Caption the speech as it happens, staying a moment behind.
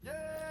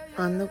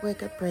On the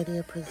Wake Up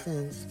Radio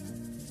presents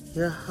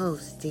your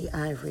host, D.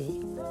 Ivory,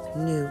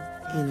 New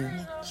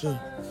Energy.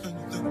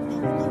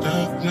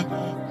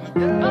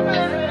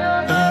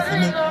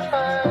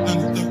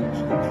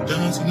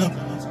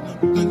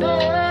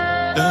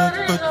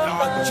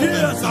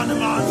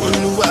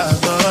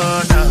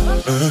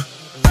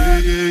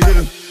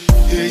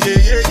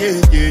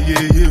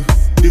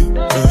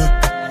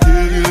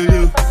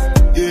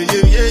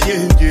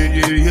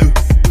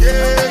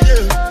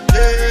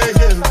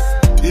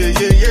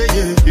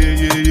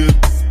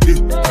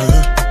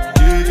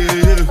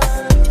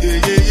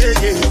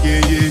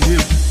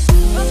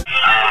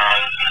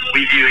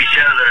 We view each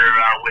other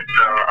with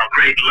a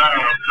great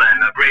love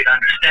and a great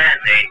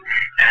understanding,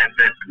 and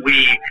that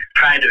we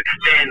try to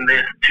extend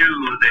this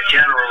to the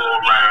general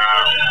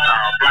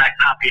black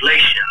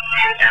population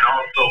and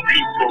also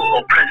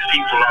oppressed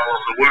people all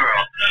over the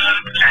world.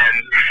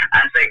 And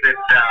I think that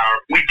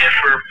we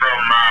differ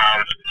from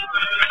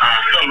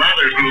some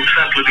other groups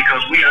simply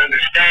because we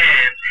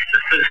understand the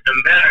system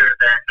better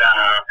than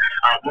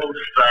most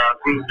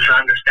groups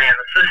understand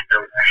the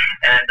system.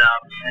 And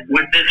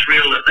with this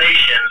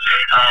realization,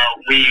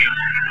 we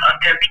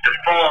attempt to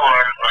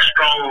form a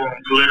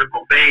strong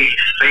political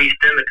base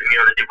based in the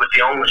community with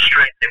the only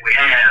strength that we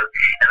have,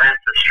 and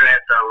that's the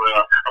strength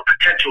of a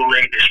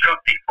potentially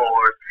destructive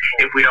force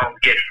if we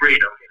don't get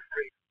freedom.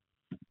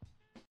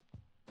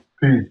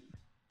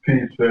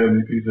 Peace,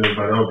 family. Peace,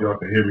 everybody. I hope y'all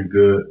can hear me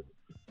good.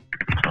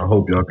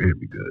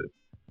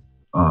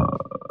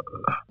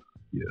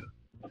 Yeah.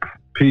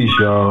 Peace,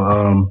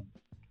 y'all.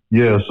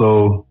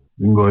 So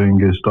we can go ahead and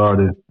get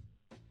started.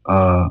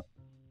 I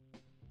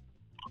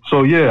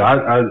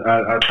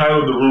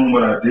titled the room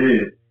what I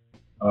did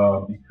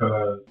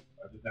because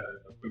I just had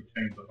a quick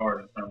change of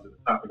heart in terms of the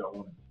topic I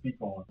wanted to speak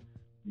on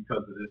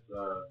because of this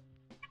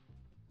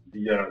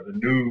the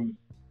news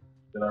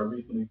that I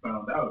recently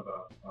found out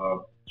about.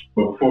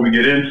 But before we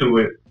get into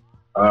it,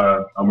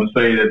 I'm going to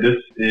say that this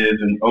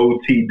is an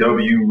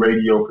OTW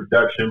radio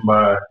production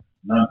by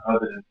none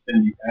other than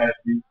Cindy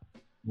Ashby. I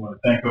want to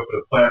thank her for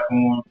the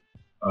platform.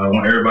 I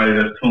want everybody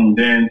that's tuned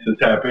in to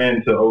tap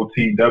into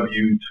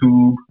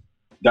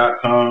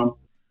OTWTube.com,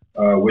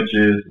 which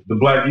is the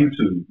Black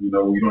YouTube. You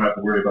know, we don't have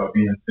to worry about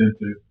being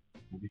censored.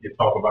 We can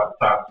talk about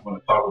the topics we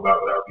want to talk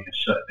about without being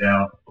shut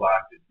down,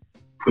 blocked, and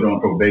put on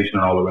probation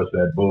and all the rest of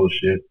that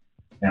bullshit.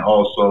 And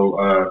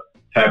also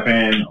tap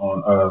in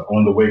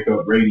on the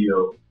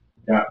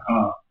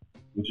wakeupradio.com,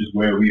 which is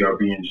where we are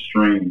being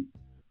streamed.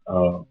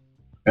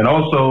 And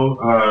also,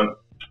 I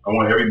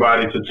want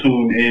everybody to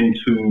tune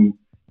into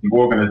the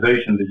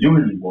organization, the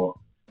Unity Walk,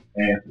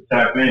 and to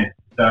tap into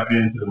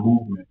the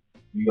movement.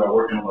 We are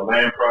working on a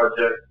land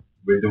project.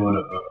 We're doing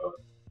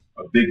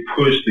a big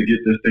push to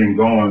get this thing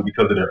going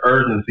because of the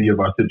urgency of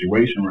our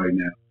situation right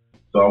now.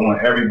 So I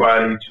want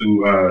everybody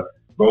to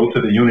go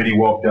to the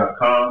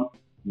unitywalk.com.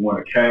 We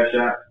want to cash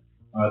out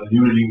the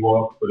Unity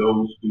Walk for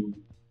those who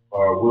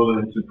are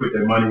willing to put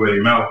their money where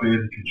their mouth is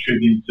and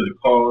contribute to the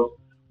cause.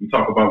 We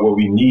talk about what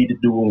we need to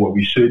do and what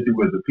we should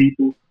do as a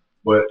people,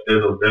 but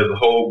there's a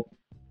whole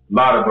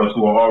lot of us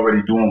who are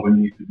already doing what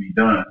needs to be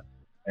done.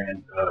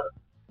 And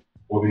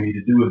what we need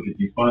to do is get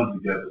these funds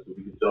together so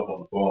we can jump on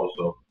the ball.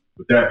 So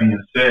with that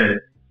being said,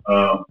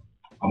 I'm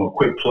going to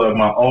quick plug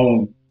my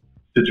own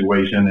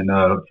situation. And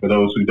for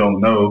those who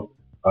don't know,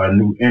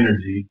 New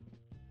Energy,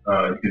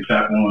 you can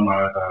tap on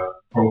my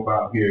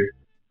profile here,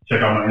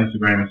 check out my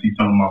Instagram and see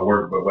some of my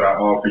work. But what I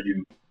offer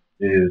you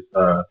is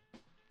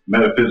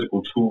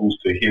metaphysical tools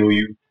to heal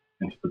you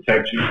and to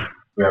protect you.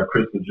 We have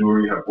crystal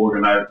jewelry, have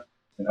organite,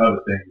 and other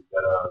things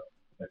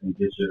that can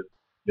get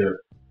your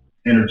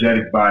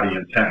energetic body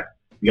intact.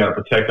 We got to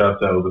protect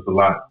ourselves. There's a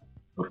lot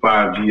of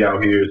 5G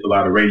out here. It's a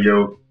lot of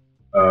radio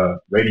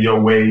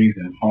waves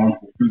and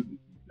harmful frequencies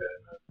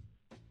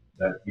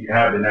that we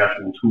have the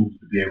natural tools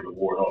to be able to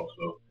ward off.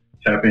 So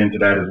tap into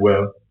that as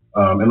well.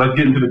 And let's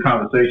get into the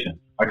conversation.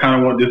 I kind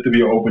of want this to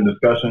be an open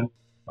discussion.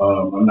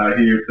 I'm not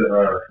here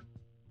to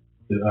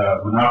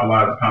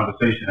monopolize the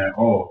conversation at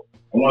all.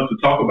 I want to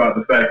talk about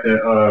the fact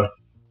that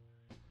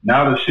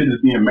now the shit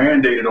is being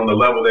mandated on the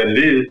level that it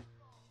is.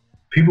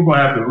 People are going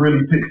to have to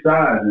really pick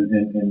sides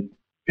and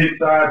pick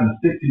sides and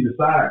stick to your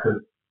side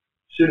because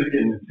shit is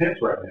getting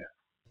intense right now.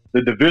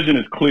 The division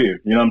is clear.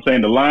 You know what I'm saying?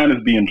 The line is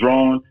being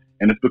drawn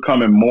and it's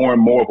becoming more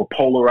and more of a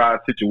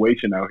polarized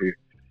situation out here.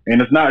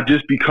 And it's not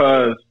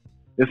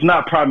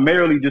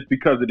primarily just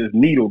because of this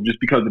needle,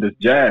 just because of this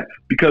jab,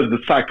 because the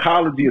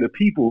psychology of the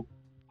people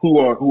who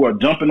are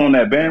jumping on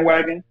that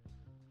bandwagon,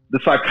 the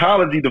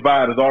psychology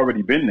divide has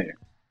already been there.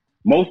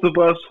 Most of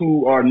us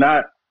who are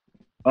not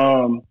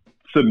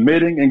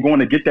submitting and going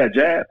to get that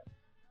jab,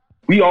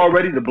 we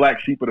already the black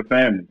sheep of the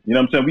family. You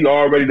know what I'm saying? We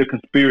already the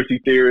conspiracy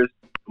theorists,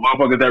 the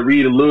motherfuckers that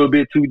read a little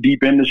bit too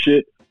deep into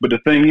shit. But the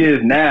thing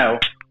is now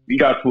we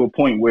got to a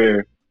point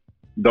where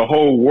the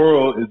whole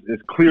world is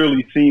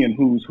clearly seeing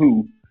who's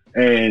who.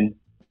 And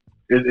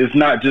it's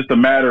not just a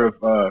matter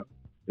of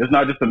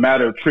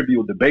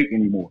trivial debate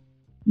anymore.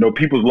 You know,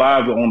 people's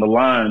lives are on the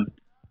line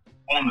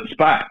on the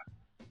spot.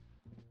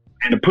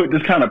 And to put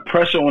this kind of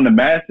pressure on the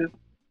masses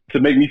to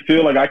make me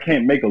feel like I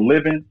can't make a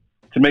living,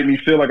 to make me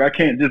feel like I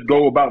can't just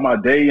go about my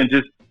day and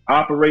just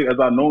operate as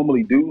I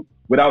normally do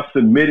without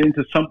submitting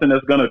to something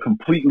that's going to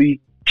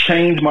completely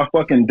change my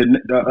fucking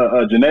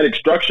genetic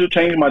structure,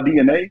 change my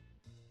DNA.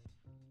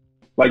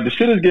 Like, the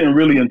shit is getting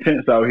really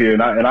intense out here,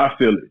 and I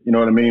feel it. You know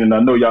what I mean? And I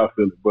know y'all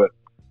feel it. But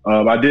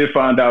I did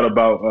find out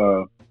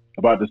about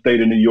the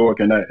state of New York,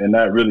 and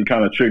that really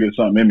kind of triggered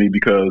something in me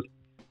because,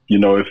 you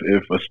know,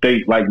 if a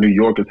state like New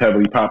York is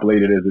heavily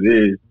populated as it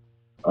is,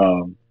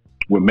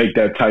 would make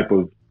that type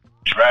of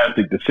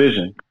drastic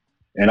decision.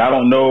 And I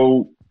don't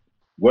know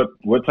what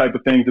type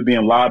of things are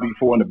being lobbied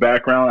for in the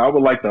background. I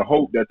would like to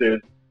hope that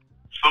there's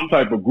some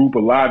type of group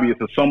of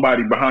lobbyists or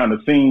somebody behind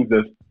the scenes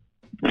that's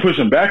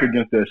pushing back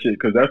against that shit,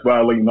 because that's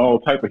violating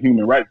all type of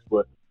human rights.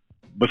 But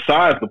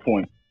besides the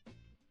point,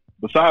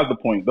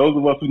 those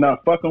of us who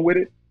not fucking with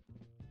it,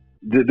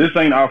 this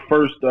ain't our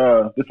first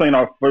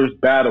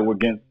battle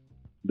against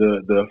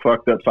the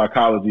fucked up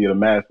psychology of the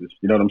masses.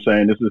 You know what I'm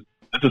saying? This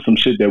is some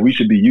shit that we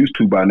should be used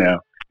to by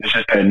now. It's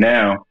just that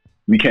now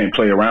we can't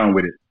play around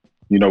with it.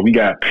 You know, we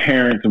got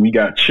parents and we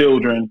got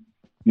children.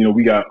 You know,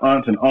 we got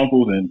aunts and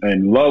uncles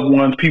and loved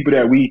ones, people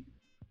that we,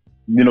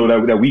 you know,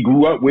 that we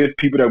grew up with,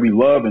 people that we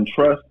love and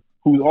trust,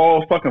 who's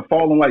all fucking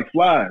falling like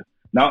flies.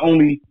 Not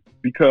only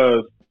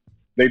because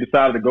they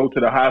decided to go to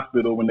the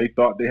hospital when they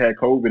thought they had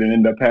COVID and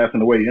ended up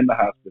passing away in the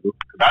hospital.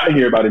 Because I didn't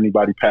hear about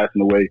anybody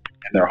passing away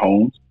in their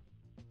homes.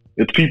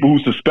 It's people who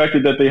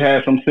suspected that they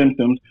had some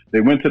symptoms.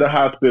 They went to the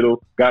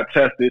hospital, got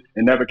tested,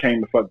 and never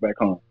came the fuck back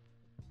home.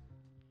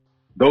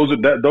 Those are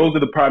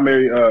the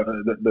primary,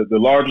 the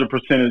larger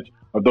percentage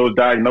of those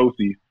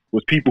diagnoses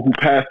was people who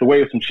passed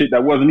away of some shit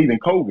that wasn't even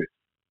COVID.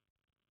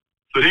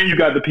 So then you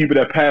got the people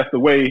that passed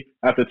away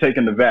after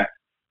taking the vax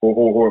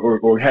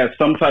or had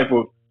some type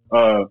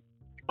of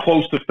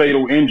close to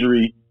fatal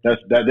injury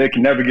that they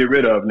can never get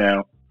rid of now,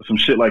 or some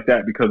shit like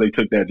that because they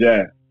took that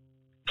jab.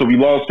 So we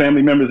lost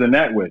family members in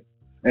that way.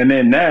 And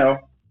then now,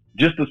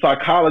 just the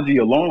psychology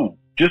alone,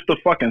 just the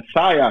fucking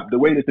psyop, the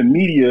way that the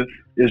media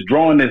is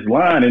drawing this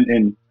line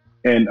and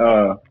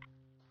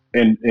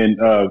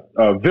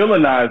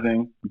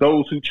villainizing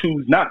those who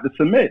choose not to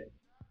submit.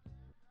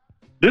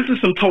 This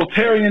is some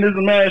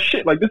totalitarianism ass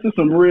shit. Like, this is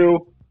some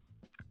real,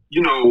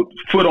 you know,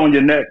 foot on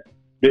your neck.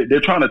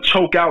 They're trying to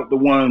choke out the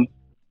ones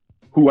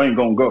who ain't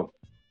gonna go.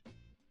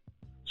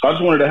 So I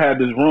just wanted to have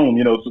this room,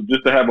 you know, so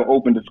just to have an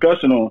open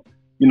discussion on,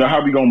 you know,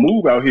 how we gonna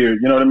move out here.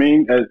 You know what I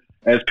mean?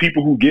 As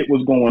people who get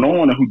what's going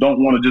on and who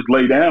don't want to just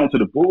lay down to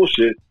the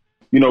bullshit.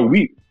 You know,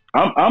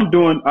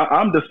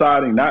 I'm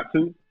deciding not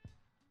to.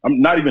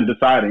 I'm not even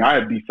deciding. I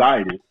have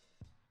decided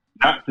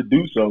not to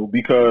do so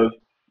because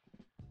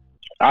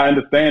I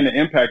understand the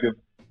impact of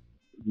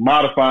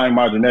modifying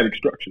my genetic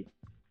structure,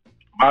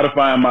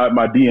 modifying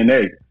my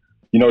DNA,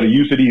 you know, the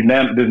use of this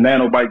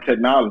nanobite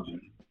technology,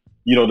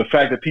 you know, the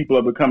fact that people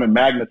are becoming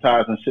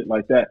magnetized and shit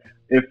like that.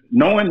 If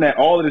knowing that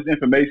all of this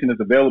information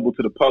is available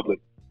to the public,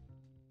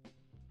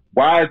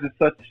 why are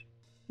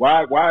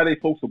they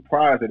so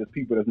surprised that it's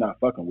people that's not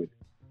fucking with it?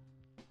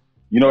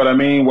 You know what I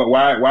mean?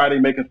 Why are they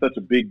making such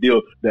a big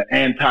deal? The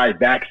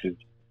anti-vaxxers.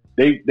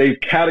 They've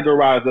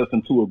categorized us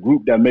into a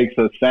group that makes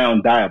us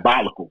sound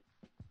diabolical,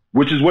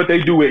 which is what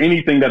they do with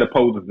anything that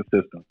opposes the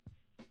system.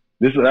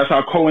 That's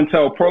how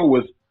COINTELPRO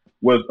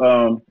was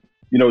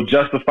you know,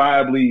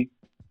 justifiably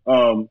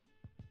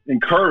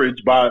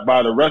encouraged by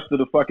the rest of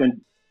the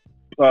fucking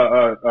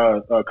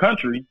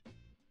country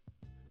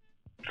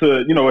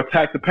to, you know,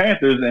 attack the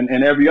Panthers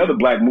and every other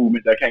black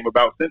movement that came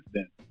about since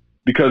then,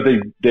 because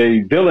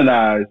they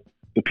villainize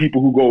the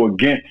people who go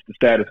against the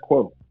status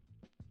quo.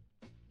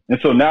 And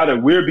so now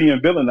that we're being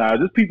villainized,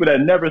 there's people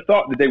that never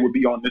thought that they would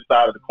be on this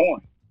side of the coin.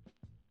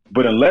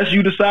 But unless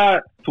you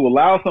decide to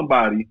allow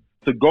somebody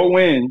to go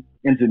in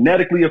and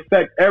genetically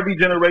affect every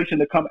generation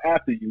to come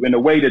after you in a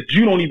way that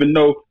you don't even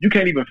know, you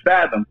can't even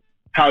fathom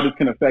how this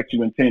can affect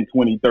you in 10,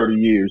 20, 30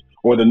 years,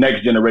 or the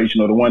next generation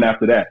or the one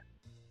after that.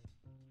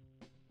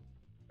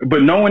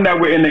 But knowing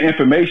that we're in the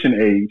information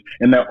age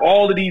and that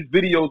all of these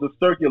videos are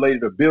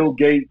circulated of Bill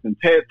Gates and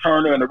Ted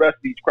Turner and the rest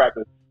of these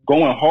crackers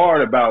going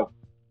hard about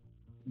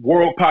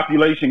world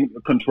population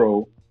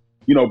control,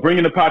 you know,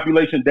 bringing the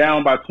population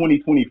down by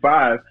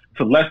 2025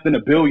 to less than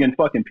 1 billion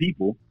fucking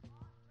people.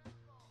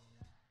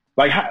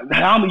 Like,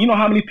 how you know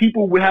how many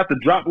people would have to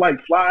drop like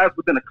flies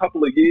within a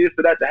couple of years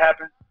for that to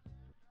happen?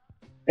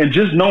 And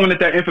just knowing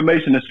that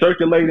information is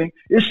circulating,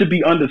 it should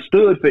be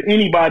understood for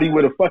anybody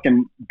with a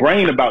fucking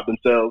brain about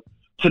themselves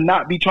to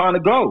not be trying to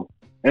go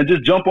and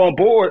just jump on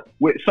board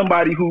with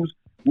somebody who's,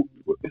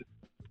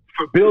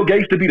 for Bill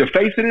Gates to be the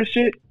face of this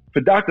shit, for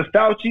Dr.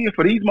 Fauci and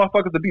for these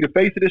motherfuckers to be the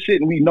face of this shit,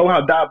 and we know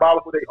how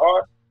diabolical they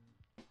are.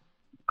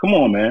 Come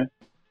on, man.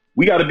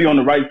 We got to be on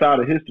the right side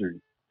of history.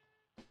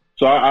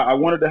 So I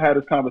wanted to have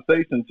this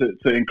conversation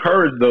to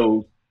encourage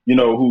those, you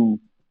know,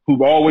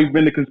 who've always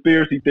been the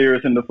conspiracy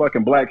theorists and the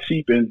fucking black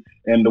sheep and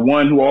the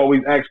one who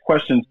always asks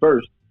questions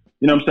first.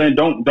 You know what I'm saying?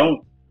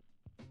 Don't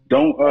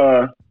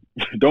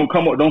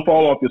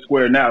fall off your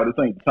square now. This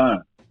ain't the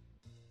time.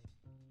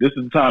 This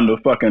is the time to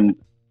fucking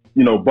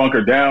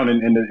bunker down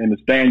and to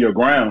stand your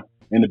ground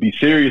and to be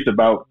serious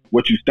about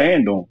what you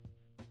stand on.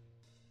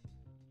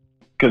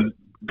 Because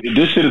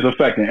this shit is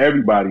affecting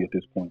everybody at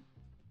this point.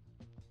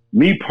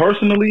 Me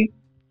personally,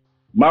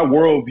 my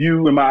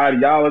worldview and my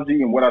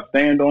ideology and what I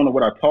stand on and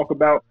what I talk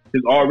about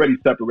has already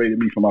separated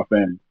me from my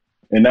family.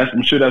 And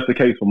I'm sure that's the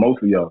case for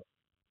most of y'all.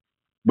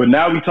 But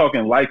now we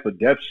talking life or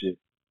death shit.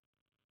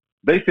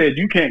 They said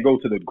you can't go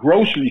to the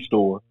grocery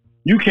store,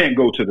 you can't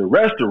go to the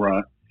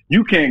restaurant,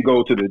 you can't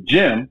go to the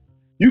gym,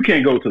 you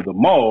can't go to the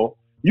mall,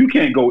 you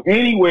can't go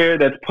anywhere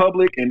that's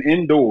public and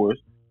indoors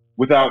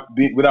without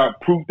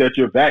proof that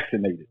you're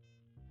vaccinated.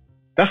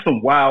 That's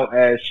some wild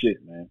ass shit,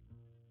 man.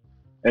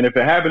 And if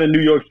it happened in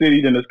New York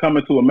City, then it's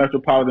coming to a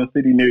metropolitan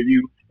city near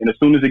you, and as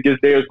soon as it gets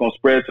there, it's gonna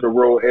spread to the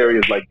rural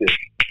areas like this.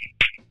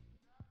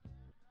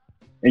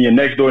 And your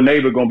next door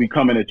neighbor gonna be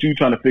coming at you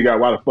trying to figure out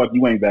why the fuck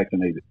you ain't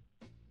vaccinated.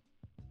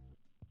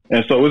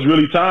 And so it's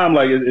really time,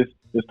 like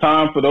it's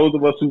time for those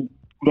of us who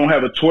don't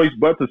have a choice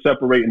but to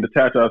separate and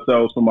detach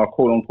ourselves from our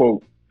quote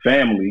unquote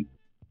family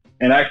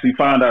and actually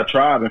find our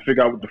tribe and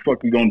figure out what the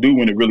fuck we gonna do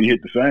when it really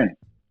hit the fan.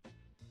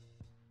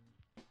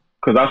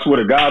 Cause I swear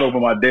to God, over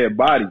my dead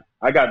body,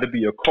 I got to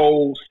be a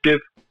cold,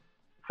 stiff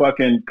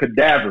fucking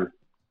cadaver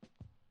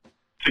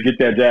to get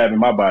that jab in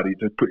my body.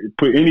 To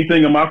put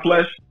anything in my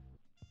flesh,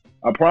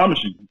 I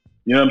promise you.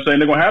 You know what I'm saying?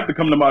 They're gonna have to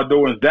come to my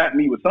door and zap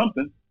me with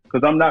something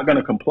because I'm not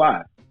gonna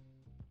comply.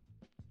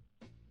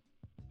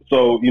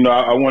 So,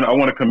 I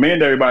want to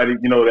commend everybody,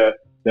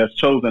 that's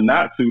chosen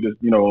not to,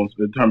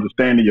 in terms of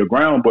standing your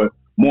ground. But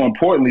more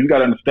importantly, we got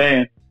to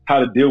understand how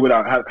to deal with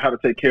how to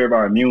take care of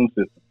our immune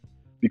system.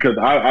 Because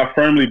I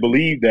firmly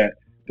believe that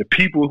the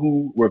people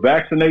who were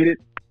vaccinated,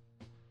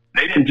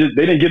 they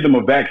didn't give them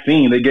a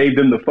vaccine. They gave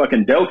them the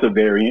fucking Delta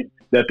variant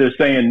that they're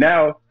saying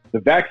now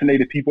the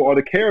vaccinated people are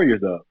the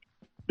carriers of.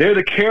 They're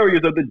the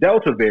carriers of the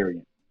Delta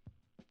variant,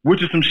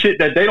 which is some shit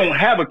that they don't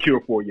have a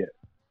cure for yet.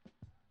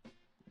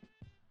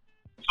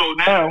 So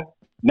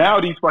now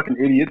these fucking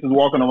idiots is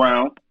walking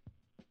around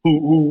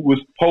who was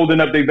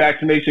holding up their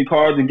vaccination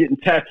cards and getting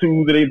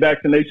tattoos of their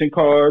vaccination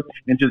cards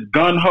and just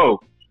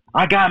gun-ho.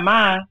 I got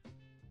mine.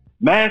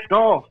 Mask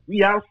off.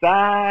 We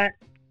outside.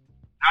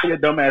 Now your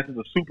dumb ass is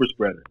a super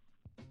spreader.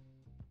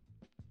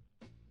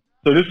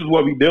 So this is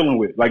what we dealing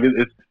with. Like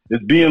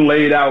it's being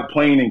laid out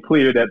plain and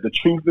clear that the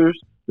truthers,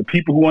 the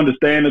people who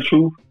understand the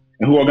truth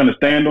and who are going to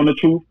stand on the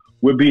truth,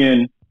 we're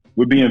being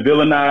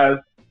villainized.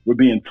 We're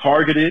being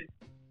targeted.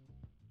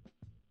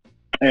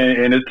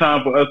 And it's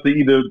time for us to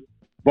either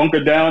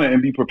bunker down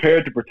and be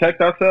prepared to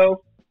protect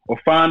ourselves or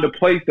find a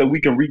place that we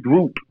can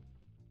regroup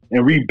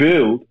and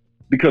rebuild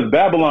because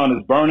Babylon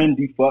is burning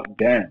the fuck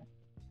down.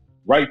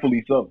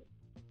 Rightfully so.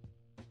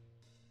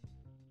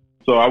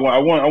 So I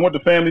want the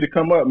family to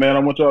come up, man. I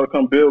want y'all to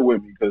come build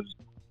with me because,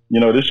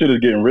 this shit is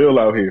getting real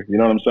out here. You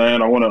know what I'm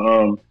saying? I want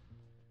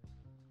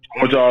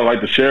y'all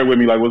like to share with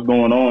me like what's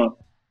going on,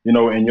 in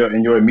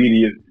your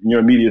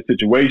immediate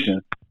situation.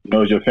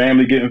 Is your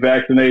family getting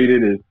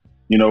vaccinated?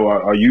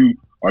 Are you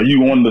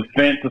on the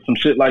fence or some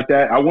shit like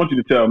that? I want you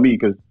to tell me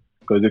because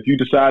if you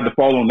decide to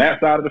fall on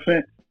that side of the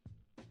fence,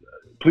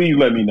 please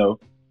let me know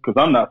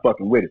because I'm not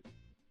fucking with it.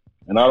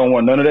 And I don't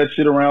want none of that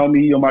shit around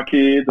me or my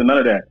kids or none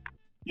of that.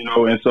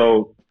 And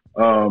so,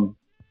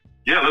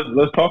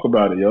 let's talk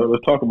about it, yo.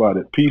 Let's talk about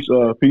it. Peace,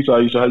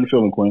 Aisha. How you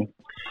feeling, Queen?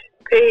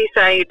 Peace,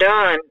 how you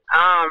doing?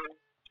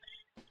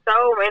 So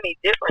many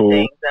different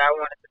things that I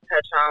wanted to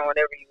touch on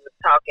whenever you was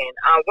talking.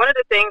 One of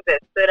the things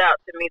that stood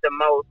out to me the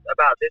most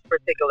about this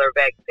particular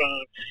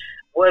vaccine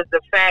was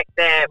the fact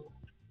that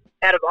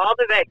out of all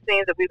the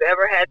vaccines that we've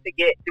ever had to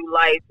get through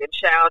life, in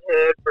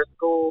childhood, for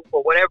school,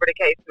 for whatever the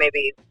case may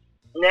be,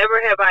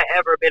 never have I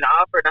ever been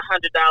offered $100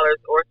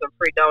 or some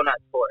free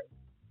donuts for it.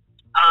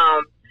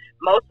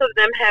 Most of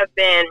them have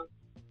been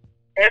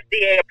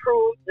FDA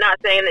approved. Not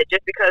saying that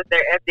just because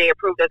they're FDA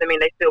approved doesn't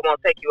mean they still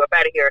won't take you up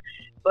out of here.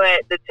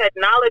 But the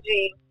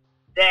technology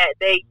that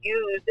they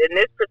used in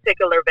this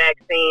particular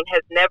vaccine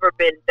has never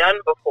been done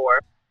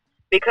before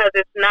because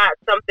it's not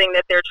something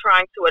that they're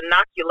trying to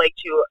inoculate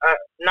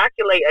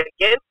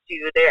against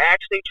you. They're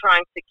actually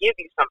trying to give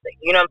you something.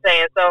 You know what I'm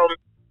saying? So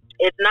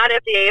it's not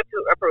FDA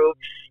approved.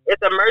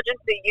 It's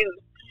emergency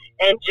use.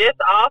 And just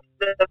off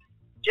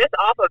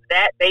of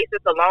that basis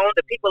alone,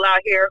 the people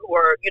out here who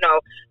are,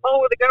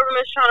 the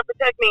government's trying to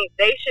protect me,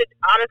 they should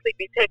honestly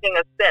be taking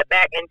a step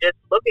back and just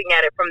looking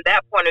at it from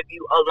that point of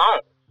view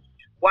alone.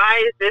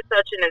 Why is this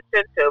such an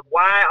incentive?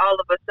 Why all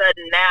of a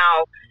sudden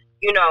now,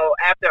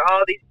 after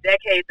all these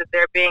decades of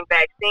there being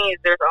vaccines,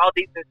 there's all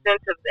these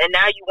incentives, and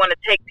now you want to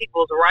take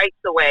people's rights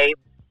away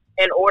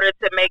in order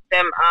to make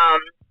them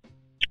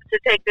to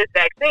take this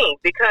vaccine?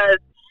 Because,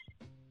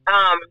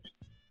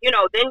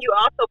 then you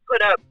also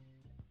put up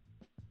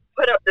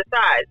the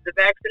sides, the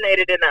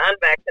vaccinated and the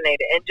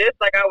unvaccinated. And just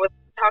like I was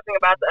talking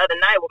about the other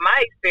night with my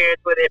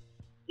experience with it,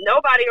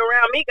 nobody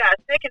around me got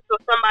sick until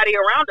somebody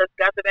around us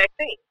got the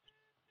vaccine.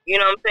 You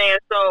know what I'm saying?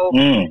 So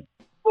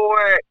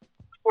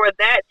for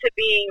that to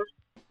be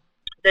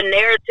the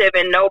narrative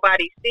and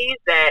nobody sees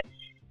that,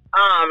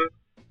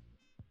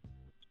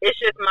 it's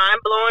just mind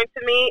blowing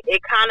to me.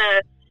 It kind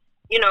of,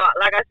 you know,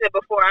 like I said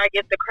before, I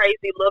get the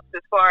crazy looks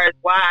as far as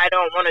why I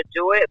don't want to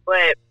do it,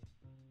 but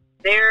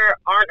there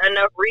aren't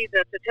enough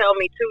reasons to tell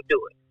me to do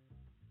it.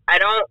 I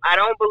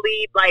don't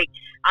believe, like,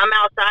 I'm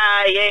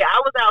outside. Yeah, I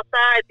was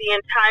outside the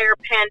entire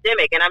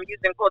pandemic, and I'm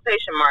using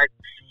quotation marks,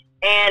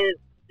 and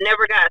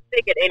never got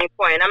sick at any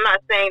point. And I'm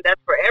not saying that's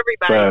for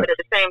everybody, but at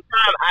the same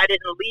time, I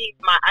didn't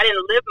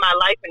live my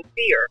life in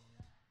fear.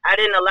 I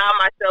didn't allow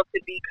myself to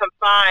be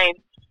confined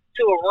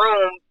to a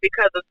room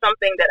because of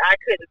something that I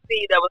couldn't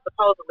see that was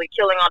supposedly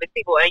killing all these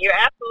people. And you're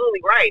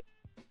absolutely right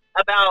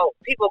about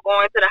people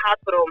going to the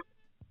hospital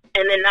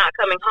and then not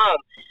coming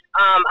home.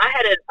 I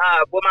had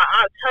my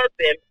aunt's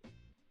husband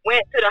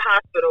went to the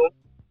hospital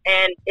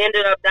and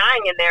ended up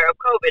dying in there of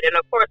COVID. And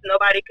of course,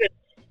 nobody could,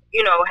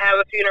 you know, have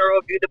a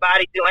funeral, view the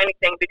body, do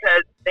anything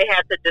because they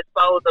had to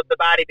dispose of the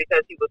body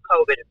because he was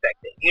COVID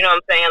infected. You know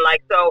what I'm saying?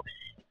 Like, so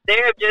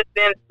there have just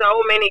been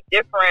so many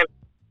different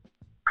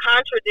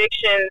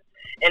contradictions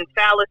and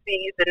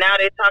fallacies, and now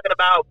they're talking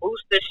about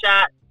booster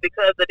shots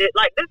because of it.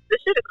 Like, this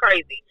shit is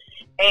crazy.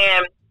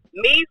 And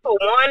me, for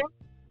one,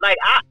 like,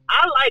 I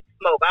like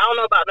smoke. I don't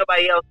know about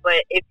nobody else,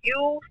 but if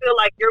you feel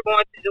like you're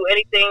going to do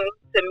anything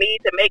to me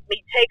to make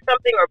me take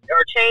something or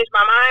change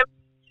my mind,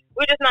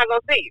 we're just not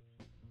going to see you.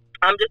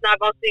 I'm just not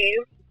going to see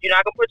you. You're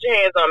not going to put your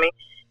hands on me,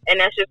 and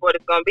that's just what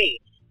it's going to be.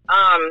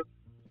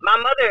 My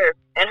mother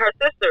and her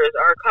sisters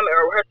are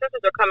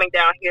coming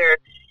down here,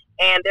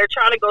 and they're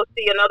trying to go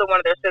see another one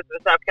of their sisters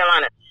in South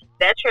Carolina.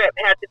 That trip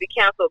had to be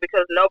canceled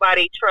because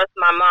nobody trusts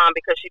my mom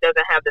because she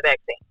doesn't have the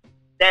vaccine.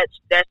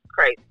 That's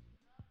crazy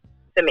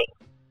to me.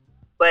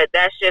 But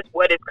that's just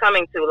what it's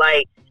coming to.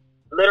 Like,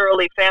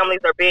 literally, families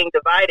are being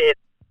divided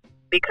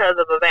because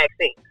of a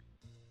vaccine.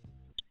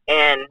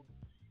 And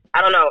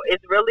I don't know.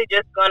 It's really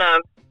just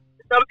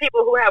some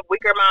people who have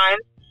weaker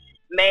minds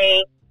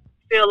may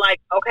feel like,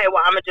 okay,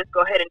 well, I'm going to just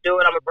go ahead and do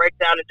it. I'm going to break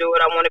down and do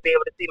it. I want to be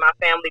able to see my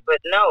family. But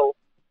no,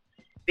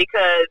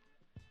 because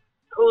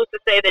who's to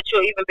say that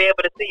you'll even be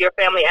able to see your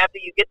family after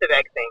you get the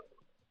vaccine?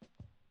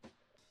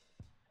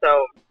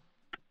 So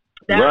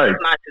that's right.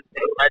 My 2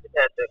 cents. I just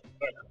had to,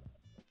 you know.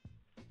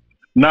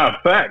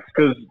 Nah, facts,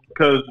 because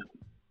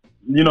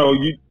you know,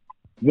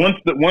 once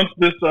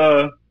this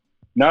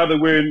now that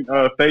we're in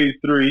phase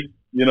 3,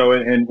 you know,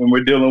 and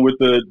we're dealing with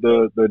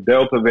the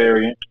Delta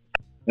variant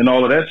and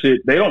all of that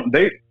shit, they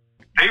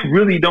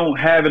really don't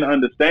have an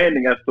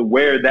understanding as to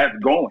where that's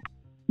going.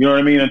 You know what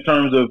I mean? In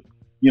terms of,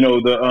 you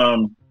know,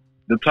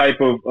 the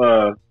type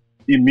of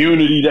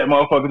immunity that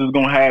motherfuckers is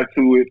gonna have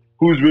to it,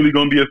 who's really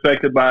gonna be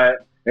affected by it,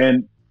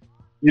 and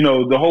you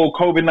know, the whole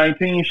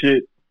COVID-19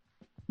 shit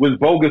was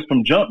bogus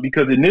from jump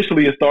because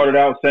initially it started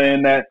out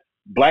saying that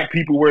black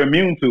people were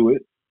immune to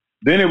it.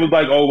 Then it was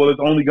like, oh, well, it's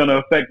only going to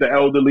affect the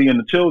elderly and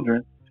the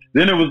children.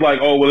 Then it was like,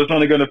 oh, well, it's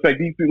only going to affect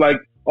these people. Like,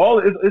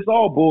 it's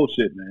all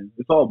bullshit, man.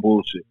 It's all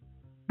bullshit.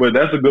 But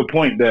that's a good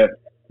point that,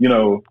 you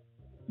know,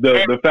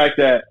 the fact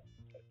that,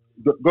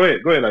 go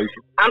ahead, Aisha.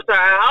 I'm sorry.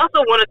 I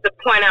also wanted to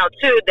point out,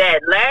 too, that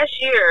last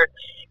year,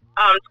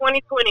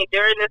 2020,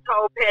 during this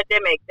whole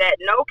pandemic, that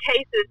no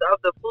cases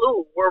of the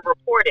flu were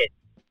reported.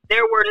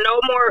 There were no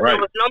more. Right.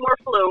 There was no more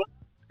flu.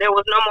 There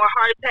was no more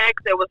heart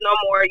attacks. There was no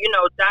more, you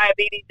know,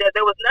 diabetes.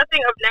 There was nothing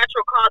of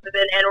natural causes.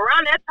 And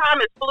around that time,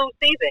 it's flu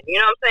season.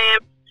 You know what I'm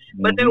saying?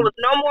 Mm-hmm. But there was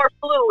no more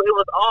flu. It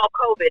was all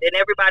COVID, and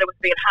everybody was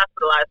being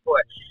hospitalized for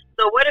it.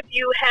 So what if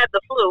you had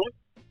the flu,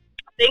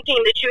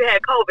 thinking that you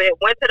had COVID,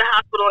 went to the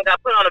hospital and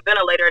got put on a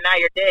ventilator, and now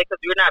you're dead because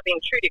you're not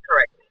being treated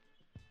correctly?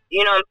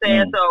 You know what I'm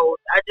saying? So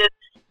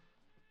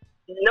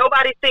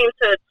nobody seemed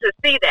to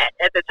see that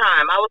at the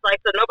time. I was like,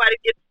 so nobody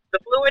gets the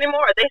flu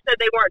anymore? They said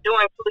they weren't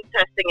doing flu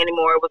testing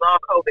anymore. It was all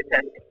COVID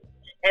testing.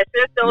 And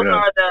since those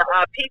are the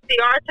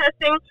PCR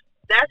testing,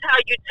 that's how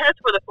you test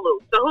for the flu.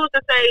 So who's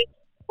to say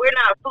we're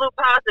not flu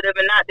positive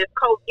and not this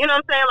COVID? You know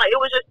what I'm saying? Like, it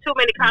was just too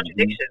many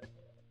contradictions.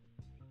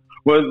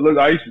 Well, look,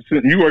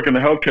 you work in the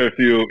healthcare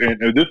field,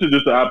 and this is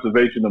just an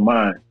observation of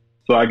mine.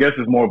 So I guess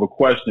it's more of a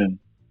question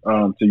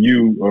to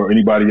you or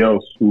anybody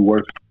else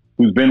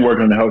who's been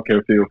working in the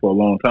healthcare field for a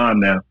long time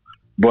now.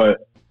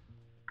 But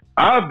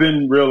I've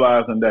been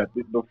realizing that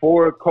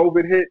before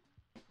COVID hit,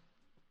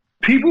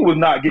 people was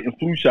not getting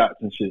flu shots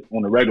and shit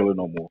on the regular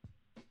no more.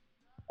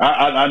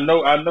 I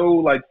know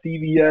like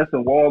CVS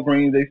and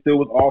Walgreens, they still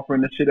was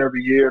offering this shit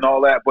every year and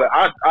all that. But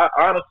I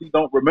honestly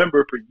don't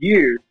remember for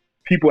years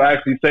people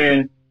actually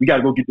saying, we got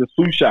to go get this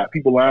flu shot.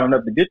 People lining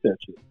up to get that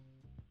shit.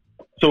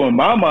 So in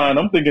my mind,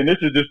 I'm thinking this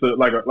is just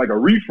like a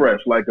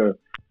refresh, we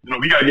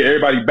got to get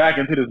everybody back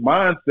into this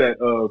mindset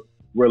of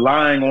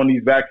relying on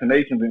these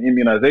vaccinations and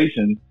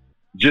immunizations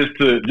just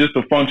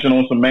to function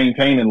on some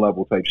maintaining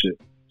level type shit.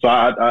 So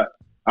I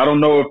don't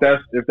know if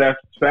that's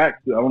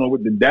fact. I don't know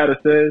what the data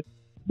says,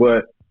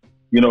 but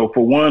you know,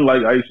 for one,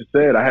 like Aisha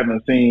said, I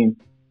haven't seen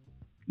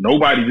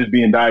nobody just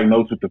being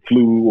diagnosed with the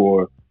flu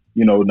or,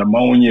 you know,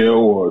 pneumonia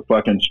or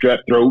fucking strep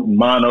throat and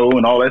mono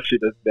and all that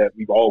shit that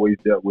we've always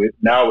dealt with.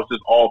 Now it's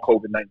just all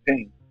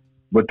COVID-19.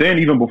 But then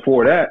even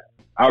before that,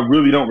 I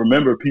really don't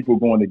remember people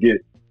going to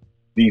get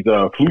these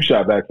flu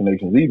shot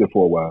vaccinations either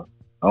for a while.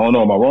 I don't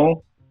know. Am I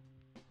wrong?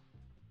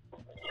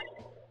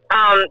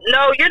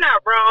 No, you're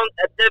not wrong.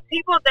 The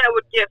people that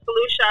would get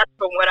flu shots,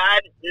 from what I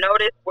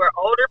noticed, were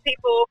older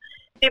people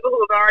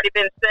who have already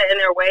been set in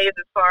their ways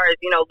as far as,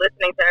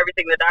 listening to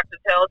everything the doctor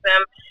tells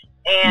them.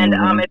 And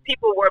and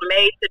people were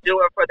made to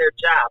do it for their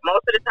job.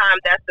 Most of the time,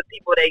 that's the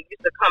people that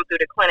used to come through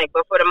the clinic.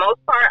 But for the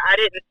most part, I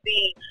didn't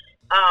see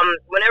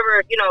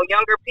whenever,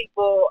 younger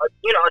people,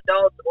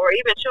 adults or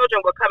even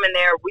children would come in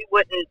there,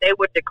 they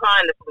would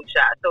decline the flu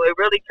shot. So it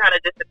really kind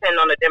of just depends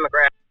on the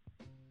demographic.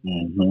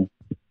 Mm-hmm.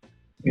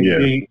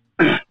 Yeah.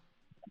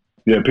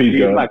 Yeah, peace,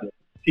 God.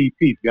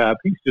 Peace, God.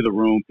 Peace to the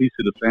room. Peace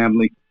to the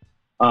family.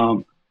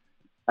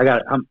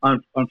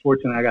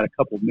 Unfortunately, I got a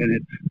couple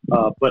minutes,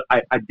 but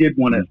I did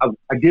want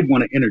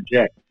to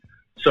interject.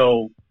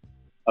 So,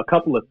 a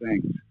couple of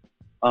things.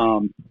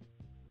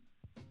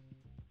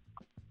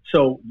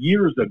 So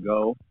years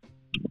ago,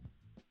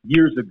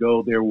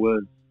 there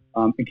was.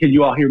 And can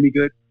you all hear me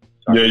good?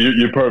 Sorry. Yeah,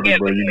 you're perfect,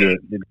 bro. You're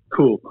good.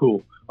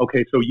 Cool.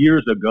 Okay, so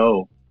years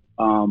ago,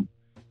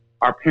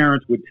 our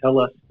parents would tell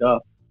us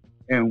stuff,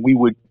 and we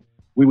would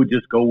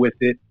just go with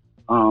it.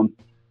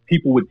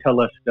 People would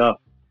tell us stuff.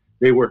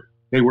 They were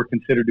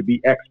considered to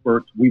be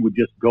experts. We would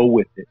just go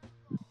with it.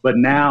 But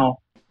now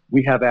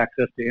we have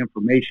access to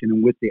information,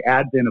 and with the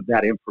advent of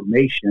that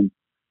information,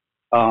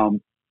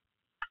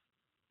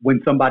 when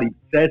somebody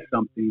says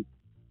something,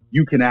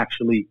 you can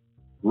actually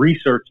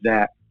research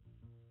that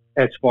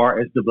as far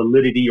as the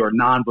validity or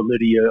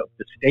non-validity of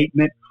the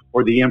statement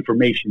or the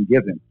information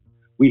given.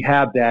 We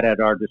have that at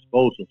our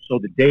disposal. So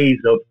the days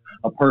of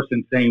a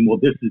person saying, well,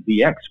 this is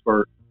the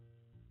expert,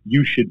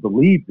 you should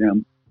believe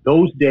them,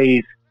 those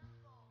days,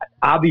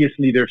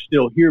 obviously they're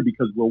still here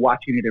because we're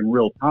watching it in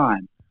real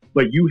time,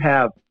 but you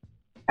have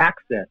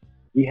access.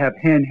 We have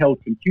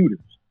handheld computers.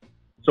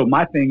 So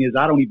my thing is,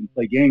 I don't even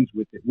play games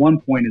with it.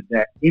 One point is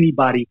that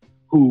anybody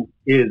who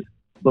is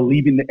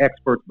believing the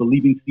experts,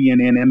 believing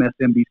CNN,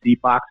 MSNBC,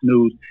 Fox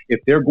News, if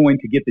they're going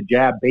to get the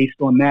jab based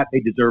on that, they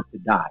deserve to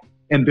die.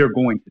 And they're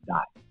going to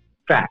die.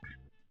 Facts.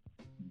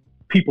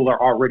 People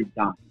are already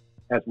dying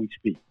as we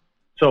speak.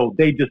 So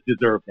they just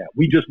deserve that.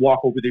 We just walk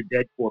over their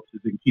dead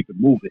corpses and keep it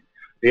moving.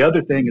 The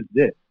other thing is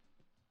this.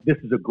 This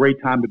is a great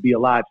time to be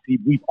alive. See,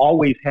 we've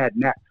always had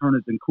Nat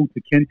Turners and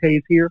Kunta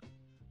Kintes here,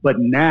 but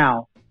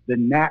now the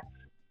Nats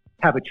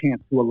have a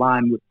chance to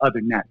align with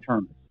other Nat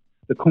Turners.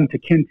 The Kunta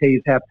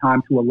Kintes have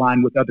time to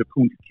align with other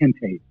Kunta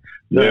Kintes.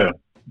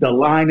 The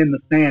line in the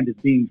sand is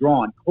being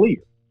drawn clear.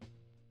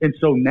 And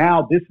so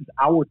now this is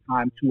our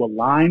time to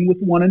align with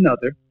one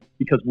another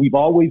because we've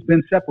always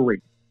been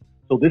separated.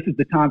 So this is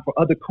the time for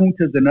other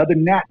Kuntas and other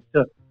Nats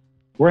to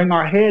bring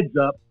our heads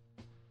up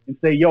and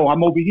say, yo,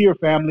 I'm over here,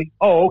 family.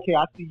 Oh, okay,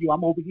 I see you.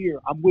 I'm over here.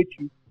 I'm with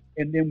you.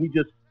 And then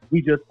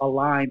we just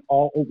align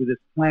all over this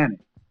planet.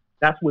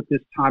 That's what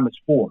this time is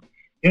for.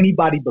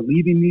 Anybody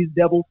believing these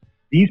devils,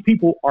 these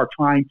people are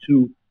trying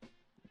to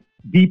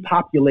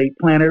depopulate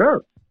planet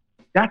Earth.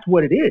 That's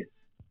what it is.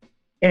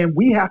 And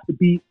we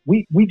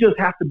just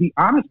have to be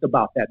honest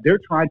about that. They're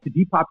trying to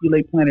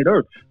depopulate planet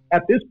Earth.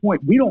 At this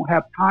point, we don't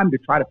have time to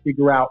try to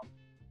figure out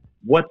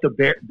what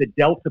the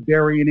Delta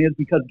variant is,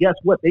 because guess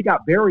what? They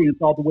got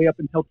variants all the way up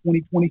until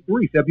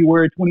 2023,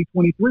 February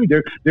 2023.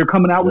 They're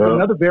coming out with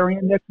another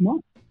variant next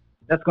month.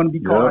 That's going to be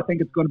called, I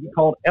think it's going to be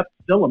called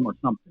Epsilon or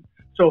something.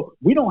 So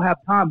we don't have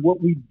time. What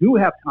we do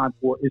have time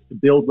for is to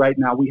build right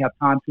now. We have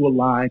time to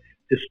align,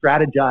 to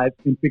strategize,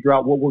 and figure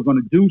out what we're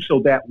going to do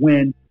so that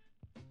when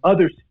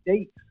other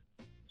states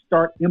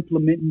start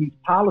implementing these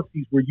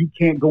policies where you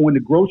can't go into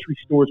grocery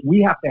stores,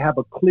 we have to have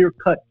a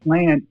clear-cut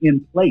plan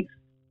in place.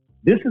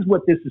 This is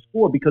what this is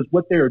for, because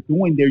what they're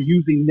doing, they're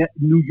using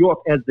New York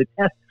as the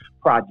test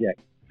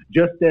project,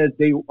 just as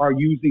they are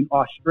using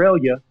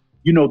Australia.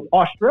 You know,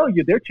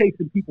 Australia, they're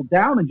chasing people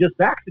down and just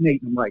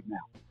vaccinating them right now.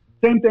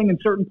 Same thing in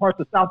certain parts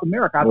of South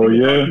America. I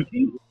think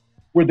Argentina,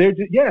 where they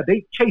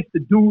chased the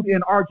dude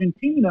in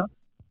Argentina,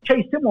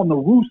 chased him on the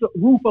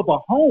roof of a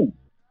home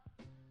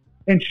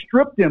and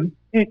stripped him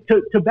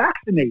to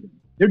vaccinate him.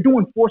 They're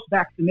doing forced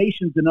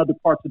vaccinations in other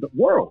parts of the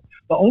world.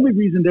 The only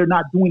reason they're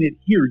not doing it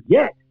here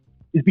yet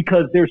is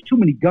because there's too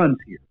many guns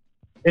here.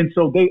 And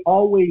so they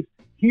always,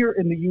 here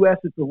in the U.S.,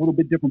 it's a little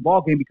bit different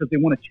ballgame because they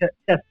want to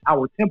test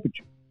our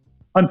temperature.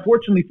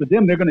 Unfortunately for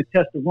them, they're going to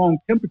test the wrong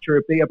temperature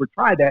if they ever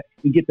try that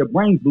and get their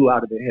brains blew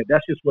out of their head.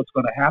 That's just what's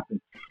going to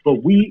happen.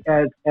 But we,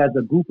 as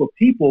a group of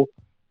people,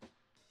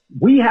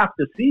 we have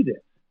to see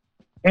this.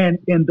 And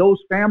in those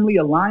family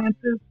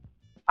alliances,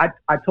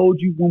 I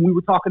told you when we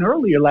were talking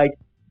earlier, like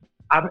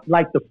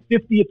the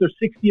 50th or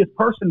 60th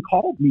person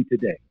called me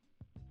today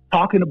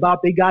talking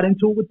about they got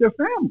into it with their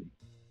family.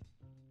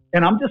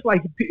 And I'm just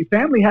like,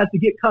 family has to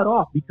get cut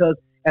off, because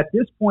at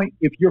this point,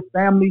 if your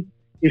family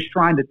is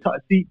trying to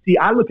see,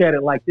 I look at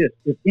it like this.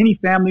 If any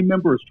family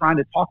member is trying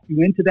to talk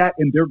you into that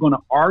and they're going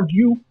to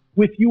argue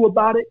with you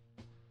about it,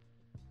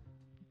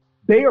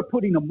 they are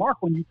putting a mark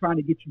on you, trying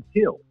to get you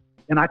killed.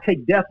 And I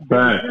take death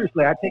very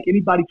seriously. I take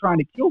anybody trying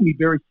to kill me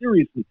very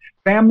seriously.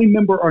 Family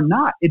member or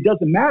not, it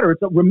doesn't matter.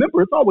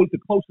 Remember, it's always the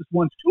closest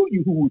ones to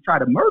you who will try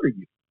to murder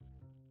you.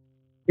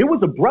 It was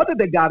a brother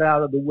that got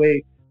out of the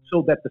way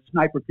so that the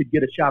sniper could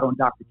get a shot on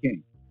Dr.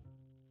 King.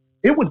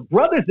 It was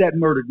brothers that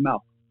murdered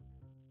Malcolm.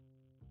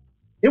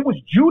 It was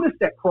Judas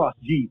that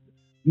crossed Jesus,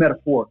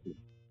 metaphorically.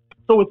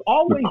 So it's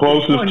always the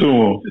closest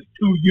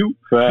to you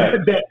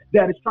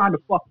that is trying to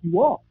fuck you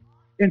off.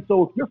 And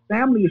so if your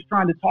family is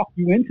trying to talk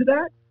you into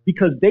that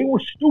because they were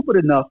stupid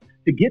enough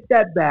to get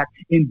that back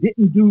and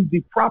didn't do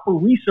the proper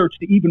research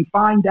to even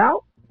find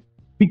out,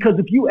 because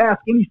if you ask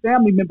any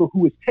family member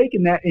who has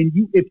taken that and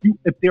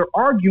if they're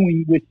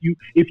arguing with you,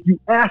 if you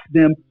ask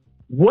them,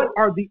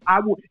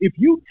 if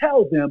you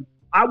tell them,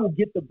 I will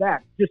get the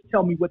back, just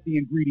tell me what the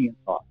ingredients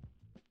are.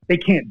 They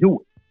can't do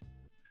it.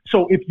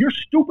 So if you're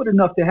stupid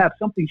enough to have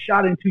something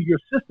shot into your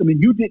system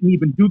and you didn't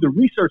even do the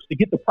research to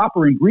get the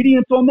proper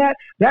ingredients on that,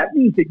 that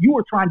means that you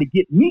are trying to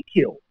get me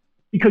killed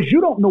because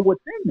you don't know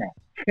what's in that.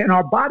 And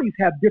our bodies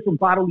have different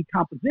bodily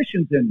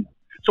compositions in them.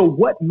 So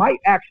what might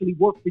actually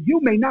work for you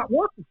may not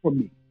work for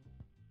me.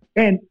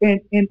 And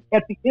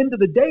at the end of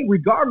the day,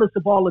 regardless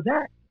of all of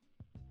that,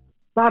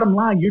 bottom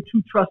line, you're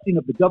too trusting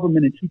of the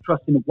government and too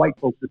trusting of white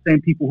folks, the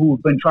same people who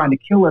have been trying to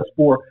kill us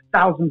for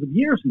thousands of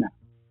years now.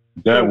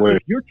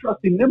 If you're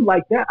trusting them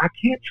like that, I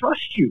can't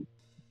trust you.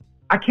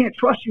 I can't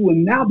trust you.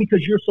 And now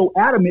because you're so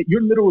adamant,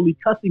 you're literally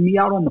cussing me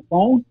out on the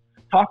phone,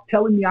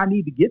 telling me I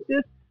need to get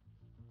this.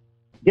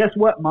 Guess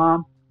what,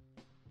 Mom?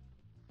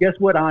 Guess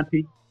what,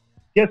 Auntie?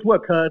 Guess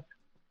what, cuz?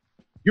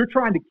 You're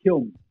trying to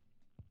kill me.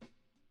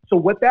 So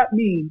what that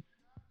means,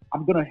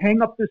 I'm going to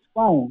hang up this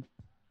phone,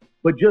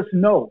 but just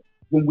know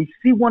when we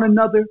see one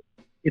another,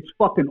 it's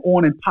fucking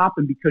on and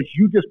popping because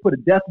you just put a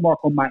death mark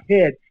on my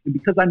head. And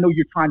because I know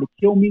you're trying to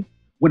kill me,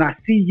 when I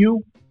see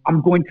you,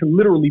 I'm going to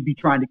literally be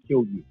trying to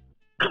kill you.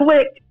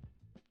 Click.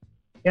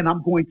 And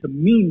I'm going to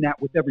mean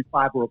that with every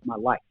fiber of my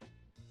life.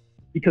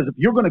 Because if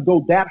you're going to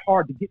go that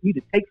hard to get me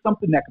to take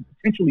something that could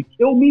potentially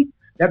kill me,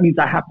 that means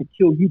I have to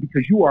kill you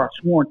because you are a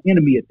sworn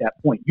enemy at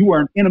that point. You are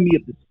an enemy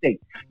of the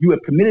state. You have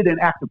committed an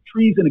act of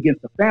treason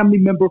against a family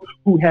member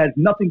who has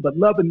nothing but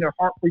love in their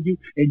heart for you,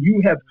 and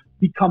you have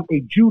become a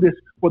Judas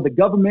for the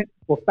government,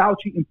 for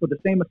Fauci, and for the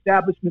same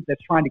establishment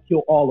that's trying to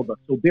kill all of us.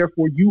 So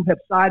therefore, you have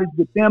sided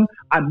with them.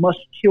 I must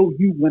kill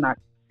you when I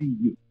see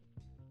you.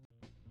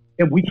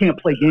 And we can't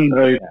play games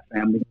with that,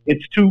 family.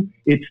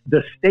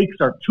 The stakes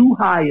are too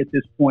high at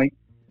this point.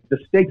 The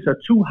stakes are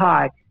too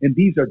high, and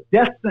these are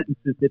death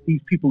sentences that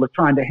these people are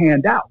trying to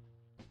hand out.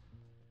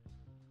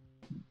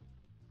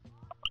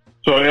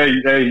 So,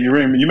 hey,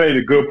 Urim, you made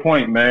a good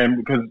point, man,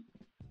 because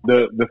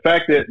the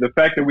fact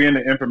that we're in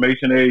the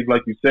information age,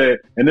 like you said,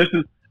 and this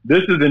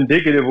is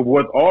indicative of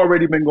what's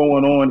already been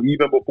going on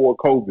even before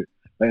COVID,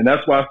 and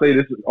that's why I say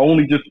this is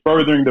only just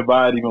furthering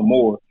divide even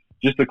more,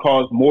 just to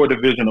cause more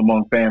division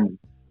among families.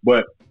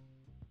 But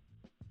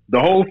the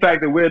whole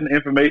fact that we're in the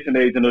information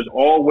age, and there's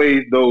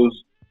always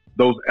those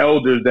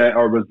elders that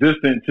are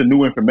resistant to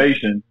new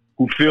information,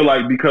 who feel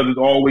like because it's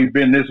always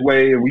been this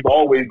way and we've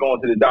always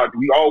gone to the doctor,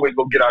 we always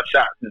go get our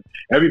shots. And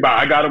everybody,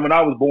 I got them when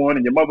I was born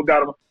and your mother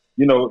got them,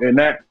 and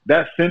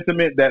that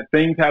sentiment that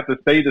things have to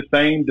stay the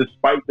same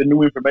despite the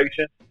new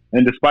information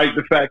and despite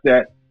the fact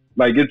that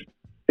like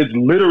it's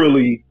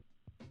literally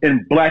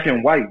in black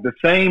and white. The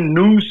same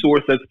news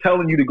source that's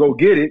telling you to go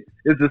get it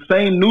is the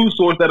same news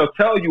source that'll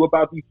tell you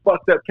about these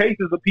fucked up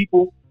cases of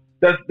people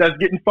that's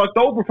getting fucked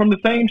over from the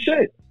same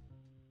shit.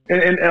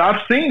 And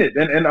I've seen it,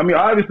 and I mean,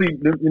 obviously,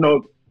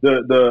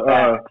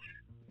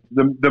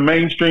 the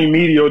mainstream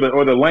media or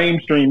the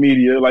lamestream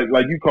media,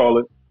 like you call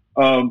it,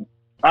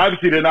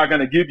 obviously they're not going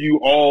to give you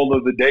all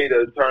of the data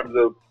in terms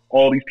of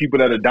all these people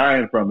that are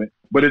dying from it,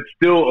 but it's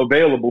still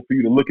available for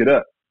you to look it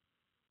up.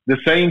 The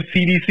same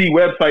CDC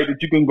website that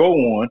you can go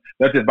on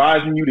that's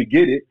advising you to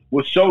get it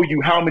will show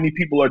you how many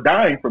people are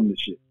dying from this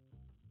shit.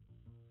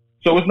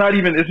 So it's not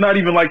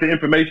even like the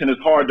information is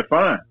hard to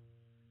find.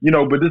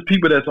 But there's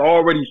people that's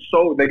already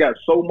they got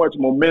so much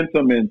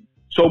momentum and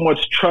so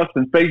much trust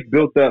and faith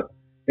built up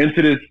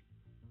into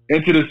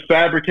this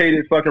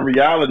fabricated fucking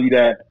reality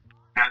that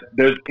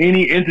there's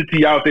any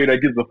entity out there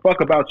that gives a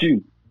fuck about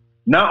you.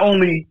 Not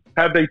only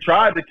have they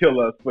tried to kill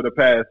us for the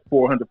past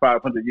 400,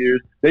 500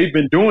 years, they've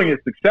been doing it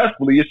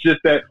successfully. It's just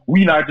that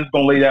we not just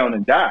gonna lay down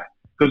and die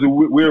because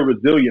we're a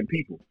resilient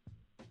people.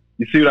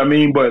 You see what I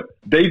mean? But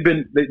they've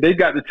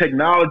got the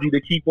technology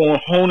to keep on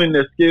honing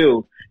their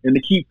skills and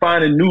to keep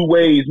finding new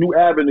ways, new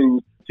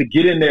avenues to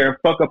get in there and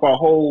fuck up our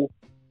whole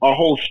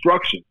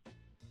structure.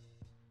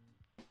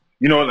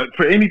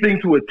 For anything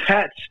to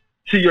attach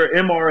to your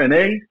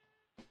mRNA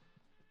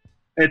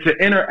and to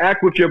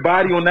interact with your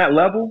body on that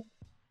level,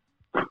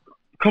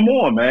 come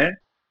on, man.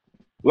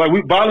 Like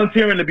we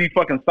volunteering to be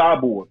fucking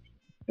cyborgs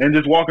and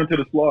just walking to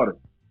the slaughter.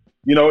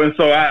 And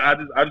so I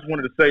just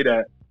wanted to say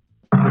that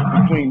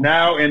between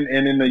now and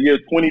in the year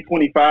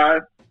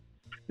 2025,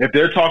 if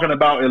they're talking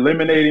about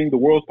eliminating the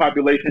world's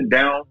population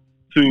down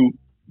to,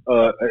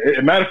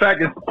 a matter of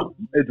fact,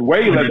 it's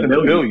way less than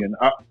a billion.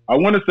 I was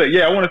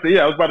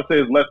about to say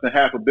it's less than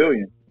 500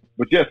 million.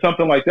 But yeah,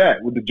 something like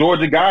that. With the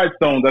Georgia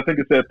Guidestones, I think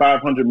it said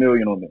 500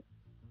 million on there.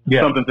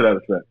 Yeah. Something to that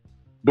effect.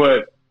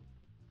 But,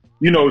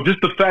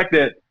 just the fact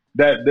that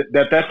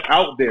that's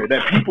out there,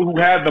 that people who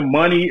have the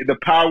money, the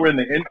power, and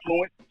the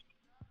influence.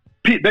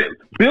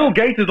 Bill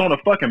Gates is on a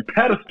fucking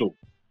pedestal.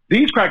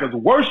 These crackers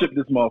worship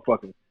this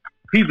motherfucker.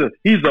 He's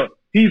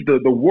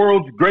the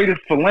world's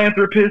greatest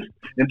philanthropist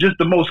and just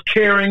the most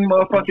caring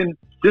motherfucking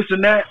this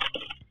and that.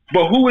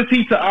 But who is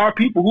he to our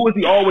people? Who has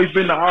he always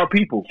been to our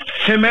people?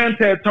 Him and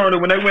Ted Turner,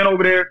 when they went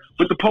over there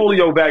with the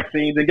polio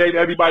vaccines and gave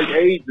everybody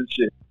AIDS and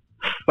shit.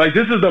 Like,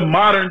 this is the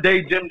modern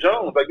day Jim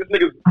Jones. Like, this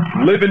nigga's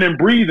living and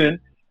breathing,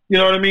 you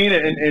know what I mean?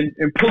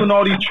 And pulling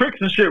all these tricks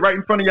and shit right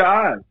in front of your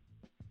eyes.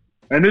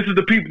 And this is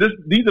the people,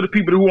 these are the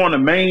people who are on the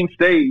main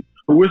stage,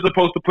 who we're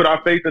supposed to put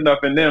our faith enough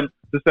in them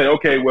to say,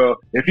 okay, well,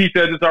 if he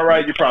says it's all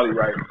right, you're probably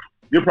right.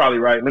 You're probably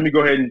right. Let me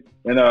go ahead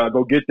and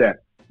go get that.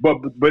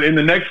 But in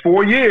the next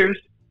 4 years,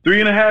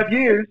 3.5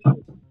 years,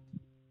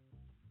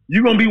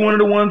 you're going to be one of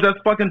the ones that's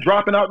fucking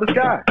dropping out the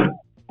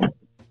sky.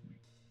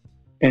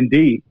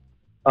 Indeed.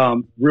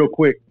 Real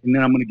quick, and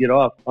then I'm going to get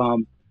off.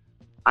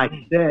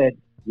 I said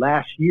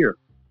last year,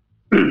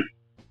 and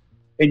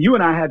you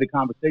and I had the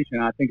conversation,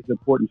 and I think it's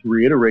important to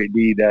reiterate,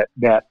 D,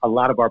 that a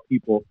lot of our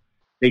people,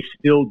 they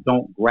still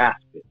don't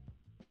grasp it.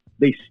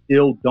 They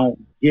still don't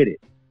get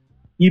it.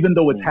 Even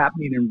though it's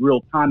happening in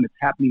real time, it's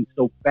happening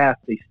so fast,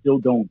 they still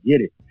don't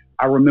get it.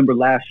 I remember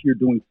last year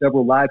doing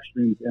several live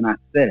streams, and I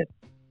said,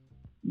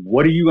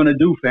 what are you going to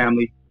do,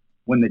 family,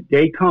 when the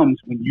day comes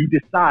when you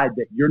decide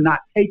that you're not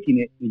taking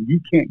it and you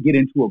can't get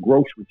into a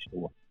grocery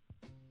store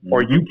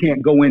or you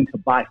can't go in to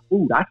buy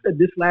food? I said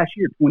this last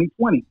year,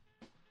 2020.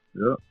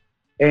 Yeah.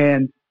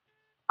 And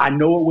I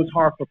know it was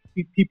hard for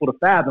people to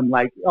fathom,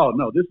 like, oh,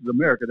 no, this is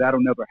America.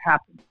 That'll never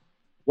happen.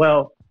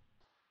 Well,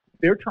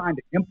 they're trying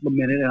to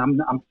implement it,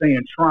 and I'm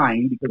saying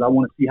trying because I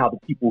want to see how the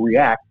people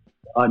react.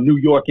 New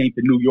York ain't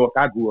the New York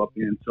I grew up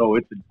in, so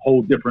it's a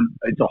whole different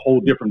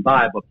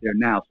vibe up there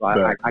now. So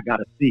I got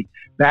to see.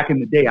 Back in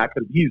the day, I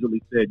could have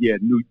easily said,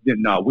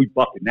 no, we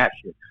bucking that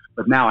shit.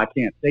 But now I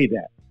can't say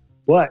that.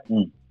 But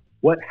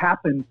what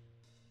happens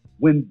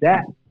when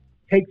that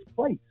takes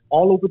place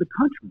all over the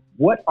country?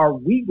 What are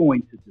we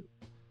going to do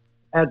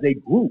as a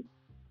group?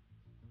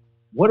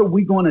 What are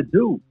we going to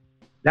do?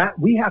 That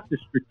we have to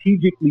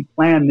strategically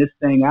plan this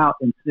thing out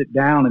and sit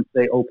down and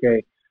say,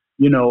 okay,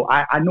 you know,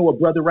 I know a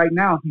brother right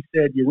now. He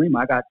said,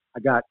 Yarima,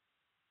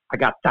 I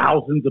got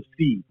thousands of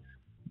seeds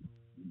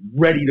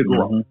ready to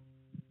grow. Mm-hmm.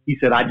 He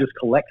said, I just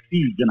collect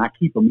seeds and I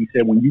keep them. He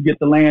said, when you get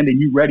the land and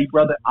you ready,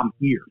 brother, I'm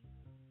here.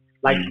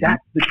 Like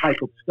that's the type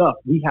of stuff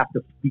we have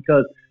to,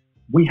 because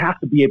we have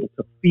to be able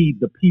to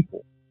feed the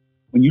people.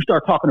 When you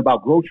start talking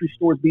about grocery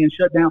stores being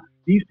shut down,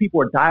 these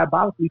people are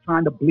diabolically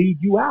trying to bleed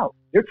you out.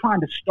 They're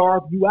trying to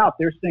starve you out.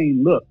 They're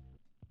saying, look,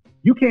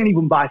 you can't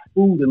even buy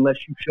food unless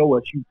you show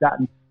us you've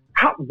gotten.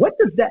 What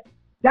does that?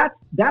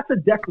 That's a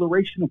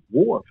declaration of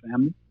war,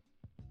 family.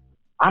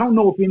 I don't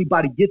know if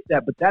anybody gets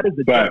that, but that is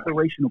a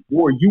declaration of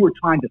war. You are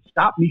trying to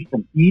stop me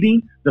from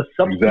eating the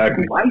substance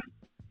of life.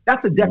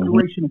 That's a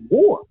declaration of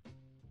war.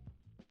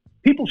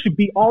 People should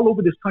be all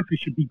over this country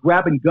should be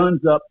grabbing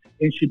guns up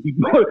and should be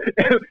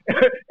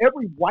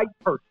every white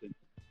person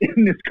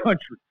in this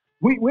country.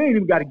 We ain't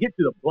even got to get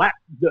to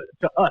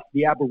to us,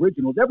 the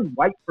Aboriginals. Every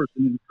white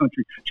person in this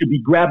country should be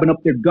grabbing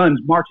up their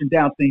guns, marching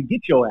down, saying,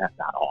 "Get your ass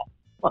out of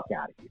fuck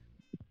out of here."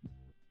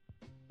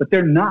 But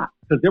they're not,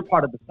 because they're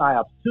part of the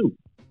PSYOPs too.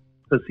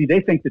 Because see,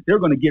 they think that they're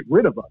going to get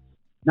rid of us,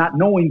 not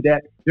knowing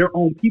that their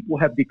own people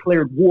have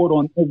declared war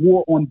on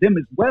them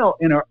as well,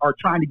 and are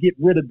trying to get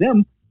rid of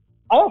them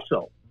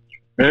also.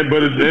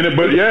 But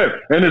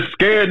it's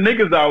scared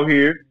niggas out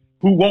here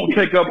who won't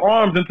take up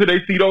arms until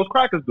they see those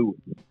crackers do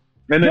it.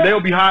 And then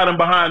they'll be hiding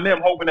behind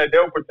them, hoping that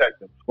they'll protect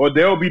them. Or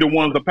they'll be the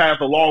ones to pass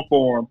a law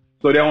for them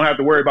so they don't have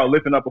to worry about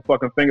lifting up a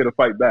fucking finger to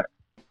fight back.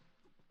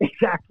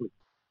 Exactly.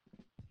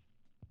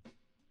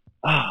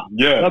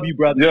 Yeah. Love you,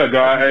 brother. Yeah,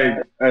 guy.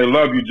 Hey,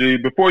 love you, G.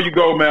 Before you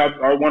go, man,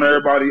 I want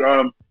everybody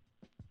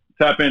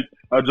jump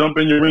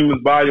in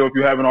Yarima's bio if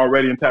you haven't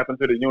already and tap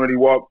into the Unity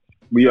Walk.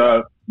 We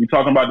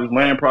talking about this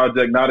land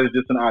project not as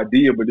just an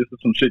idea, but this is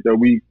some shit that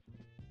we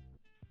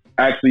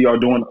actually are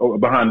doing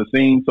behind the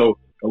scenes. So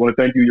I want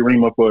to thank you,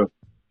 Yarima, for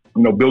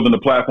building the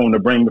platform to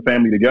bring the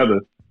family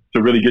together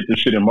to really get this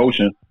shit in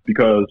motion.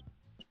 Because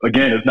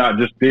again, it's not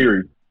just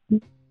theory.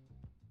 This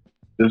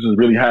is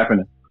really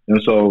happening.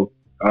 And so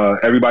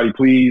everybody,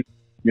 please,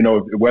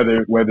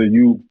 whether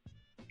you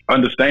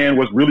understand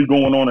what's really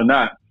going on or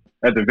not,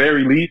 at the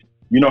very least,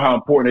 you know how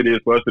important it is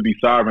for us to be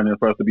sovereign and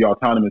for us to be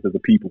autonomous as a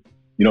people.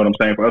 You know what I'm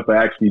saying? For us to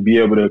actually be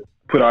able to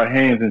put our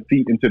hands and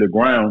feet into the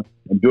ground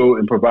and build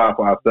and provide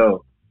for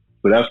ourselves.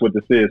 So that's what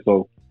this is.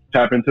 So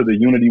tap into the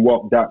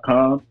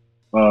unitywalk.com.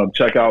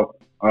 Check out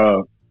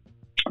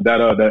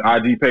that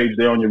IG page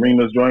there on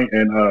Yarima's joint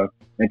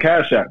and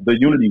Cash App, the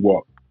Unity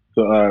Walk,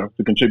 to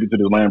contribute to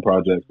this land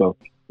project. So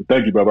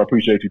thank you, brother. I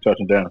appreciate you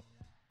touching down.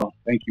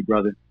 Thank you,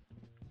 brother.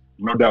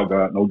 No doubt,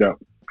 God. No doubt.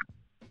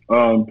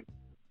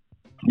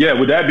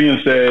 With that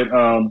being said,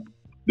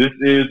 this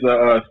is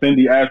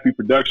Cindy Ashby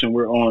production.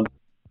 We're on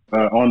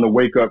the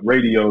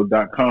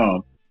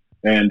wakeupradio.com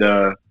and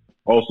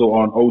also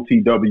on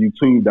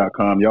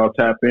otw2.com. Y'all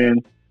tap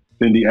in,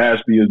 Cindy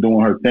Ashby is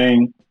doing her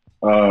thing.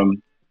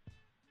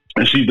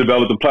 And she's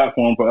developed a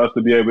platform for us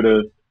to be able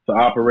to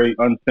operate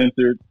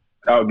uncensored,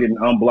 without getting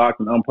unblocked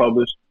and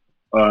unpublished,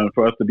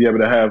 for us to be able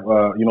to have,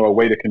 a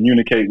way to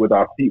communicate with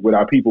our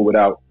people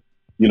without,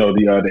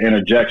 the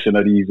interjection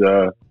of these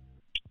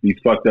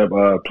fucked up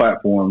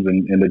platforms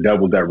and the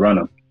devils that run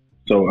them.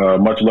 So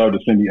much love to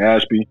Cindy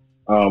Ashby.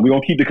 We're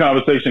going to keep the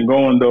conversation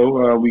going,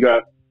 though. We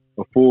got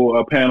a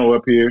full panel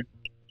up here.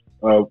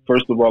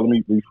 First of all, let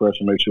me refresh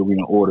and make sure we're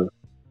in order.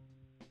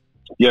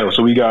 Yeah,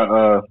 so we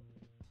got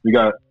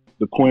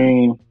the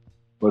Queen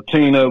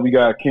Latina, we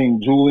got King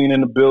Julian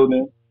in the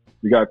building,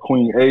 we got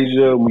Queen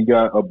Asia, and we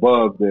got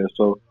Above there.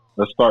 So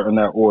let's start in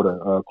that order.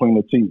 Queen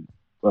Latina,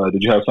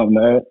 did you have something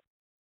to add?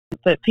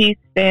 But peace,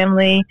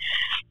 family.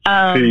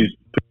 Peace.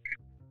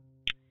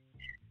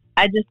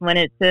 I just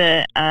wanted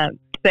to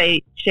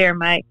share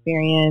my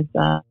experience.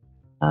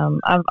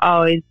 I've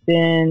always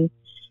been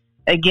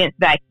against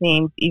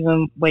vaccines,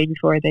 even way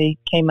before they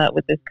came up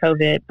with this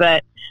COVID.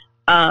 But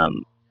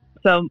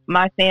so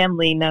my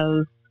family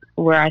knows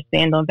where I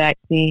stand on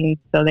vaccines,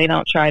 so they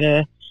don't try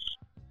to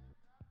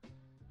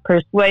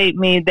persuade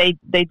me.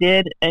 They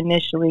did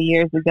initially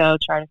years ago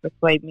try to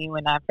persuade me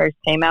when I first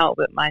came out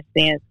with my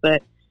stance,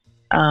 but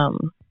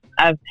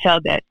I've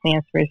held that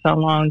stance for so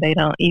long they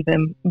don't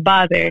even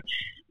bother.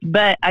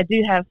 But I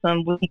do have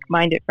some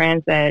weak-minded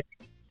friends that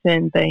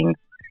send things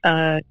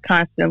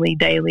constantly,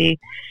 daily,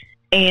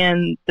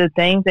 and the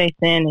things they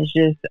send is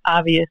just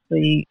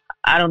obviously,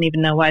 I don't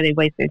even know why they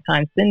waste their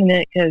time sending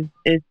it, because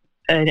it's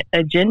an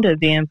agenda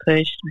being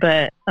pushed.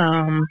 But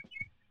I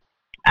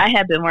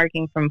have been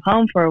working from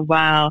home for a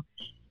while,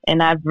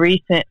 and I've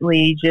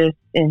recently, just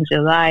in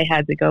July,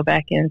 had to go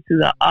back into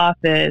the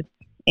office,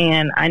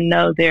 and I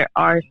know there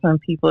are some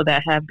people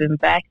that have been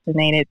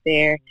vaccinated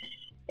there,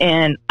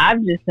 and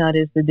I've just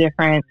noticed the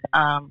difference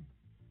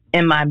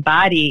in my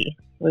body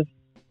with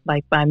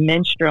like my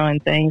menstrual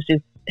and things,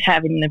 just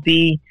having to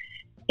be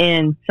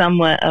in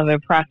somewhat of a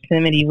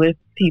proximity with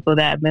people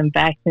that have been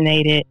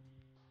vaccinated.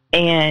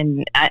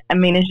 And I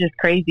mean, it's just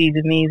crazy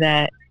to me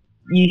that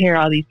you hear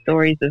all these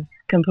stories of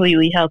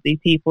completely healthy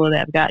people that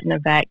have gotten a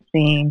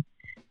vaccine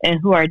and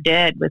who are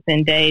dead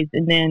within days.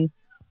 And then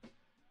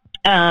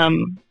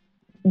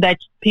that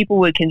people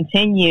would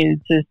continue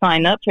to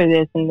sign up for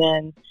this. And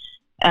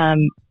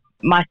then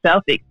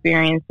myself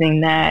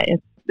experiencing that,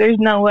 there's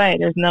no way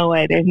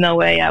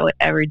I would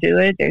ever do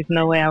it. There's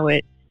no way I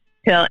would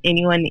tell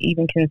anyone to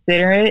even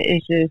consider it.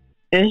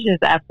 It's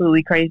just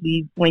absolutely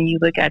crazy when you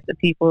look at the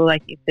people,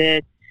 like you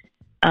said,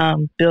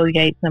 Bill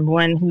Gates, number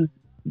one, who's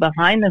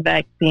behind the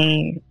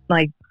vaccine.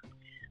 Like,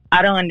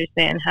 I don't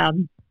understand how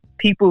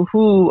people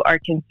who are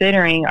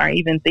considering or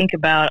even think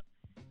about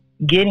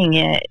getting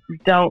it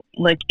don't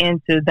look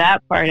into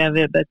that part of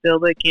it, but they'll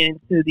look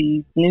into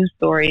these news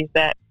stories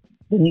that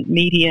the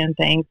media and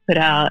things put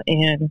out.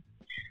 And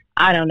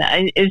I don't know.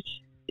 It's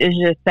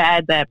just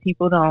sad that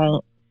people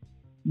don't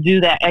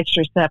do that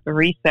extra step of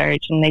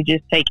research and they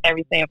just take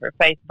everything for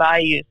face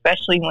value,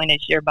 especially when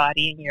it's your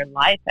body and your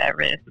life at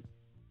risk.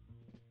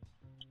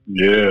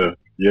 Yeah,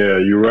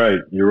 you're right.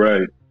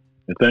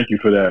 And thank you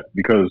for that,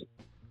 because,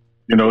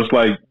 it's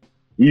like,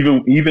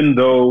 even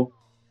though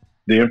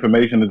the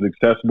information is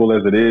accessible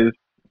as it is,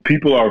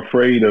 people are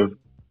afraid of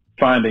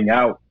finding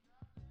out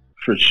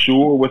for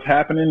sure what's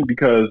happening,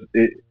 because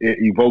it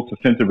evokes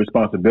a sense of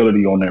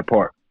responsibility on their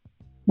part.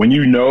 When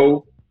you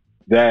know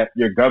that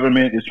your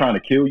government is trying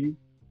to kill you,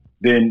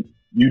 then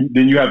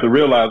you have to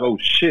realize, oh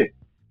shit,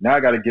 now I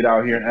got to get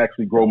out here and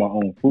actually grow my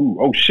own food.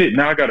 Oh shit,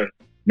 now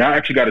I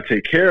actually got to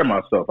take care of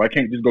myself. I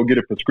can't just go get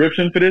a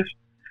prescription for this.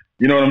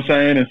 You know what I'm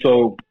saying? And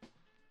so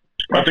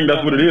I think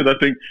that's what it is. I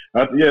think,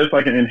 it's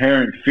like an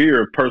inherent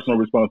fear of personal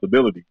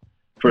responsibility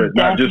for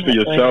not just for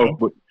yourself,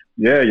 but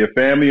your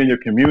family and your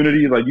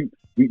community. Like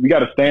we got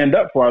to stand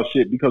up for our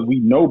shit because we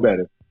know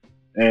better.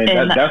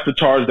 And that's the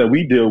charge that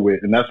we deal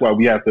with, and that's why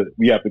we have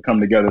to come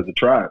together as a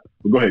tribe.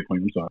 But go ahead,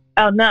 Queen. I'm sorry.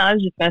 Oh no, I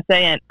was just gonna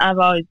say, and I've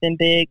always been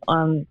big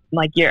on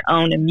like your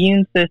own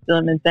immune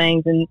system and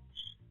things. And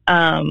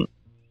I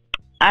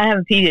have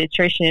a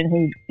pediatrician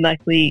who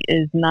luckily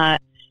is not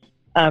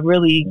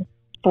really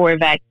for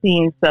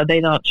vaccines, so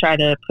they don't try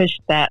to push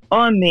that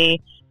on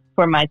me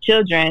for my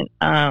children.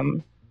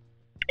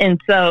 And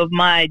so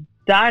my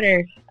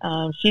daughter,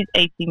 she's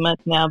 18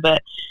 months now,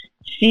 but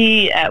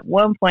she, at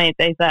one point,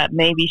 they thought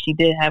maybe she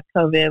did have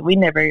COVID. We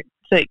never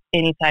took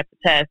any type of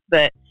test,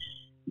 but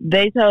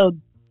they told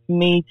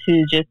me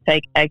to just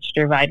take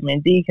extra vitamin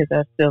D because I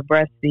was still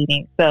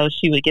breastfeeding. So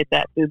she would get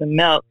that through the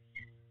milk.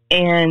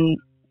 And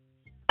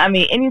I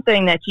mean,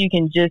 anything that you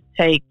can just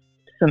take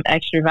some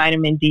extra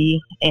vitamin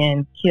D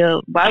and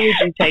kill. Why would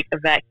you take a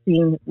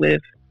vaccine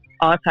with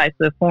all types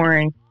of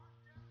foreign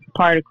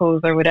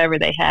particles or whatever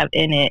they have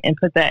in it and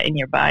put that in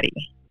your body?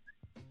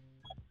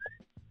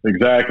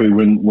 Exactly.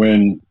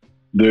 When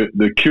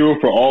the cure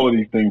for all of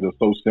these things are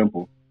so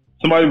simple.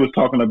 Somebody was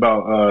talking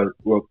about,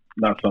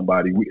 not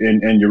somebody, in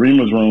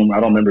Yurima's room,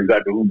 I don't remember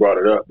exactly who brought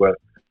it up, but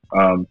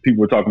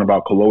people were talking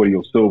about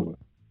colloidal silver.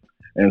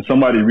 And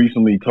somebody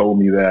recently told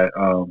me that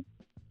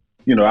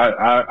you know,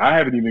 I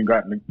haven't even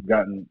gotten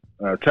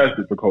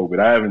tested for COVID.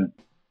 I haven't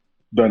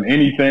done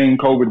anything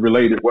COVID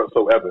related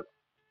whatsoever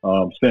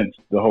since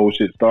the whole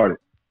shit started.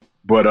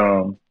 But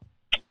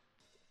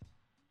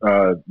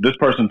this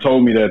person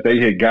told me that they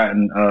had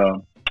gotten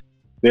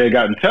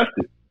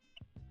tested,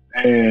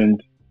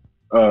 and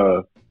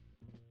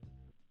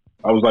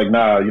I was like,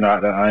 nah, you know,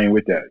 I ain't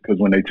with that, because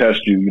when they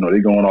test you, you know, they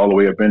going all the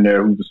way up in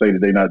there. Who's to say that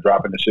they not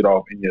dropping the shit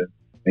off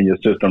in your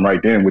system right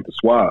then with the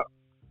swab?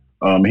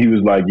 He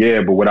was like,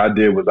 yeah, but what I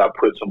did was I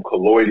put some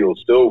colloidal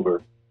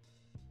silver.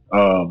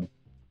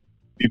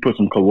 He put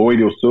some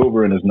colloidal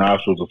silver in his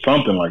nostrils or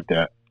something like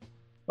that,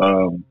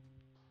 to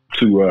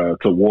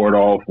ward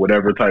off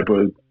whatever type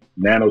of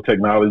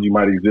nanotechnology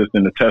might exist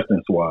in the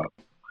testing swab.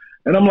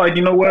 And I'm like,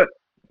 you know what?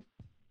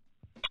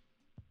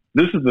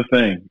 This is the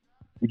thing.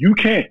 You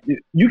can't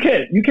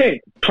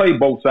play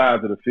both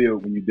sides of the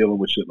field when you're dealing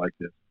with shit like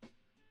this.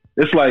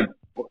 It's like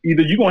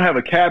either you're gonna have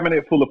a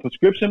cabinet full of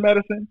prescription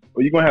medicine,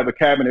 or you're gonna have a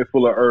cabinet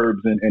full of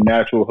herbs and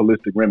natural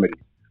holistic remedies.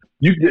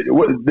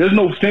 There's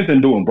no sense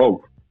in doing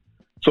both.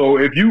 So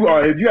if you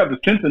have the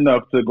sense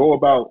enough to go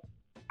about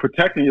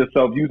protecting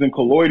yourself using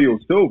colloidal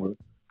silver,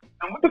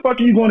 then what the fuck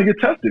are you going to get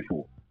tested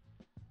for?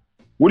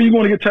 What are you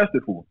going to get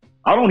tested for?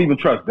 I don't even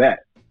trust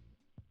that,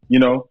 you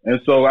know. And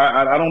so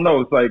I don't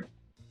know. It's like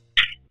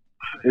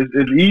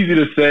it's easy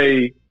to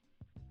say.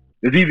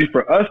 It's easy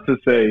for us to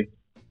say,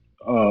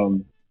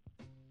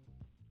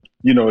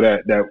 you know,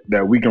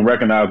 that we can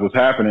recognize what's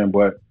happening,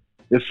 but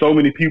there's so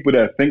many people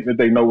that think that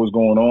they know what's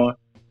going on,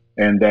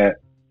 and that,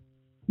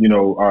 you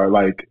know, are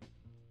like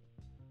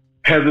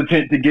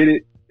hesitant to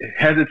get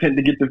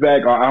the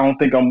vac. Or I don't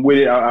think I'm with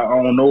it. I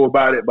don't know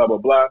about it. Blah blah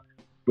blah.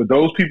 But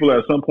those people are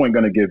at some point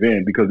going to give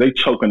in, because they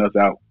choking us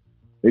out.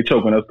 They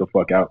choking us the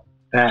fuck out.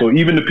 So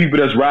even the people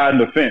that's riding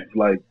the fence,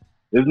 like,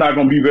 it's not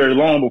going to be very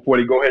long before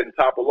they go ahead and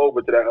topple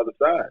over to that other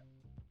side.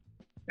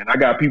 And I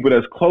got people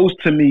that's close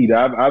to me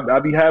that I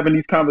be having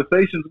these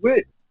conversations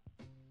with.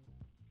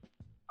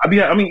 I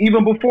mean,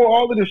 even before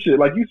all of this shit,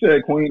 like you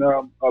said, Queen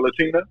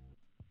Latina,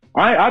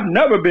 I've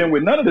never been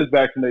with none of this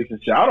vaccination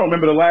shit. I don't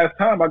remember the last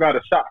time I got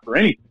a shot for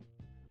anything.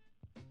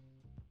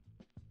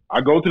 I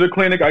go to the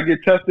clinic, I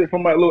get tested for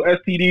my little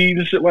STDs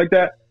and shit like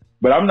that,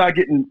 but I'm not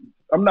getting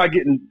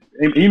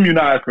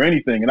immunized for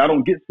anything, and I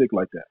don't get sick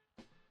like that.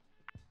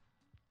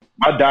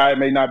 My diet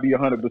may not be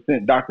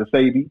 100% Dr.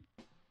 Sebi,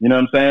 you know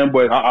what I'm saying?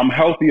 But I'm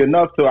healthy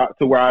enough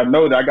to where I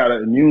know that I got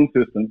an immune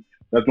system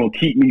that's going to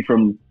keep me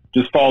from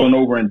just falling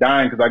over and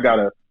dying because I got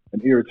an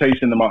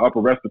irritation in my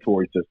upper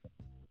respiratory system.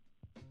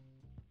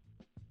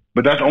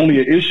 But that's only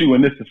an issue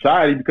in this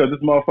society because there's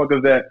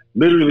motherfuckers that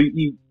literally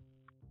eat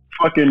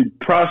fucking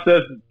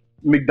processed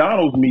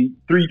McDonald's meat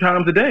 3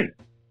 times a day.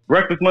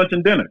 Breakfast, lunch,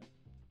 and dinner.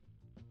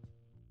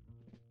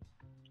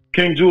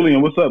 King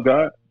Julian, what's up,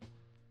 God?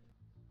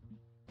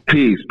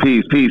 Peace,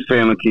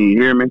 family. Can you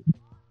hear me?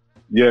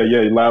 Yeah,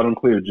 loud and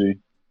clear, G.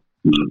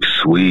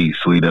 Sweet.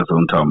 That's what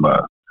I'm talking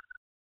about.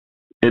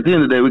 At the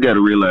end of the day, we got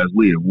to realize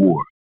we at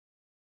war.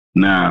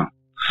 Now,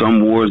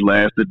 some wars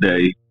last a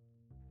day.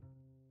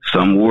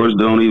 Some wars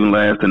don't even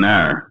last an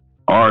hour.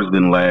 Ours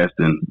been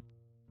lasting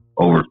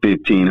over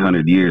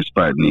 1,500 years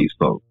fighting these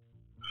folks.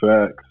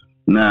 Facts.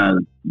 Now,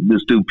 the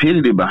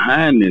stupidity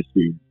behind this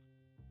is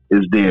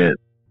that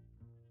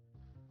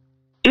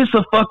it's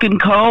a fucking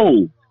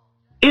cold.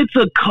 It's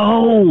a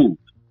cold.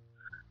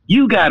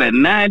 You got a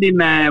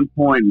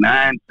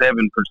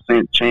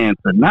 99.97% chance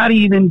of not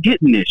even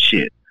getting this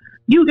shit.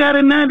 You got a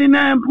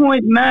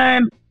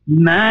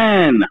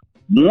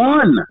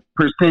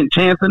 99.991%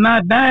 chance of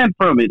not dying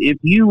from it if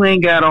you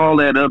ain't got all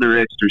that other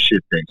extra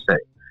shit they say.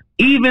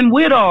 Even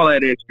with all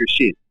that extra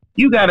shit,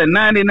 you got a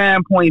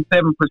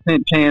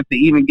 99.7% chance of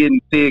even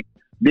getting sick,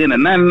 then a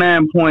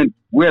 99 point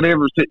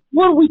whatever.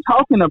 What are we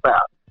talking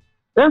about?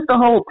 That's the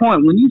whole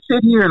point. When you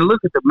sit here and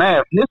look at the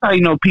math, this is how you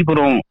know people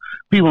don't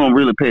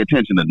really pay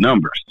attention to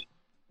numbers.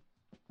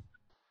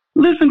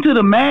 Listen to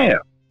the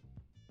math.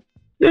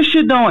 This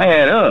shit don't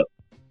add up.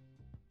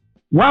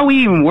 Why are we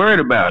even worried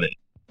about it?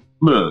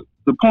 Look,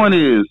 the point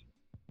is,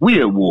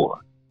 we at war.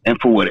 And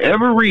for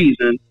whatever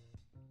reason,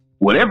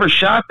 whatever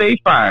shot they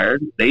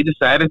fired, they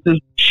decided to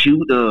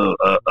shoot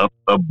a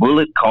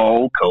bullet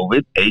called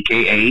COVID,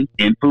 a.k.a.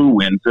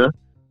 influenza,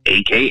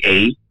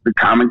 a.k.a. the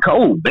common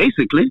cold,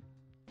 basically.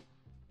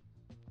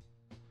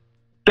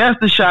 That's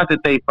the shot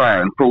that they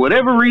fired. And for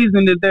whatever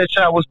reason that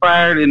shot was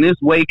fired, and it's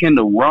waking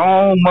the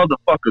wrong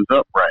motherfuckers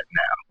up right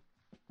now.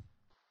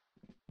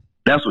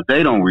 That's what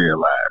they don't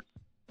realize.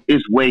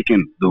 It's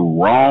waking the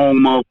wrong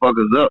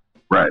motherfuckers up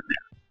right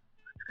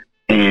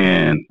now.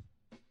 And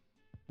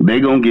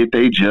they gonna get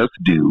their just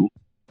due.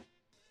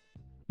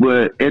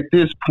 But at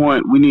this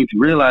point, we need to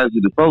realize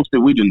that the folks that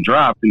we done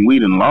dropped and we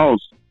done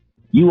lost,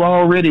 you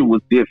already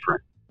was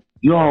different.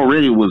 You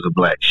already was a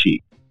black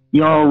sheep.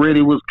 You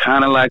already was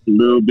kind of like a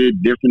little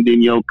bit different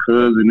than your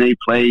cousin. They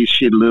played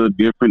shit a little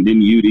different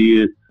than you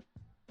did.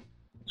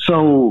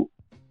 So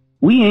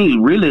we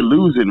ain't really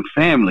losing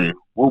family.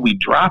 What we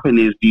dropping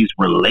is these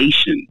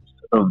relations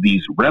of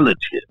these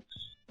relatives.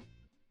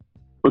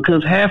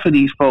 Because half of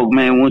these folk,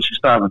 man, once you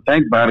stop and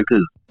think about it,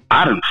 because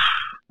I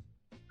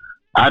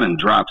done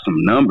dropped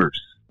some numbers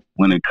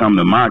when it come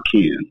to my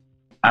kin.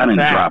 I done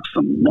dropped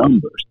some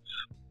numbers.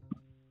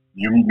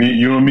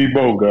 You and me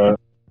both, guys.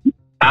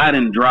 I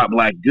done dropped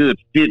like good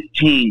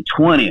 15,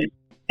 20,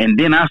 and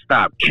then I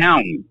stopped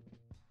counting.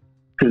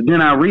 Because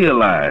then I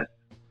realized,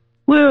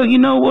 well, you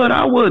know what?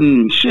 I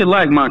wasn't shit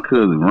like my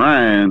cousin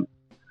Ryan.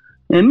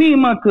 And me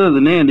and my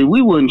cousin Andy,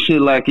 we wasn't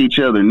shit like each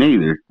other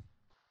neither.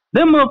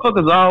 Them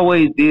motherfuckers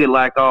always did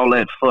like all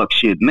that fuck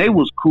shit. And they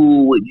was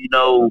cool with, you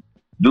know,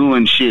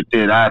 doing shit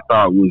that I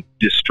thought was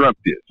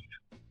destructive.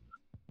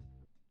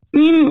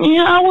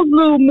 Yeah, I was a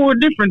little more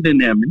different than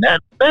them.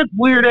 And that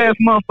weird ass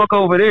motherfucker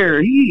over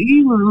there,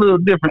 he was a little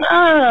different.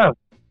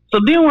 So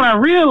then when I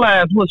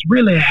realized what's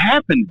really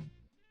happening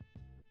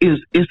is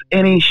it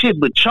ain't shit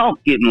but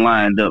chalk getting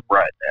lined up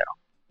right now.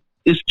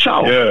 It's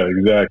chalk. Yeah,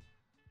 exactly.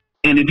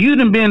 And if you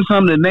done been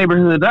from the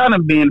neighborhood I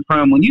done been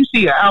from, when you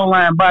see an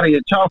outline body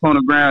of chalk on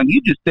the ground,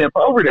 you just step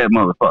over that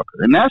motherfucker.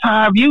 And that's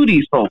how I view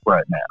these folk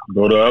right now.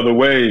 Go the other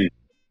way.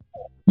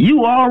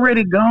 You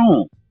already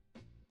gone.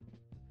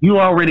 You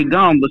already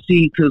gone. But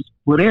see, because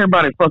what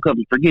everybody fuck up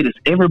and forget is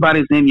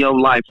everybody's in your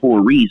life for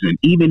a reason,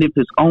 even if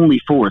it's only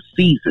for a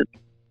season.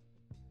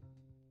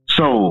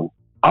 So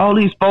all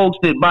these folks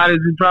that bodies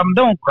are dropping,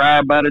 don't cry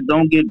about it.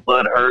 Don't get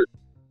butt hurt.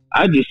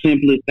 I just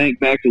simply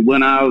think back to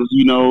when I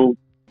was,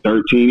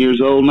 13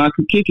 years old, and I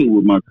could kick it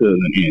with my cousin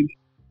Andy.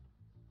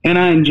 And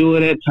I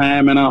enjoy that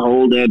time, and I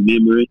hold that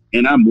memory,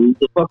 and I move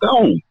the fuck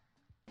on.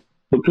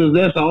 Because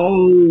that's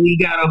all we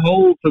got to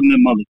hold from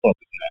them motherfuckers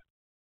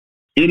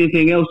now.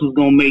 Anything else is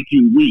going to make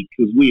you weak,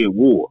 because we at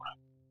war.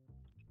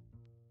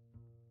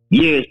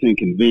 Yeah, it's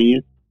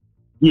inconvenient.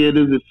 Yeah,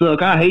 does it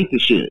suck? I hate the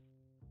shit.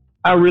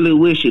 I really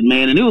wish it,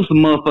 man. And there was some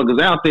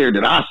motherfuckers out there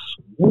that I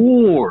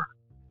swore,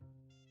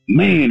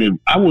 man,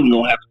 I wasn't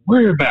going to have to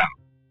worry about.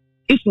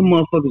 It's some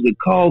motherfuckers that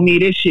called me.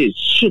 That shit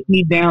shook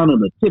me down on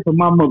the tip of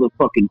my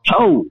motherfucking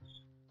toes.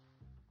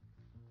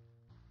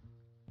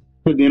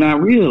 But then I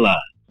realized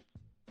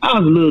I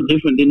was a little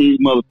different than these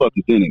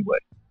motherfuckers anyway.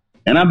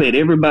 And I bet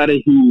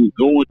everybody who's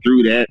going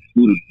through that,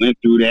 who done went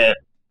through that,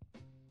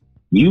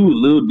 you a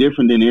little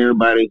different than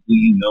everybody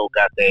who,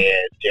 got their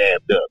ass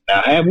jabbed up.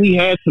 Now, have we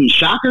had some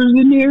shockers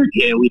in there?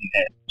 Yeah, we done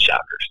had some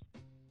shockers.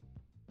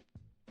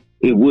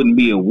 It wouldn't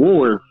be a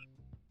war if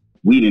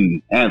we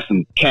didn't have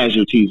some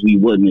casualties we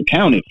wasn't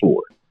accounted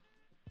for.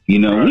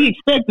 Right. We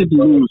expected to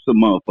lose some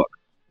motherfuckers.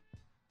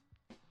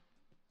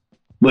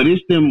 But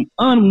it's them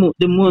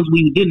ones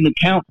we didn't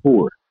account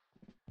for.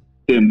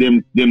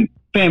 Them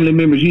family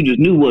members you just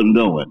knew wasn't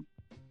going.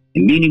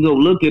 And then you go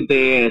look at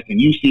their ass and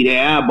you see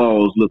their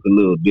eyeballs look a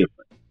little different.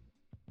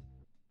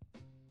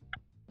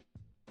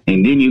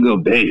 And then you go,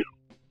 damn,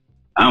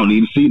 I don't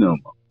need to see no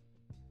more.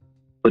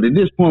 But at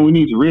this point, we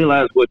need to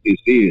realize what this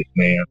is,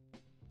 man.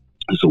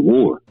 It's a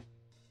war.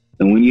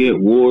 And when you're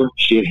at war,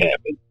 shit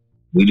happens.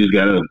 We just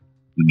got to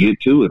get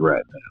to it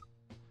right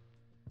now.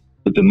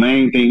 But the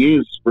main thing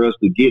is for us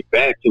to get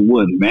back to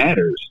what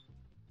matters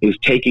is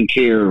taking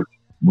care of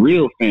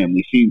real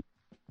family. See,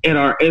 in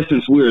our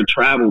essence, we're a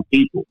tribal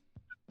people.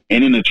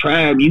 And in a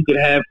tribe, you could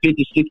have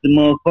 50, 60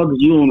 motherfuckers.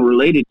 You only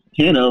related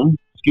to 10 of them,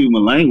 excuse my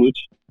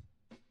language.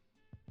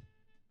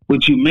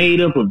 But you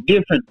made up of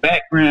different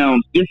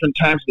backgrounds, different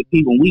types of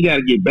people. We got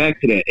to get back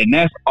to that. And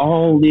that's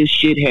all this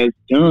shit has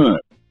done.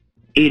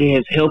 It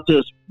has helped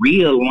us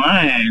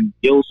realign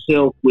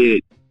yourself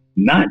with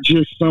not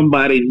just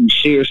somebody who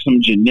shares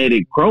some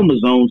genetic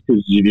chromosomes,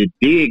 because if you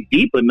dig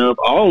deep enough,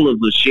 all of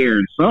us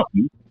sharing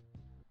something.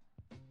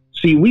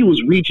 See, we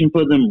was reaching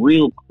for them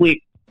real quick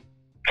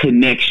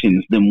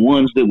connections, them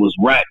ones that was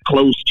right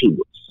close to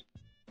us,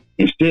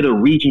 instead of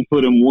reaching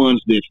for them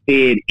ones that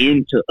fed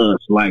into us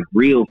like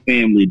real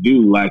family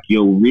do, like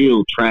your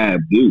real tribe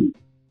do.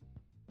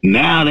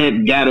 Now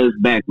that got us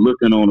back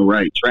looking on the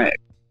right track.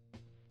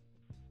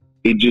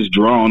 It just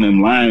drawing them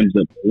lines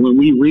up. When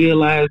we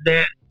realize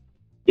that,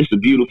 it's a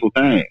beautiful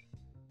thing.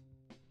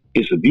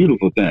 It's a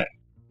beautiful thing.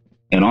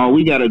 And all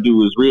we got to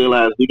do is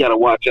realize we got to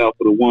watch out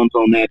for the ones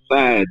on that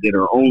side that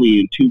are only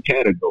in two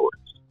categories.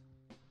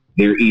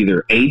 They're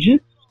either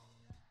agents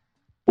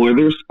or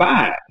they're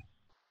spies.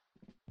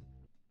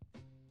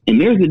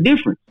 And there's a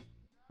difference.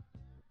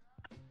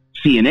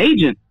 See, an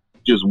agent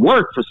just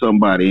work for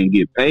somebody and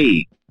get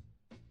paid.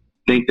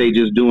 Think they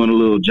just doing a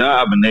little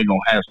job and they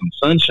going to have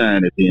some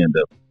sunshine at the end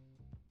of it.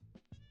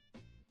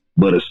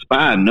 But a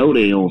spy know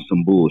they on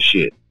some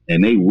bullshit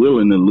and they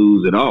willing to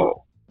lose it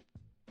all.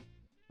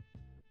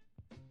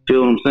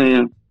 Feel what I'm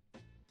saying?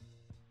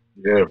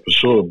 Yeah, for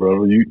sure,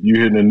 bro. You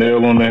hitting the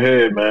nail on the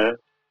head, man.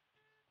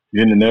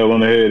 You hitting the nail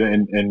on the head,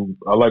 and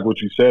I like what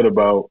you said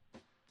about,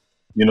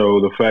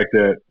 the fact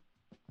that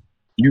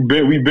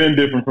we've been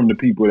different from the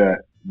people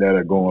that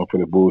are going for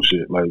the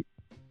bullshit. Like,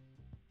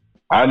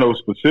 I know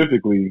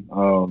specifically,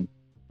 and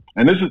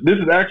this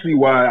is actually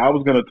why I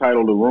was gonna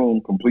title the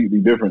room completely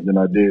different than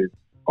I did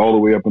all the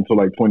way up until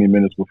like 20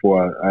 minutes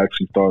before I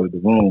actually started the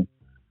room.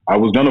 I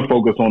was gonna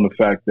focus on the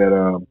fact that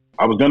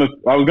I was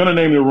gonna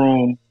name the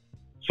room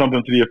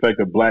something to the effect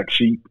of Black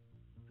Sheep,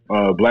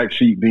 Black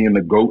Sheep being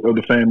the GOAT of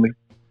the family.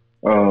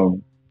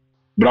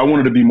 But I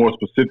wanted to be more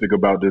specific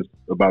about this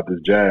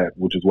jab,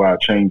 which is why I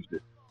changed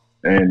it.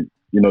 And,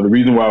 you know, the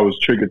reason why I was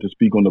triggered to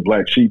speak on the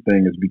Black Sheep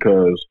thing is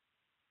because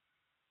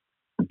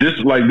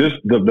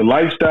the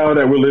lifestyle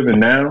that we're living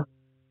now,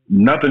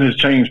 nothing has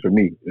changed for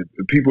me.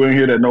 If people in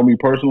here that know me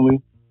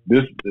personally,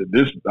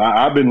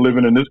 I've been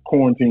living in this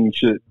quarantine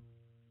shit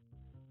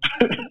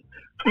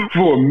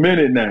for a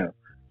minute now,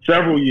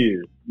 several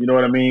years. You know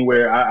what I mean?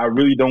 Where I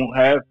really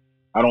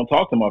I don't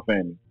talk to my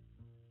family,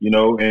 you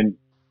know, and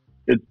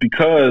it's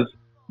because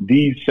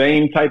these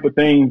same type of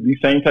things, these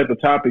same type of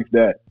topics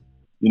that,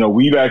 you know,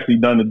 we've actually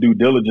done the due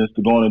diligence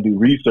to go on and do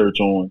research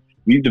on.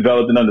 We've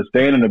developed an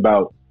understanding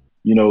about,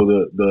 you know,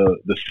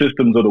 the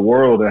systems of the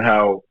world and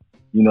how,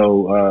 you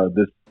know,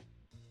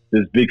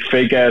 this big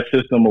fake ass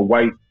system of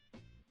white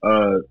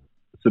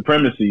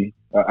supremacy.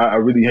 I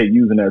really hate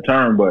using that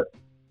term, but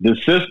the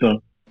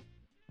system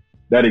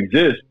that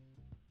exists,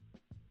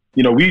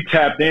 you know, we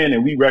tapped in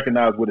and we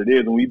recognize what it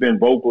is, and we've been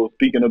vocal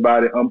speaking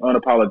about it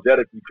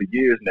unapologetically for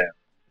years now.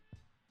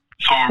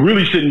 So it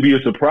really shouldn't be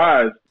a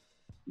surprise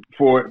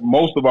for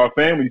most of our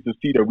families to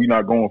see that we're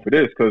not going for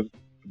this, because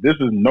this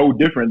is no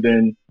different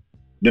than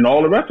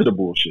all the rest of the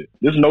bullshit.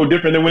 This is no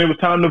different than when it was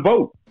time to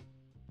vote,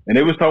 and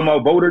they was talking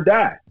about vote or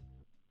die.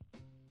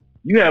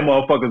 You had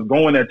motherfuckers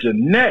going at your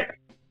neck.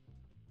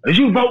 Is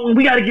you voting?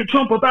 We got to get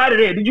Trump up out of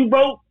there. Did you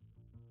vote?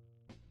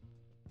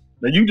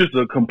 Now you just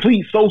a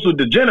complete social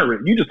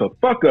degenerate. You just a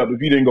fuck up if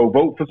you didn't go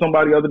vote for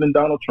somebody other than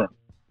Donald Trump.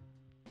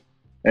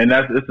 And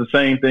it's the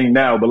same thing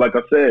now. But like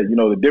I said, you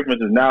know, the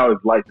difference is now is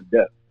life and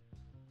death.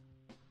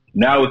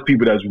 Now it's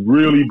people that's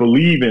really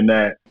believing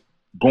that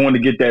going to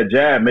get that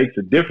jab makes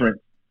a difference,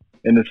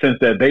 in the sense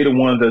that they the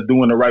ones that's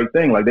doing the right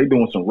thing. Like they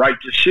doing some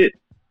righteous shit.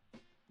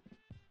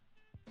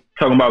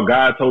 Talking about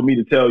God told me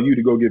to tell you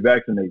to go get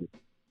vaccinated.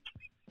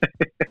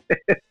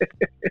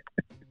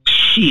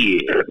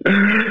 Shit.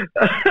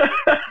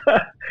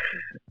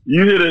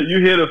 You hear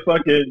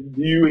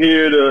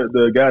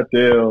the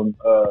goddamn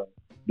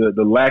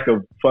the lack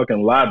of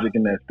fucking logic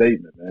in that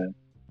statement, man.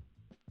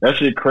 That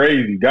shit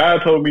crazy.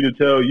 God told me to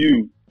tell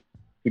you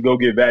to go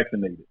get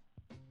vaccinated.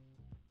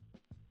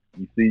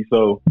 You see,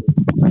 so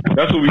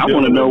that's what we. I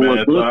want to know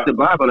what book the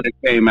Bible that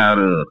came out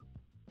of.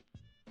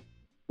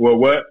 Well,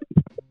 what?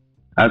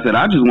 I said,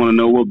 I just want to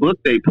know what book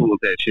they pulled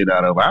that shit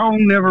out of. I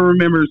don't never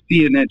remember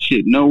seeing that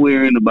shit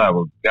nowhere in the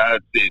Bible.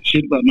 God said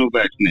shit about no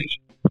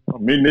vaccination.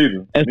 Me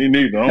neither. It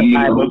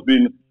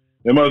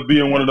must be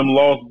in one of them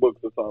lost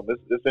books or something.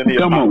 It's in here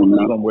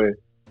somewhere.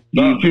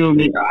 You feel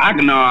me? I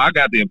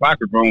got the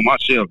Apocrypha on my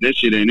shelf. That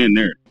shit ain't in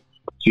there.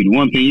 See, the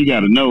one thing you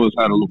got to know is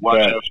how to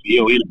watch out for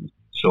your enemies.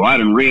 So I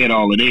done read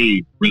all of their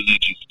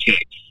religious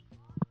texts.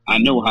 I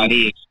know how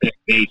they expect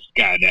they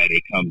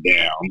skydiving come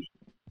down.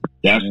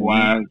 That's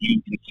why you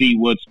can see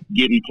what's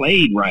getting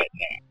played right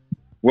now.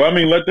 Well, I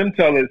mean, let them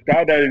tell it.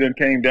 Skydaddy done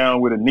came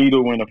down with a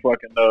needle and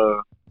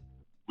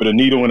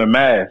a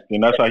mask,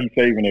 and that's how he's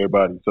saving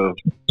everybody. So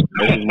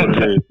that's just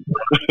what it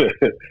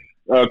is.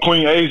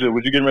 Queen Asia,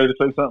 was you getting ready to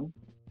say something?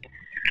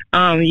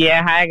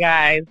 Yeah. Hi,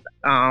 guys.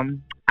 I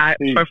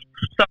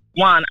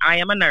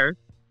am a nurse,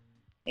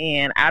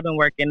 and I've been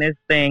working this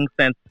thing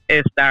since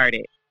it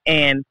started,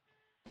 and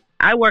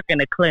I work in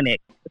a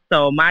clinic.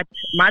 So my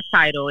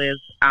title is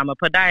I'm a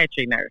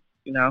podiatry nurse,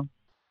 you know,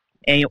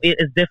 and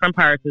it's different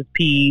parts. It's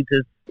peds,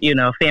 it's, you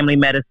know, family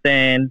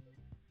medicine,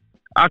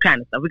 all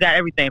kind of stuff. We got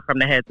everything from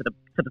the head to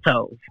the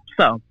toes.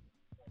 So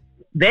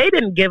they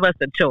didn't give us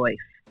a choice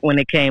when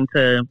it came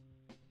to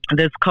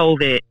this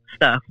COVID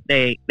stuff.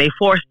 They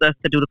forced us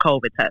to do the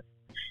COVID test.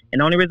 And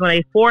the only reason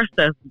they forced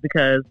us is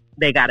because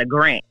they got a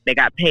grant. They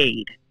got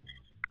paid.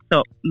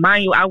 So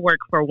mind you, I work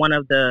for one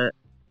of the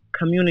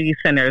community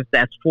centers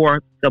that's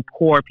for the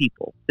poor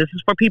people. This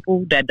is for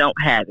people that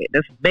don't have it.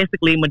 This is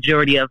basically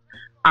majority of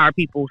our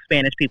people,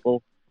 Spanish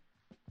people.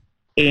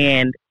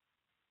 And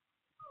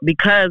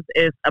because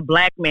it's a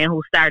black man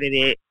who started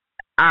it,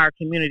 our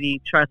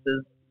community trusts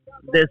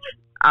the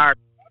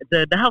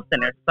health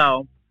center.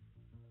 So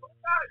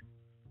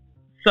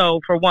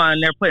for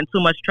one, they're putting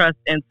too much trust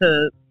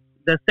into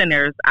the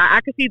centers.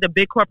 I can see the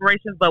big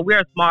corporations, but we're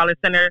a smaller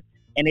center,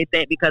 and they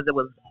think because it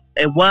was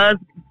a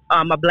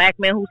black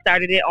man who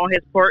started it on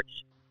his porch,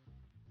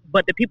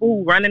 but the people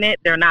who running it,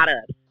 they're not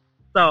us.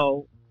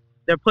 So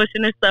they're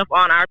pushing this stuff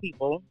on our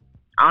people,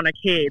 on our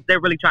kids. They're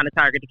really trying to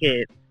target the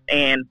kids.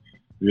 And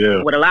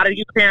with a lot of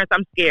these parents,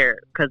 I'm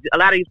scared because a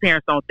lot of these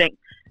parents don't think,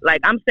 like,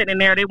 I'm sitting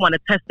there, they want to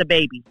test the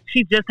baby.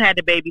 She just had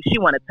the baby. She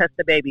want to test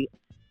the baby.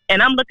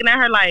 And I'm looking at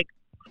her like,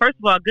 first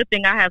of all, good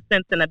thing I have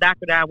sense, and the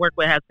doctor that I work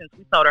with has sense.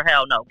 We told her,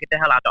 hell no, get the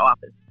hell out the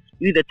office.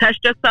 You either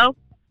test yourself,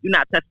 you're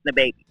not testing the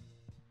baby.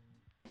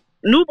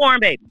 Newborn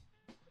baby.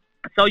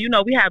 So, you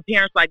know, we have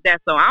parents like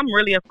that. So I'm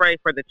really afraid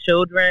for the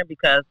children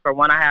because, for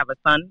one, I have a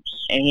son,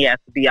 and he has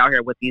to be out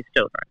here with these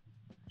children.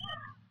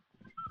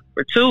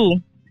 For two,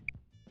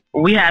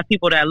 we have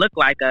people that look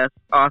like us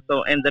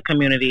also in the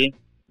community.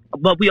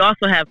 But we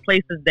also have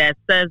places that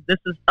says this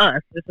is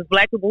us. This is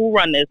black people who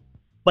run this.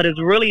 But it's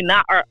really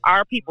not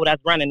our people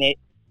that's running it.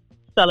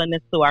 selling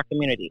this to our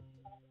community.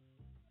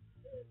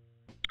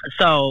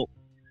 So,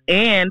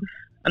 and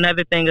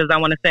another thing is I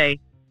want to say,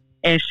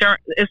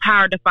 insurance, it's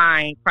hard to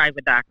find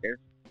private doctors.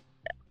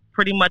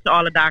 Pretty much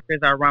all the doctors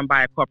are run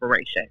by a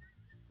corporation.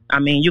 I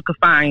mean, you could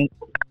find,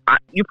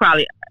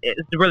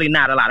 it's really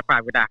not a lot of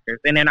private doctors,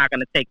 and they're not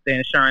going to take the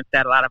insurance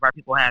that a lot of our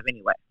people have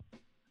anyway.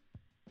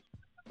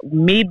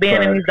 Me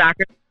being in these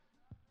doctors,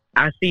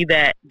 I see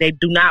that they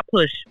do not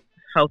push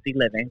healthy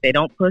living. They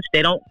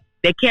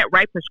can't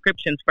write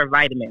prescriptions for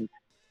vitamins.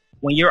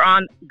 When you're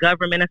on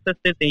government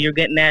assistance and you're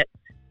getting that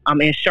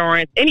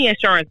insurance, any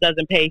insurance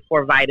doesn't pay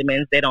for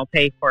vitamins. They don't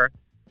pay for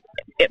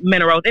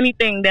minerals,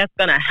 anything that's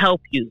going to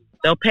help you.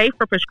 They'll pay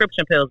for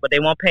prescription pills, but they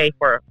won't pay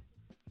for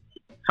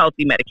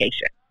healthy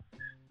medication.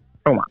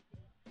 For one.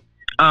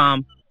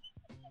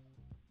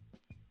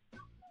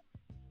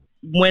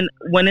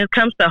 When it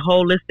comes to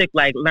holistic,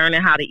 like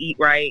learning how to eat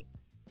right,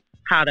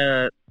 how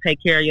to take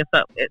care of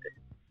yourself,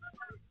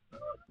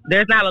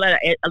 there's not a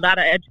lot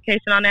of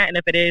education on that, and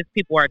if it is,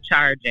 people are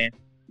charging,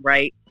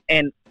 right?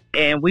 And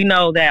we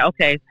know that,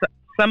 okay,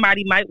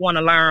 somebody might want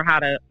to learn how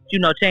to,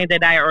 change their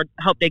diet or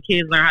help their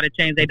kids learn how to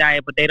change their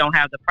diet, but they don't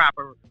have the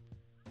proper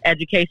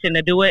education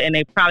to do it, and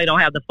they probably don't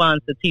have the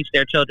funds to teach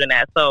their children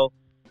that. So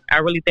I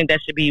really think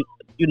that should be,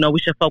 we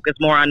should focus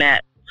more on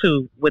that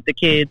too with the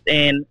kids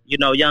and,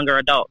 younger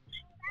adults.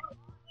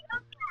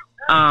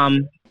 I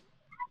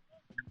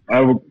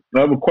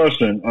have a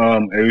question,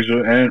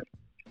 Asia, and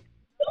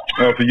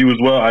for you as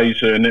well,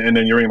 Aisha, and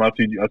then Yareem, I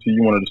see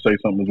you wanted to say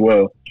something as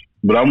well.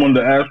 But I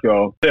wanted to ask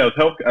y'all, as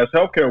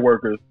healthcare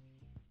workers,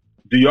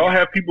 do y'all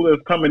have people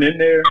that's coming in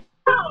there,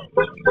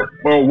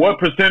 or what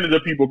percentage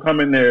of people come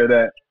in there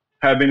that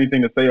have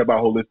anything to say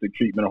about holistic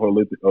treatment or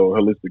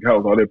holistic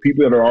health? Are there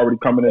people that are already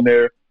coming in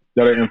there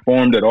that are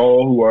informed at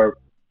all, who are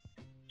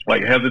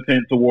like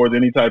hesitant towards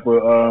any type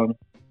of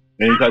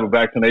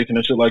vaccination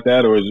and shit like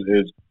that, or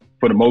is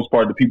for the most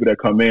part the people that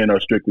come in are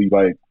strictly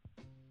like,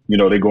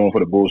 they going for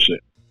the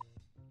bullshit?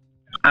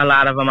 A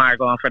lot of them are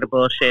going for the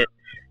bullshit,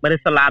 but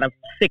it's a lot of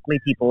sickly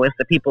people. It's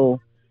the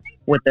people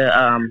with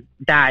the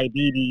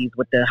diabetes,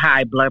 with the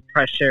high blood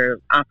pressure,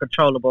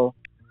 uncontrollable.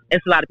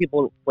 It's a lot of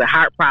people with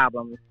heart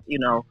problems,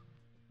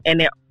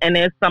 and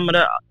there's some of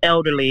the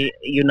elderly,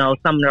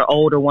 some of the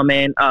older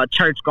women,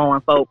 church going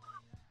folks.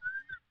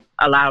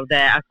 A lot of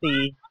that I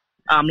see.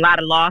 A lot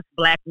of lost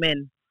black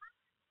men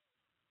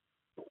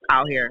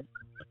out here.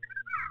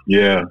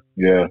 Yeah.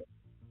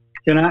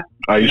 Can I?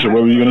 Aisha,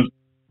 what were you gonna?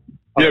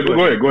 Yeah, go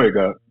ahead,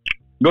 God.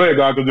 Go ahead,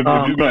 God. Because if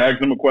you're gonna ask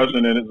them a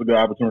question, then it's a good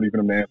opportunity for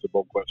them to answer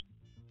both questions.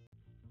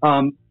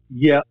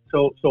 Yeah.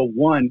 So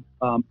one,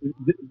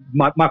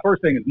 my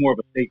first thing is more of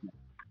a statement.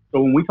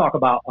 So when we talk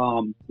about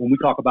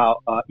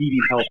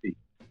eating healthy,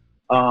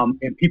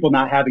 and people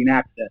not having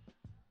access,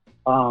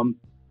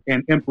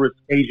 and Empress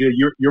Asia,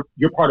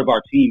 you're part of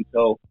our team.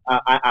 So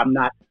I'm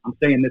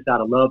saying this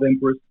out of love,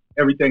 Empress.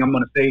 Everything I'm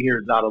going to say here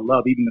is out of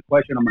love. Even the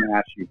question I'm going to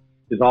ask you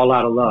is all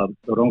out of love.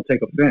 So don't take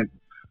offense.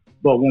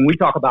 But when we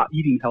talk about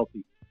eating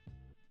healthy,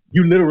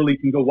 you literally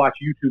can go watch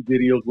YouTube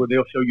videos where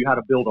they'll show you how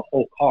to build a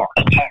whole car.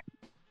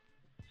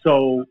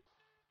 So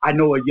I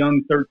know a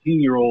young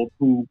 13-year-old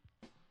who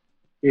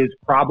is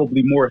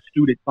probably more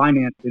astute at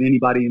finance than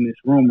anybody in this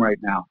room right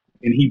now.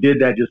 And he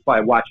did that just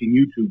by watching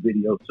YouTube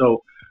videos.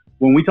 So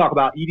when we talk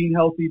about eating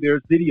healthy,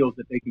 there's videos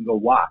that they can go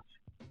watch.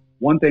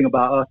 One thing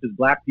about us as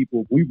black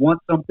people, if we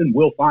want something,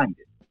 we'll find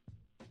it.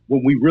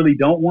 When we really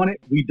don't want it,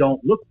 we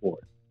don't look for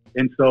it.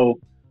 And so,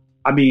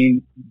 I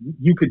mean,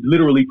 you could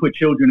literally put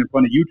children in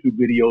front of YouTube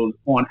videos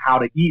on how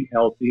to eat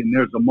healthy, and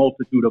there's a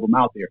multitude of them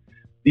out there.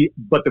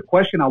 But the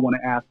question I want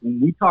to ask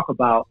when we talk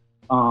about,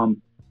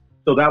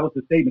 so that was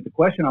the statement. The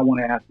question I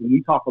want to ask when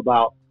we talk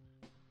about,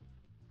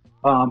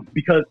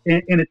 because,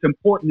 and it's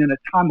important in a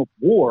time of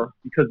war,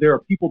 because there are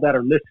people that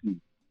are listening,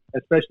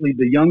 especially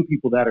the young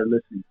people that are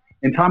listening.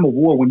 In time of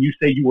war, when you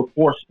say you were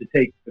forced to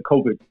take the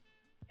COVID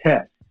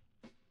test,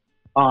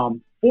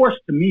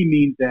 forced to me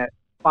means that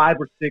five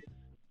or six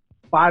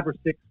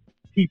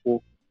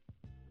people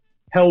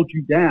held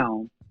you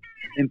down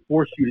and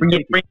forced you to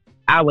take it.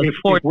 I was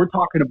forced. If we're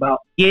talking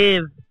about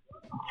give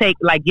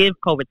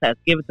COVID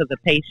tests, give it to the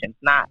patients,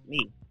 not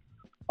me.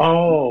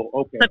 Oh,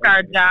 okay. Took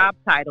our job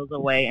titles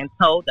away and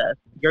told us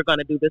you're going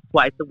to do this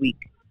twice a week,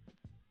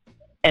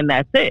 and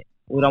that's it.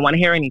 We don't want to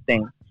hear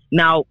anything.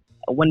 Now,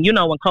 when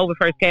COVID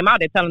first came out,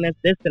 they're telling us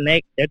this and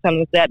they're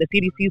telling us that. The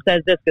CDC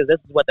says this because this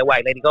is what the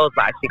white lady goes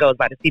by. She goes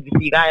by the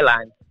CDC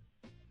guidelines.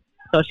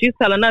 So she's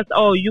telling us,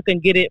 oh, you can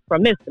get it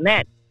from this and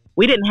that.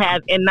 We didn't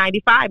have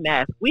N95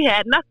 masks. We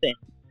had nothing.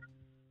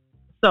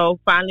 So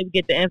finally we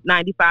get the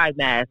N95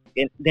 mask,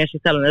 and then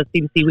she's telling us,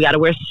 CDC, we got to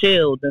wear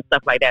shields and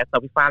stuff like that. So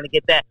we finally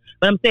get that.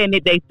 But I'm saying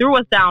that they threw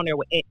us down there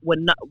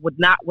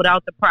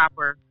without the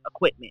proper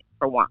equipment,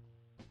 for one.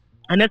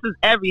 And this is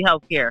every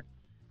healthcare.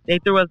 They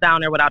threw us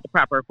down there without the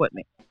proper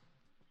equipment.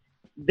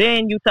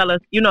 Then you tell us,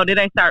 then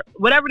they start,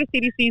 whatever the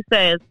CDC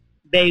says,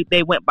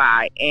 they went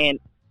by. And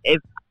if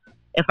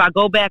I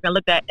go back and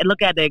look at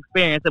the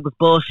experience, it was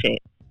bullshit.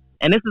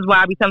 And this is why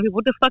I be telling people,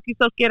 what the fuck you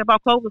so scared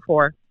about COVID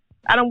for?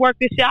 I done worked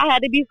this shit. I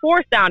had to be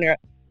forced down there.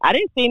 I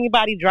didn't see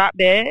anybody drop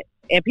dead,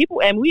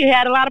 and we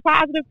had a lot of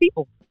positive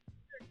people.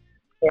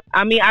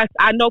 I mean,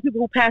 I know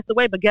people who passed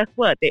away, but guess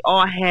what? They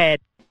all had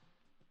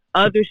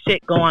other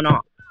shit going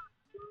on.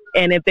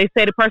 And if they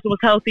say the person was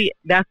healthy,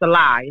 that's a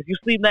lie. If you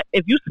sleep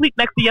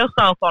next to your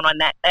cell phone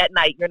at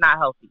night, you're not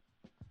healthy.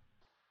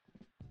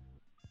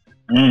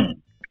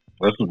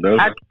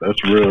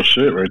 That's real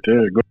shit right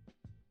there.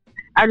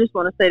 I just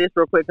want to say this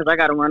real quick because I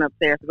got to run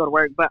upstairs to go to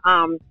work. But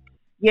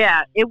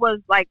yeah, it was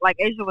like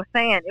Asia was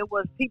saying, it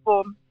was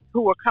people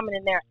who were coming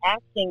in there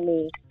asking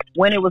me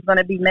when it was going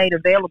to be made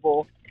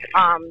available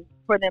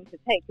for them to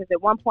take. Because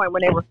at one point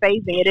when they were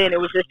phasing it in, it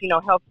was just,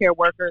 healthcare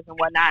workers and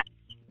whatnot.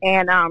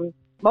 And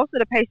most of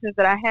the patients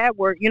that I had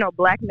were,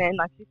 black men,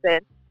 like she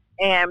said.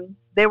 And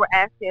they were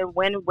asking,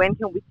 when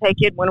can we take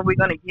it? When are we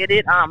going to get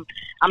it? I'm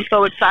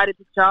so excited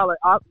that y'all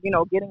are,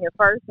 getting it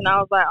first. And I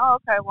was like, oh,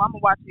 okay, well, I'm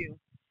going to watch you.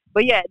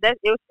 But yeah,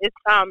 it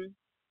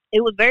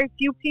was very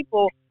few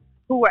people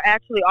who were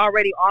actually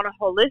already on a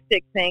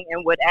holistic thing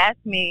and would ask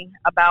me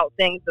about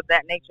things of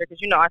that nature. Because,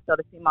 I sell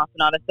the CMOS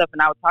and all that stuff,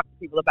 and I would talk to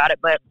people about it.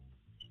 But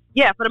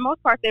yeah, for the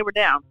most part, they were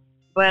down.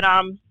 But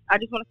I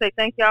just want to say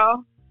thank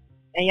y'all,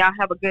 and y'all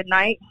have a good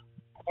night.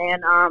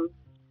 And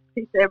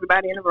peace to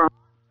everybody in the room.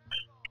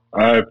 All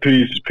right,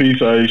 peace,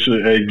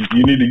 Aisha. Hey,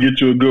 you need to get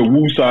you a good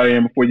woosah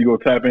in before you go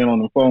tap in on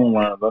the phone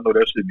lines. I know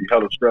that should be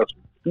hella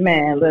stressful.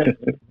 Man,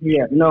 listen, you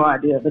have no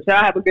idea. But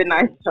y'all have a good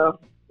night. So.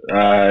 All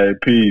right,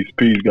 peace,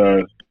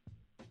 guys.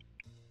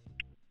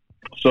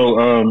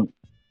 So,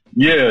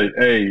 yeah,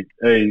 hey,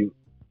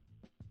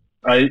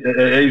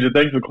 Asia,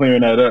 thanks for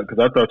clearing that up because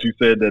I thought you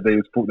said that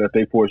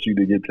they forced you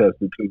to get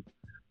tested too.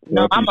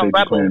 No, I'm a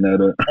rebel.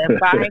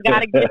 If I ain't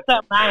gotta get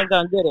something, I ain't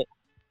gonna get it.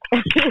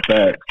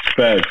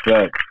 Facts.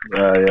 Yeah,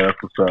 that's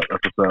what's up.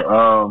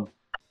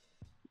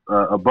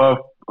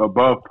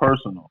 Above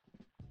personal.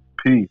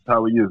 Peace.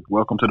 How are you?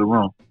 Welcome to the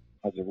room.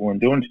 How's everyone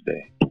doing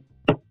today?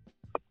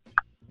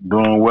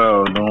 Doing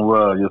well.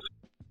 Yes.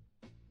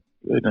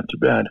 Good, not too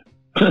bad.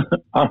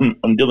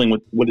 I'm dealing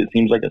with what it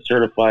seems like a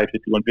certified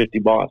 5150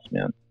 boss,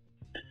 man.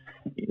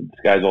 This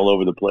guy's all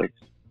over the place.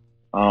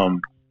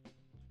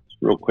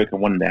 Real quick, I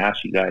wanted to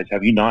ask you guys: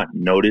 have you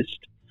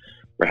noticed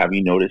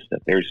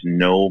that there's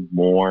no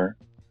more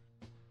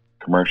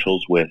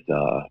commercials with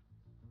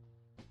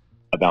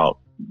about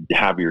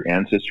have your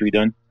ancestry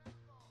done?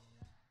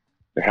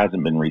 There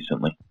hasn't been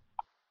recently.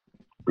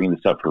 Bring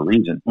this up for a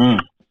reason.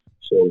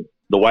 So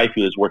the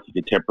wifey is working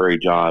a temporary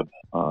job,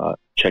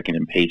 checking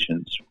in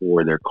patients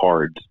for their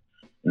cards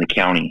in the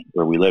county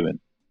where we live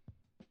in,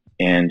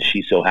 and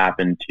she so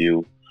happened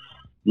to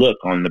look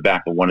on the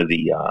back of one of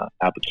the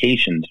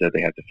applications that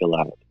they have to fill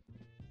out.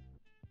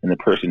 And the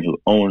person who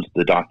owns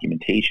the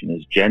documentation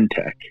is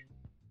Gentech.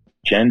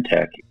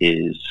 Gentech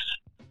is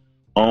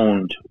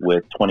owned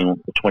with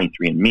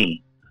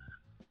 23andMe,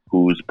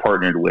 who's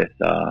partnered with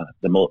the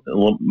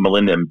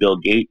Melinda and Bill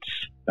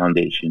Gates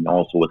Foundation,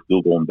 also with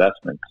Google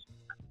Investments.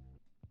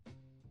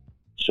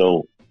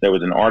 So there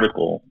was an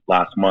article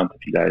last month,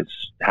 if you guys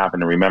happen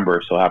to remember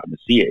or so happen to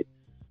see it.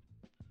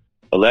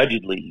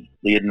 Allegedly,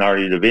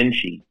 Leonardo da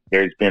Vinci,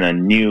 there's been a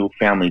new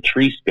family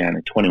tree span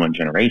of 21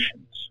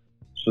 generations.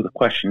 So the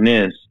question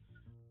is,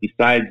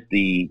 besides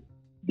the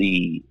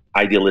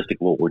idealistic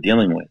of what we're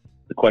dealing with,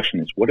 the question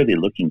is, what are they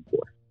looking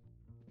for?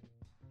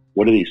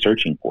 What are they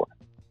searching for?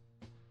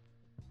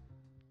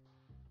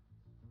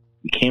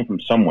 We came from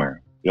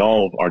somewhere. We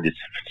all are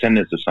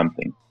descendants of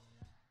something.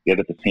 Yet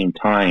at the same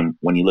time,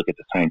 when you look at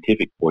the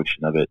scientific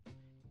portion of it,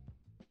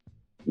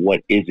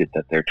 what is it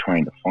that they're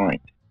trying to find?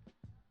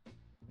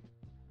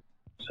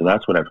 So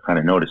that's what I've kind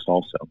of noticed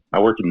also. I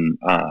work in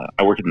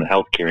the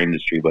healthcare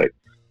industry, but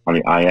on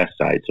the IS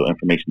side, so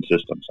information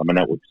systems. I'm a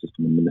network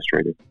system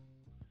administrator.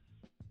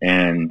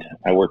 And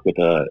I work with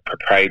a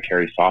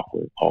proprietary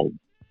software called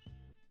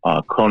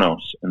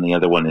Kronos, and the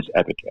other one is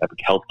Epic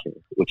Healthcare,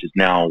 which is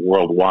now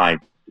worldwide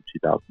in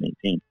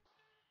 2018.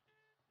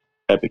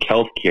 Epic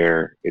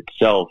Healthcare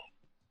itself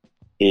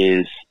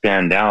is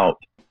spanned out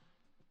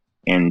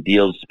and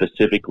deals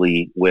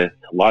specifically with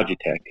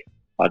Logitech.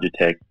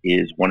 Logitech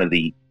is one of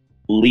the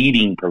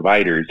leading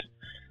providers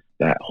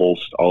that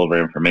hosts all of our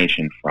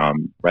information,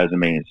 from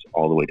resumes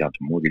all the way down to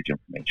mortgage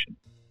information.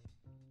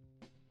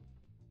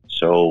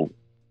 So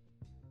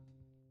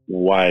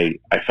why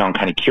I found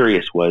kind of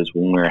curious was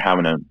when we were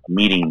having a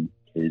meeting,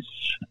 is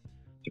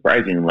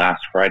surprisingly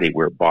last Friday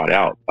we were bought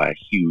out by a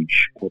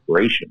huge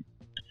corporation.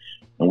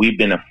 And we've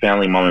been a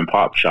family mom and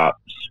pop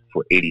shops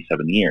for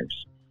 87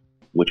 years,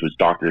 which was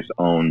doctor's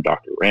own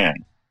Dr.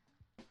 Rand.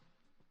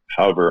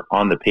 However,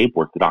 on the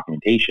paperwork, the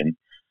documentation,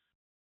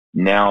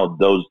 now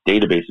those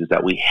databases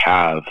that we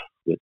have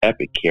with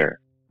Epic Care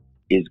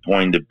is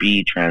going to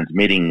be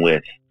transmitting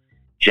with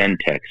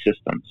Gentech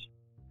systems.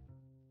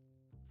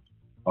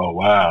 Oh,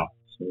 wow.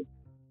 So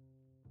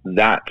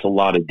that's a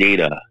lot of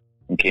data,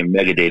 okay,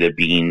 megadata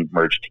being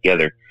merged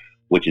together,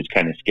 which is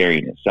kind of scary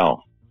in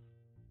itself.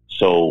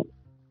 So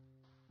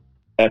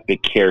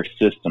Epic Care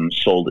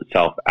Systems sold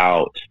itself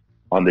out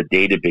on the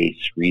database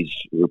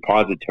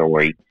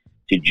repository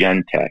to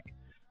Gentech.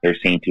 They're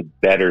saying to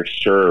better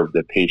serve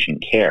the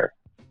patient care.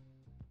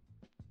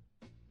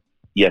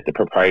 Yet the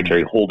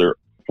proprietary holder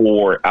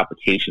for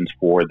applications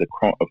for the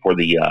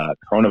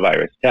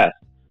coronavirus test,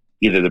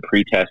 either the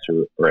pre-test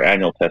or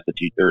annual test that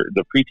or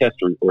the pre-test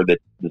or the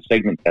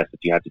segment test that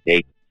you have to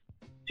take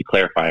to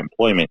clarify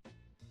employment,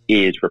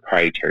 is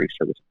proprietary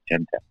service of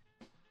Genentech.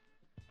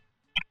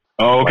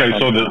 Oh, okay.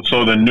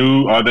 So the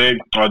new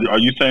are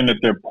you saying that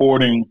they're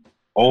porting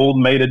old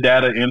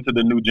metadata into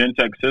the new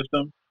Genentech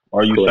system?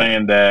 Or are you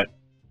saying that?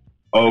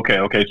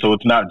 Okay. So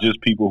it's not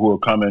just people who are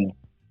coming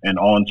and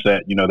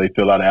onset. They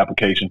fill out an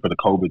application for the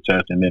COVID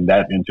test, and then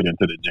that entered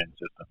into the Gen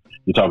system.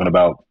 You're talking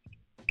about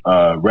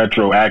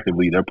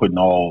retroactively. They're putting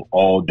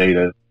all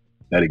data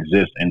that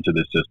exists into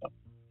the system.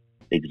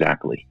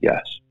 Exactly.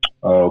 Yes.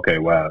 Oh, okay.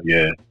 Wow.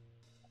 Yeah.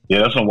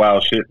 That's some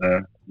wild shit,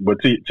 man. But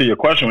to your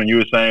question, when you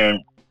were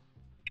saying,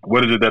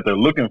 what is it that they're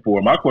looking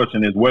for? My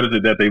question is, what is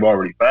it that they've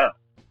already found?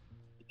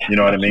 You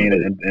know what I mean?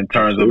 In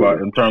terms of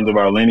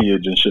our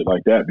lineage and shit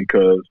like that,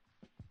 because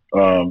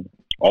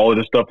all of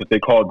the stuff that they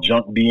call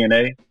junk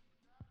DNA,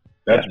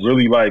 that's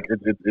really like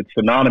it's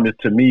synonymous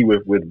to me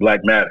with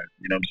black matter.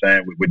 You know what I'm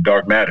saying? With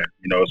dark matter.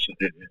 In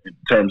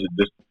terms of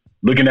just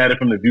looking at it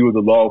from the view of the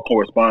law of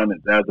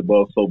correspondence, as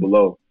above, so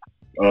below.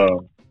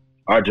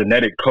 Our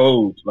genetic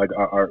codes, like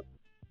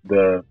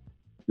the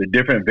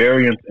different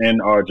variants in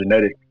our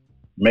genetic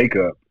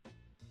makeup,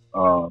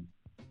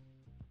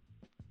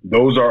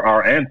 those are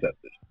our ancestors.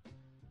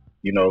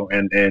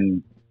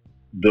 And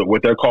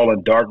what they're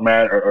calling dark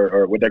matter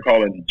or what they're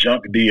calling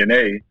junk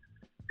DNA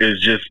is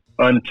just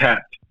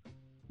untapped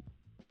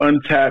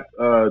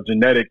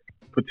genetic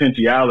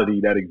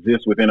potentiality that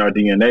exists within our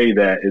DNA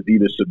that is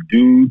either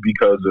subdued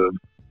because of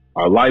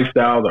our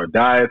lifestyles, our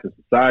diets, the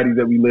societies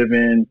that we live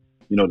in,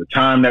 the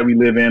time that we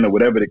live in, or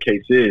whatever the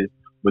case is.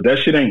 But that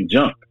shit ain't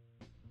junk.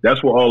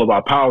 That's where all of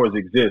our powers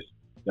exist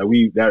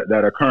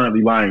that are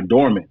currently lying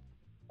dormant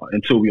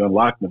until we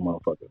unlock them,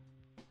 motherfuckers.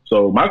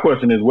 So my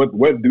question is, what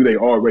do they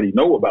already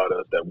know about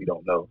us that we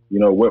don't know?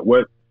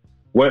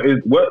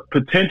 What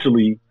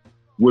potentially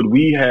would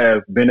we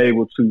have been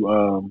able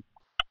to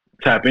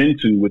tap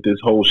into with this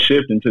whole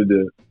shift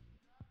into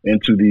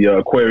the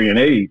Aquarian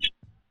age?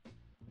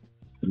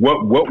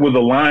 What was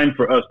aligned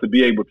for us to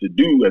be able to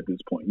do at this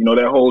point?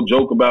 That whole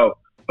joke about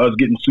us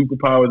getting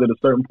superpowers at a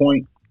certain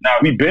point. Now,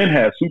 we've been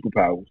had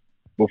superpowers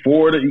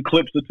before the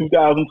eclipse of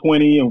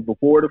 2020 and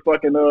before the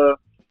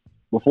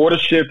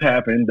shift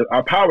happened.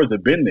 Our powers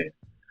have been there.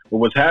 But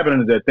what's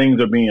happening is that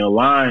things are being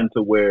aligned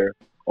to where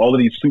all of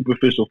these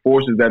superficial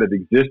forces that have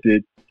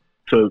existed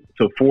to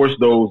force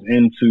those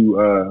into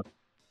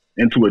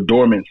a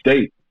dormant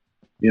state,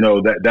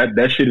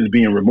 that shit is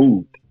being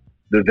removed.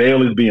 The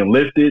veil is being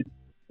lifted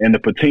and the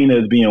patina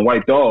is being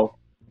wiped off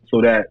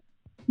so that,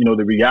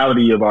 the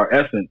reality of our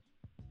essence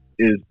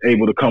is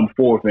able to come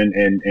forth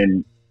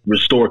and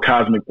restore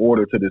cosmic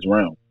order to this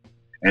realm.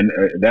 And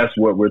that's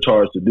what we're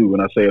charged to do.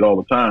 And I say it all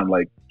the time,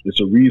 like, it's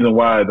a reason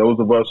why those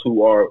of us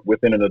who are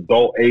within an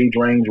adult age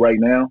range right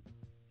now,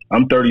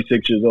 I'm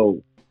 36 years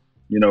old,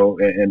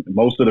 and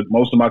most of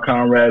my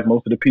comrades,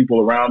 most of the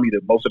people around me,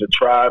 most of the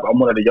tribe, I'm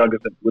one of the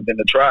youngest within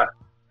the tribe.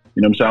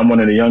 You know what I'm saying? I'm one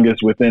of the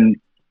youngest within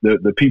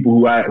the people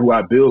who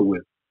I build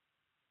with.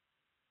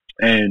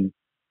 And,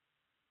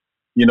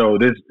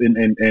 this,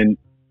 and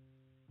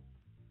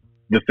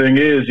the thing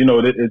is,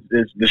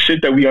 it's the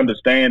shit that we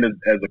understand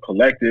as a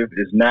collective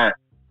is not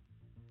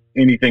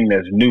anything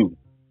that's new.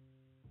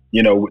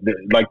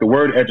 Like the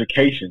word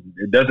education,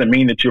 it doesn't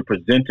mean that you're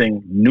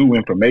presenting new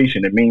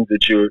information. It means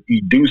that you're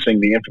educing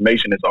the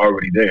information that's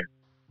already there.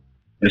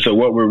 And so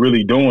what we're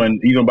really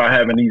doing, even by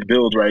having these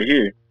bills right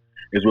here,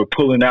 is we're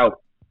pulling out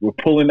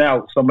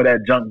some of that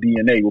junk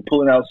DNA. We're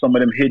pulling out some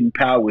of them hidden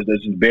powers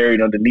that's just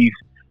buried underneath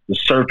the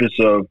surface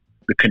of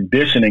the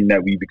conditioning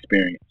that we've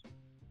experienced.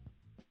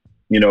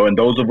 And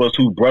those of us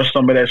who brush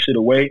some of that shit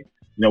away,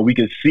 we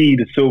can see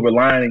the silver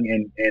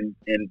lining in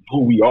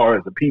who we are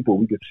as a people.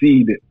 We can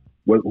see that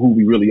who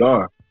we really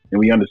are, and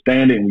we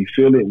understand it, and we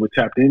feel it, and we're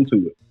tapped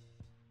into it.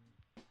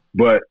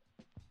 But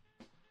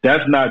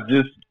that's not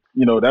just,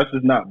 that's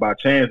just not by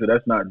chance, or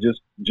that's not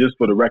just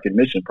for the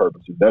recognition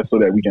purposes. That's so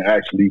that we can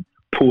actually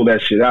pull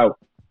that shit out,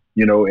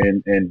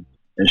 and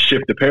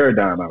shift the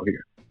paradigm out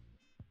here.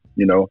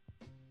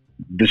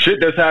 The shit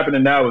that's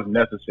happening now is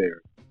necessary.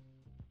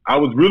 I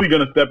was really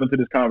going to step into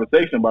this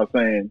conversation by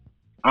saying,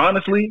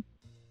 honestly,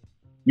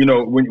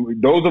 when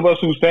those of us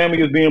whose family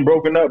is being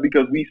broken up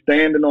because we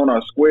standing on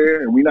our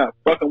square and we not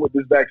fucking with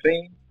this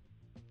vaccine,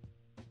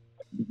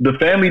 the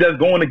family that's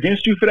going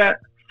against you for that,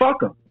 fuck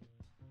them.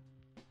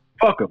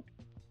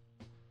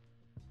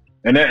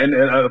 And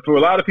for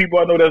a lot of people,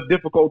 I know that's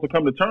difficult to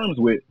come to terms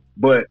with,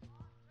 but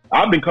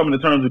I've been coming to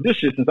terms with this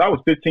shit since I was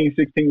 15,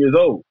 16 years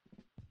old.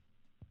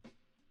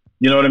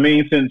 You know what I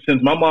mean?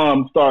 Since my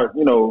mom started,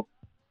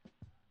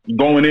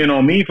 going in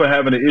on me for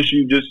having an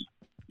issue, just,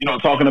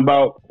 talking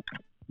about,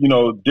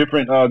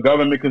 different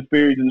government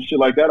conspiracies and shit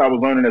like that. I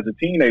was learning as a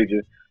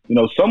teenager.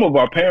 Some of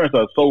our parents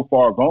are so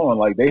far gone,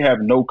 like they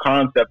have no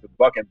concept of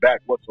bucking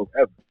back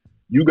whatsoever.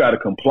 You got to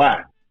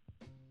comply.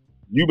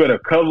 you better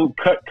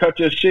cut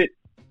your shit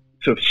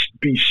to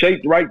be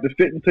shaped right to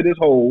fit into this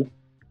hole,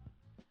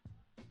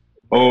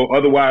 or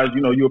otherwise,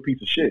 you're a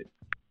piece of shit.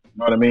 You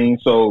know what I mean?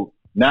 So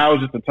now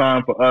is just the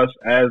time for us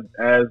as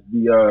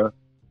the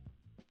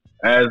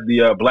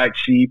black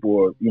sheep,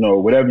 or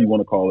whatever you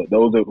want to call it.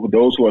 Those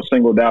who are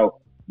singled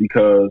out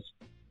because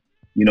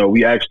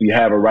we actually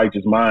have a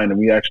righteous mind, and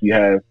we actually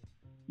have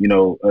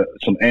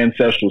some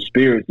ancestral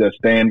spirits that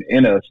stand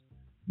in us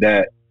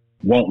that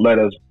won't let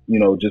us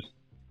just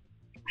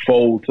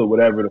fold to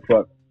whatever the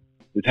fuck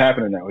is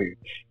happening out here.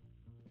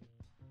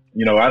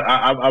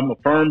 I'm a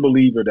firm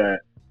believer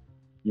that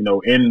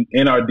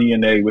in our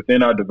DNA,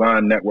 within our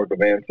divine network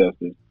of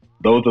ancestors,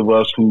 those of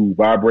us who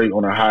vibrate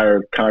on a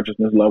higher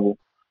consciousness level,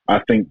 I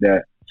think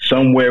that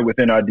somewhere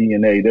within our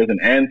DNA, there's an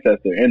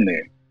ancestor in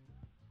there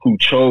who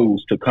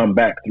chose to come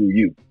back through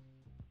you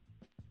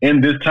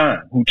in this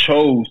time, who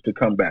chose to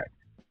come back,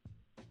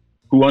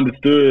 who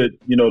understood,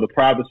 the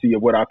privacy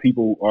of what our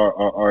people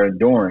are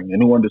enduring,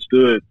 and who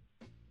understood,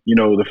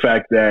 the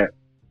fact that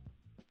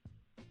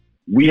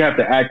we have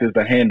to act as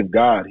the hand of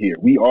God here.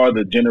 We are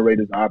the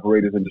generators,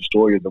 operators, and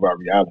destroyers of our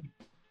reality.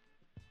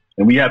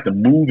 And we have to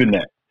move in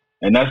that.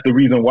 And that's the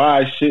reason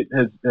why shit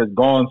has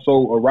gone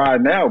so awry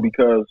now,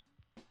 because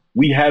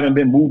we haven't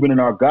been moving in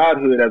our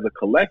godhood as a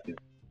collective.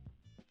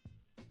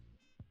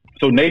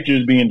 So nature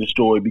is being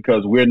destroyed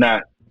because we're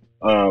not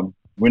the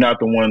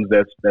ones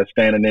that's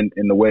standing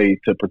in the way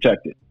to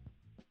protect it.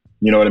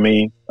 You know what I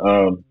mean?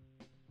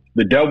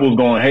 The devil's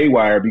going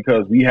haywire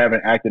because we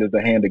haven't acted as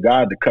the hand of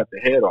God to cut the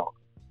head off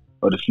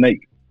of the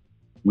snake.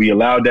 We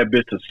allowed that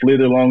bitch to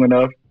slither long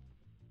enough,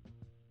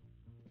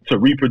 to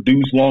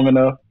reproduce long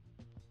enough,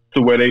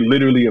 to where they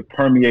literally have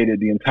permeated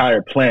the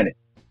entire planet.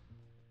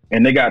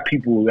 And they got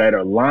people that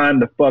are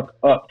lined the fuck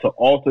up to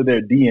alter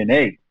their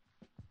DNA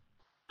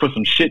for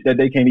some shit that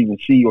they can't even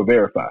see or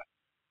verify.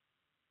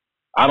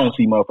 I don't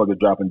see motherfuckers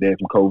dropping dead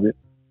from COVID.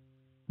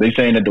 They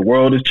saying that the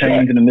world is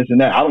changing and this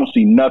and that. I don't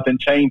see nothing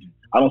changing.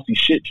 I don't see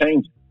shit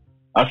changing.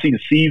 I see the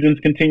seasons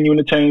continuing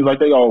to change like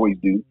they always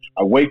do.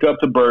 I wake up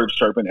to birds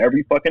chirping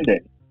every fucking day.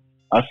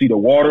 I see the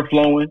water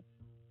flowing.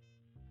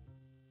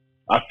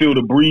 I feel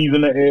the breeze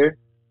in the air.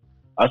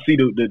 I see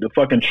the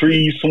fucking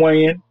trees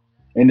swaying,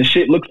 and the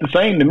shit looks the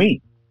same to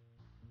me.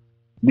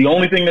 The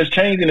only thing that's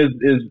changing is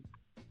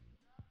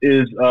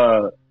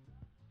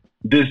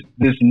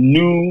this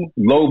new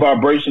low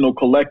vibrational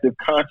collective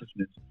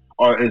consciousness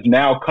is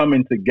now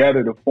coming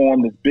together to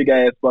form this big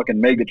ass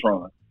fucking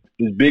Megatron.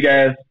 This big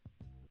ass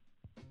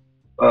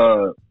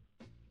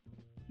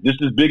this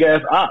big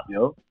ass op,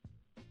 yo.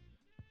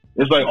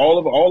 It's like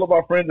all of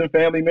our friends and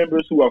family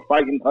members who are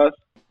fighting us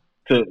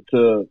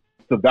to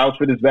vouch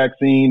for this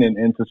vaccine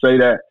and to say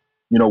that,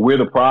 we're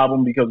the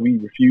problem because we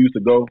refuse to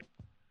go.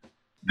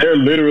 They're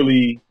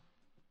literally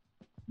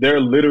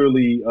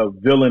a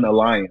villain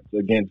alliance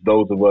against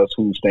those of us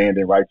who stand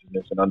in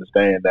righteousness and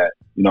understand that,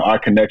 our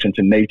connection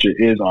to nature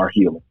is our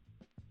healing.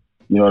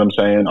 You know what I'm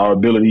saying? Our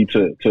ability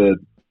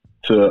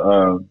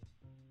to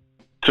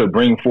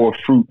bring forth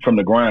fruit from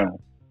the ground.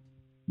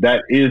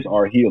 That is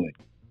our healing.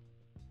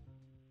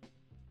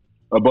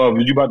 Above,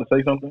 were you about to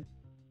say something?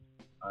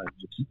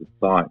 Just a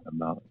thought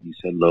about, you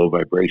said low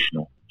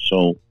vibrational.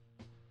 So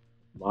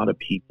a lot of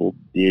people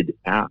did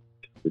act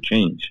for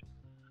change,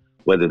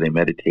 whether they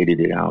meditated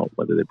it out,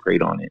 whether they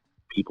prayed on it.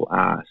 People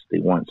asked, they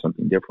want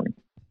something different.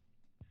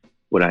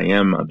 What I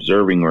am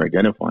observing or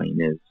identifying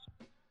is,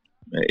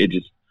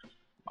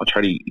 I'll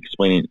try to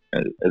explain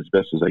it as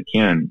best as I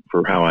can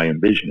for how I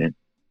envision it.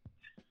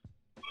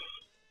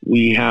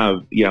 We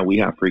have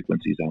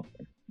frequencies out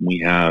there. We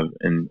have,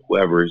 and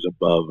whoever's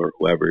above or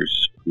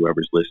whoever's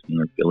listening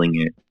or feeling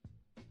it,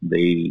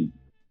 they,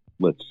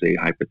 let's say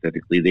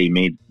hypothetically, they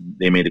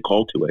made a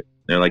call to it.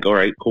 They're like, all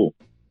right, cool.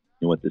 You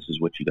know what? This is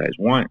what you guys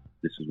want.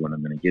 This is what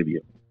I'm going to give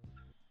you.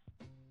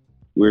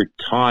 We're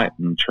taught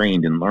and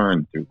trained and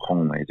learned through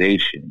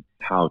colonization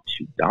how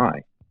to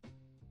die.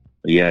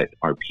 But yet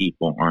our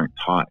people aren't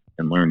taught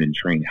and learned and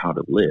trained how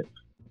to live.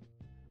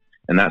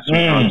 And that's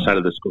outside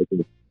of the scope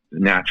of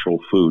natural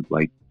food,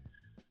 like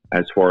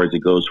as far as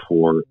it goes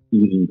for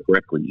eating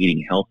correctly,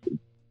 eating healthy.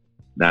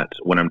 That's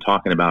what I'm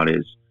talking about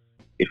is,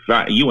 if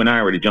you and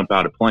I were to jump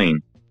out a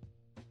plane,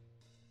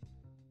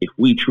 if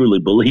we truly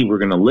believe we're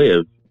going to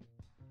live,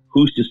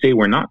 who's to say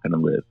we're not going to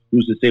live?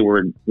 Who's to say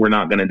we're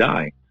not going to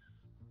die?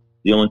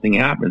 The only thing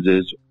that happens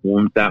is,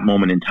 at that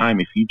moment in time,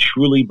 if you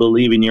truly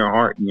believe in your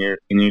heart and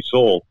in your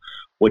soul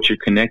what you're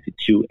connected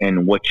to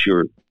and what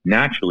you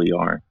naturally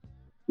are,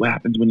 what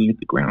happens when you hit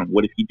the ground?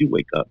 What if you do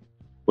wake up?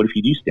 What if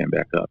you do stand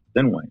back up?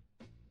 Then what?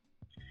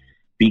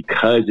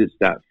 Because it's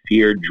that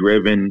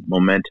fear-driven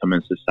momentum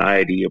and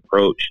society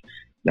approach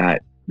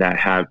that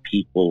have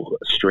people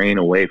straying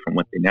away from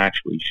what they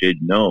naturally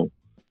should know,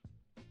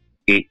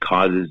 it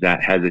causes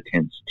that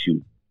hesitance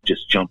to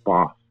just jump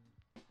off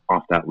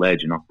that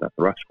ledge and off that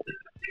threshold.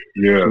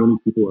 Yeah. So many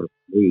people are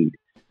afraid,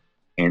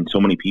 and so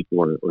many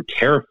people are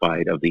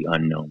terrified of the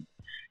unknown.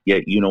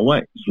 Yet, you know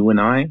what? You and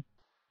I,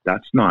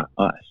 that's not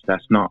us.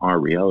 That's not our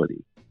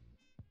reality.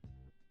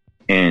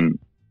 And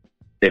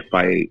if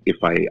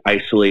I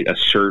isolate a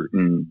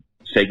certain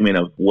segment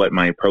of what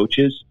my approach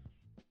is,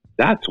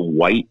 that's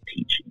white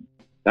teaching.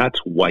 That's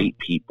white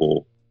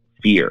people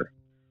fear.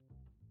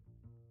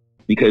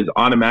 Because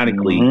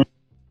automatically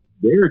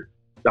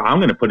I'm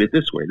going to put it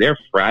this way, they're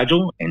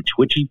fragile and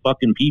twitchy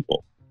fucking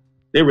people.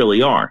 They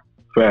really are.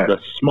 The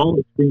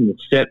smallest thing will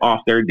set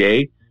off their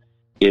day.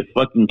 If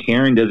fucking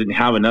Karen doesn't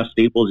have enough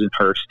staples in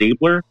her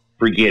stapler,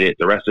 forget it.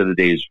 The rest of the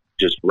day is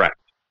just wrecked.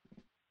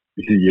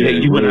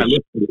 You and I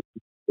look at it,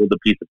 hold a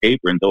piece of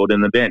paper and throw it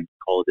in the bin,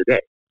 call it a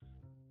day.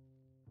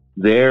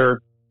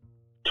 They're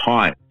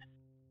taught,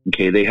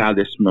 okay, they have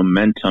this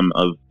momentum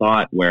of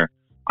thought where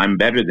I'm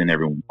better than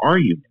everyone. Are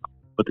you now?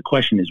 But the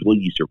question is, will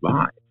you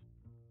survive?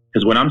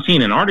 Because what I'm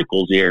seeing in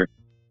articles here,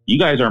 you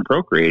guys aren't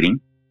procreating.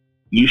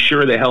 You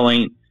sure the hell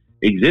ain't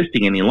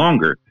existing any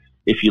longer.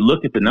 If you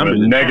look at the numbers,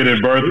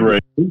 negative birth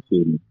rate.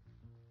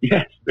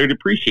 Yes, they're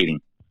depreciating.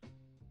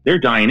 They're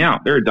dying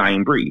out. They're a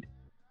dying breed.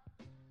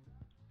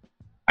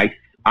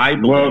 I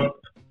believe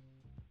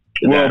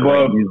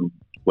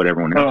what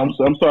everyone else.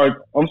 I'm sorry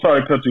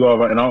to cut you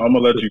off, and I'm gonna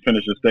let you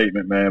finish your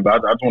statement, man. But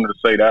I just wanted to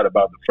say that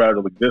about the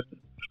fragile existence,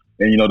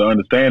 and the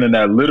understanding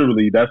that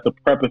literally that's the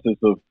prefaces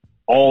of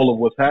all of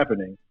what's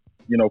happening.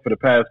 For the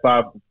past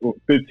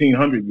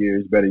 1,500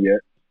 years, better yet.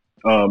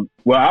 I'll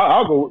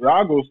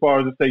go as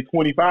far as to say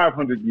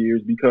 2,500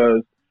 years,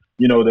 because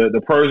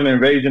the Persian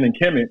invasion in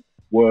Kemet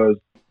was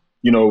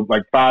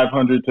like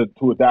 500 to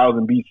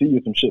 1,000 BC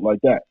or some shit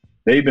like that.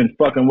 They've been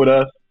fucking with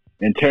us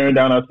and tearing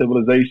down our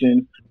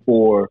civilization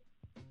for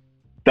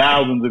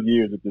thousands of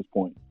years at this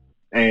point.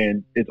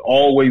 And it's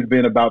always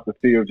been about the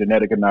fear of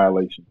genetic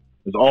annihilation.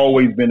 It's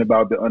always been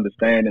about the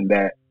understanding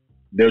that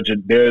they're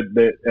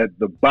at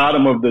the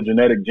bottom of the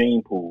genetic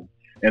gene pool,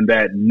 and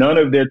that none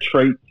of their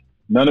traits,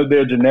 none of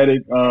their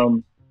genetic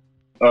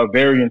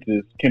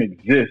variances can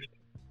exist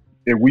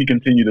if we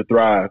continue to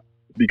thrive,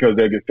 because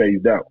they get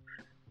phased out.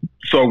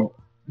 So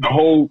the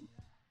whole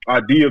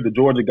idea of the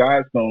Georgia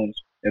Guidestones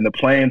and the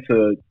plan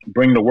to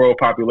bring the world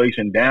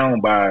population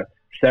down by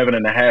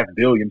 7.5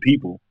 billion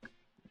people,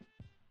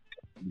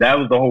 that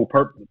was the whole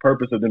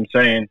purpose of them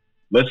saying,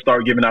 let's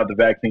start giving out the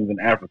vaccines in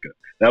Africa.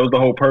 That was the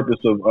whole purpose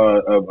of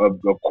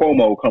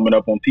Cuomo coming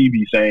up on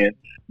TV saying,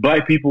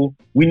 black people,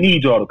 we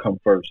need y'all to come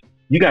first.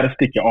 You got to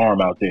stick your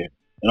arm out there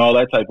and all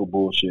that type of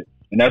bullshit.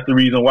 And that's the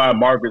reason why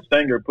Margaret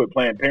Sanger put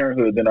Planned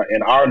Parenthood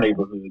in our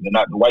neighborhood and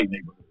not the white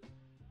neighborhood.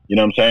 You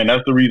know what I'm saying?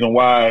 That's the reason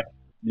why,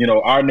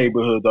 our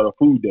neighborhoods are the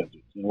food deserts,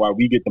 and why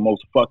we get the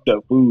most fucked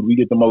up food. We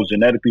get the most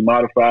genetically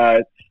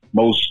modified,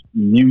 most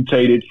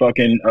mutated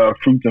fucking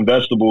fruits and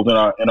vegetables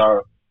in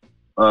our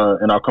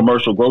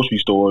commercial grocery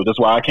stores. That's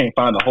why I can't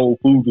find a Whole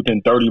Foods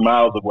within 30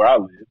 miles of where I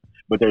live,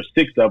 but there's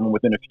 6 of them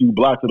within a few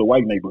blocks of the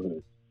white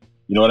neighborhood.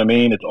 You know what I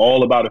mean? It's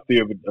all about a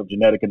fear of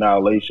genetic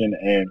annihilation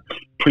and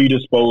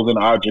predisposing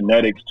our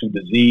genetics to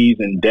disease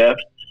and death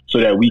so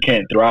that we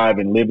can't thrive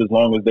and live as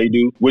long as they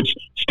do, which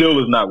still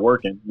is not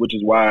working, which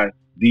is why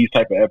these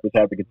type of efforts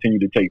have to continue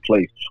to take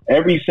place.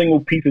 Every single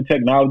piece of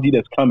technology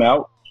that's come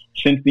out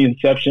since the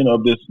inception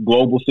of this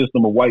global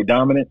system of white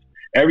dominance,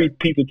 every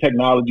piece of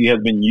technology has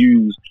been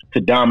used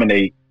to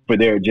dominate for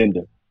their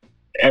agenda.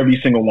 Every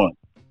single one.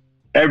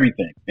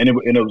 Everything. And it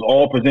was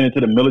all presented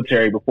to the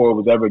military before it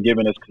was ever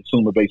given as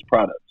consumer-based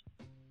products.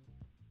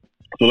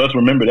 So let's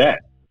remember that,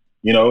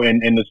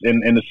 and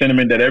the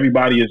sentiment that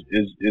everybody is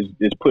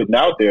putting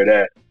out there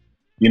that,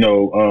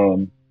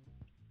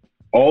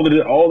 all the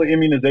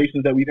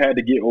immunizations that we've had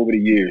to get over the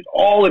years,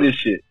 all of this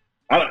shit.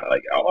 It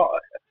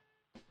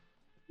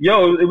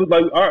was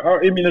like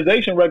our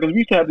immunization records. We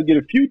used to have to get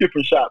a few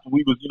different shots when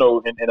we was,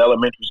 in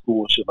elementary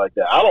school and shit like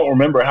that. I don't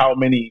remember how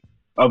many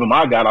of them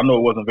I got. I know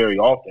it wasn't very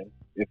often.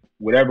 If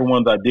whatever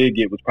ones I did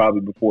get was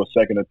probably before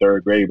 2nd or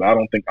 3rd grade, but I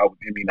don't think I was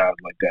immunized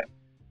like that.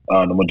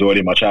 The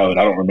majority of my childhood,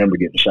 I don't remember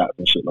getting shots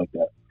and shit like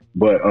that.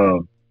 But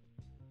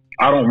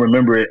I don't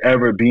remember it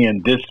ever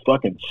being this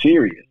fucking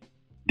serious.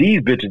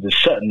 These bitches are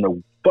shutting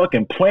the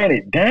fucking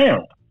planet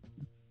down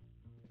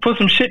for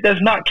some shit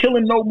that's not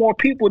killing no more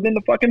people than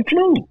the fucking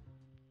flu.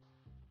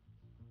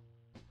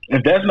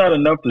 If that's not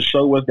enough to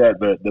show us that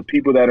the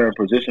people that are in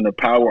position of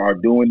power are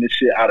doing this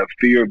shit out of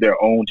fear of their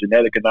own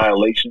genetic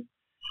annihilation,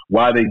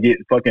 why they get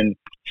fucking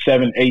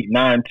 7, 8,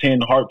 9,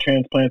 10 heart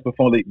transplants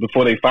before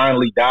they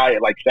finally die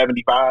at like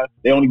 75.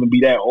 They don't even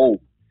be that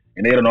old,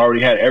 and they done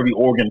already had every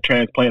organ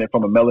transplanted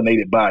from a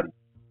melanated body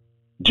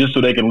just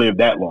so they can live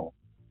that long.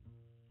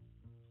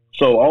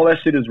 So all that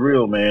shit is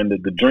real, man.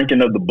 The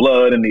drinking of the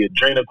blood and the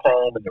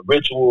adrenochrome and the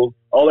rituals,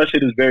 all that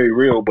shit is very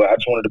real. But I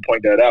just wanted to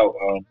point that out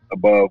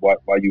above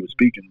while you were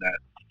speaking that,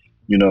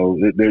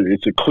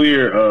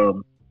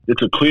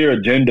 it's a clear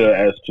agenda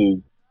as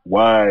to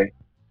why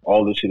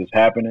all this shit is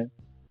happening.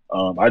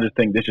 I just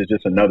think this is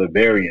just another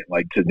variant.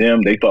 Like, to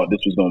them, they thought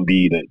this was going to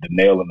be the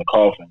nail in the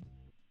coffin,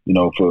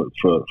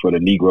 for the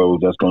Negroes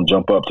that's going to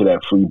jump up to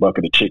that free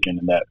bucket of chicken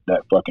and that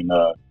fucking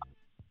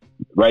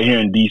right here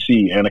in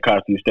D.C.,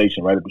 Anacostia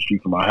Station, right up the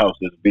street from my house.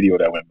 There's a video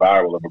that went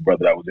viral of a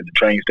brother that was in the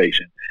train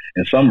station,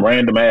 and some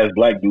random ass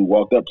black dude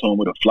walked up to him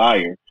with a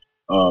flyer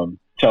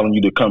telling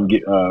you to come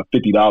get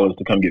 $50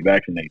 to come get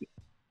vaccinated.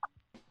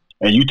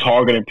 And you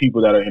targeting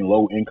people that are in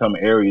low income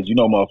areas, you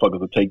know motherfuckers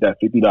will take that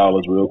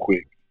 $50 real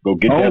quick. Go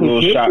get that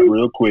little 50? Shot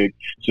real quick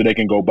so they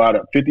can go buy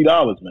that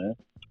 $50, man.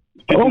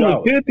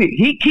 Only 50.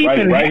 He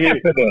keeping half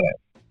of that.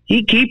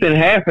 He keeping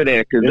half of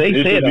that because they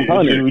said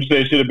 100. You said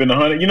it should have been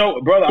 100. You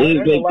know, brother, it's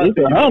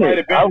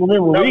 100. I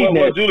remember reading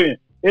that. Julian,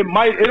 it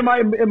might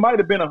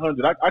have been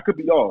 100. I could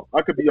be off.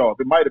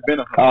 It might have been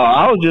 100.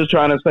 I was just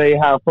trying to say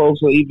how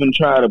folks will even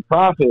try to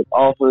profit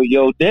off of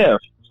your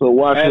death. So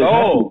watch at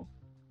all.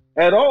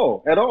 But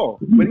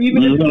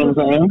even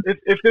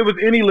if there was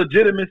any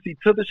legitimacy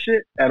to the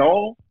shit at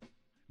all,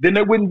 then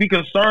they wouldn't be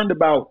concerned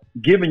about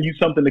giving you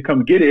something to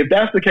come get it. If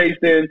that's the case,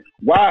 then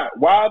why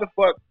the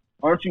fuck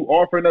aren't you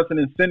offering us an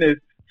incentive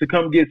to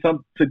come get the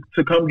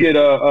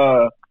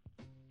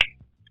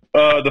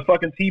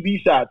fucking TB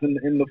shots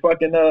and the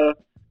fucking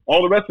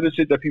all the rest of the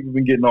shit that people have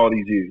been getting all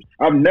these years?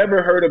 I've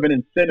never heard of an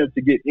incentive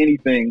to get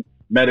anything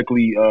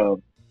medically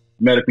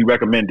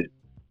recommended.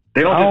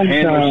 They don't just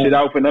hand that shit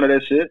out for none of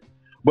that shit.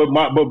 But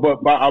my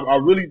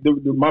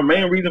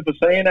main reason for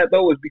saying that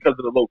though is because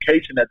of the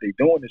location that they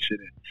doing this shit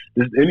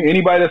in.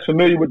 Anybody that's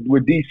familiar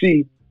with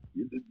DC,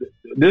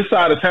 this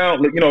side of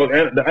town, you know,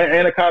 the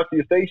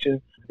Anacostia station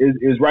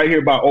is right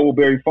here by Old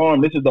Berry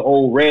Farm. This is the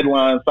old Red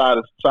Line side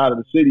of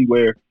the city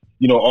where,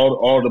 you know,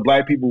 all the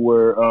black people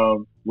were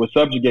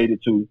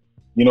subjugated to.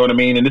 You know what I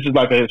mean? And this is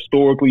like a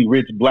historically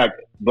rich black,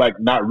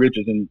 not rich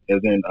as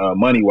in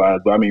money wise,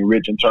 but I mean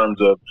rich in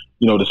terms of,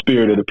 you know, the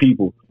spirit of the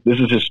people.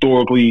 This is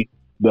historically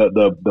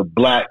the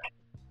black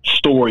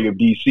story of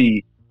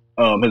DC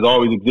has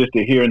always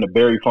existed here in the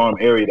Berry Farm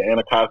area, the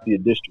Anacostia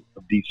district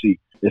of DC.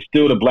 It's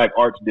still the black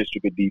arts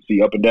district of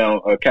DC, up and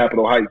down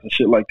Capitol Heights and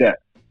shit like that.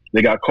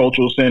 They got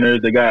cultural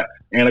centers, they got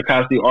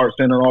Anacostia Art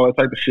Center and all that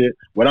type of shit.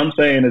 What I'm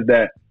saying is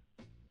that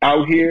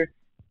out here,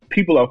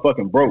 people are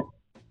fucking broke.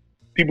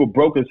 People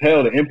broke as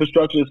hell. The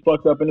infrastructure is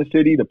fucked up in the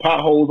city. The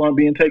potholes aren't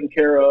being taken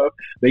care of.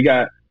 They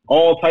got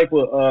all type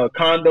of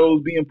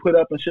condos being put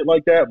up and shit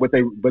like that, but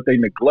they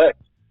neglect,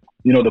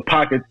 you know, the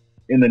pockets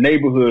in the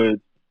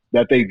neighborhoods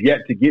that they've yet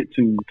to get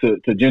to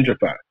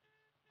gentrify,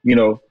 you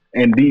know.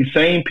 And these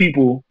same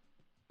people,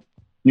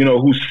 you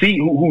know,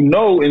 who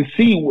know and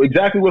see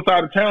exactly what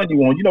side of town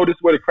you on. You know, this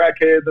is where the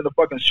crackheads and the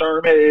fucking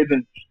sherm heads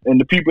and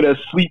the people that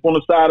sleep on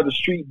the side of the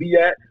street be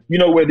at. You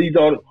know where these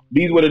were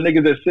the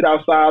niggas that sit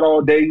outside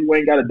all day who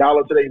ain't got a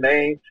dollar to their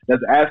name,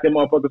 that's asking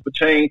motherfuckers for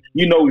change.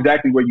 You know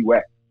exactly where you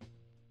at.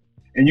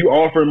 And you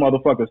offering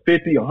motherfuckers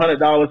 $50,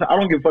 $100. I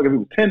don't give a fuck if it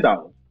was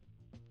 $10.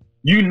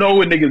 You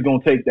know a nigga's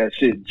gonna take that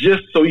shit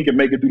just so he can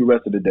make it through the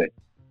rest of the day.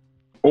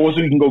 Or so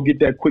he can go get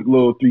that quick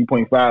little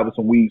 3.5 or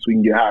some weed so he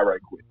can get high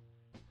right quick.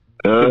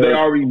 Because they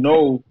already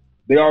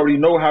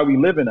know how we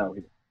living out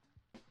here.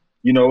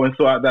 You know, and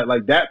so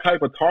that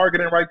type of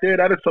targeting right there,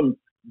 that is some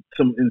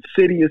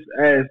insidious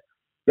ass,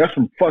 that's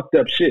some fucked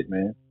up shit,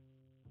 man.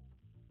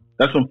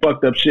 That's some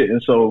fucked up shit.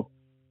 And so,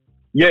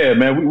 yeah,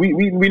 man,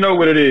 we know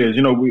what it is.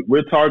 You know,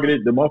 we're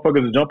targeted. The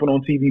motherfuckers are jumping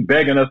on TV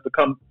begging us to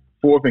come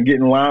forth and get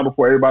in line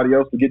before everybody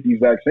else to get these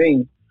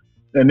vaccines.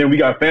 And then we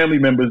got family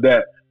members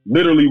that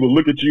literally will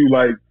look at you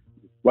like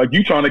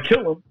you trying to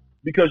kill them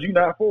because you're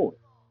not for it.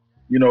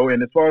 You know,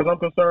 and as far as I'm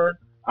concerned,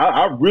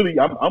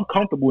 I'm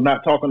comfortable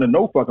not talking to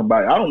no fucking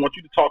body. I don't want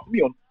you to talk to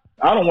me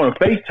I don't want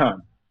to FaceTime.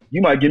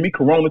 You might give me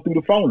corona through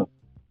the phone.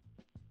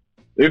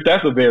 If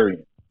that's a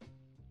variant.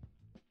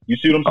 You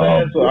see what I'm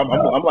saying? So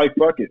I'm like,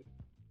 fuck it.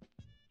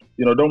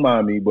 You know, don't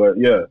mind me, but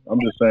yeah, I'm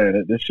just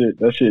saying that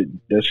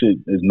shit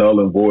is null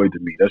and void to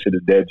me. That shit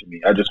is dead to me.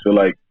 I just feel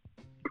like,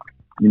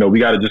 you know, we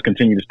got to just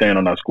continue to stand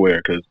on our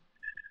square because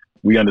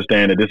we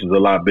understand that this is a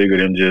lot bigger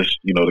than just,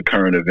 you know, the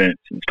current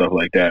events and stuff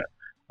like that.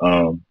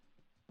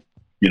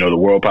 You know, the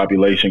world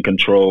population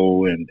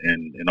control and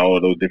all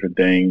of those different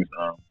things.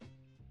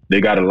 They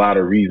got a lot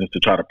of reasons to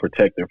try to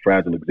protect their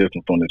fragile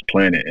existence on this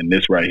planet, and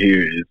this right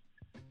here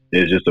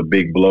is just a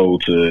big blow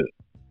to,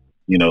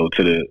 you know,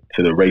 to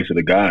the race of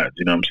the gods.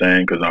 You know what I'm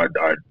saying? Because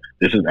our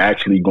this is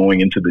actually going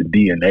into the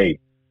DNA.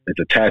 It's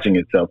attaching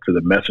itself to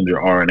the messenger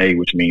RNA,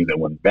 which means that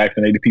when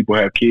vaccinated people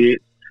have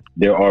kids,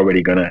 they're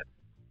already gonna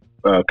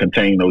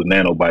contain those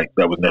nanobytes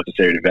that was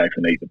necessary to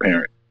vaccinate the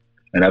parent.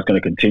 And that's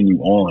going to continue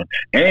on.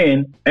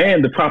 And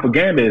the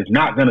propaganda is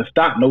not going to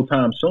stop no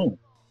time soon.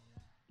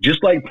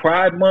 Just like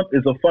Pride Month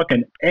is a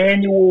fucking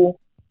annual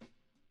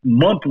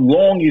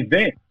month-long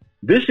event.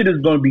 This shit is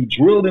going to be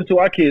drilled into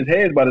our kids'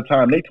 heads by the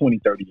time they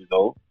 20, 30 years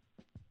old.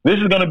 This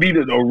is going to be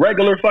a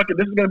regular fucking,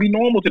 this is going to be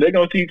normal to them. They're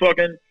going to see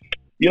fucking,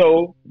 you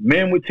know,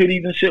 men with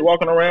titties and shit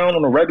walking around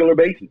on a regular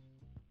basis.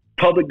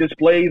 Public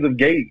displays of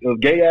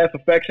gay-ass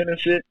affection and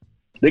shit.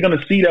 They're going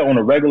to see that on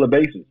a regular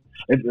basis.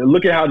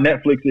 Look at how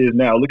Netflix is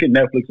now. Look at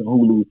Netflix and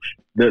Hulu.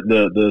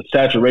 The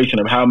saturation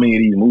of how many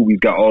of these movies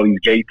got all these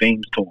gay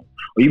themes to them.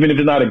 Or even if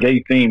it's not a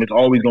gay theme, it's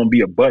always going to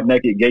be a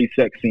butt-naked gay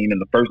sex scene in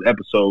the first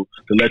episode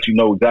to let you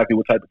know exactly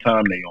what type of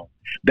time they on.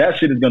 That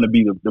shit is going to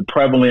be the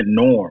prevalent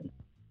norm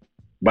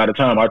by the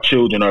time our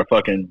children are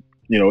fucking,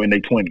 you know, in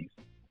their 20s.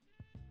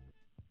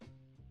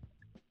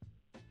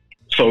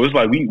 So it's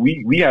like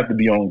we have to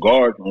be on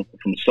guard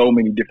from so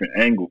many different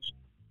angles.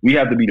 We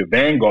have to be the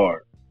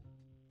vanguard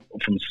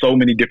from so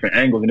many different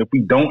angles. And if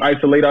we don't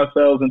isolate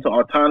ourselves into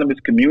autonomous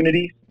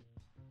communities,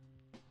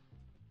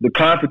 the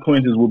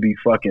consequences will be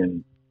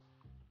fucking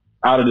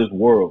out of this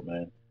world,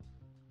 man.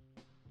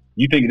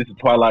 You think this is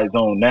Twilight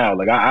Zone now.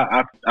 Like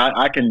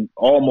I can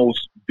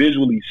almost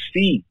visually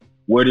see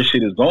where this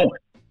shit is going.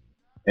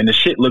 And the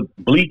shit look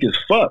bleak as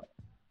fuck.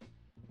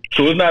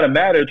 So it's not a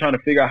matter of trying to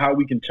figure out how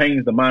we can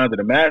change the minds of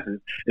the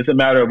masses. It's a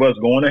matter of us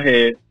going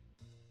ahead,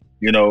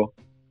 you know,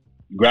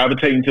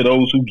 gravitating to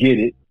those who get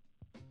it.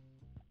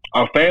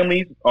 Our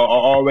families are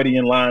already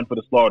in line for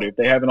the slaughter. If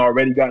they haven't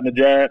already gotten the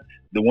jab,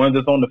 the ones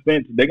that's on the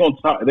fence, they're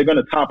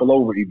gonna topple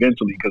over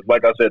eventually. Because,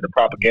 like I said, the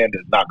propaganda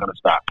is not gonna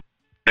stop.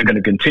 They're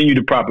gonna continue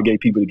to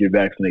propagate people to get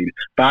vaccinated.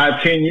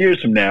 5-10 years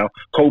from now,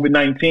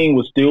 COVID-19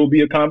 will still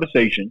be a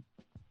conversation,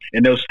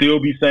 and they'll still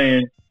be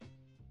saying,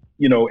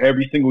 you know,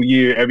 every single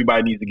year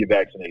everybody needs to get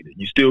vaccinated.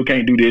 You still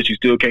can't do this. You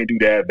still can't do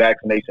that.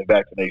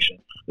 Vaccination.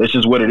 That's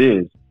just what it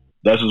is.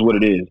 That's just what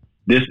it is.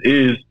 This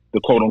is the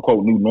quote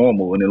unquote new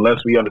normal. And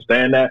unless we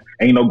understand that,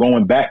 ain't no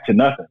going back to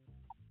nothing.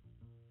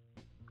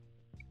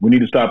 We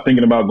need to stop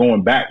thinking about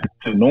going back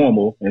to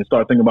normal and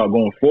start thinking about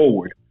going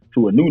forward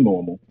to a new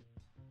normal,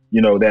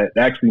 you know, that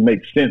actually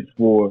makes sense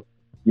for,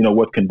 you know,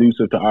 what's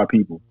conducive to our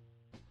people.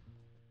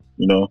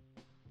 You know,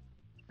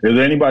 is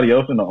there anybody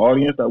else in the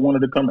audience that wanted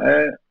to come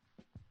add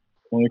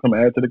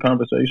to the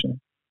conversation?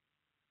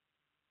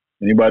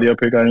 Anybody up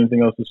here got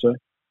anything else to say?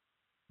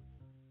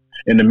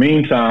 In the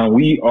meantime,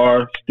 we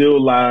are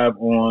still live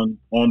on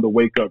the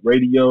Wake Up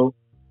Radio.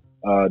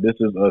 This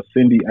is a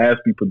Cindy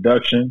Aspie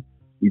production.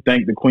 We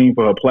thank the Queen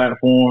for her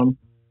platform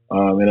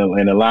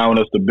and allowing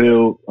us to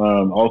build.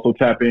 Also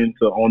tap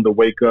into on the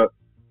Wake Up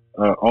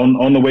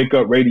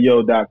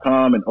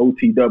onthewakeupradio.com and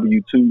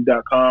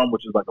OTW2.com,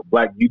 which is like a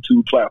Black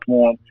YouTube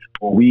platform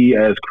where we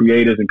as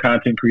creators and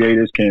content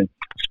creators can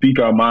speak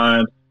our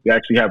minds. We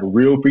actually have a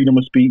real freedom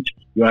of speech.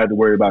 You don't have to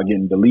worry about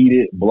getting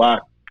deleted,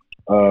 blocked,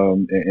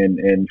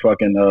 and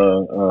fucking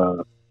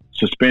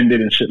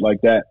suspended and shit like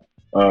that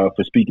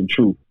for speaking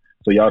truth.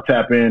 So y'all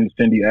tap in,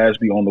 Cindy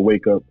Aspie on the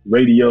Wake Up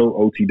Radio,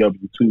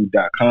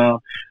 OTW2.com.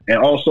 And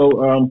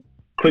also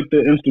click the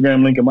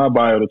Instagram link in my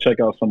bio to check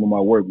out some of my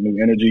work, New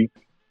Energy.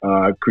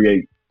 I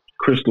create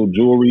crystal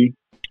jewelry.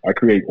 I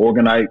create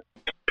orgonite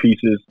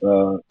pieces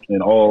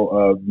and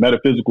all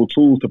metaphysical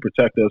tools to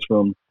protect us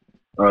from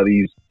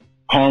these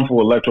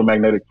harmful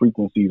electromagnetic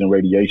frequencies and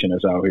radiation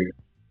that's out here.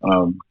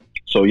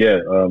 So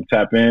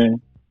tap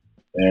in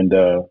and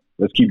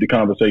let's keep the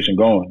conversation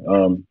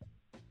going.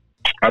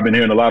 I've been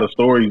hearing a lot of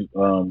stories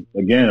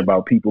again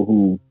about people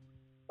who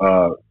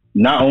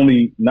not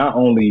only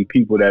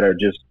people that are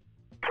just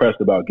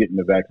pressed about getting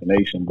the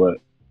vaccination, but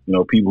you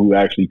know, people who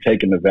actually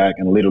taken the vac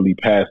and literally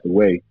passed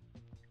away,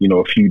 you know,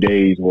 a few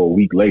days or a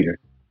week later.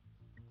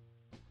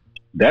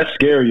 That's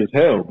scary as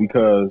hell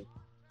because,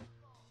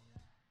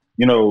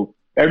 you know,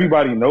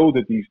 everybody knows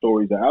that these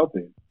stories are out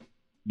there.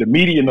 The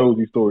media knows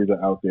these stories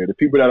are out there. The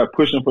people that are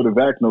pushing for the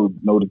vax know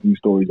that these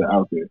stories are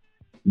out there.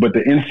 But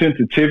the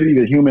insensitivity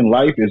to human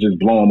life is just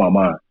blowing my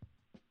mind.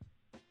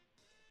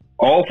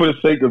 All for the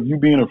sake of you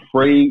being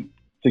afraid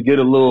to get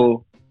a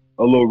little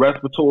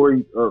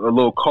respiratory or a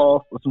little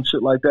cough or some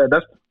shit like that.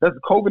 That's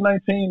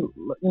COVID-19.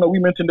 You know, we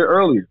mentioned it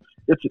earlier.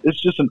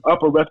 It's just an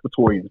upper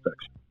respiratory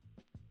infection.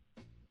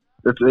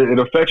 It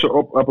affects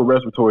your upper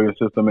respiratory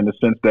system in the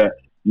sense that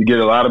you get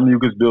a lot of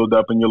mucus build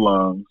up in your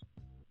lungs.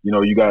 You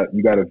know, you got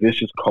a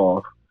vicious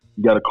cough.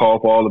 You got to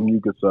cough all the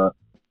mucus up.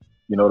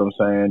 You know what I'm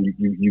saying?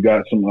 You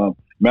got some.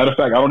 Matter of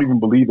fact, I don't even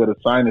believe that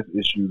it's sinus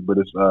issues, but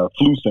it's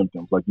flu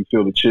symptoms. Like you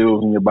feel the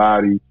chills in your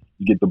body,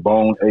 you get the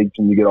bone aches,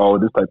 and you get all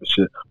of this type of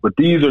shit. But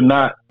these are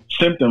not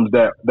symptoms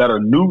that are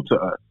new to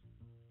us.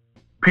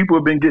 People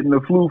have been getting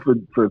the flu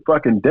for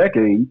fucking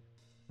decades.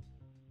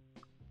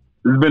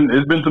 There's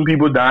been some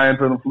people dying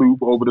from the flu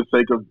over the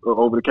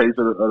case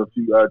of a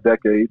few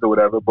decades or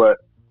whatever. But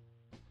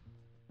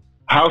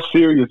how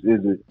serious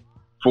is it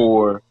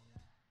for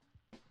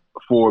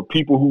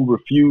people who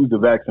refuse the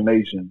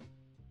vaccination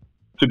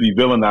to be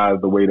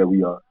villainized the way that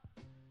we are?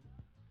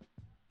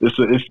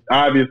 It's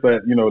obvious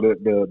that, you know,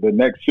 the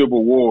next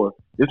civil war,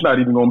 it's not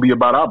even going to be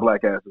about our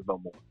black asses no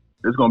more.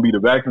 It's going to be the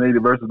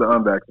vaccinated versus the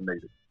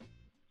unvaccinated.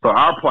 So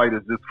our plight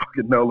is just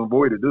fucking null and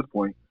void at this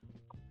point.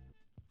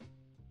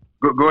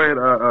 Go ahead,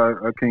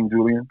 King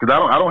Julian, because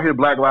I don't hear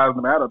Black Lives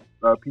Matter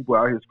people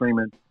out here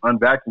screaming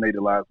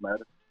unvaccinated lives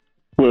matter.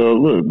 Well,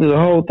 look, the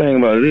whole thing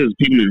about it is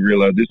people need to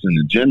realize this is an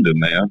agenda,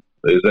 man.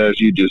 It's as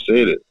you just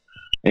said it,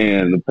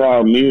 and the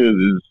problem is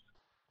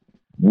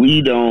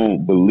we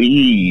don't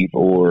believe,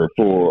 or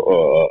for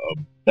a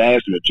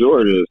vast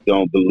majority of us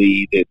don't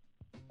believe that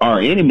our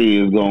enemy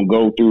is going to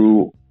go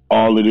through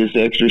all of this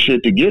extra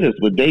shit to get us,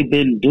 but they've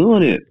been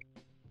doing it.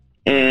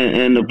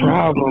 And the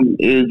problem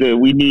is that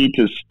we need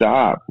to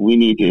stop. We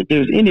need to, if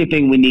there's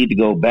anything we need to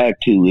go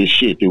back to, is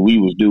shit that we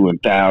was doing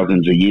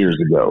thousands of years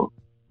ago.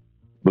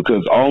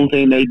 Because the only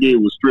thing they did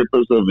was strip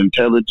us of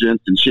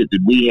intelligence and shit that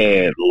we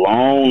had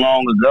long,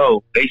 long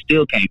ago. They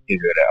still can't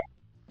figure it out.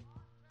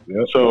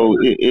 Yep. So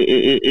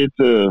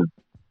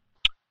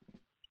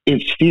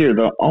it's fear.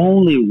 The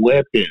only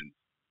weapon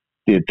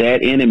that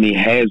enemy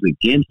has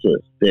against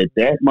us,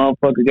 that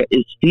motherfucker got,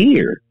 is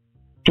fear.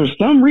 For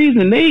some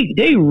reason,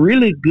 they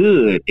really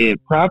good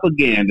at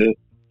propaganda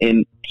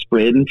and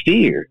spreading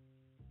fear.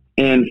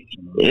 And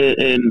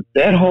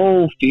that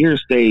whole fear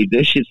stage,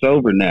 that shit's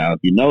over now. If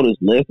you notice,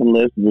 less and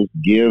less of us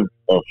give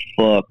a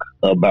fuck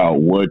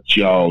about what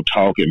y'all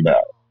talking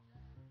about.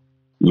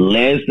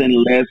 Less and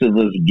less of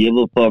us give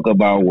a fuck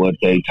about what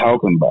they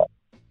talking about.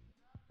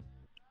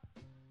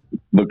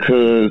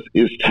 Because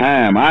it's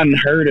time. I done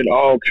heard it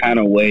all kind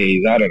of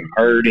ways. I done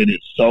heard it as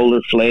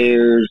solar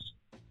flares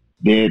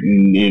that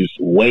is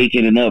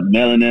waking up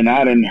melanin.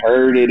 I done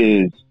heard it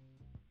as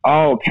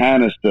all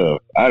kind of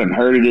stuff. I done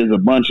heard it as a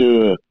bunch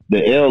of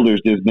the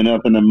elders that's been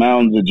up in the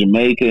mountains of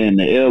Jamaica and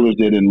the elders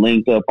that done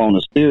linked up on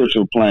the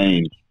spiritual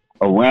plane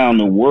around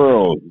the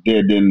world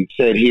that then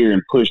sat here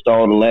and pushed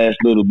all the last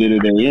little bit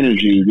of their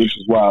energy, which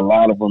is why a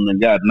lot of them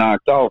got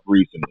knocked off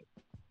recently.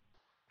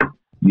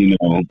 You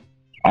know,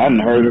 I haven't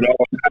heard it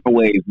all kind of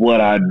ways.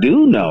 What I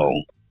do know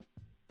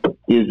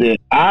is that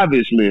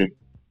obviously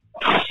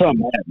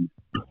something happened.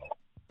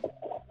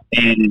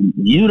 And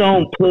you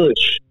don't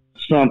push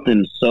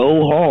something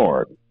so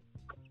hard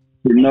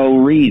for no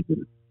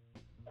reason.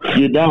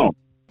 You don't.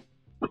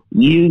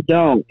 You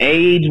don't.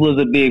 AIDS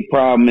was a big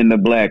problem in the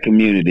black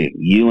community.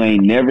 You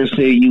ain't never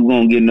said you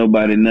won't get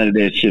nobody none of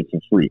that shit for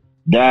free.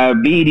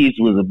 Diabetes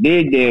was a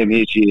big damn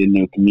issue in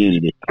the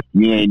community.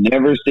 You ain't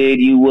never said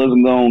you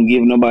wasn't going to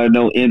give nobody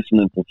no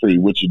insulin for free.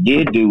 What you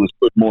did do was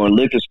put more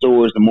liquor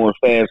stores and more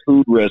fast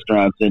food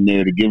restaurants in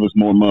there to give us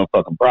more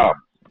motherfucking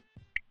problems.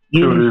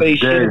 You didn't say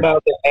shit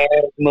about the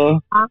asthma.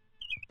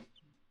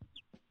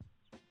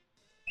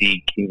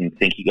 Hey, Keenan,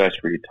 thank you guys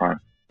for your time.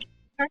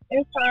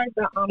 Inside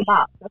the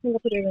box. I think I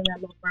put it in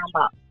that little brown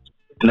box.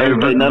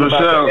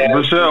 Hey,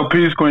 Michelle,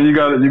 Peace Queen, you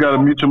gotta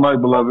mute your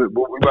mic, beloved.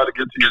 But we about to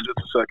get to you in just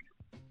a second.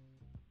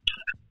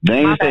 They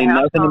ain't say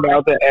nothing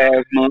about the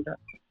asthma.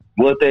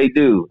 What they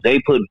do, they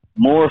put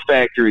more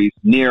factories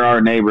near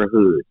our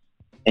neighborhood,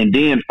 and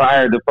then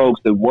fired the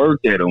folks that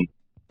worked at them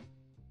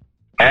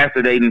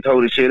after they done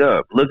tore the shit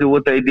up. Look at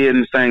what they did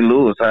in St.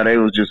 Louis, how they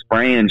was just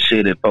spraying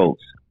shit at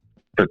folks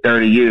for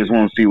 30 years,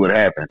 want to see what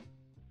happened.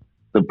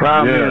 The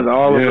problem is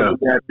all of us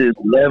got this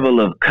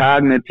level of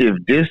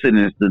cognitive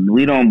dissonance that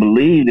we don't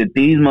believe that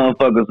these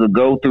motherfuckers will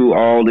go through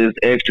all this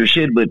extra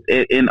shit. But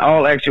in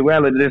all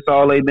actuality, that's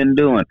all they've been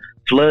doing.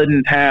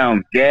 Flooding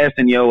towns,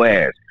 gassing your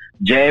ass,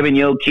 jabbing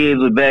your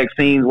kids with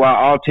vaccines while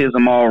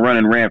autism all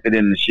running rampant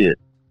in the shit.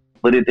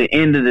 But at the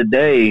end of the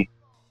day,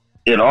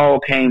 it all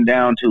came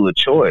down to a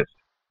choice.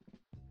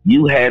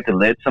 You had to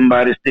let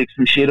somebody stick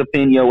some shit up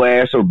in your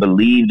ass or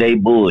believe they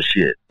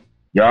bullshit.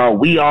 Y'all,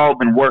 we all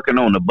been working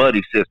on the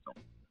buddy system.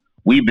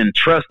 We've been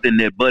trusting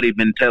that Buddy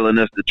been telling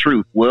us the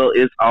truth. Well,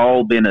 it's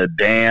all been a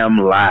damn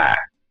lie.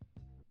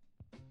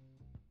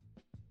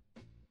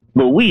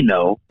 But we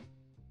know.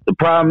 The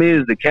problem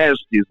is the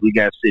casualties we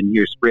got sitting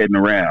here spreading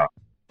around.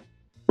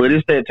 But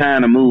it's that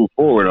time to move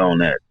forward on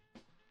that.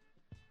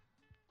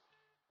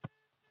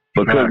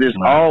 Because it's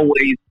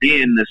always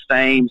been the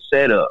same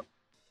setup.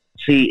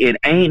 See, it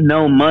ain't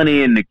no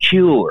money in the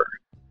cure.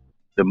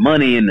 The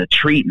money in the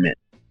treatment.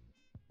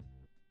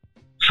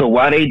 So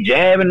while they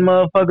jabbing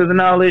motherfuckers and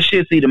all this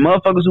shit, see, the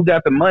motherfuckers who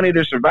got the money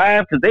to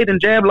survive, because they done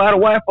jab a lot of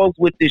white folks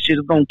with this shit,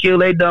 is going to kill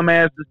their dumb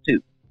asses too.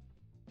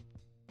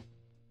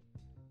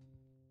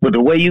 But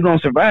the way you going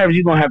to survive is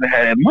you're going to have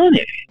that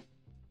money.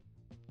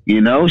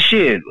 You know,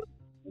 shit.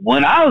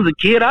 When I was a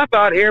kid, I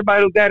thought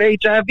everybody who got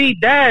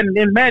HIV died, and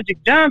then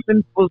Magic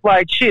Johnson was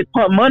like, shit,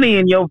 pump money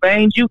in your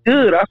veins, you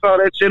good. I saw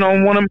that shit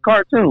on one of them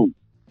cartoons.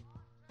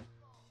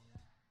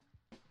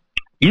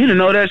 You didn't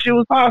know that shit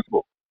was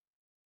possible.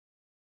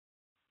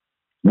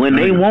 When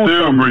they want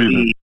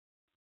something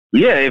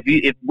to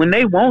be, when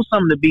they want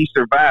something to be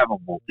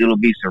survivable, it'll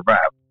be survivable.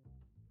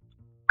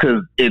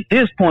 Because at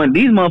this point,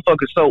 these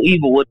motherfuckers so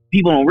evil. What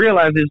people don't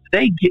realize is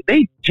they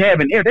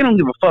jabbing air. They don't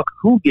give a fuck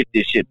who get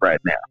this shit right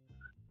now.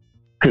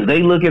 Because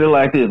they look at it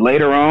like this.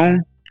 Later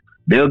on,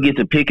 they'll get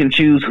to pick and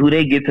choose who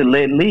they get to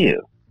let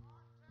live.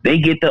 They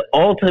get the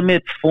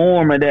ultimate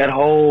form of that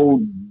whole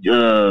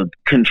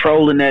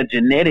controlling that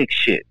genetic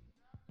shit.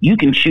 You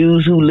can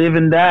choose who live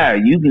and die.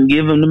 You can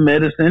give them the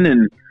medicine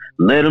and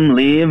let them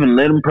live and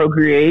let them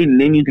procreate, and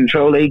then you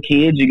control their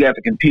kids. You got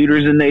the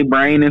computers in their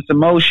brain and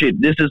some more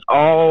shit. This is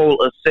all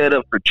a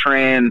setup for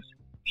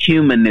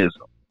transhumanism.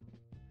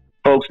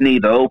 Folks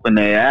need to open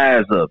their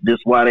eyes up. This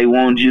is why they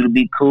want you to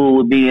be cool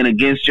with being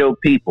against your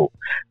people,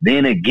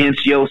 then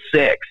against your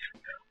sex.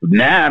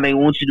 Now they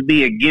want you to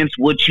be against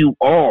what you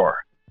are.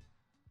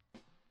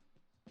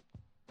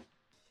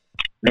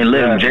 And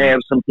let them jab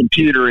some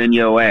computer in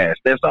your ass.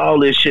 That's all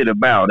this shit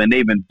about. And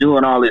they've been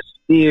doing all this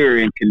fear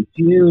and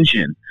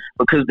confusion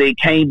because they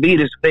can't beat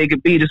us. If they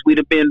could beat us, we'd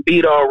have been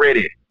beat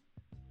already.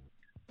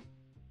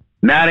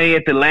 Now they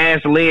at the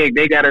last leg.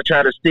 They got to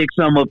try to stick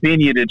some up in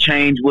you to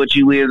change what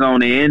you is on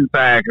the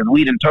inside. Because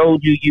we done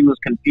told you was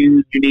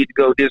confused. You need to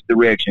go this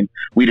direction.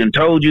 We done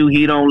told you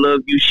he don't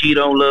love you, she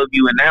don't love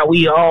you. And now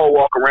we all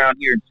walk around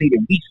here and see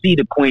them. We see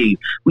the queen.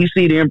 We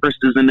see the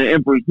empresses and the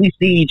emperors. We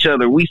see each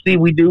other. We see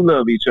we do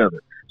love each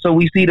other. So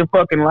we see the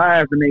fucking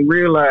lies and they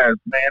realize,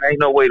 man, ain't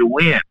no way to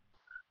win.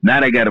 Now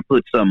they got to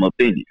put something up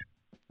in you.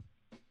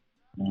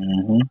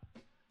 Mm-hmm.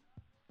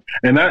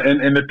 And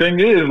the thing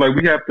is, like,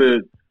 we have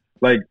to,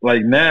 like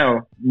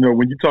now, you know,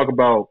 when you talk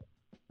about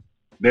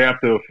they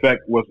have to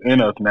affect what's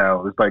in us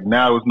now, it's like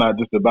now it's not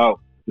just about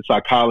the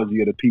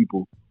psychology of the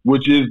people,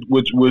 which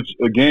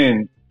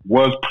again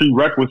was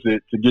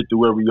prerequisite to get to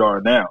where we are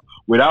now.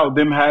 Without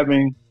them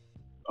having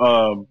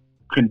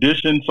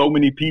conditioned so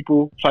many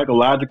people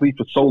psychologically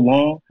for so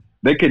long,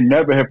 they could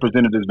never have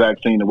presented this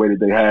vaccine the way that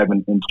they have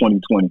in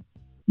 2020.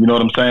 You know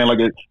what I'm saying? Like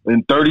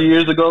in 30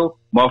 years ago,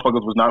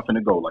 motherfuckers was not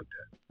finna go like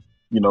that.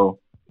 You know,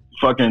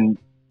 fucking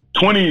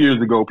 20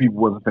 years ago, people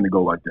wasn't finna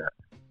go like that.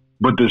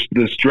 But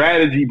the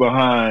strategy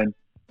behind,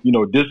 you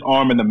know,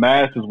 disarming the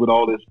masses with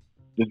all this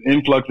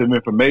influx of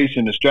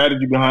information, the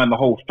strategy behind the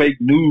whole fake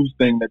news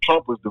thing that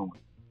Trump was doing,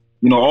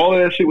 you know, all of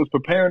that shit was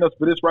preparing us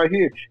for this right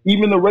here.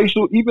 Even the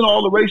racial disparity,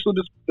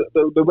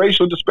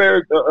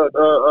 y'all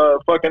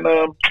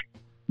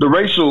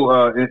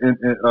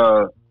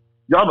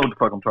know what the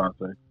fuck I'm trying to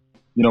say.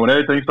 You know, when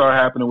everything started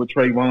happening with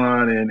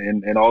Trayvon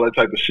and all that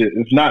type of shit,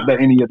 it's not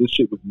that any of this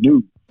shit was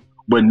new,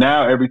 but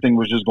now everything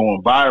was just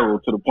going viral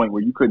to the point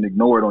where you couldn't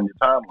ignore it on your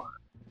timeline.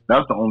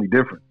 That's the only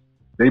difference.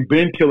 They've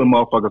been killing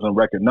motherfuckers in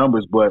record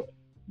numbers, but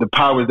the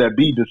powers that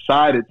be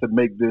decided to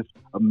make this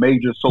a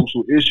major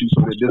social issue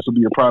so that this will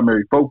be a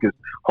primary focus.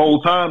 Whole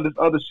time, this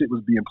other shit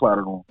was being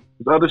plotted on.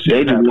 This other shit.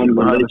 They just wanted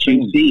to let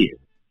you see it.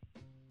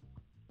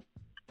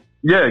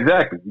 Yeah,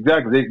 exactly.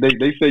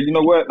 They say, you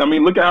know what? I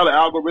mean, look at how the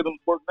algorithms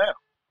work now.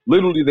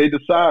 Literally, they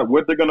decide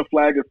what they're going to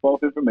flag as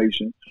false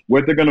information,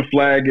 what they're going to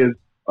flag as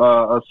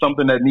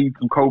something that needs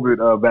some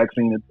COVID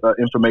vaccine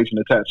information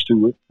attached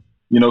to it.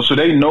 You know, so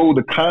they know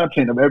the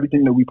content of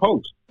everything that we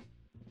post.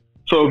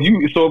 So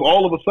if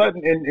all of a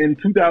sudden in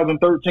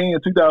 2013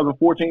 and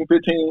 2014,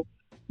 15,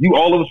 you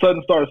all of a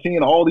sudden start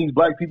seeing all these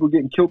black people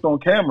getting killed on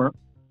camera,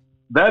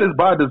 that is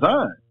by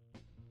design.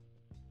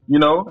 You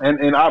know,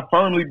 and I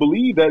firmly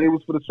believe that it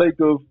was for the sake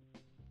of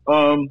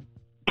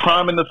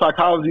priming the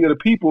psychology of the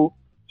people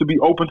to be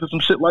open to some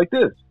shit like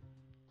this.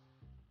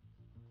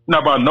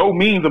 Now, by no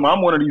means am I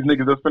one of these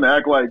niggas that's gonna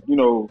act like, you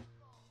know,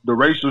 the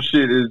racial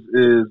shit is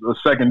a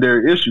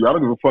secondary issue. I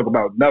don't give a fuck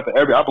about nothing.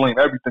 I blame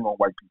everything on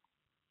white people.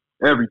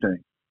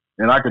 Everything.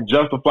 And I could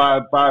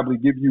justifiably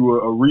give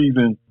you a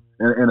reason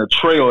and a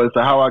trail as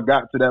to how I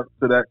got to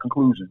that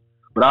conclusion.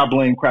 But I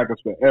blame crackers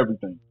for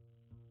everything.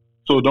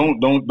 So don't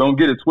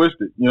get it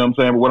twisted. You know what I'm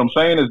saying? But what I'm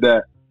saying is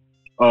that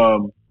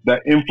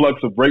that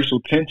influx of racial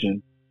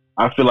tension,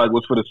 I feel like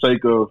was for the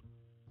sake of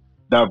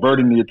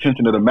diverting the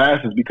attention of the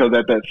masses, because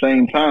at that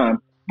same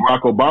time,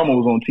 Barack Obama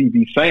was on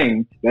TV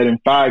saying that in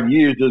 5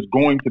 years there's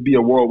going to be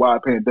a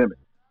worldwide pandemic.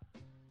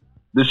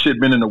 This shit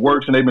been in the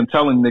works, and they've been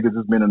telling niggas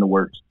it's been in the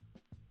works.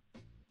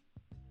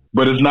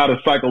 But it's not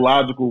a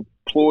psychological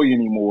ploy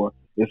anymore.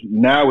 It's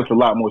a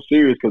lot more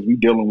serious because we're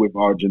dealing with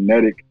our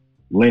genetic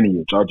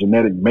lineage, our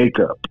genetic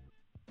makeup.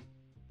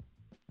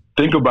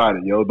 Think about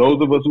it, yo.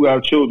 Those of us who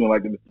have children,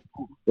 like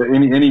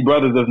any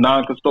brothers that's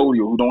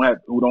non-custodial who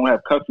don't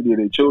have custody of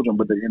their children,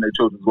 but they're in their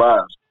children's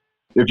lives.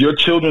 If your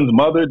children's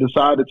mother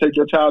decide to take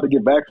your child to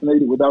get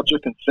vaccinated without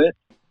your consent,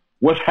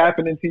 what's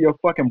happening to your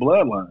fucking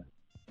bloodline?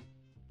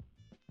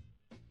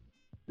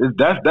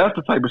 That's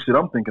the type of shit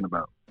I'm thinking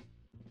about.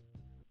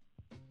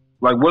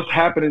 Like, what's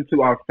happening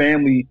to our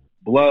family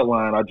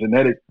bloodline,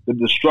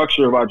 the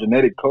structure of our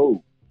genetic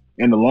code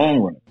in the long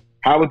run?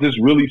 How is this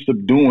really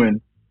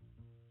subduing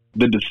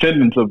the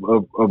descendants of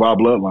our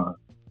bloodline?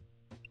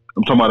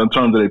 I'm talking about in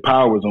terms of their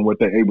powers and what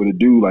they're able to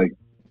do, like,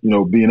 you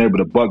know, being able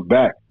to buck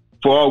back.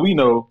 For all we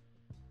know,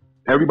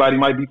 everybody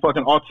might be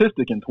fucking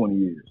autistic in 20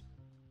 years.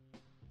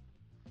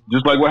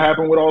 Just like what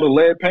happened with all the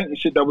lead paint and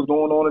shit that was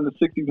going on in the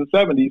 60s and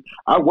 70s.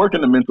 I work in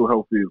the mental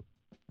health field.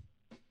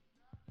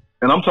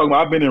 And I'm talking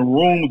about, I've been in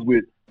rooms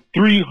with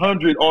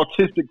 300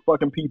 autistic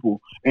fucking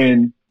people,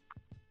 and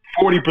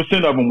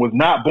 40% of them was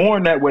not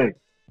born that way.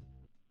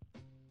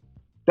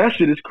 That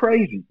shit is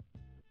crazy.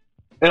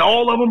 And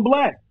all of them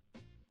black.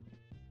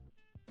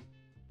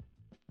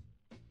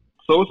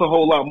 So it's a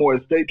whole lot more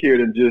at stake here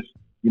than just,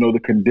 you know, the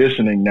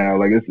conditioning now.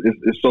 Like,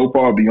 it's so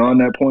far beyond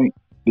that point.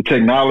 The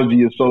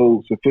technology is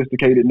so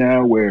sophisticated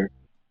now where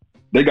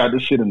they got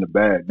this shit in the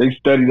bag. They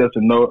studied us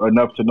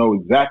enough to know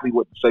exactly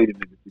what to say to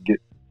niggas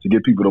to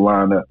get people to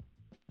line up.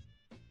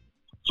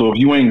 So if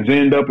you ain't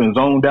zenned up and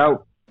zoned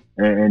out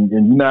and you're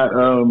not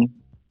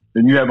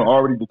and you haven't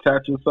already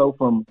detached yourself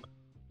from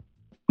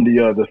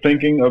the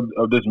thinking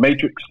of this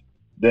matrix,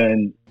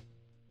 then,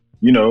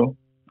 you know,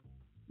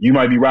 you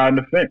might be riding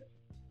the fence.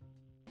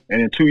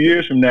 And in 2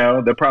 years from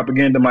now, the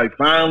propaganda might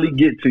finally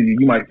get to you.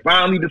 You might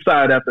finally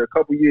decide after a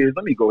couple years,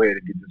 let me go ahead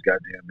and get this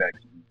goddamn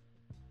vaccine.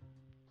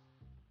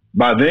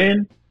 By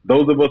then,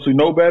 Those of us who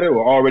know better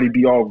will already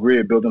be off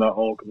grid building our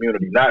own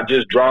community, not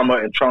just drama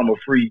and trauma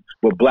free,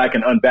 but black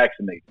and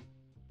unvaccinated.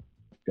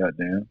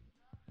 Goddamn.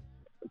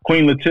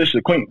 Queen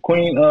Letitia, Queen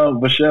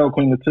Vachelle,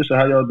 Queen Letitia,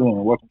 how y'all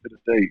doing? Welcome to the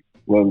stage.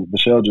 Well,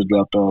 Vachelle just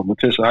dropped off.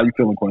 Letitia, how you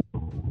feeling, Queen?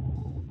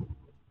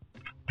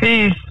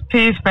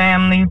 Peace,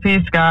 family,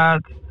 peace,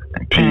 gods,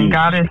 and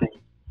goddess.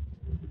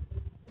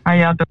 How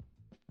y'all doing?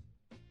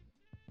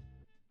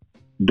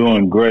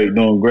 Doing great.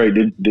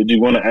 Did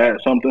you want to add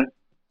something?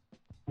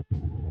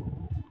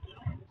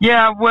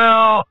 Yeah,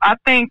 well, I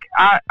think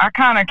I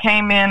kind of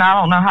came in. I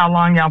don't know how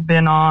long y'all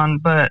been on,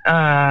 but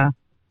I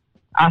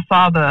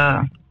saw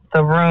the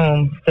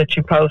room that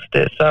you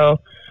posted, so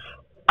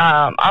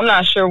I'm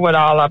not sure what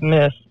all I've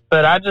missed,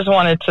 but I just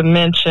wanted to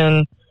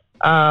mention.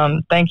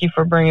 Thank you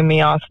for bringing me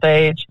on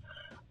stage.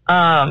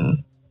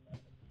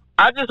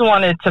 I just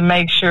wanted to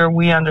make sure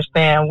we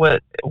understand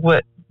what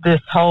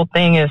this whole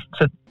thing is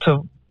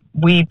to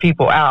weed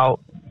people out,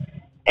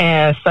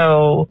 and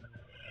so.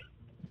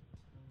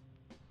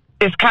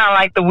 It's kind of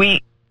like the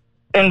wheat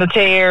and the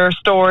tare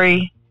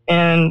story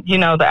in,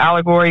 the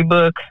allegory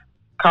book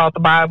called the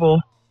Bible.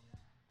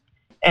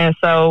 And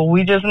so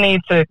we just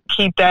need to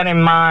keep that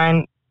in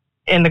mind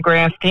in the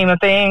grand scheme of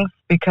things,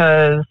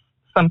 because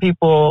some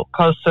people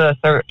close to us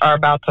are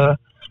about to,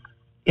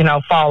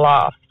 fall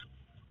off.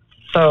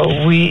 So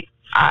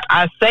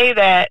I say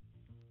that,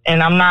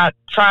 and I'm not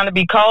trying to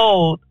be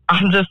cold.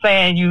 I'm just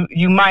saying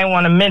you might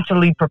want to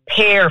mentally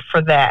prepare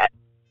for that,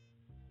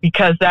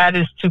 because that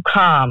is to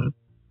come.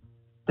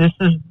 This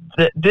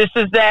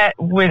is that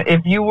when,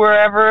 if you were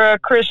ever a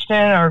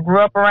Christian or grew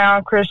up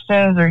around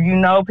Christians,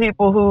 or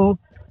people who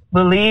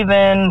believe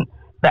in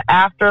the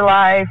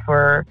afterlife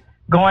or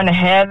going to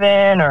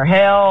heaven or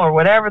hell or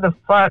whatever the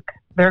fuck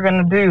they're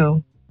going to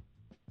do,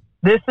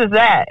 this is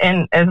that.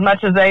 And as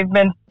much as they've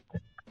been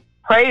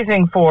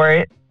praising for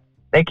it,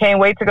 they can't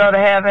wait to go to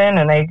heaven,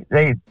 and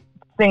they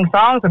sing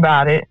songs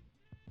about it,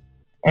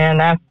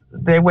 and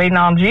they're waiting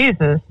on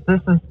Jesus.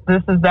 This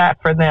is that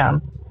for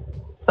them.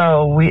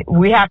 So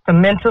we have to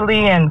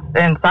mentally and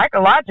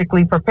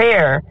psychologically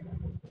prepare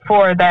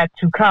for that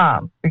to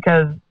come,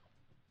 because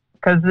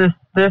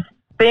this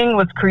thing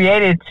was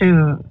created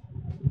to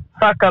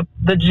fuck up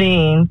the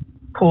gene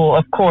pool,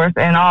 of course,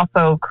 and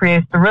also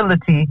create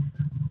sterility.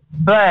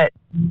 But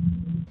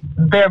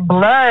their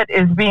blood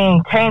is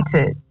being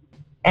tainted,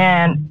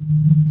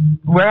 and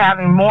we're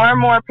having more and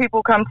more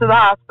people come to the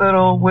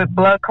hospital with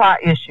blood clot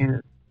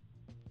issues.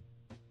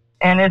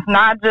 And it's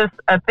not just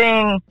a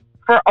thing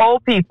for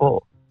old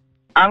people.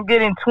 I'm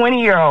getting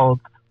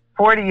 20-year-olds,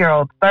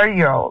 40-year-olds,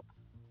 30-year-olds.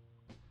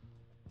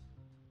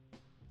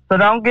 So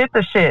don't get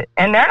the shit.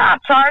 And they're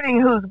not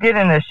charting who's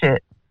getting the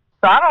shit.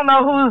 So I don't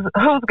know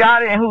who's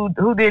got it and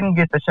who didn't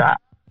get the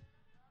shot.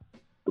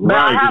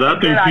 Right,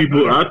 because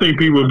I think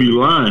people be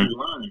lying.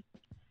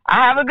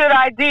 I have a good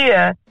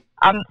idea.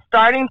 I'm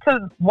starting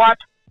to watch.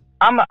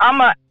 I'm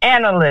an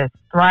analyst,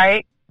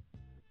 right?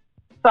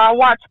 So I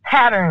watch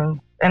patterns,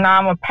 and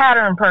I'm a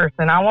pattern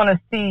person. I want to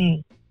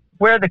see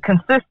where the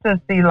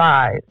consistency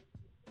lies.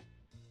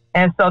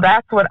 And so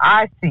that's what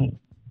I see.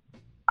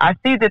 I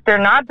see that they're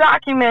not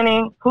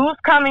documenting who's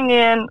coming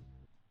in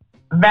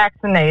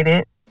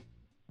vaccinated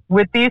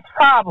with these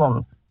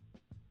problems.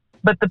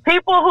 But the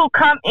people who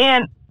come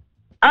in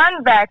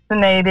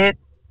unvaccinated,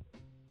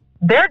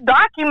 they're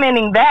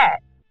documenting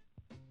that.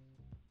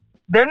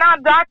 They're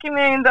not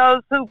documenting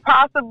those who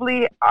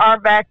possibly are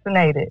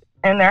vaccinated,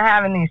 and they're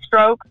having these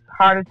strokes,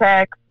 heart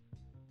attacks.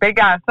 They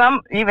got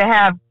some even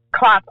have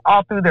clots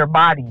all through their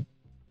body.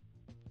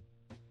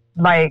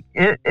 Like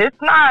it's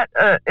not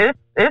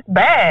it's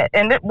bad,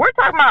 and we're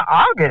talking about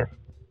August.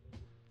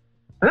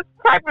 This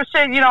type of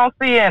shit you don't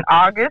see in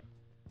August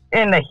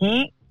in the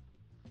heat.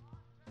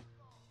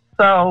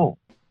 So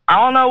I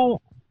don't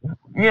know.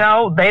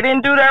 They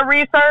didn't do their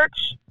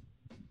research.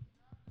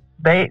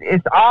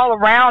 It's all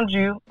around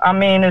you. I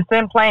mean, it's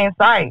in plain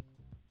sight.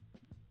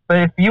 But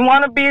if you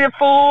want to be the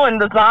fool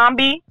and the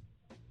zombie,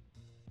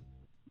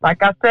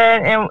 like I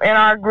said in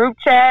our group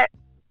chat,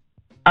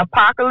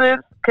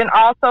 apocalypse can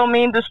also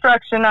mean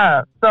destruction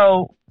of.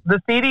 So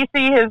the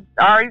CDC has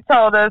already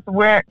told us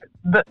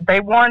they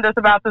warned us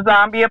about the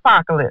zombie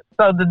apocalypse.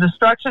 So the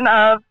destruction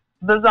of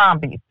the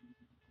zombies.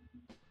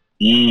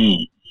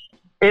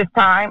 It's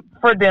time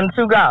for them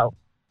to go.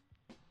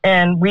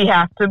 And we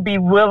have to be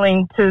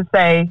willing to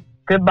say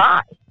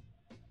goodbye.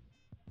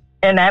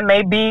 And that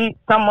may be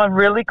someone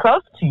really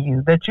close to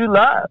you that you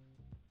love.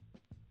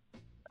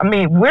 I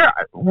mean,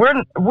 we're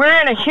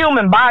in a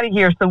human body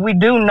here, so we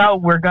do know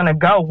we're going to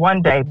go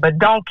one day, but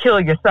don't kill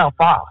yourself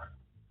off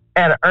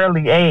at an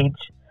early age.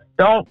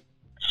 Don't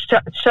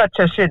shut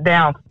your shit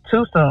down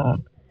too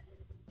soon.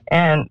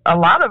 And a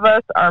lot of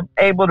us are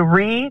able to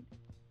read.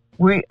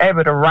 We're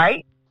able to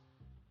write.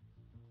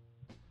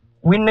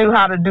 We knew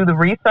how to do the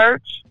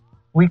research.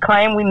 We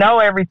claim we know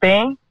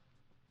everything.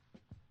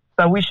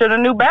 So we should have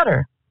knew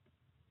better.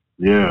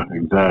 Yeah,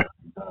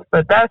 exactly.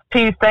 But that's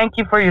peace. Thank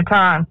you for your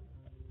time.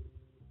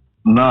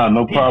 Nah,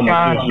 no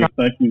problem.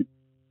 Thank you.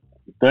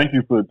 Thank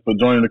you for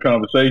joining the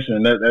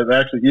conversation. That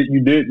actually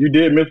you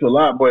did miss a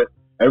lot, but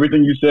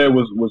everything you said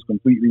was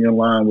completely in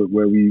line with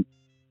where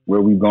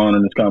we've gone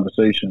in this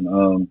conversation.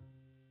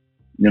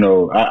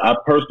 I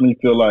personally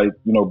feel like,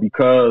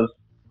 because,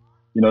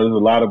 there's a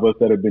lot of us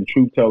that have been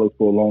truth tellers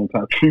for a long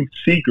time, truth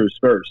seekers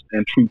first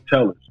and truth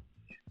tellers.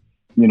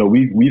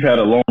 We've had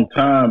a long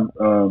time,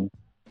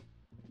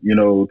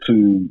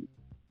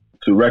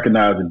 to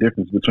recognize the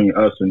difference between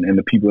us and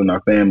the people in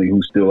our family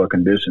who still are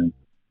conditioned.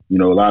 A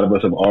lot of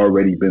us have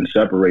already been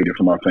separated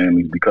from our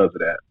families because of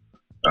that.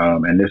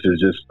 And this is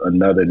just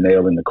another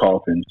nail in the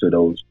coffin to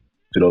those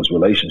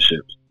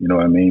relationships. You know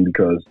what I mean?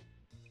 Because,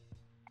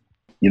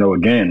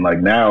 again, like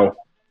now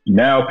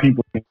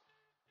people.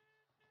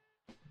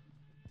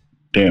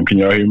 Damn, can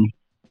y'all hear me?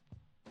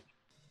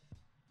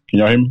 Can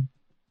y'all hear me?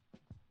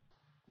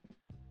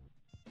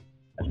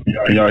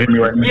 Can y'all hear me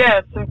right now?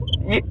 Yes,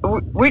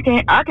 we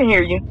can. I can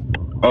hear you.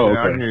 Oh, Yeah,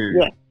 I okay. hear you.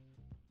 Yeah.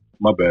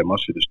 My bad. My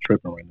shit is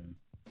tripping right now.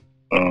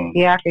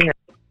 Yeah, I can hear.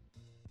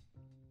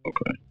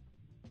 Okay.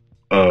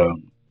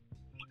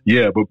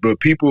 Yeah, but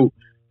people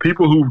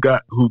who've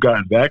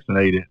gotten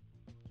vaccinated,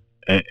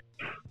 and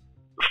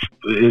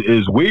it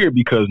is weird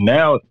because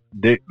now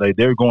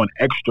they're going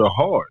extra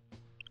hard.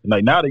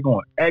 Like now they're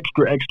going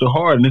extra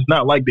hard, and it's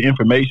not like the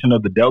information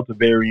of the Delta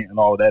variant and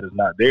all that is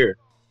not there.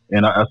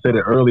 And I said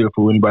it earlier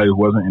for anybody who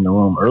wasn't in the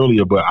room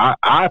earlier, but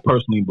I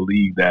personally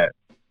believe that,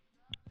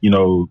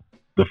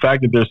 the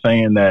fact that they're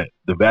saying that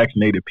the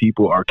vaccinated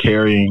people are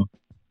carrying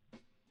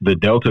the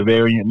Delta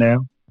variant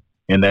now,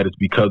 and that it's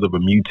because of a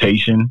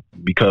mutation,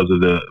 because of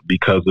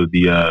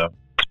the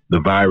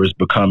virus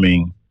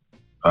becoming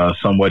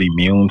somewhat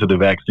immune to the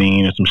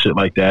vaccine or some shit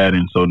like that,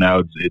 and so now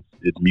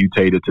it's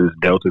mutated to this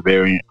Delta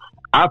variant.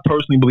 I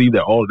personally believe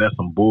that all of that's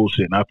some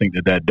bullshit, and I think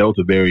that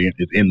Delta variant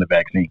is in the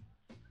vaccine,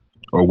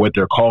 or what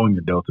they're calling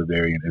the Delta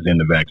variant is in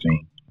the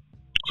vaccine.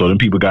 So then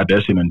people got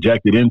that shit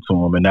injected into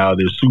them, and now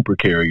they're super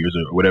carriers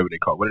or whatever they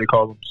call. What do they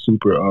call them?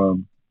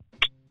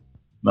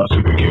 Not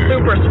super carriers.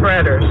 Super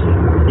spreaders.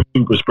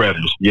 Super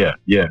spreaders. Yeah.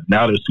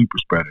 Now they're super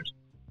spreaders.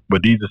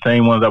 But these are the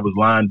same ones that was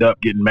lined up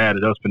getting mad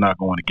at us for not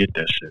going to get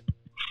that shit.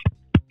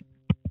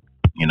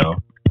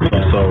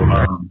 So,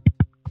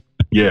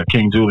 yeah,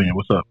 King Julian,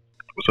 what's up?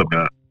 What's up,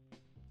 guy?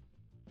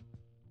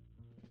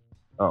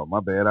 Oh,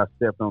 my bad. I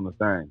stepped on the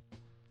thing.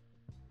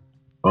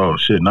 Oh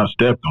shit, not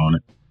stepped on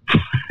it.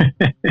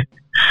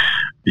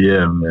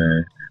 Yeah,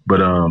 man. But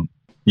so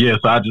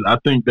I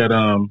think that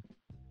I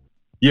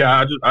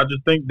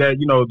just think that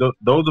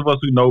those of us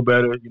who know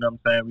better, you know what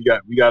I'm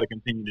saying, we got to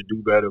continue to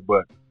do better.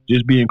 But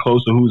just being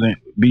close to who's in,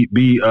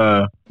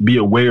 be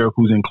aware of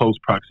who's in close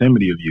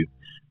proximity of you,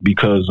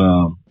 because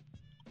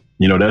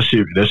that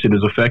shit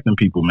is affecting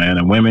people, man.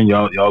 And women,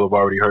 y'all have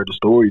already heard the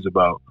stories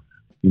about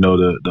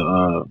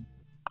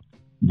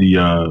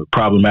the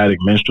problematic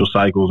menstrual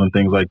cycles and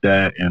things like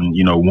that, and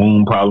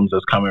womb problems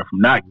that's coming from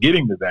not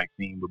getting the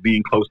vaccine, but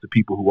being close to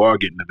people who are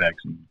getting the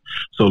vaccine.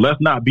 So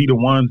let's not be the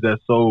ones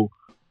that's so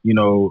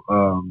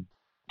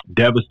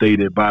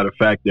devastated by the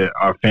fact that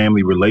our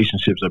family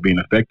relationships are being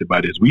affected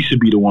by this. We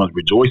should be the ones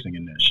rejoicing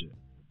in that shit.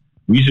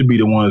 We should be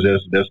the ones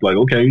that's like,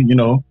 okay,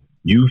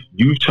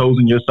 you've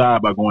chosen your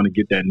side by going to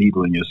get that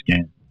needle in your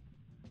skin,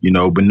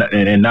 but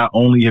not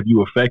only have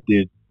you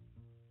affected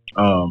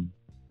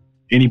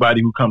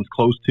anybody who comes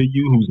close to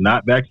you who's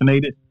not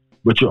vaccinated,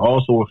 but you're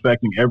also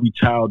affecting every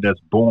child that's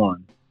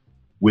born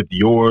with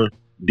your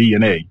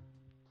DNA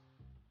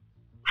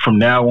from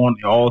now on,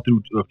 all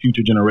through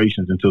future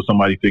generations, until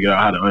somebody figure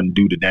out how to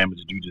undo the damage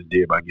that you just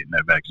did by getting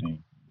that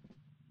vaccine.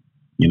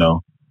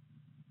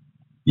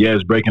 Yeah,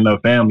 it's breaking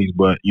up families,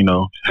 but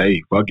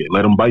hey, fuck it,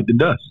 let them bite the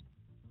dust.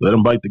 Let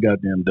them bite the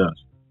goddamn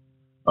dust.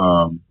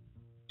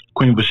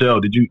 Queen Michelle,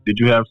 did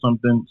you have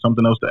something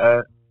else to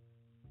add?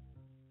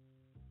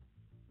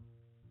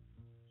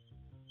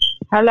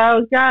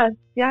 Hello, yes.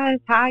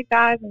 Hi,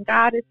 guys and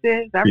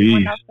goddesses.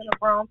 Everyone else in the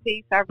room,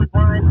 peace,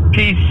 everyone.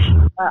 Peace.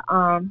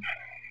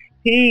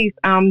 Peace.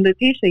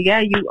 Letitia, yeah,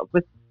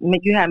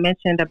 you had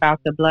mentioned about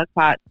the blood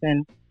clots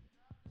and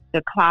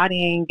the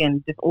clotting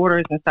and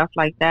disorders and stuff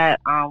like that.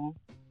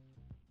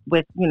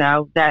 With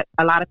that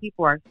a lot of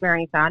people are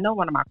experiencing. I know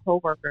one of my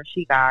coworkers,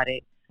 she got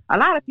it. A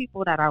lot of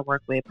people that I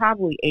work with,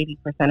 probably 80%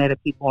 of the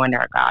people in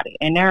there got it,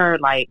 and they're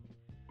like,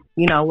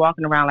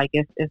 walking around like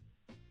it's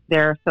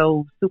they're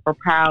so super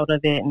proud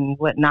of it and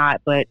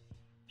whatnot. But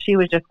she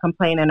was just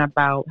complaining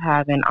about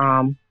having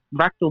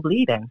rectal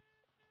bleeding.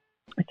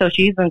 So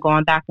she's been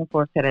going back and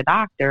forth to the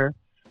doctor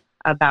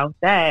about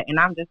that. And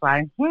I'm just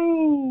like,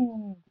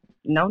 no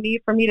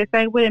need for me to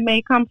say where it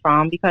may come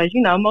from, because,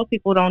 most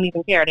people don't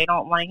even care. They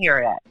don't want to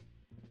hear that.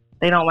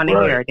 They don't want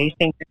to hear it. They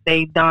think that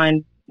they've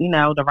done,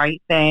 the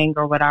right thing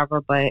or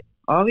whatever. But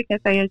all we can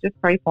say is just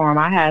pray for them.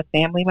 I have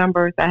family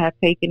members that have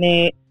taken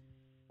it,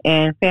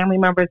 and family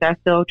members that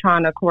still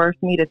trying to coerce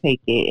me to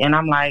take it. And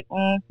I'm like,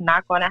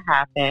 not going to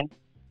happen.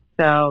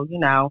 So,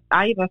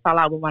 I even fell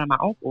out with one of my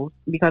uncles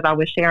because I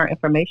was sharing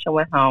information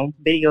with him,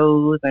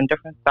 videos and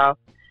different stuff.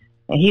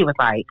 And he was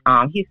like,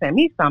 he sent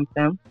me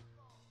something.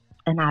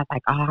 And I was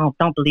like, oh,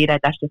 don't believe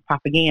that. That's just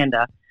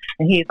propaganda.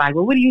 And he's like,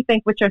 well, what do you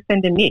think what you're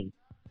sending me?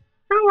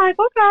 I'm like,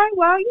 okay,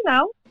 well, you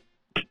know,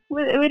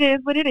 it is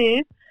what it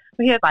is.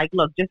 But he was like,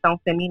 look, just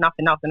don't send me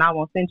nothing else, and I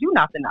won't send you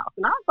nothing else.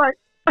 And I was like,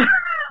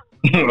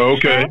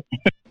 okay.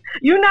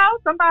 You know,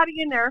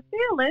 somebody in their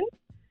feelings.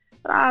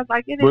 But I was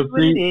like, it is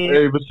what it is.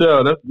 Hey,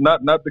 Michelle, that's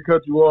not to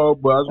cut you off,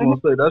 but I was going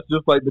to say, that's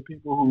just like the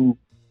people who,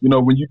 you know,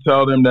 when you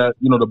tell them that,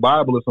 you know, the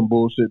Bible is some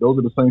bullshit, those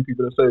are the same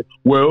people that say,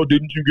 well,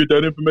 didn't you get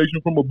that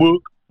information from a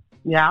book?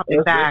 Yeah,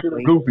 exactly. That shit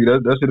is goofy.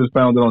 That shit is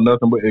founded on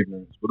nothing but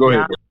ignorance. But go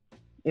ahead.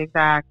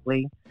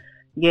 Exactly.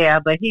 Yeah,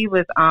 but he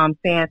was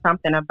saying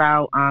something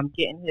about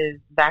getting his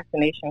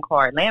vaccination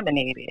card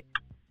laminated.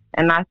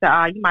 And I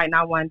said, you might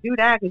not want to do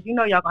that because you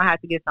know y'all going to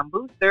have to get some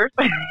boosters.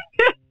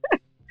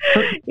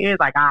 He was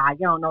like,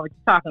 you don't know what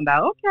you're talking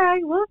about.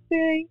 Okay, we'll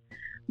see.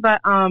 But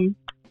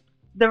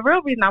the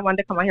real reason I wanted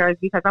to come on here is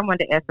because I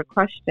wanted to ask a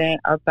question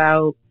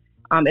about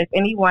if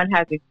anyone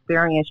has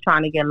experience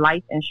trying to get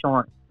life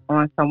insurance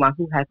on someone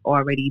who has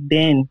already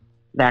been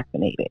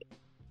vaccinated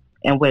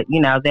and what, you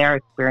know, their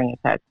experience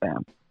has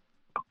been.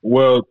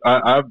 Well,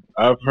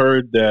 I've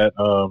heard that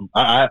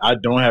I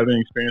don't have any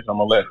experience. I'm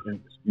gonna let you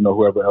know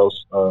whoever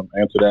else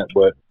answer that.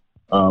 But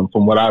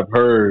from what I've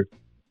heard,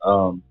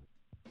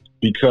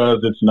 because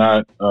it's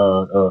not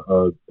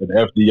an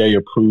FDA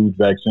approved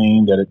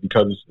vaccine,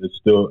 because it's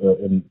still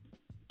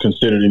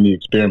considered in the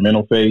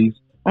experimental phase.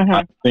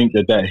 I think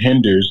that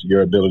hinders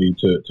your ability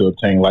to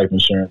obtain life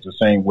insurance the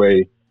same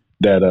way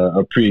that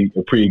a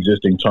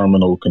pre-existing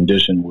terminal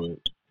condition would.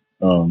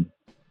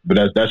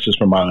 But that's just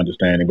from my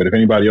understanding. But if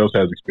anybody else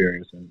has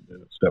experience, then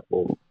step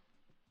forward.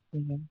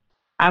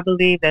 I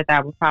believe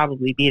that would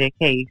probably be the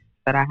case,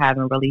 but I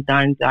haven't really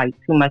done like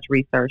too much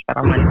research. But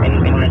I want to say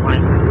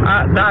anyone.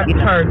 I've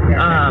heard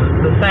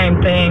the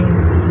same thing,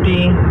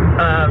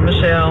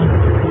 Michelle.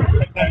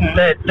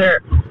 That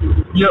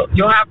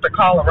you'll have to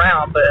call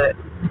around, but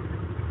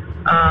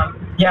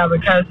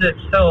because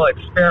it's still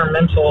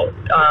experimental,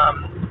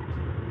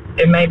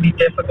 it may be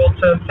difficult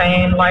to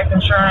obtain life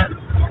insurance.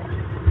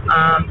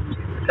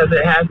 Because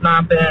it has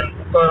not been,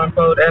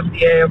 quote-unquote,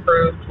 FDA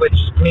approved, which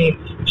means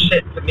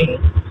shit to me.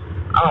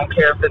 I don't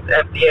care if it's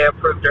FDA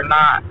approved or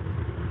not,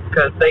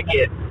 because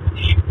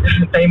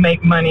they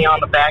make money on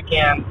the back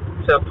end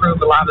to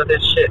approve a lot of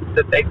this shit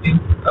that they do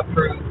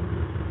approve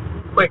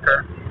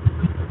quicker.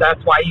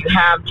 That's why you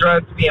have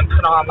drugs being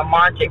put on the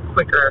market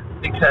quicker,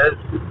 because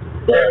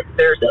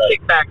there's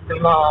kickbacks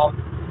involved.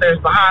 There's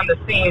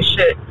behind-the-scenes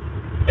shit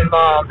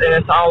involved, and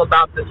it's all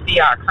about the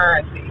fiat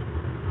currency.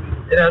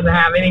 It doesn't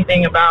have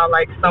anything about,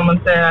 like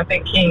someone said, I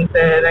think King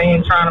said, they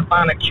ain't trying to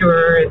find a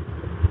cure. It's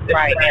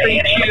right.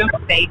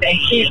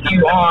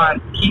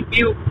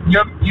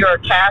 You're a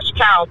cash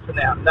cow to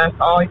them. That's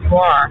all you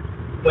are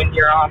when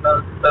you're on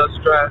those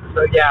drugs.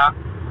 So yeah,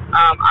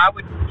 I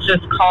would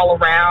just call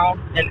around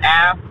and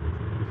ask.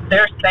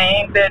 They're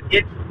saying that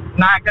it's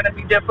not going to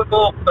be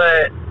difficult,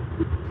 but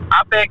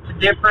I beg to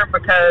differ,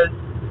 because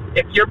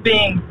if you're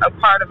being a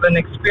part of an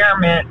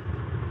experiment,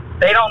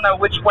 they don't know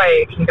which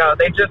way it can go.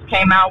 They just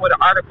came out with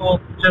an article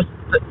just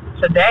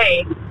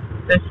today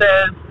that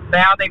says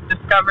now they've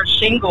discovered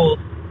shingles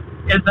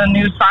is a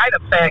new side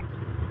effect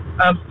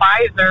of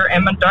Pfizer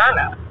and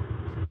Moderna.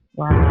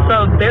 Wow.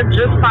 So they're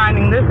just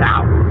finding this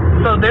out.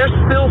 So there's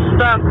still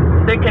stuff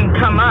that can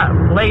come up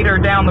later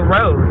down the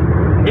road.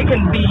 It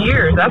can be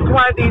years. That's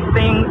why these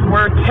things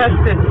were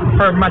tested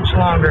for much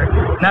longer.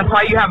 And that's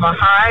why you have a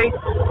high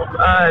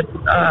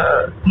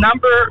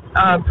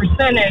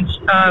percentage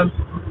of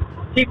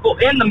people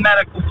in the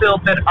medical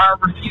field that are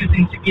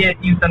refusing to get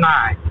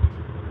euthanized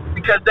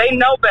because they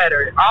know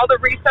better. All the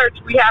research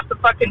we have to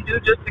fucking do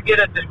just to get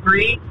a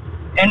degree,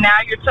 and now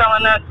you're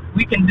telling us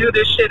we can do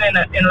this shit in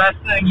less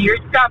than a year.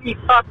 You got me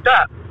fucked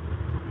up.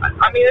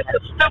 I mean, it's the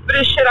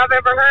stupidest shit I've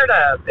ever heard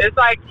of. It's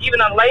like even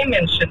a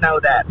layman should know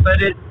that, but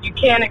you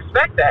can't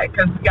expect that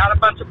because we got a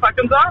bunch of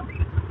fucking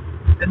zombies.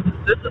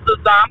 This is a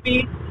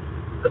zombie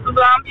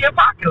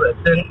apocalypse,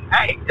 and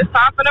hey, it's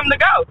time for them to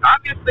go.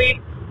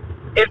 Obviously,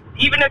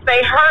 even if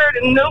they heard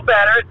and knew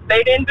better,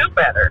 they didn't do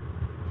better.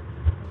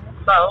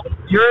 So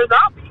you're a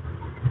zombie.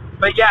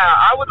 But yeah,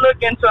 I would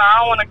look into. I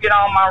don't want to get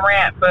on my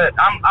rant, but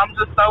I'm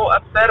just so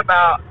upset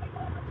about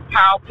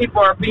how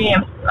people are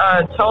being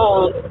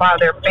told by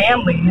their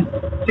families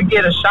to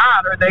get a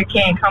shot or they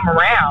can't come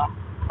around.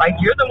 Like,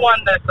 you're the one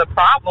that's the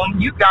problem.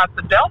 You got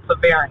the Delta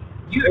variant.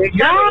 You're the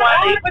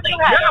one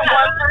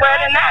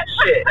spreading that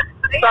shit.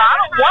 So I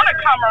don't want to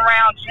come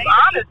around you,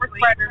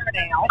 honestly.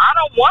 I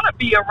don't want to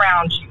be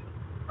around you,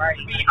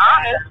 to be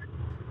honest.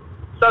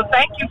 So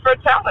thank you for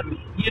telling me,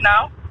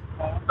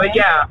 But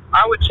yeah,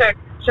 I would check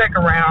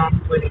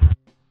around with it.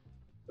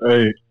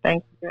 Hey.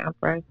 Thank you,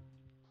 Empress.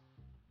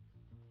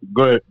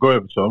 Go ahead,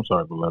 Michelle. I'm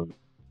sorry, beloved.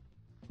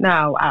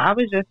 No, I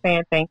was just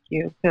saying thank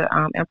you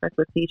to Empress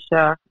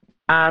Letitia.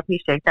 I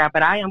appreciate that.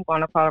 But I am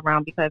going to call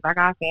around because I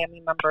got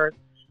family members,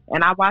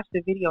 and I watched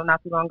the video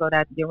not too long ago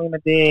that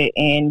Yarima did,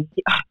 and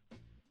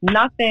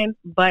nothing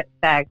but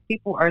facts.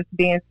 People are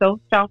being so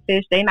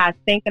selfish. They're not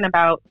thinking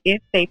about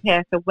if they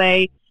pass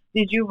away.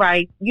 Did you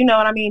write? You know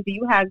what I mean? Do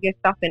you have your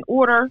stuff in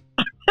order?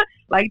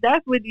 Like,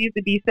 that's what needs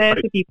to be said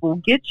to people.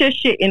 Get your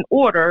shit in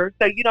order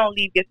so you don't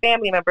leave your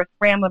family members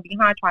scrambling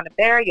behind trying to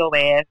bury your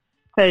ass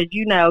because,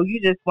 you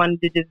just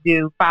wanted to just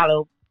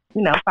follow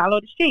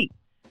the sheep.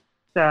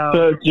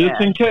 So,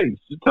 just in case.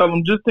 You tell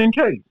them just in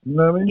case. You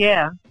know what I mean?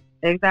 Yeah,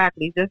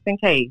 exactly. Just in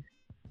case.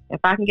 If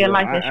I can get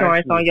life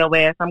insurance on your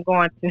ass, I'm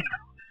going to.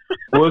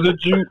 Was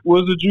it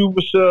you,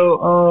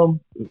 Michelle?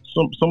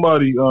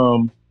 Somebody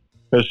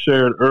has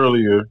shared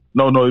earlier.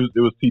 No, it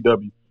was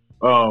TW.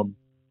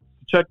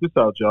 Check this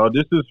out, y'all.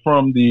 This is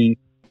from the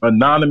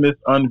Anonymous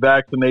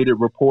Unvaccinated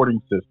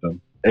Reporting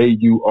System,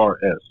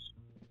 AURS.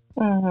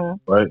 Mm-hmm.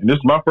 Right? And this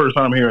is my first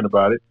time hearing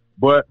about it.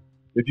 But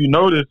if you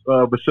notice,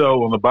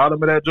 Michelle, on the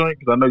bottom of that joint,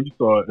 because I know you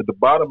saw it, at the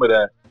bottom of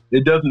that,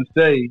 it doesn't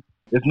say,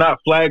 it's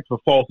not flagged for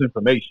false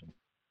information.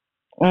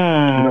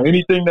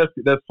 Anything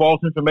that's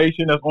false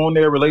information that's on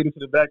there related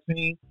to the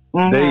vaccine,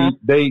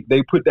 they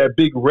put that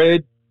big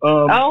red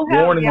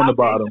warning on the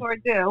bottom. Sure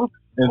do.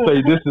 And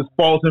say this is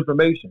false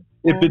information.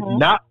 If it's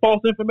not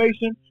false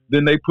information,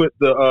 then they put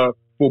the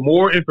for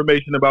more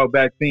information about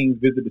vaccines,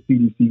 visit the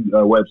CDC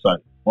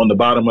website on the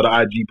bottom of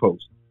the IG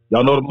post.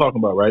 Y'all know what I'm talking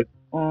about, right?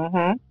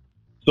 Mm-hmm.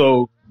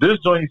 So this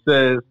joint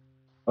says,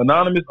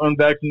 Anonymous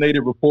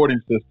Unvaccinated Reporting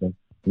System.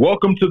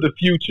 Welcome to the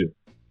future.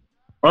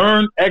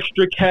 Earn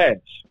extra cash.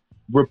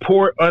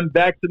 Report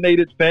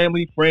unvaccinated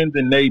family, friends,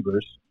 and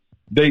neighbors.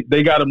 They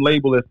got them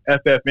labeled as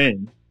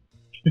FFN.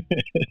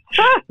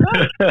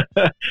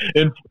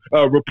 And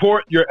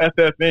report your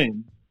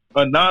FFN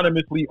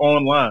anonymously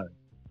online.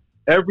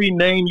 Every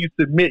name you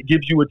submit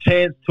gives you a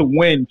chance to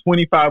win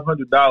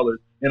 $2,500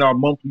 in our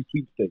monthly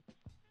sweepstakes.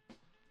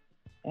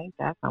 Ain't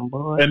that some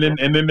bullshit?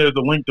 And then there's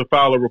a link to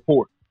file a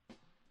report.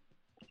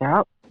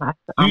 Yep.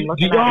 Do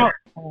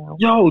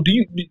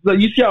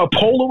you see how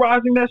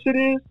polarizing that shit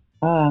is?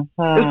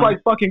 It's like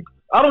fucking.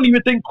 I don't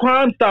even think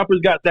Crime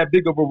Stoppers got that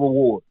big of a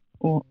reward.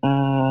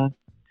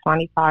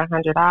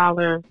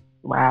 $2,500.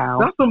 Wow.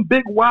 That's some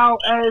big wild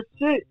ass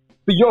shit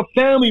for your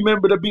family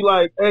member to be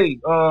like, hey,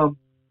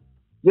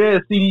 yeah,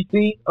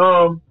 CDC,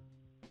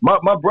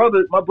 my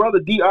brother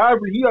D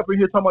Ivory, he up in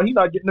here talking about he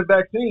not getting the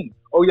vaccine.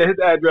 Oh yeah, his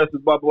address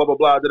is blah blah blah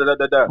blah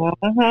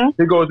blah.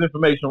 Here goes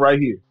information right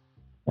here.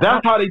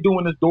 That's how they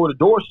doing this door to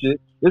door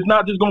shit. It's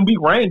not just gonna be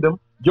random.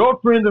 Your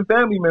friends and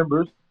family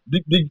members,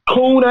 the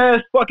coon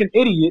ass fucking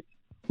idiot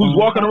who's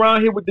walking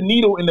around here with the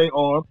needle in their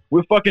arm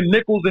with fucking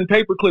nickels and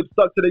paper clips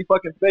stuck to their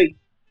fucking face.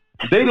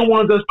 They the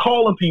ones that's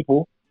calling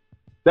people.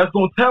 That's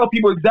gonna tell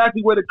people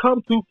exactly where to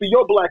come to for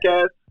your black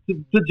ass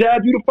to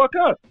jab you the fuck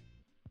up.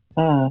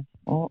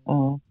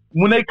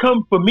 When they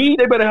come for me,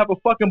 they better have a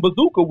fucking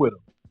bazooka with them.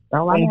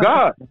 Oh,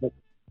 God.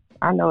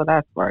 I know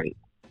that's right.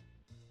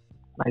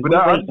 Like, but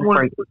I just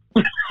wanted to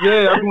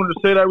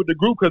say that with the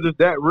group because it's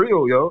that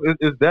real, yo.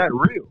 It's that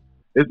real.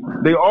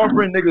 They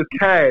offering niggas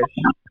cash.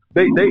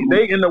 They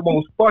in the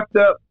most fucked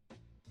up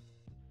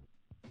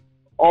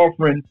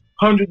offering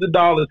hundreds of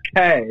dollars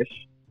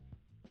cash.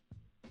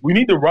 We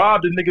need to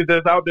rob the niggas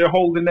that's out there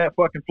holding that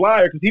fucking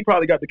flyer because he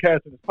probably got the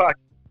cash in his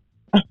pocket.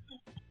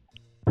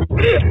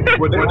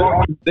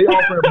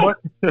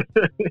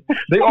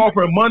 They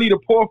offering money to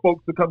poor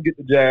folks to come get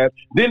the jab.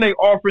 Then they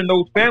offering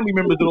those family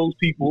members of those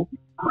people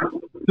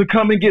to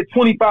come and get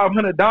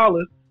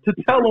 $2,500 to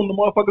tell them the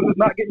motherfuckers is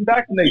not getting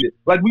vaccinated.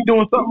 Like we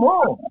doing something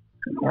wrong.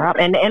 Yeah,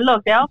 and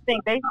look, they'll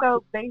think they.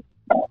 Go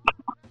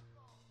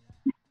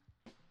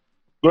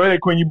ahead,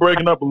 Quinn. You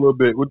breaking up a little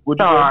bit. What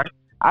Sorry.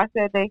 I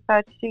said they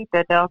such cheap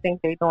that they'll think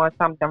they're doing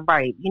something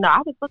right.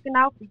 I was looking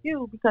out for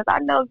you because I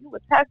know you were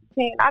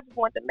hesitant. I just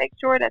wanted to make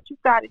sure that you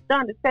got it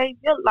done to save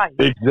your life.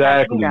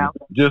 Exactly.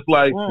 Just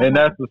like, and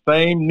that's the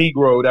same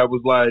Negro that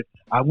was like,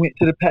 I went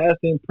to the pastor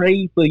and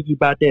prayed for you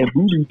about that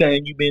voodoo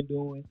thing you've been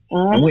doing.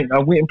 I went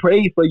and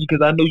prayed for you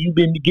because I know you've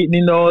been getting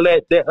into all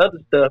that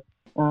other stuff.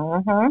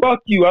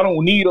 Fuck you. I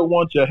don't need or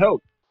want your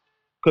help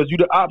because you're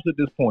the opposite at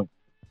this point.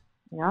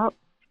 Yep.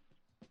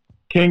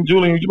 King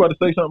Julian, you about to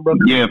say something, brother?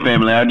 Yeah,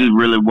 family. I just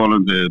really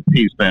wanted to,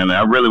 peace, family.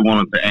 I really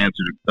wanted to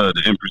answer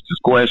the Empress's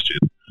question.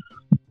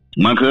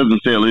 My cousin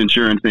sells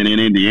insurance in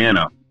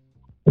Indiana,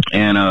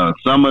 and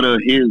some of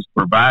his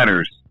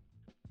providers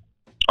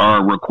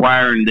are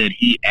requiring that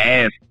he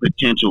ask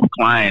potential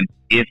clients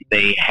if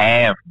they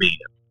have been.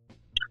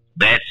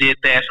 That's it.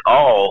 That's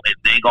all. And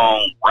they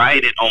gonna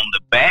write it on the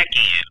back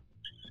end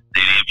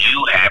that if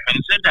you happen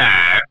to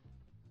die,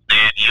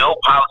 then your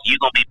policy, you're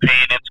going to be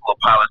paying into a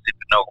policy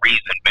for no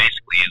reason,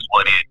 basically, is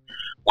what it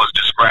was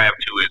described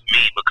to as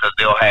me, because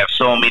they'll have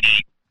so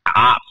many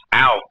opts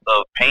out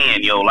of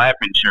paying your life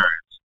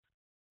insurance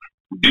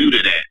due to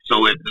that.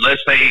 So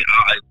let's say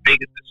as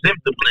big as the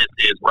symptom list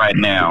is right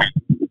now,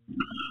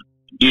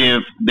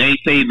 if they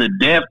say the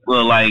death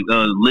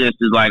list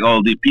is like,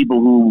 oh, the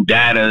people who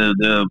died of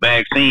the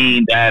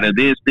vaccine died of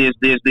this, and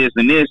this,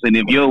 and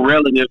if your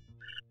relative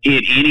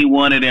hit any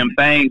one of them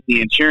things, the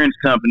insurance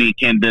company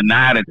can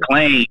deny the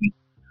claim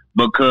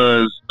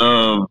because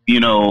of,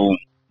 the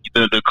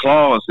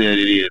clause that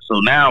it is.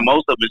 So now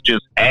most of it's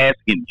just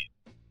asking you.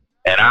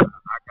 And I got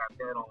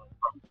that on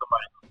from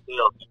somebody who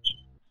sells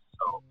insurance.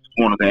 So just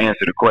wanted to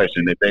answer the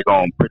question that they're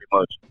going to pretty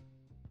much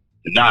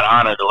not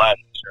honor the life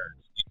insurance.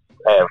 You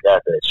have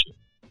got that shit.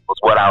 Was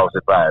what I was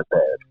advised to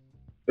have.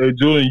 Hey,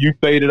 Julian, you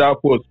faded out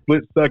for a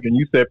split second.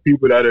 You said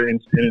people that are in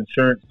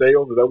insurance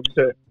sales. Is that what you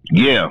said?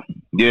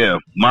 Yeah.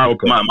 My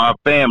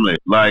family,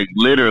 like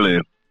literally,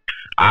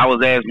 I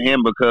was asking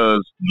him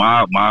because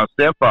my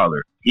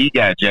stepfather, he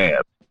got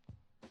jabbed,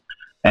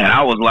 and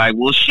I was like,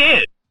 well,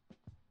 shit,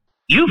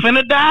 you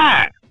finna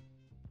die.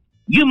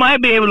 You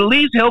might be able to at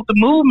least help the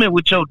movement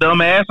with your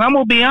dumb ass. I'm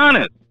gonna be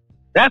honest.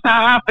 That's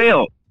how I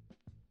felt.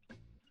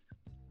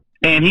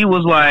 And he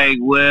was like,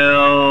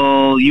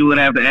 well, you would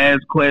have to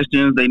ask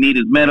questions. They need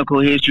his medical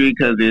history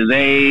because his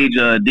age.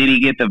 Did he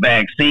get the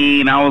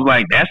vaccine? I was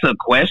like, that's a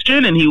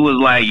question? And he was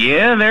like,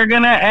 yeah, they're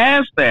going to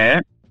ask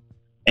that.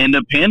 And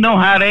depend on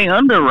how they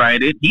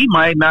underwrite it, he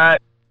might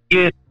not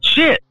get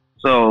shit.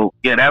 So,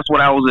 yeah, that's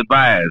what I was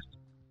advised.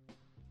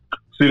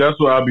 See, that's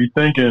what I'll be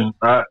thinking.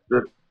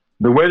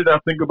 The way that I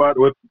think about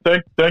it,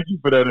 thank you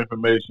for that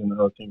information,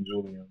 King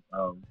Julian.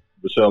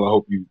 Michelle, I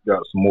hope you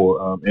got some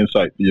more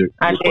insight for your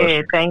I question.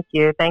 did. Thank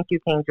you. Thank you,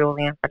 King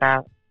Julian, for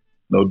that.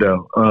 No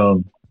doubt.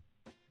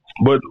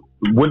 But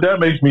what that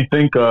makes me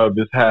think of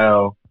is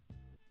how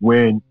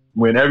when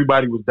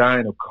everybody was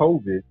dying of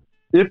COVID,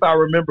 if I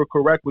remember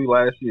correctly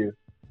last year,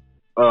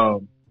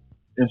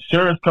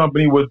 insurance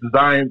company were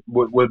denying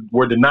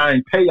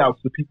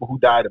payouts to people who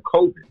died of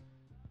COVID.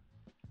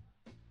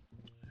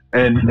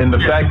 And the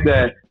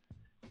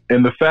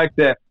fact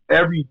that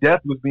every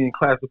death was being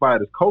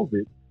classified as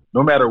COVID,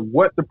 no matter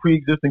what the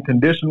pre-existing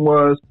condition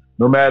was,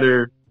 no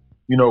matter,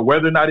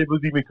 whether or not it was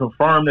even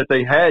confirmed that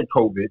they had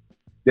COVID,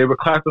 they were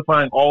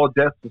classifying all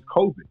deaths as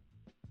COVID.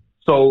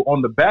 So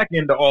on the back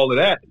end of all of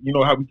that,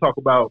 how we talk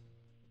about,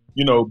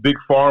 big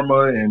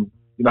pharma and,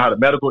 how the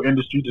medical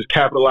industry just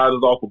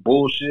capitalizes off of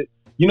bullshit.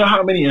 You know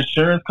how many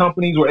insurance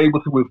companies were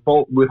able to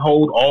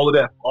withhold all of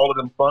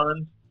them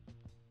funds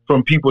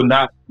from people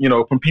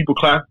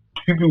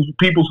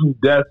people whose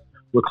deaths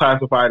were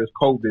classified as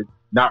COVID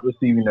not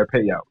receiving their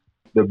payout.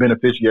 The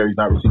beneficiaries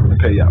not receiving the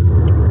payout.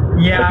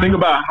 Yeah. And think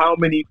about how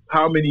many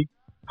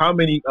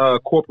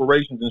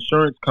corporations,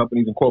 insurance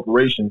companies, and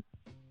corporations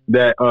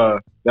that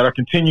are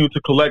continuing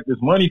to collect this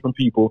money from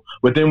people.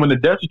 But then when the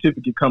death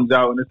certificate comes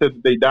out and it says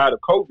that they died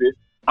of COVID,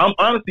 I'm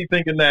honestly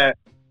thinking that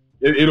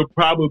it'll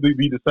probably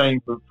be the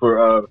same for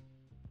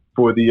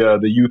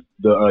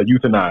the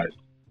euthanized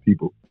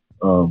people.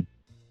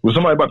 Was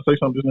somebody about to say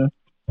something just now?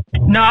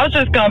 No, I was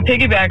just going to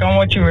piggyback on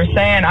what you were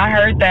saying. I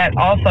heard that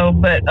also,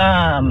 but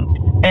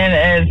and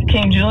as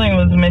King Julian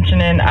was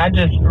mentioning, I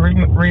just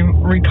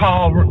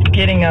recall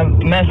getting a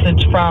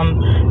message from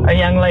a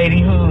young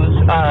lady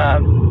whose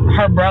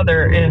her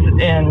brother is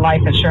in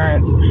life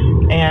insurance,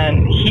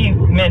 and he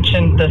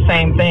mentioned the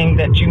same thing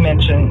that you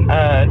mentioned,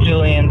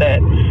 Julian, that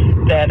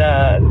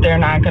they're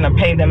not going to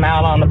pay them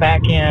out on the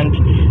back end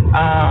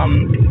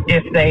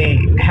if they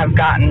have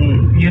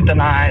gotten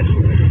euthanized.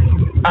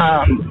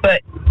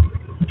 But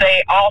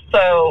they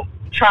also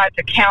tried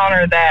to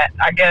counter that.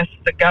 I guess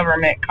the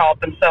government called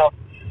themselves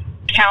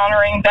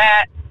countering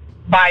that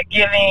by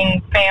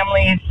giving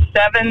families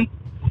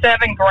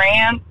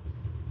 $7,000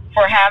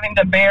 for having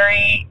to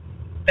bury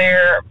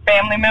their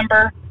family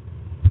member.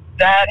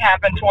 That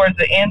happened towards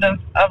the end of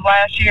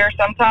last year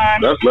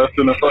sometime. That's less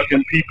than a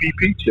fucking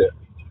PPP check.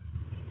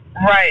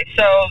 Right.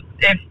 So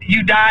if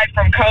you died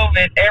from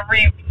COVID,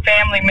 every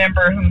family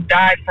member who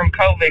died from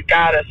COVID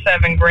got a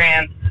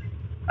 $7,000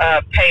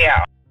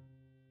 payout.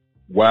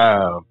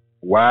 Wow.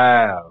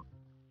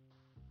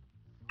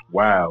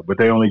 But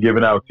they only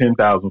giving out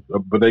 10,000.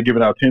 But they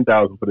giving out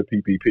 10,000 for the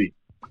PPP.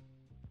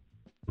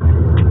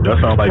 That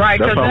sounds like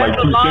two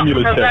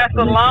stimulus checks. That's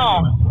a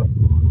loan.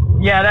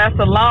 Yeah, that's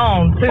a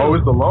loan too. Oh,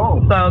 it's a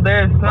loan. So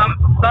there's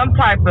some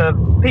type of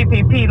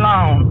PPP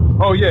loan.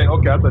 Oh yeah,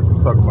 okay. I thought you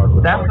were talking about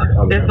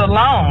it's a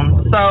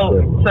loan.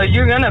 So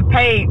you're gonna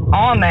pay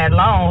on that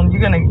loan.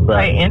 You're gonna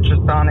pay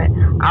interest on it.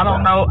 I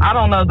don't know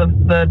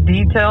the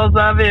details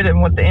of it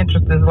and what the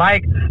interest is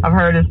like. I've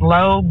heard it's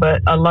low,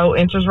 but a low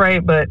interest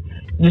rate, but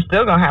you're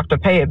still gonna have to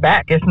pay it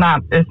back. It's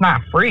not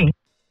free.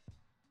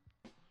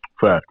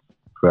 Facts.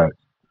 I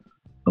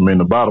mean,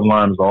 the bottom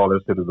line is all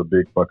this shit is a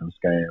big fucking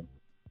scam.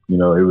 It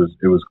was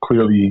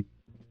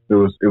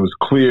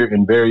clear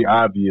and very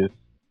obvious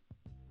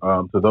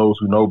to those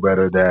who know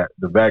better that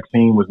the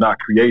vaccine was not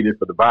created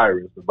for the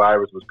virus. The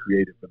virus was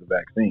created for the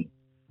vaccine.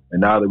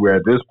 And now that we're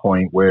at this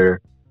point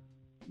where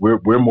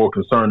we're more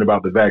concerned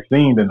about the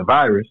vaccine than the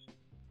virus,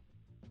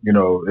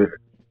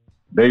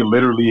 they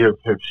literally have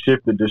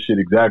shifted this shit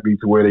exactly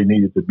to where they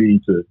needed to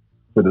be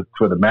for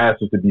the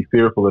masses to be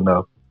fearful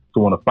enough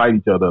to want to fight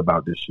each other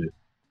about this shit.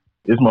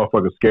 This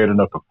motherfucker's scared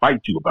enough to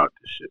fight you about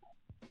this shit.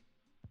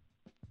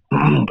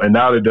 And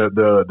now that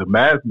the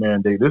mask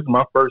mandate, this is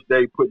my first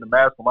day putting the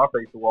mask on my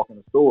face to walk in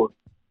the store,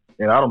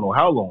 and I don't know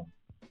how long.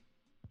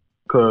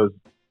 Because,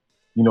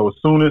 as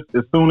soon as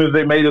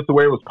they made it to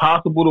where it was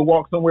possible to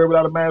walk somewhere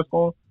without a mask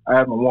on, I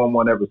haven't worn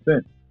one ever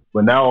since.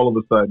 But now all of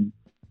a sudden,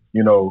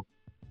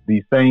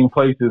 these same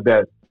places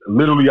that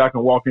literally I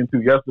can walk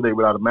into yesterday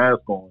without a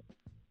mask on,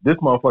 this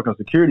motherfucking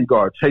security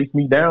guard chased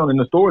me down in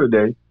the store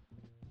today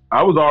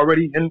I was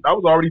already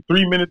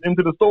 3 minutes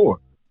into the store,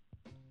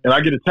 and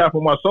I get a tap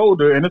on my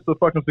shoulder, and it's a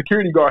fucking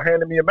security guard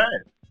handing me a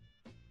mask.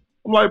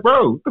 I'm like,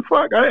 bro, what the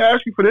fuck? I didn't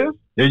ask you for this.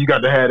 Yeah, you got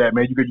to have that,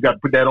 man. You got to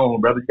put that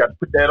on, brother. You got to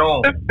put that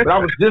on. But I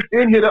was just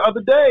in here the other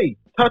day,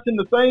 touching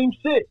the same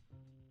shit.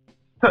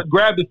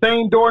 Grabbed the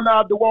same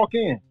doorknob to walk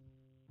in.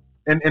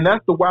 And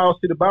that's the wild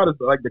shit about it,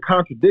 like the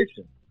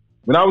contradiction.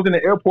 When I was in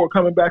the airport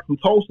coming back from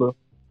Tulsa,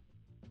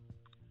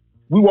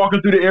 we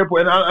walking through the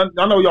airport, and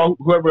I know y'all,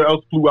 whoever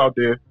else flew out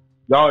there,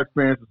 y'all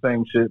experienced the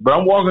same shit. But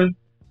I'm walking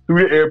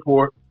through the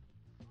airport,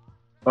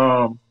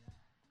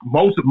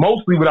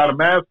 mostly without a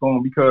mask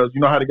on, because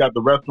you know how they got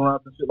the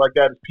restaurants and shit like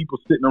that, is people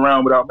sitting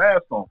around without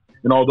masks on.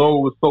 And although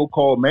it was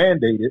so-called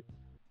mandated,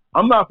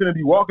 I'm not going to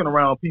be walking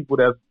around people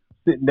that's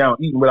sitting down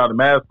eating without a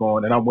mask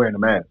on and I'm wearing a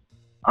mask.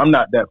 I'm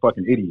not that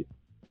fucking idiot.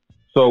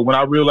 So when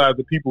I realized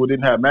that people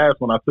didn't have masks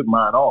on, I took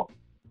mine off.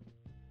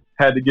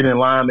 Had to get in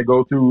line to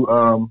go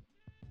through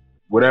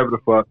whatever the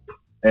fuck,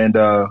 and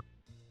I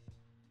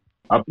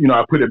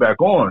put it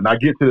back on. I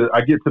get to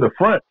the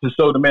front to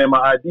show the man my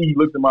ID. He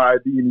looks at my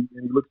ID and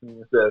he looks at me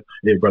and says,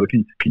 "Hey, brother,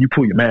 can you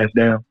pull your mask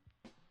down?"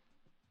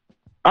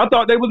 I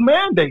thought they was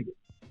mandated.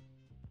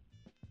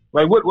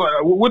 Like,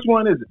 which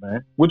one is it,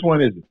 man? Which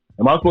one is it?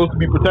 Am I supposed to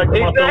be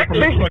protecting myself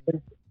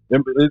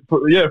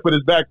for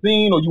this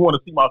vaccine, or you want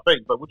to see my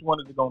face? Like, which one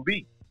is it gonna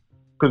be?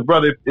 Because,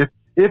 brother, if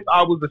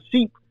I was a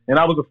sheep and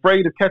I was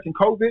afraid of catching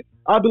COVID,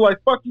 I'd be like,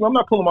 "Fuck you! I'm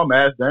not pulling my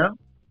mask down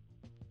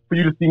for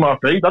you to see my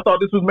face. I thought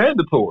this was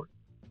mandatory.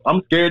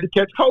 I'm scared to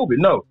catch COVID.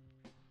 No,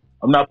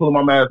 I'm not pulling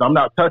my mask. I'm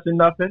not touching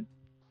nothing."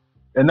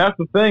 And that's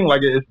the thing.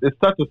 Like, it's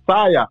such a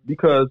psyop,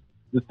 because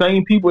the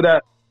same people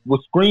that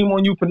will scream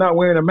on you for not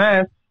wearing a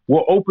mask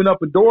will open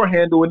up a door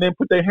handle and then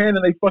put their hand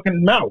in their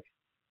fucking mouth,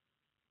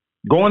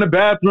 go in the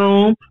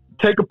bathroom,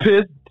 take a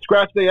piss,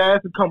 scratch their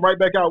ass, and come right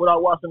back out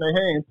without washing their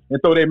hands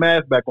and throw their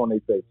mask back on their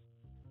face.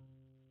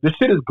 This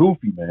shit is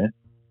goofy, man.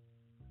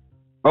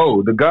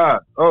 Oh, the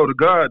God,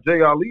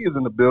 Jay Ali is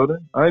in the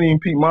building. I ain't even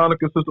peep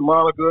Monica, Sister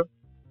Monica.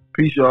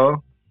 Peace,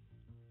 y'all.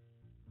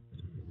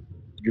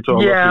 Get y'all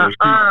up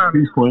here.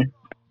 Peace, Queen.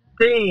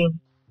 D,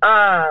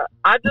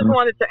 I just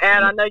wanted to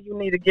add, I know you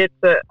need to get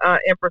to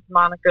Empress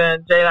Monica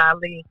and Jay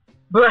Ali,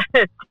 but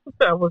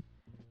that was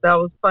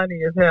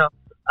funny as hell.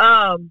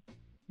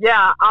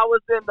 Yeah, I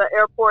was in the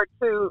airport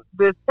too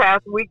this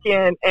past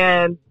weekend,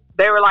 and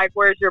they were like,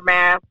 "Where's your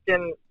mask?"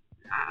 And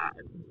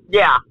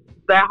yeah,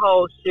 that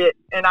whole shit.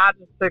 And I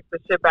just took the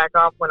shit back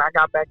off when I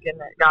got back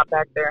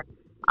there.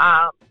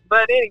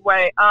 But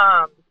anyway,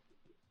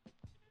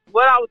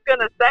 what I was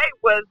gonna say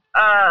was,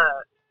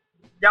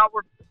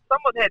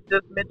 someone had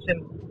just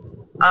mentioned,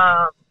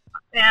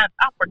 man,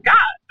 I forgot.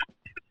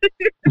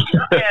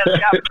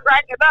 I'm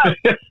cracking up.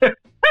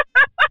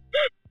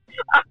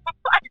 I'm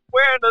like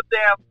wearing a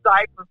damn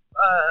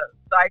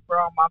diaper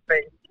on my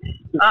face.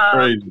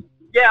 Crazy.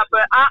 Yeah,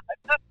 but I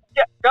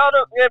just go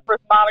to Empress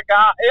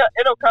Monica.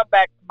 It'll come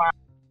back to mine.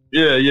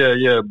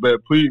 Yeah.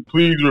 But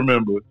please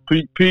remember.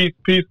 Peace,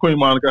 Queen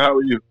Monica. How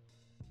are you?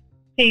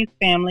 Peace,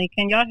 family.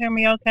 Can y'all hear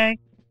me okay?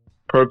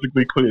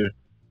 Perfectly clear.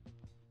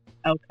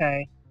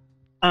 Okay.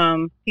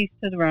 Peace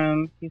to the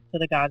room. Peace to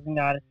the gods and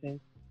goddesses.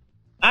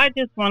 I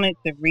just wanted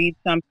to read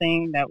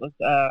something that was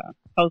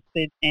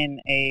posted in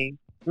a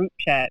group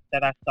chat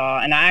that I saw,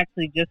 and I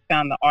actually just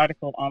found the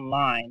article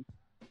online.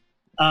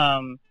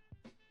 So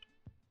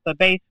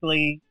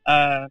basically,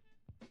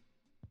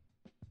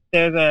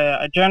 there's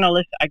a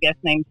journalist, I guess,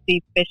 named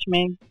Steve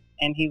Fishman,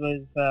 and he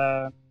was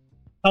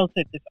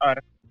posted this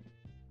article.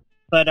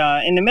 But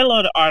in the middle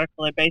of the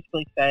article, it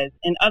basically says,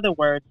 in other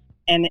words,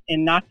 an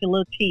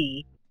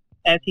inoculatee,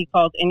 as he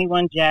calls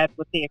anyone jabbed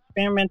with the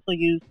experimental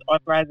use,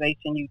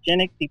 authorization,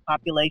 eugenics,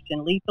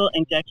 depopulation, lethal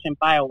injection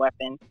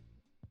bioweapon,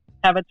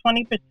 having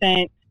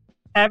 20%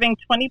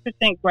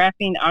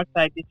 graphene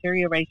oxide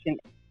deterioration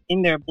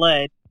in their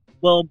blood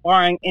will,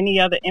 barring any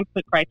other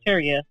input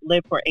criteria,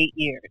 live for 8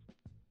 years,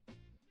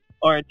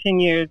 or 10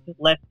 years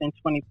less than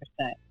 20%.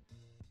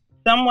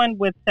 Someone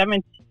with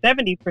 70%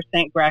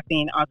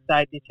 graphene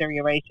oxide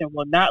deterioration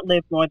will not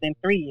live more than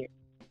 3 years,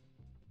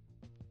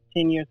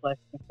 10 years less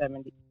than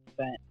 70%.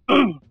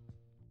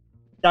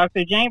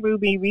 Dr. Jane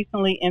Ruby,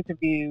 recently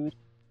interviewed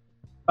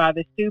by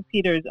the Stu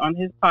Peters on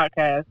his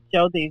podcast,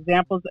 showed the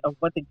examples of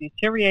what the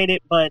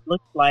deteriorated blood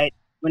looks like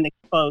when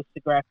exposed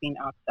to graphene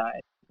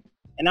oxide.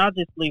 And I'll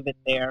just leave it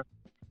there.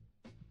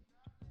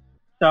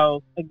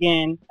 So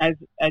again, as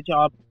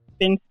y'all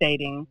been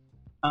stating,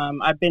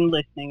 I've been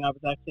listening. I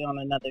was actually on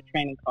another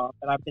training call,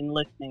 but I've been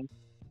listening,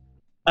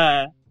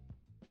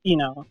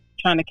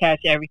 trying to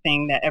catch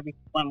everything that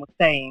everyone was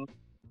saying.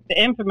 The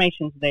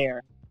information's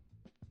there.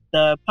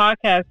 The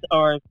podcast,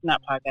 or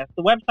not podcast,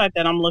 the website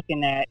that I'm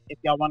looking at, if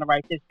y'all want to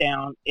write this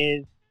down,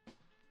 is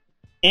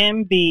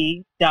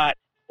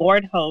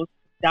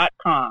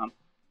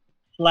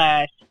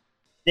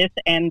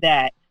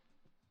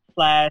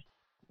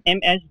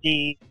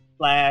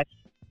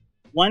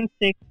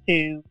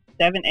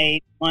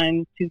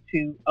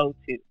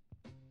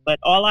But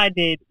all I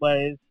did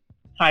was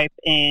type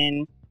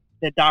in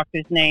the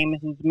doctor's name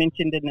who's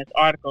mentioned in this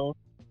article,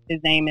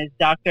 His name is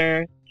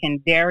Dr.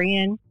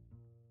 Kandarian,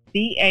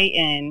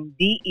 Kanderian.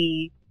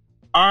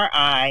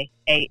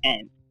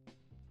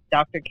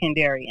 Dr.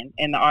 Kandarian,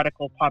 and the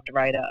article popped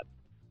right up.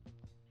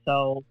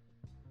 So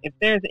if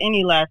there's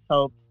any last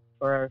hope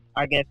for,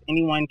 I guess,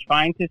 anyone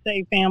trying to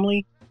save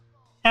family,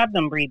 have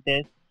them read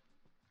this.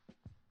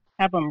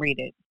 Have them read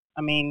it.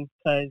 I mean,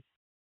 because,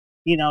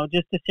 you know,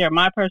 just to share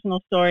my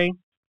personal story,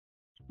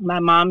 my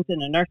mom's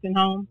in a nursing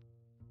home,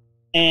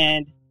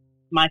 and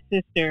my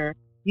sister,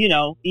 you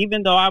know,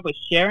 even though I was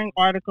sharing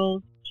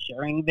articles,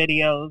 sharing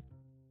videos,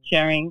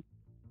 sharing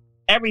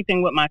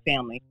everything with my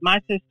family,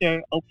 my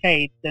sister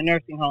okayed the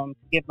nursing home to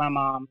give my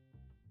mom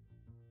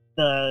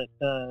the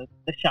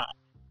shot.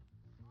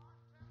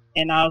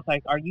 And I was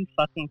like, are you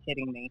fucking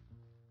kidding me?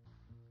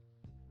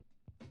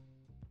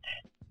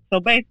 So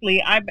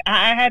basically, I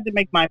had to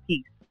make my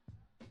peace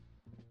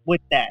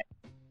with that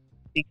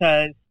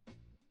because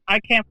I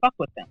can't fuck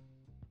with them.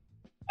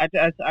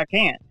 I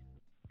can't.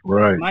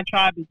 Right. My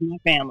tribe is my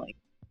family.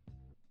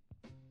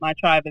 My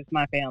tribe is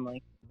my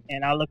family.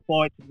 And I look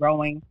forward to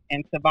growing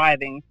and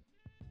surviving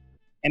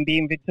and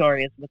being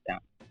victorious with them.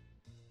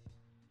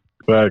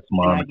 Facts,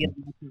 Mom.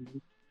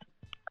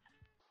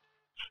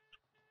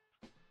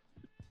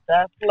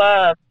 That's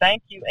love.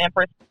 Thank you,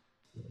 Empress.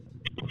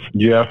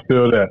 Yeah, I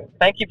feel that.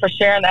 Thank you for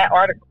sharing that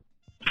article.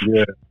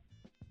 Yeah,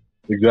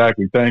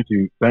 exactly. Thank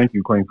you,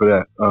 Queen, for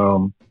that.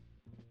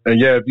 And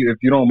yeah, if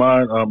you don't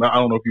mind, I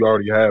don't know if you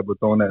already have, but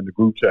throwing that in the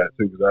group chat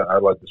too, because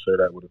I'd like to share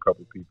that with a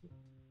couple of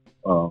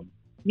people.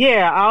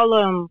 Yeah,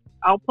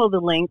 I'll pull the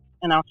link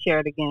and I'll share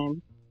it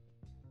again.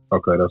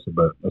 Okay, that's a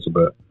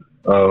bet.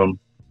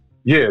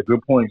 Yeah,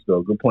 good points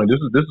though. Good point. This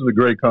is a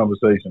great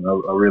conversation.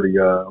 I'm really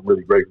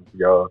grateful for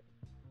y'all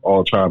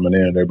all chiming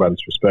in,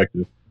 everybody's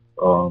perspective.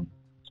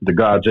 The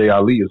God Jay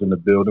Ali is in the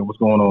building. What's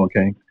going on,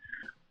 King?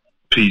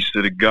 Peace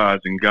to the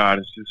gods and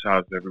goddesses.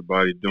 How's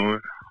everybody doing?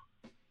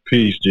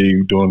 Peace, G.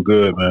 You doing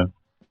good, man?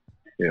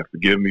 Yeah,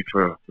 forgive me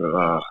for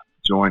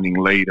joining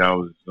late. I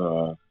was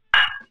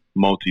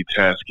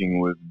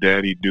multitasking with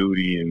daddy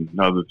duty and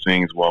other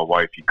things while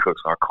wifey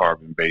cooks our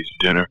carbon-based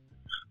dinner.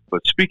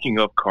 But speaking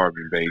of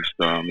carbon-based,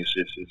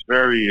 it's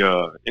very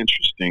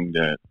interesting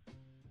that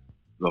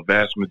the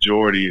vast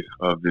majority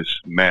of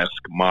this mask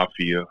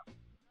mafia,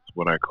 is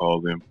what I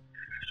call them,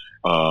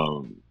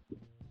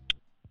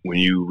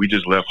 we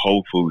just left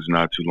Whole Foods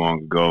not too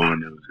long ago,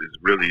 and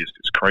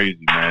it's crazy,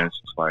 man. It's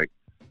just like,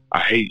 I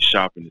hate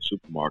shopping in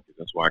supermarkets.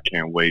 That's why I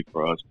can't wait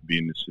for us to be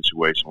in this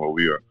situation where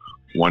we are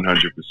 100%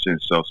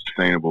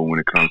 self-sustainable when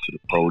it comes to the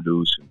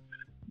produce. And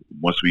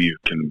once we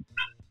can,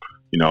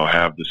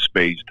 have the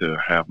space to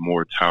have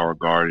more tower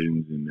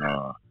gardens and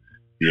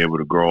be able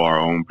to grow our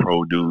own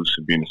produce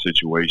and be in a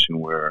situation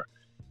where,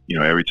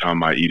 every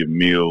time I eat a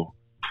meal,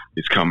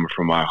 it's coming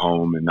from my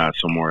home and not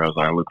somewhere else.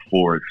 I look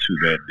forward to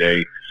that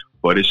day.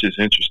 But it's just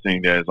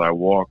interesting that as I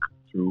walk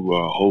through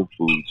Whole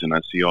Foods and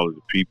I see all of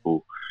the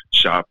people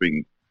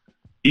shopping,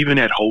 even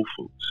at Whole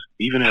Foods,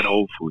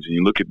 and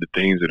you look at the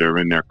things that are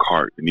in their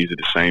cart, and these are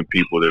the same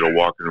people that are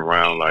walking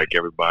around like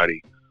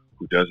everybody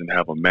who doesn't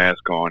have a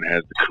mask on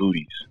has the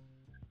cooties.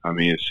 I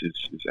mean,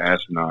 it's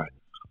asinine.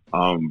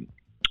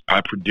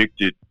 I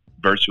predicted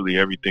virtually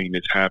everything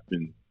that's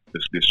happened,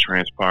 that's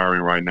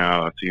transpiring right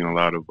now. I've seen a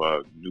lot of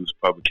news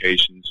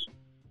publications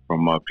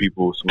from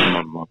people, some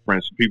of my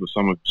friends,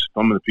 some of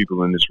the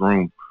people in this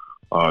room,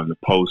 the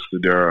posts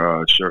that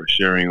they're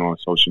sharing on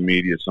social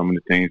media, some of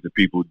the things that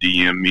people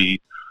DM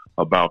me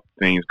about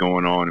things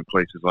going on in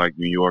places like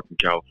New York and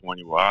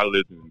California, where I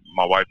lived.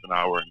 My wife and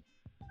I were in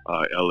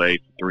LA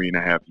for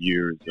 3.5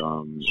 years.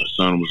 Our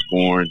son was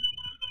born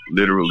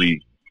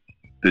literally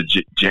the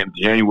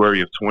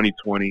January of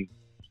 2020,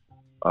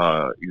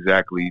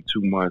 exactly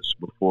 2 months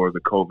before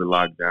the COVID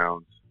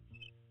lockdowns.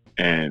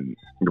 And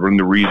one of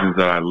the reasons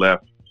that I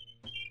left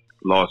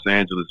Los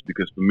Angeles,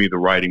 because for me the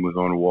writing was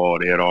on the wall.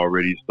 They had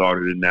already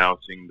started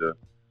announcing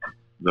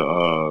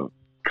the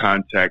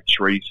contact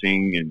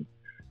tracing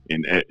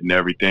and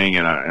everything,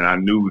 and I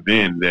knew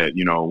then that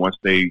once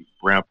they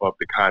ramp up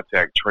the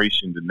contact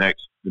tracing, the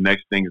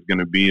next thing is going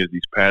to be is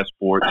these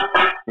passports,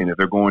 and if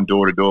they're going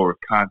door to door with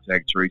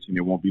contact tracing,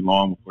 it won't be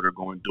long before they're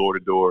going door to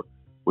door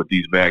with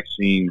these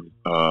vaccines,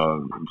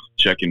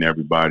 checking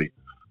everybody.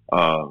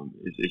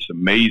 It's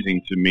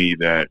amazing to me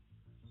that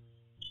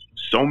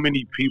so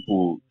many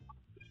people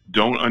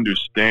don't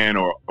understand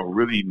or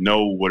really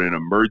know what an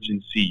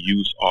emergency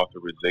use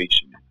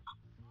authorization is.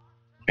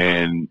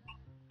 And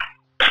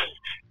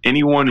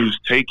anyone who's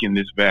taken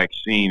this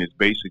vaccine is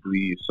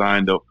basically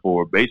signed up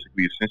for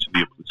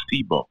essentially a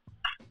placebo,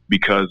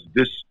 because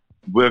this,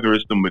 whether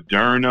it's the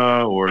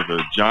Moderna or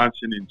the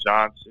Johnson &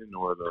 Johnson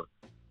or the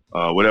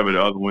whatever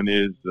the other one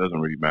is,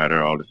 doesn't really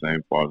matter, all the same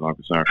as far as I'm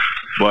concerned.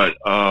 But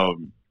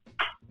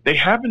they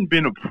haven't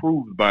been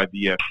approved by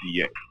the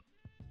FDA.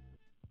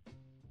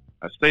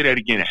 I say that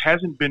again, it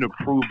hasn't been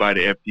approved by the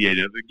FDA.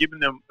 They're giving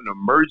them an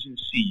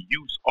emergency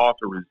use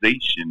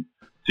authorization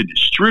to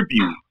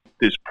distribute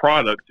this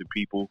product to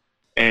people.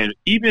 And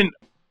even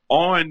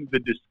on the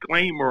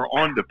disclaimer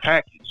on the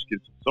package,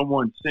 because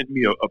someone sent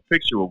me a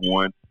picture of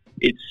one,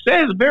 it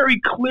says very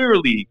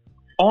clearly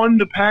on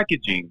the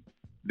packaging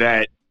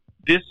that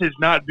this has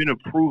not been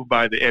approved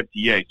by the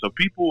FDA. So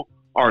people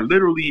are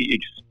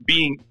literally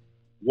being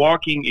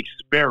walking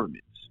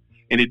experiments.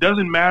 And it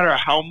doesn't matter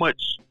how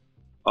much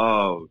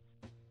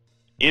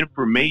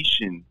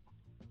information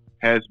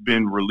has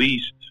been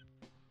released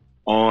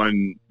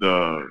on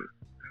the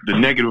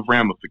negative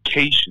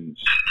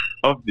ramifications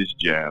of this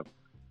jab.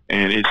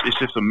 And it's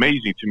just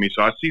amazing to me.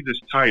 So I see this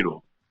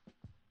title,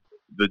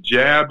 "The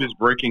Jab is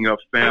Breaking Up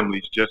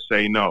Families, Just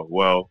Say No."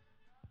 Well,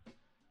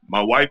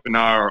 my wife and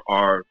I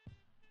are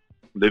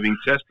living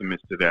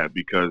testaments to that,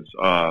 because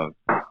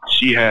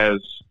she has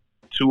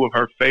two of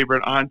her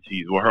favorite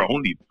aunties, or her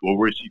only,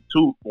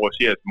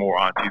 she has more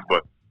aunties,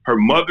 but her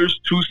mother's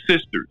two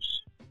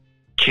sisters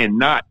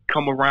cannot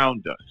come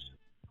around us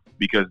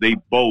because they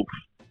both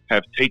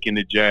have taken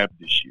the jab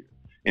this year.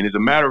 And as a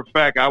matter of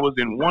fact, I was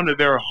in one of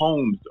their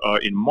homes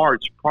in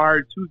March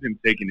prior to them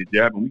taking the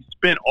jab, and we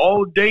spent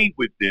all day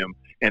with them,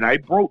 and I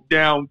broke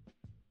down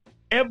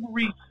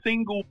every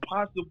single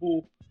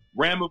possible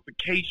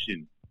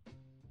ramification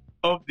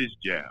of this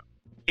jab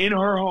in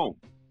her home.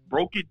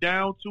 Broke it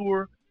down to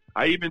her.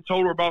 I even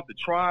told her about the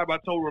tribe. I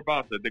told her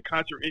about the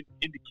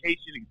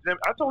contraindication exemption.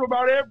 I told her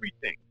about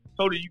everything.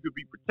 Told her you could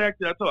be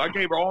protected. I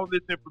gave her all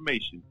this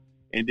information.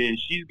 And then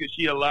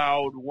she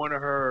allowed one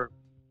of her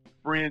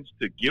friends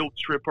to guilt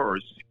trip her or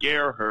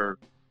scare her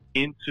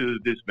into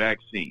this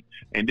vaccine.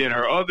 And then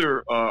her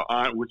other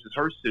aunt, which is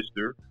her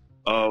sister,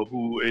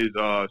 who is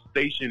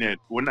stationed at,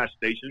 well, not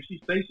stationed.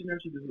 She's stationed there.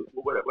 She just,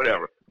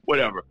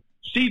 whatever.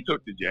 She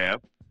took the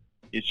jab.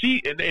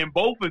 And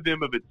both of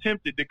them have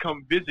attempted to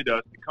come visit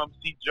us, to come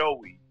see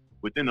Joey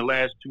within the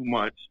last 2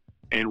 months,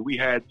 and we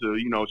had to,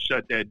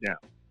 shut that down.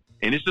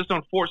 And it's just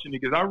unfortunate,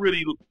 because I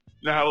really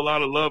have a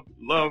lot of love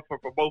for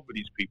both of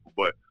these people.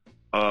 But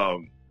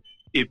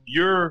if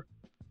you're,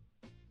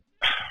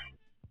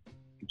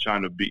 I'm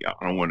trying to be, I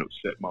don't want to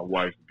upset my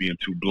wife being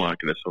too blunt,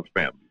 because that's her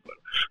family.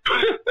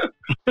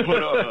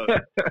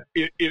 But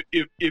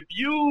if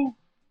you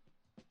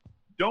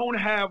don't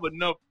have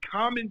enough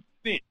common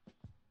sense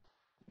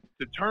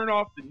to turn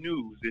off the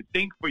news and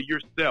think for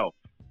yourself,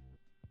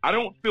 I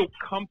don't feel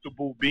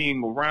comfortable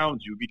being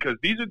around you, because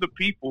these are the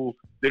people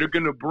that are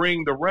going to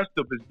bring the rest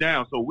of us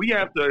down. So we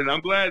have to, and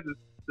I'm glad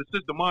the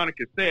Sister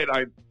Monica said,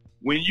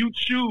 when you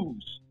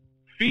choose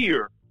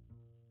fear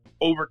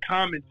over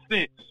common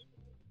sense,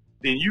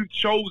 then you've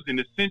chosen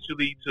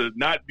essentially to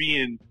not be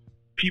in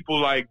people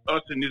like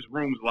us in this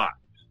room's lives.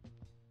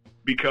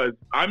 Because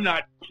I'm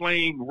not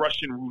playing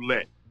Russian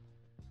roulette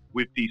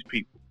with these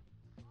people.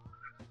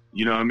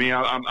 You know what I mean?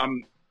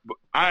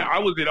 I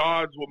was at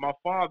odds with my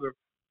father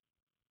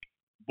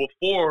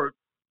before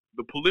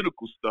the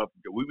political stuff.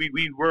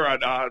 We were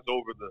at odds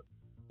over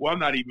well, I'm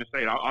not even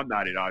saying I'm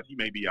not at odds. He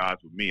may be at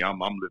odds with me. I'm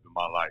living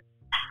my life.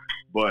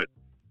 But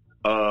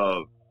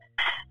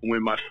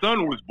when my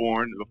son was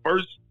born,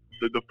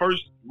 the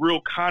first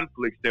real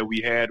conflict that we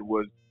had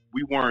was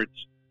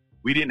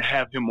we didn't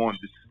have him on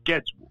the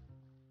schedule.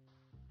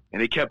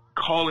 And they kept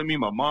calling me.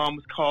 My mom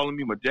was calling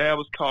me. My dad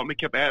was calling me.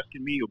 Kept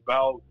asking me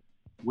about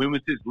when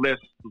was his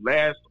last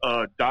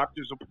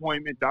doctor's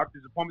appointment. So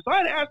I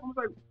had to ask him, I was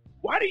like,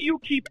 why do you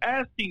keep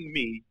asking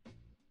me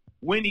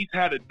when he's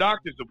had a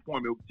doctor's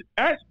appointment?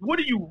 What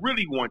do you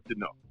really want to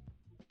know?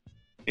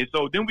 And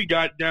so then we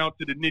got down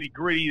to the nitty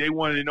gritty. They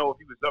wanted to know if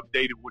he was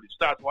updated with his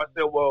shots. So I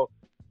said, well,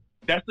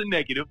 that's a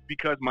negative,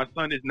 because my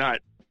son is not,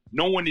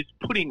 no one is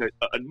putting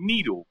a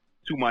needle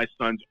to my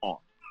son's arm.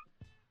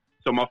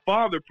 So my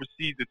father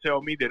proceeds to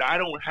tell me that I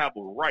don't have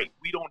a right.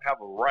 We don't have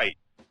a right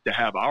to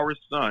have our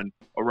son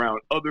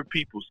around other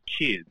people's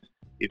kids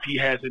if he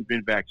hasn't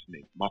been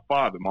vaccinated. My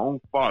father, my own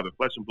father,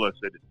 flesh and blood,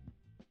 said this.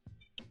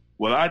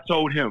 Well, I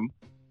told him,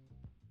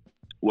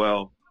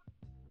 well,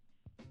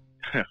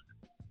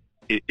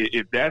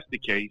 if that's the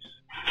case,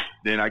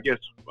 then I guess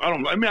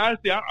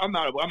honestly, I'm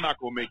not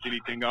going to make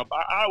anything up.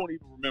 I don't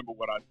even remember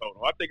what I told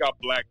him. I think I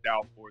blacked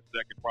out for a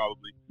second,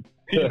 probably.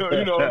 You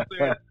know what I'm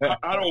saying?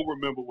 I don't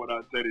remember what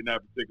I said in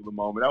that particular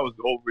moment. That was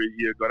over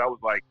a year ago. That was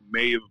like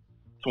May of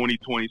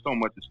 2020. So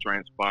much has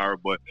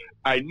transpired, but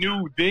I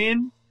knew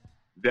then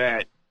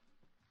that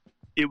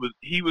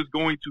he was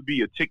going to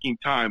be a ticking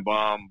time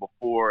bomb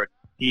before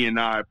he and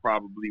I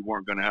probably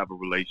weren't going to have a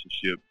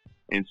relationship.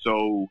 And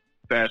so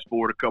fast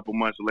forward a couple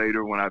months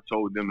later, when I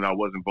told them that I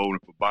wasn't voting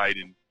for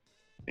Biden,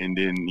 and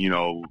then,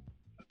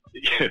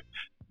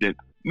 then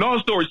long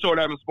story short,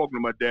 I haven't spoken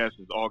to my dad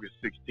since August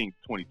 16th,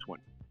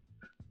 2020,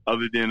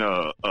 other than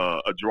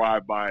a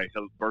drive-by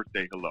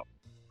birthday hello.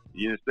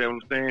 You understand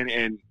what I'm saying?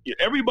 And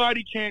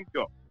everybody can't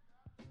go.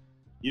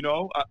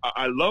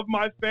 I love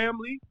my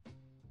family,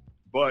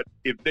 but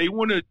if they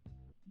want to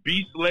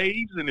be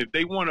slaves, and if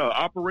they want to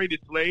operate as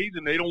slaves,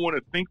 and they don't want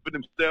to think for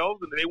themselves,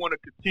 and they want to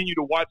continue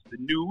to watch the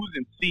news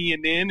and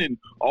CNN and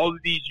all of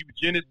these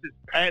eugenicist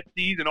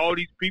patsies and all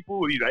these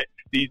people,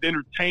 these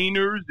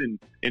entertainers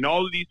and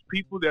all of these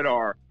people that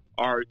are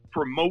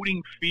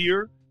promoting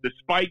fear, the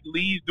Spike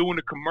Lee's doing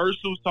the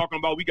commercials talking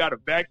about we got to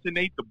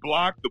vaccinate the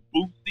block, the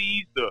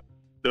boosties,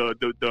 the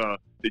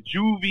the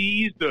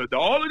juvies, the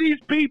all of these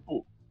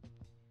people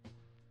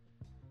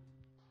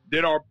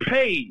that are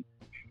paid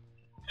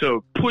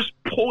to push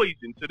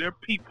poison to their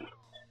people.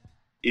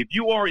 If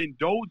you are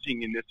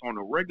indulging in this on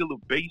a regular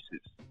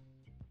basis,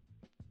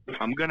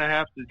 I'm going to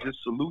have to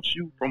just salute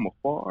you from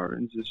afar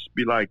and just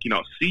be like,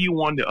 see you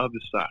on the other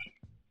side.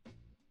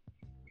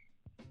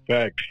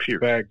 Facts.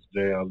 Period. Facts,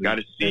 Jay. Got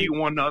to see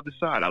you on the other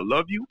side. I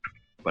love you,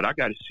 but I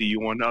got to see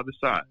you on the other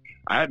side.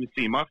 I haven't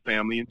seen my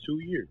family in 2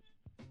 years.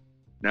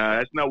 Now,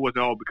 that's not what's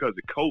all because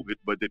of COVID,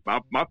 but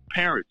my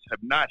parents have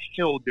not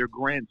held their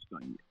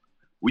grandson yet.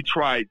 We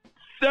tried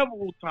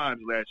several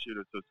times last year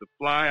to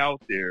fly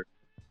out there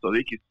so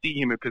they could see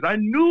him, because I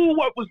knew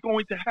what was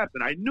going to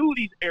happen. I knew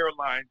these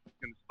airlines were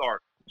going to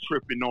start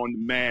tripping on the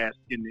mask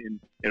and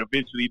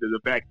eventually the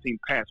vaccine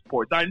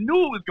passports. I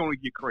knew it was going to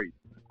get crazy.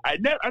 I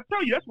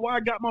tell you, that's why I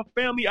got my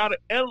family out of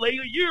L.A.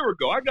 a year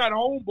ago. I got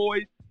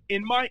homeboys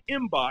in my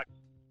inbox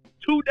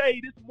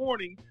today, this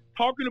morning,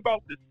 talking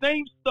about the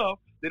same stuff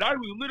that I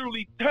was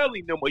literally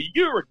telling them a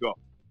year ago.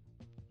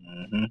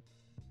 Mm-hmm.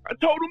 I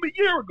told them a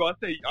year ago. I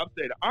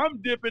said,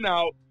 I'm dipping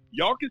out.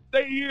 Y'all can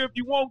stay here if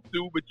you want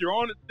to, but you're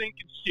on a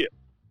sinking ship.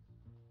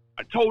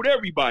 I told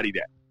everybody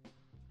that.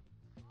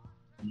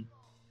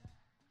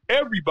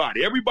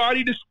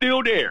 Everybody that's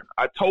still there.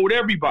 I told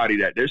everybody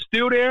that. They're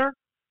still there.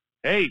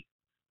 Hey,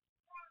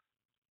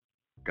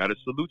 got to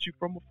salute you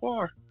from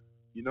afar.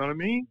 You know what I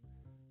mean?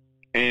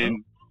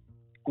 And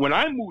when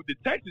I moved to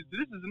Texas,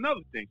 this is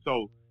another thing.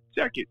 So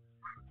check it.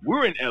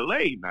 We're in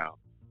LA now.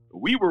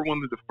 We were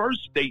one of the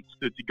first states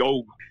to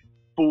go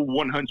full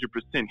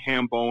 100%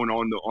 ham-bone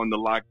on the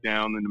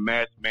lockdown and the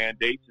mask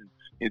mandates.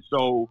 And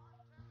so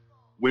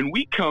when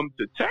we come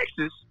to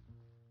Texas,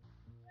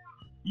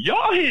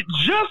 y'all had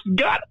just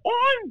got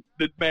on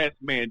the mask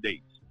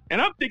mandates.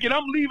 And I'm thinking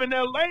I'm leaving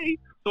LA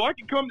so I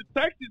can come to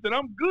Texas and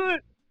I'm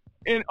good.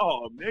 And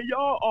now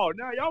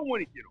y'all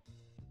want to get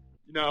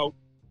on.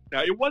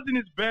 Now it wasn't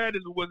as bad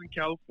as it was in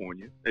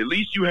California. At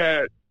least you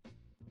had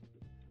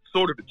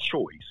sort of a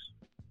choice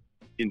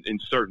in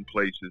certain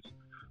places.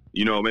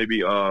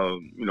 Maybe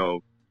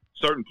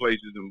certain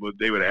places, and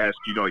they would ask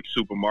like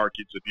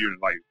supermarkets, if you're in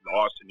like the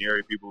Austin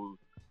area, people who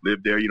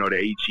live there,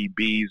 the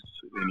HEBs,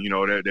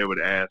 and they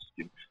would ask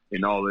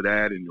and all of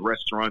that, and the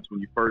restaurants when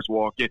you first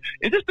walk in.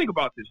 And just think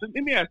about this. Let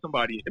me ask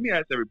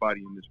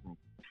everybody in this room.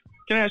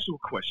 Can I ask you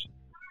a question?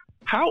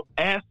 How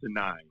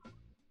asinine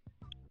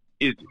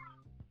is it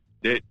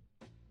that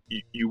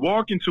you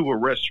walk into a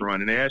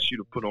restaurant and they ask you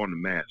to put on the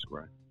mask,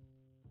 right?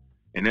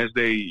 And as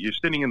you're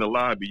sitting in the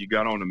lobby, you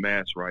got on the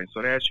mask, right?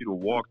 So they ask you to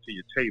walk to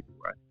your table,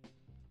 right?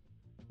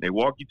 They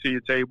walk you to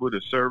your table.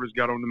 The servers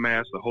got on the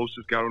mask. The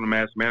hostess got on the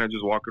mask.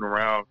 Managers walking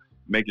around,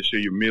 making sure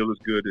your meal is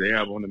good. They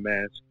have on the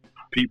mask.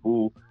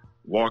 People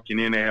walking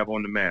in, they have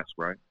on the mask,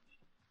 right?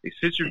 They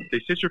sit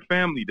your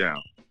family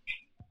down.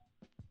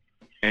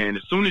 And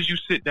as soon as you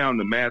sit down,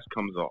 the mask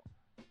comes off.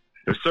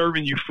 They're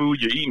serving you food.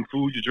 You're eating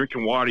food. You're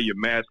drinking water. Your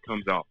mask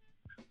comes off.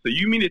 So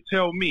you mean to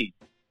tell me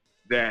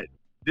that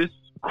this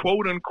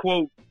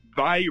quote-unquote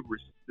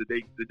virus that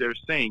they're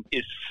saying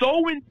is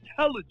so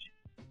intelligent,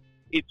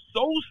 it's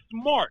so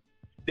smart,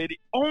 that it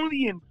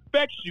only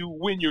infects you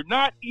when you're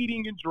not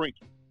eating and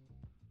drinking?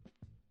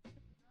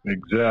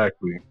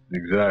 Exactly,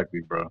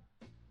 bro.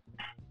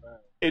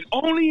 It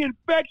only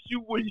infects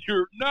you when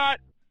you're not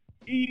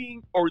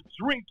eating or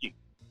drinking.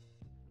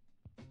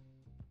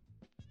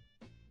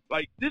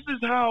 Like, this is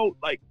how,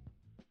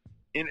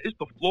 and it's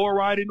the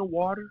fluoride in the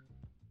water.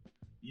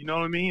 You know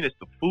what I mean? It's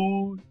the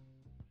food.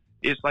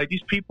 It's like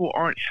these people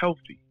aren't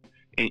healthy.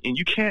 And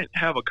you can't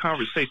have a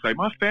conversation. Like,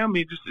 my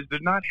family, they're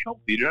not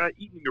healthy. They're not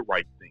eating the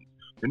right things.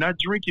 They're not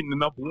drinking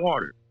enough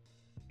water.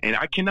 And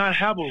I cannot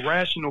have a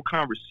rational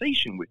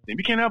conversation with them.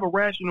 You can't have a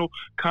rational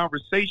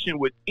conversation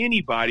with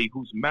anybody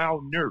who's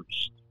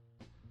malnourished.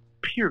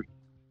 Period.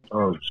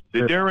 Oh,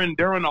 shit. They're in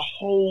a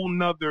whole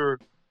nother,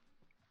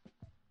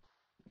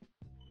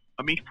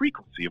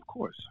 frequency, of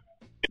course.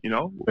 Hey,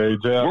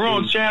 we're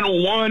on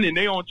channel 1 and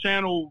they on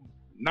channel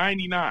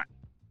 99.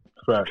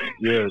 Fact.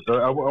 Yeah. So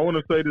I want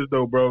to say this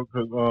though, bro,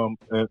 because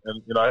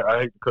I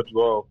hate to cut you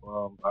off.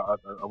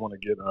 I want to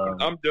get.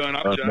 I'm done.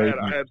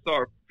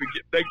 Sorry.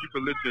 Thank you for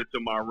listening to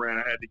my rant.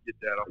 I had to get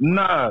that off.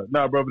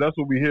 Nah, bro. But that's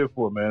what we're here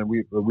for, man.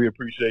 We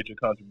appreciate your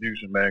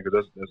contribution, man,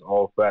 because that's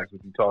all facts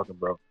that you're talking,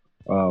 bro.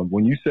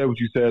 When you said what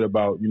you said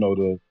about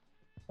the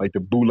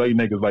boule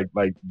niggas,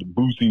 like the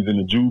Boosies and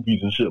the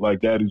Juvies and shit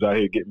like that, who's out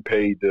here getting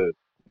paid to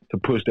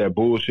push that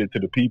bullshit to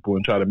the people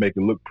and try to make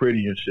it look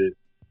pretty and shit.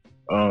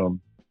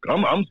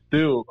 My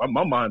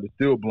mind is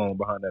still blown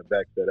behind that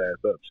back that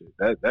ass up shit.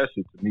 That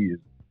shit to me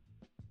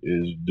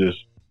is just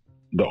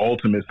the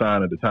ultimate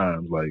sign of the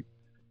times.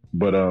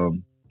 But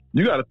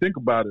you got to think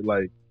about it.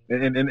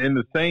 In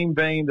the same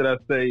vein that I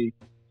say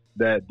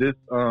that this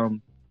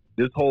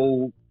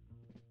whole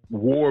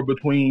war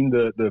between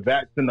the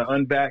vaxxed and the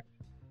unvaxxed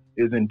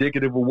is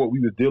indicative of what we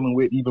was dealing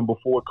with even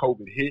before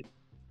COVID hit.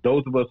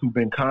 Those of us who've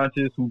been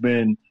conscious, who've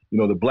been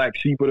the black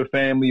sheep of the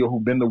family, or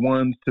who've been the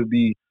ones to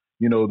be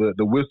the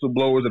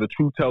whistleblowers or the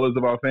truth tellers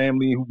of our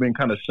family, who've been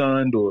kind of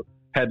shunned or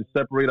had to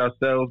separate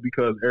ourselves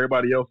because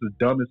everybody else is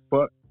dumb as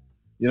fuck.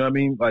 You know what I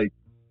mean? Like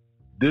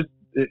this,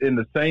 in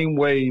the same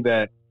way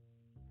that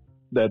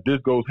this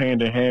goes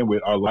hand in hand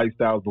with our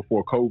lifestyles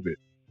before COVID.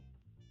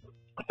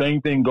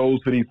 Same thing goes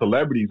for these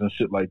celebrities and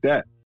shit like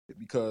that.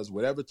 Because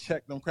whatever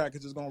check them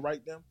crackers is gonna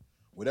write them,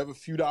 whatever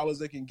few dollars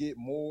they can get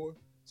more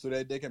so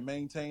that they can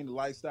maintain the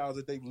lifestyles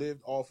that they've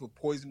lived off of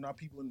poisoning our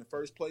people in the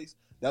first place,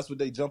 that's what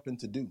they jump in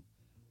to do.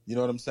 You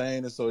know what I'm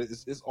saying? And so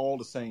it's all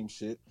the same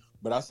shit.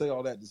 But I say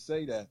all that to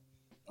say that,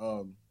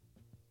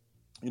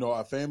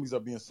 our families are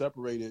being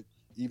separated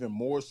even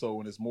more so,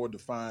 and it's more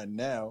defined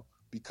now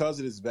because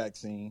of this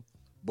vaccine.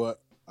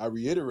 But I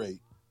reiterate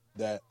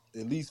that,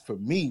 at least for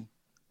me,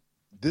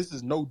 this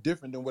is no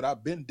different than what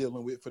I've been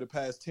dealing with for the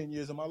past 10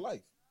 years of my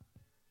life.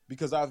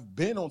 Because I've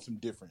been on some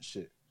different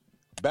shit.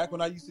 Back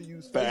when I used to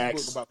use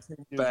Facebook about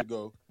 10 years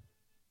ago,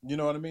 you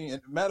know what I mean?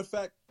 And matter of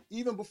fact,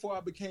 even before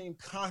I became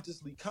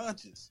consciously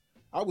conscious,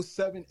 I was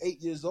 7,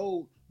 8 years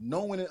old,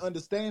 knowing and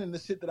understanding the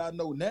shit that I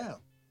know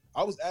now.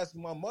 I was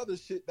asking my mother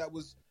shit that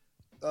was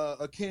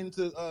akin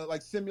to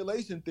like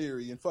simulation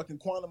theory and fucking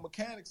quantum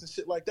mechanics and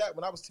shit like that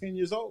when I was 10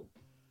 years old.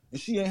 And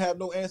she ain't have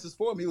no answers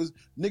for me. It was,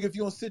 nigga, if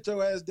you don't sit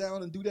your ass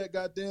down and do that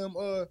goddamn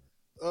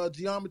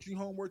geometry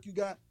homework you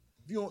got,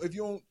 if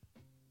you don't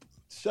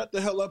shut the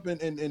hell up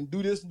and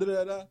do this and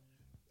da-da-da.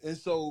 And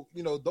so,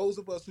 those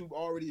of us who've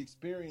already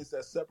experienced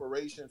that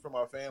separation from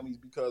our families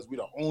because we're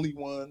the only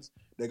ones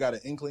that got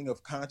an inkling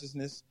of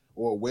consciousness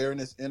or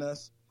awareness in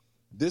us,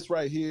 this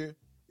right here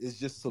is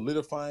just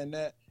solidifying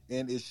that.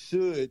 And it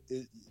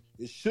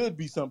should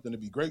be something to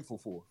be grateful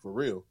for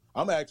real.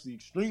 I'm actually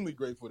extremely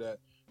grateful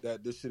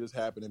that this shit is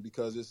happening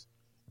because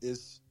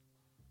it's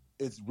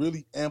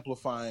really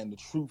amplifying the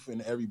truth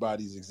in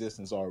everybody's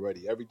existence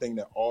already. Everything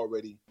that's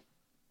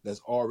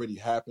already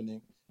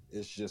happening,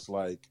 it's just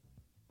like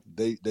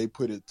they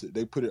put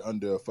it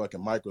under a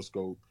fucking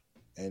microscope,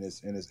 and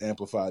it's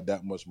amplified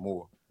that much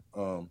more.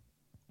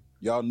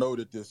 Y'all know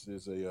that this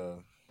is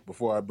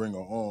before I bring her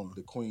on,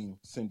 the Queen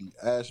Cindy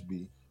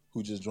Ashby,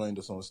 who just joined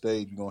us on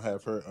stage. We're gonna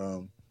have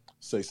her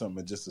say something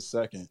in just a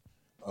second.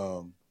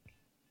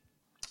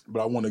 But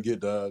I want to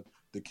get the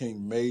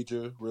King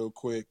Major real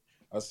quick.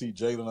 I see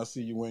Jalen. I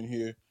see you in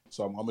here.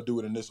 So I'm gonna do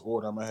it in this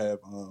order. I'm gonna have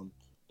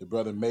the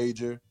brother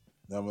Major.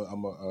 I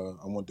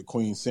want the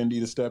Queen Cindy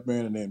to step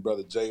in, and then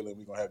brother Jalen.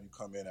 We're gonna have you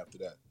come in after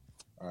that.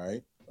 All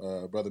right,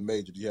 brother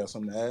Major. Do you have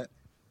something to add?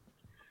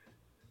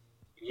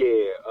 Yeah.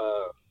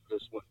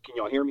 Can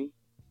y'all hear me?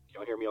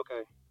 Can y'all hear me?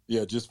 Okay.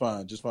 Yeah, just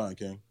fine,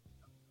 King.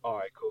 All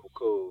right,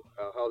 cool.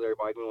 How's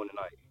everybody doing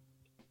tonight?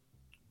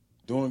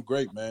 Doing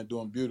great, man.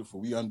 Doing beautiful.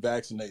 We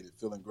unvaccinated,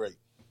 feeling great.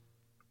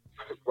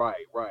 Right.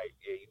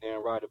 Yeah, you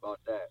damn right about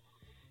that.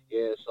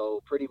 Yeah,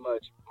 so pretty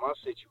much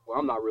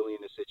I'm not really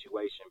in this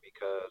situation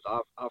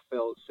because I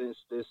felt since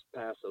this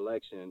past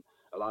election,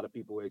 a lot of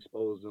people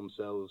exposed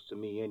themselves to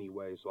me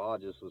anyway. So I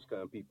just was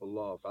cutting people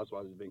off. That's why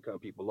I've just been cutting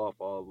people off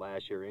all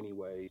last year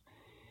anyway.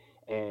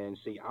 And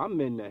see, I'm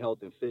in the health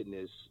and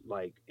fitness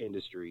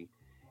industry,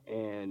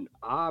 and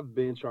I've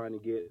been trying to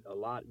get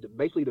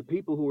basically the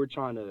people who are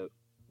trying to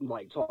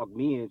talk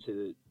me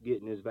into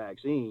getting this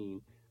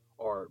vaccine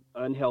are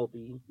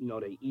unhealthy.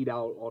 They eat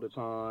out all the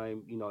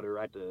time. They're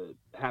at the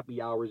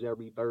happy hours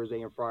every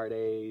Thursday and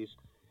Fridays,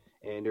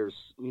 and they're,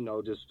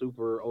 just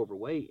super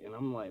overweight. And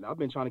I'm like, I've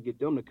been trying to get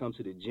them to come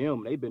to the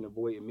gym. They've been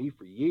avoiding me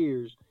for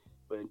years,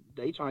 but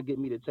they trying to get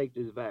me to take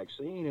this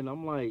vaccine. And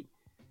I'm like,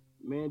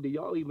 man, do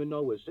y'all even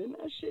know what's in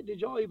that shit?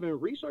 Did y'all even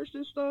research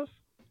this stuff?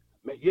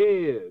 Man,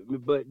 yeah,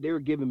 but they're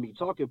giving me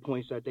talking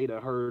points that they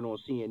done heard on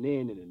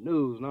CNN and the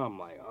news, and I'm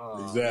like,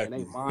 oh, exactly.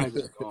 Man, they minds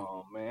is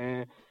gone,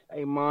 man.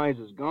 They minds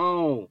is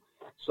gone.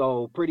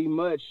 So pretty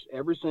much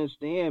ever since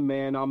then,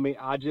 man,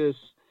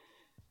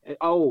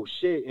 oh,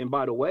 shit, and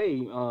by the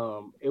way,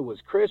 it was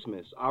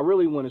Christmas. I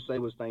really want to say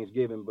it was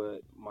Thanksgiving,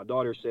 but my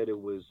daughter said it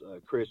was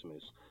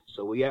Christmas.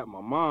 So we at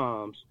my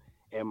mom's,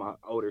 and my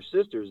older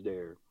sister's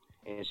there.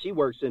 And she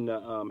works in the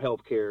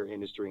healthcare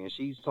industry, and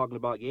she's talking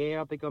about,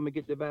 yeah, I think I'm gonna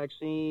get the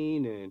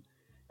vaccine, and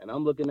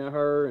I'm looking at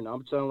her, and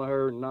I'm telling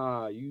her,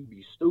 nah, you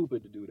be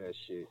stupid to do that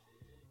shit,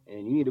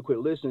 and you need to quit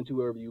listening to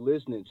whoever you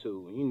listening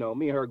to. And,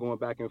 me and her going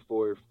back and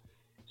forth.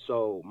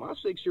 So my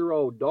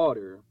 6-year-old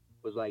daughter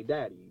was like,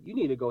 Daddy, you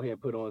need to go ahead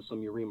and put on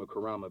some Yurima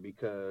Karama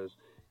because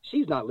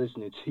she's not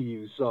listening to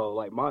you.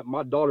 So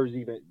my daughter's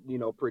even,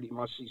 pretty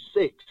much, she's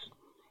 6,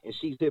 and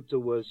she's hip to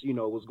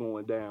what's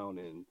going down.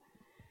 And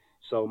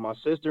so my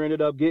sister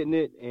ended up getting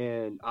it,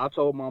 and I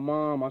told my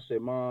mom, I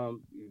said,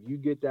 Mom, if you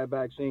get that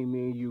vaccine,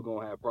 me and you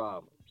gonna have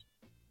problems.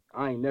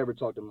 I ain't never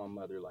talked to my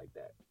mother like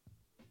that.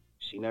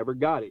 She never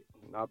got it.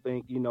 And I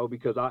think,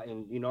 because I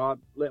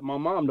let my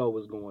mom know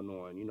what's going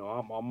on.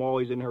 I'm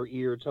always in her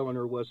ear telling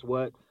her what's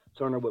what,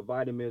 telling her what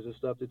vitamins and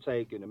stuff to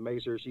take, and to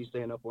make sure she's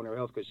staying up on her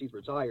health because she's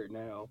retired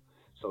now.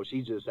 So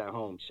she's just at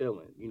home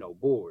chilling,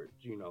 bored,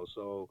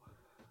 so,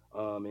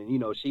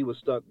 and, she was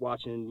stuck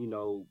watching,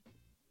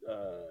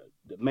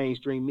 the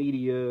mainstream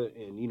media,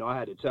 and I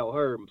had to tell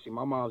her. See,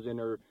 my mom's in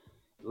her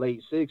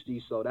late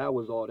 60s, so that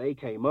was all they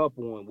came up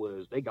on,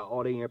 was they got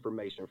all their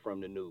information from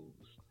the news.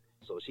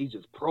 So she's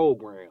just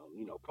programmed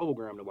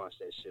to watch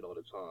that shit all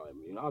the time.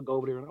 I go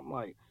over there and I'm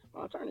like,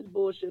 I'll turn this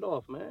bullshit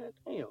off, man.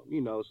 Damn,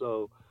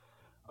 so.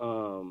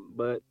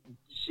 But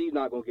she's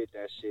not gonna get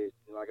that shit.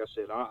 Like I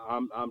said,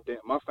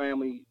 my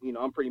family.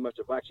 I'm pretty much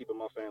a black sheep of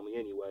my family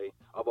anyway.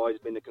 I've always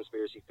been the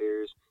conspiracy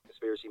theorist,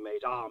 conspiracy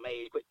mage. Oh,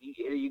 mage, but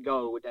here you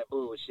go with that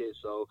bullshit.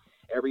 So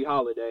every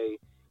holiday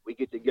we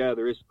get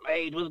together. It's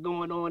mage, what's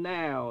going on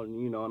now?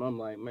 And and I'm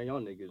like, man,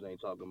 y'all niggas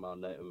ain't talking about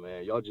nothing,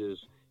 man. Y'all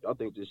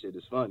think this shit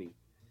is funny.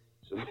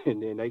 So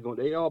and then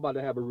they all about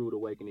to have a rude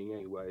awakening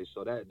anyway.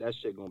 So that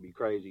shit gonna be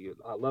crazy.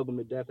 I love them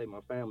to death. They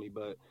my family,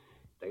 but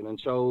they done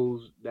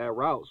chose that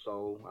route,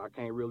 so I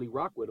can't really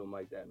rock with them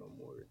like that no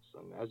more.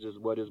 So that's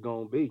just what it's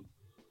gonna be.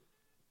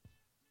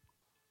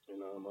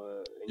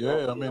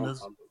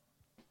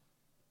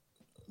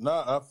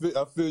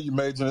 I feel you,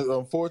 Major. It's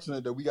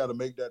unfortunate that we got to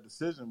make that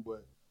decision,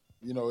 but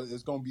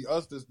it's gonna be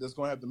us that's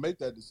gonna have to make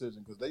that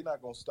decision because they're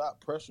not gonna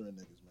stop pressuring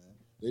niggas, man.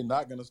 They're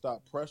not gonna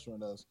stop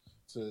pressuring us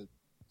to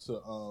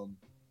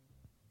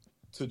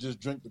just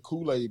drink the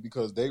Kool-Aid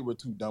because they were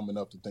too dumb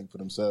enough to think for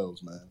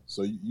themselves, man.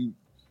 So you're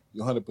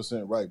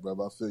 100% right,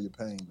 brother. I feel your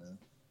pain, man.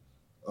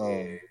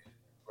 Right.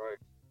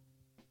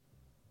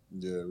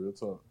 Yeah, real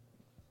talk.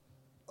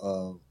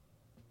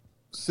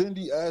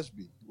 Cindy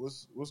Ashby,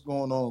 what's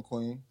going on,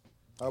 Queen?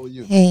 How are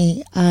you?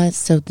 Hey,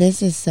 so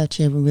this is such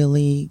a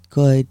really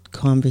good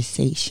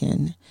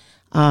conversation.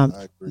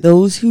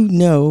 Those who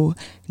know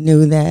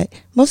that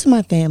most of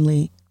my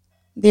family,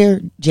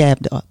 they're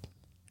jabbed up,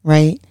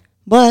 right?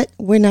 But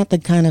we're not the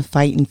kind of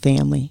fighting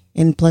family.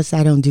 And plus,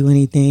 I don't do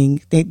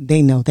anything.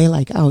 They know. They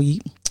like, oh,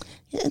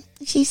 yeah,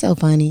 she's so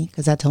funny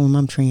because I told them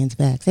I'm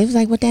trans-vax. They was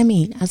like, what that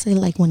mean? I said,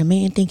 like when a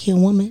man think he a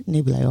woman, and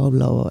they be like, oh,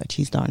 Lord,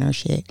 she's starting her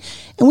shit.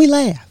 And we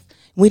laugh.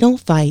 We don't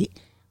fight.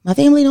 My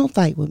family don't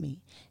fight with me.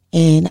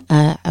 And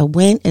I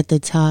went at the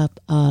top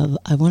of,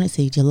 I want to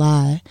say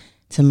July,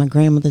 to my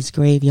grandmother's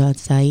graveyard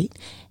site.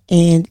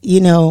 And,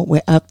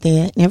 we're up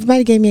there. And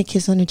everybody gave me a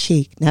kiss on the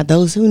cheek. Now,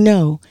 those who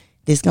know,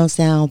 this going to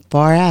sound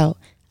far out.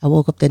 I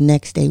woke up the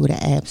next day with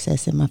an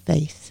abscess in my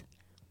face.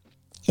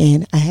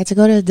 And I had to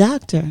go to the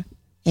doctor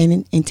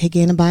and take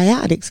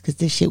antibiotics because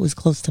this shit was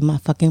close to my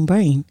fucking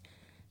brain.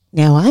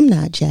 Now I'm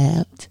not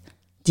jabbed.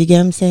 Do you get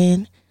what I'm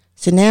saying?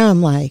 So now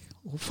I'm like,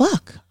 well,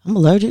 fuck. I'm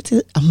allergic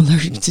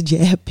to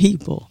jab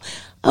people.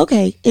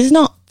 Okay, it's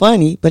not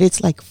funny, but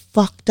it's like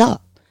fucked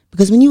up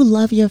because when you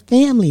love your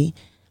family,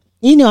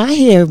 I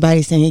hear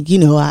everybody saying,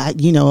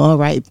 all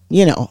right,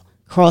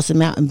 cross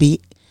them out and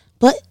beat,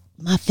 but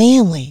my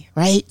family,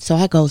 right? So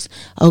I goes,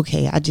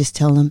 okay, I just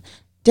tell them,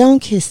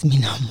 don't kiss me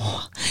no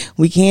more.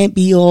 We can't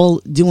be all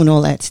doing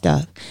all that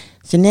stuff.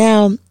 So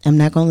now, I'm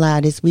not going to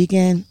lie, this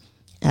weekend,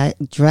 I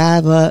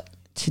drive up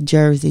to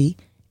Jersey,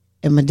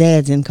 and my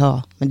dad's in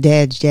car. My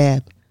dad's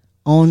jab.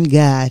 On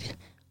God,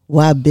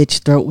 why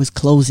bitch throat was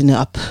closing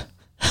up.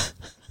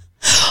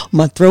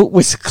 My throat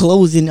was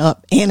closing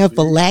up.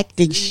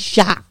 Anaphylactic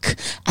shock.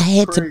 I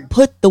had to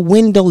put the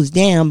windows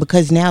down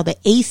because now the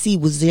AC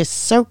was there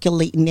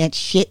circulating that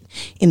shit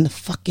in the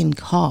fucking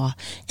car.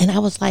 And I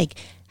was like,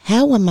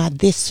 how am I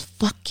this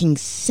fucking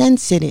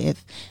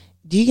sensitive?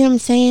 Do you get what I'm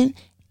saying?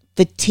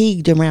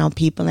 Fatigued around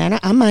people. And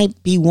I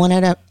might be one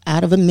out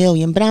of a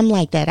million, but I'm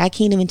like that. I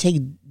can't even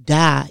take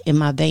dye in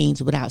my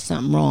veins without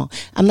something wrong.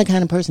 I'm the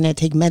kind of person that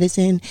take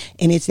medicine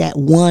and it's that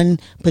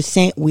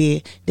 1%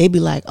 where they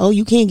be like, oh,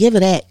 you can't give her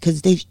that because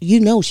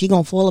she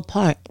gonna fall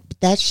apart. But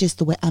that's just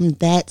the way I'm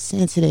that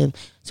sensitive.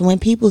 So when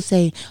people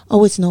say,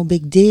 oh, it's no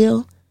big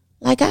deal,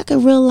 like I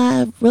could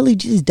really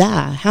just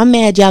die. How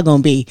mad y'all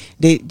gonna be?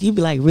 You'd be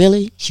like,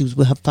 really? She was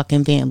with her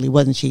fucking family,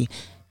 wasn't she?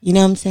 You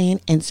know what I'm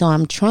saying? And so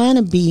I'm trying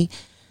to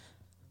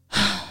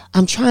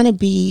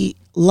be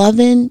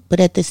loving, but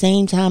at the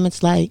same time,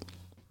 it's like,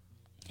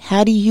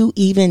 how do you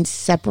even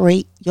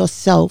separate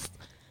yourself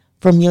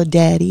from your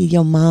daddy,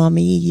 your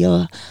mommy,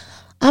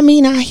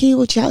 I hear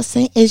what y'all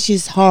saying. It's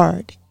just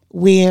hard.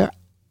 Where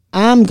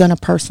I'm going to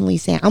personally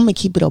say, I'm going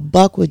to keep it a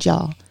buck with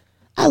y'all.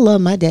 I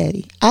love my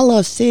daddy. I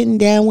love sitting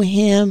down with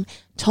him,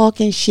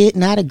 talking shit,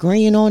 not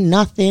agreeing on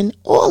nothing,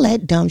 all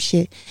that dumb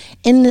shit.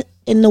 And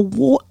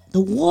the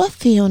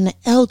warfare on the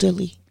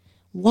elderly,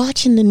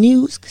 watching the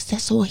news, because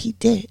that's all he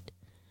did.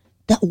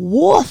 That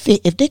warfare,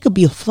 if there could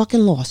be a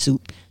fucking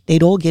lawsuit,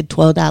 they'd all get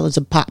 $12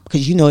 a pop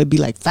because, it'd be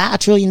like $5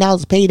 trillion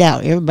paid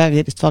out. Everybody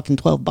gets fucking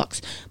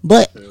 $12.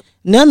 But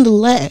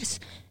nonetheless,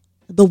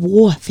 the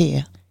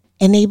warfare,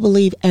 and they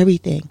believe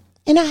everything.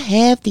 And I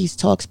have these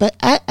talks, but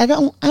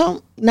I'm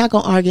not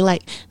going to argue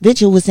like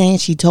Vigil was saying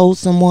she told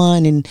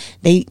someone and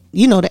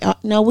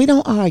no, we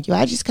don't argue.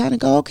 I just kind of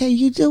go, okay,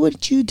 you do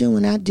what you do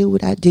and I do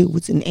what I do.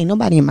 Ain't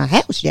nobody in my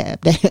house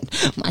jab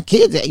that my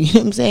kids at, you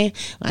know what I'm saying?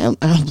 I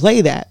don't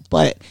play that.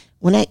 But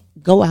when I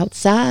go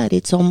outside,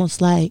 it's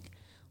almost like,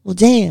 well,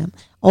 damn,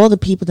 all the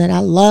people that I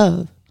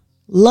love,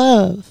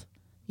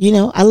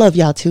 I love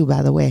y'all too,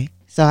 by the way.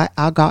 So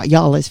I got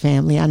y'all as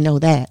family. I know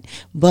that.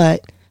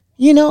 But,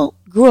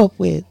 grew up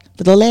with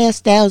for the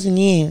last 1,000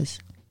 years,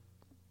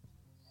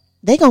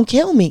 they gonna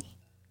kill me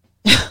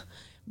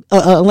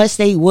unless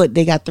they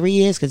got 3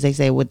 years, because they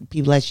say what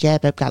people that's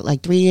jabbed up got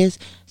like 3 years.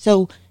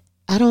 So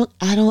I don't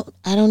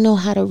know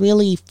how to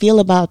really feel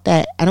about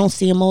that. I don't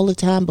see them all the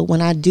time, but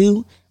when I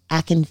do,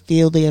 I can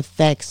feel the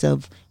effects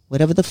of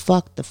whatever the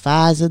fuck, the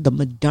Pfizer, the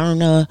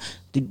Moderna,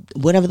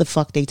 whatever the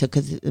fuck they took,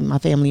 because my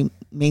family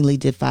mainly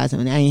did Pfizer,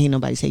 and I ain't hear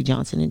nobody say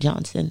Johnson &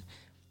 Johnson.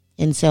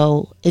 And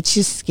so it's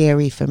just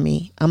scary for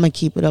me. I'm going to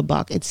keep it a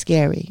buck. It's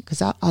scary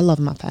because I love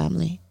my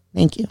family.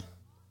 Thank you.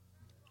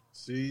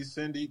 See,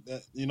 Cindy,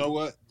 you know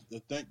what?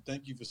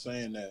 Thank you for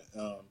saying that.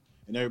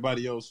 And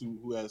everybody else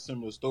who has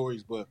similar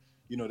stories, but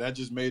you know, that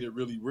just made it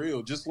really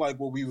real. Just like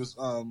what we was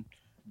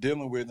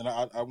dealing with, and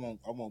I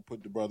won't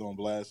put the brother on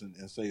blast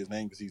and say his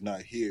name because he's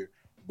not here.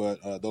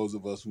 But those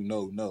of us who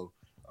know.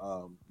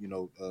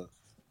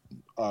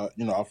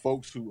 Our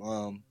folks who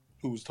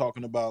was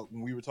talking about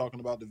when we were talking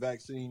about the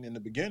vaccine in the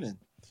beginning,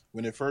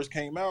 when it first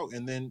came out,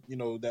 and then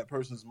that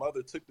person's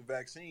mother took the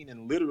vaccine,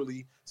 and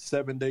literally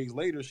 7 days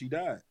later she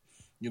died.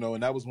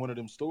 And that was one of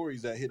them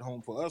stories that hit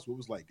home for us. Where it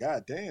was like,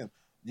 God damn,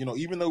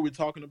 even though we're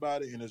talking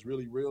about it and it's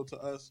really real to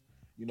us,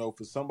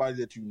 for somebody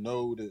that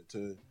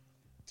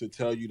to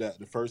tell you that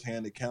the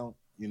firsthand account,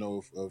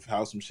 of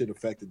how some shit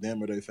affected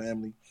them or their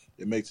family,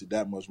 it makes it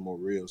that much more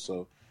real.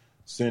 So,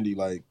 Cindy,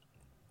 like,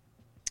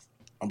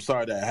 I'm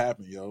sorry that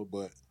happened, yo.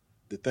 But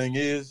the thing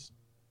is,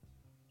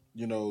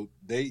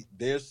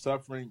 they're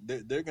suffering.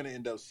 They're gonna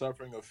end up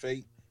suffering a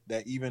fate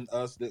that even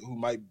us who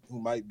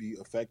might be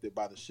affected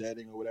by the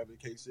shedding or whatever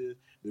the case is.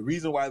 The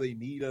reason why they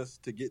need us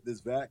to get this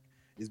vac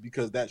is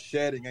because that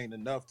shedding ain't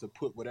enough to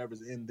put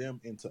whatever's in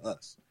them into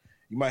us.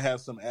 You might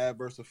have some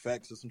adverse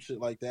effects or some shit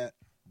like that,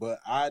 but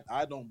I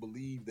don't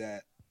believe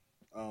that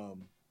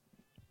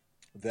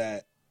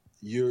that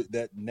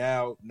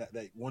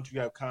once you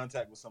have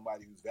contact with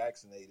somebody who's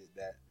vaccinated,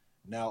 that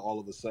now all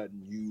of a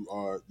sudden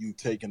you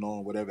taking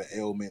on whatever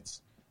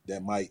ailments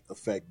that might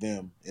affect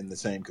them in the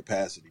same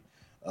capacity.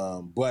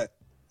 But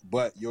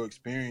your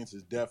experience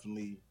is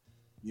definitely,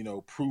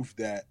 proof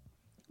that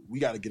we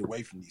got to get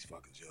away from these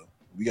fuckers, yo.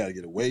 We got to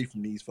get away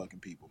from these fucking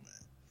people,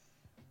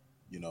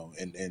 man.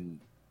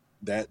 And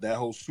that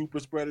whole super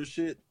spreader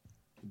shit,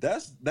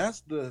 that's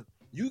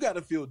you got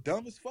to feel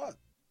dumb as fuck.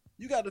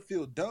 You got to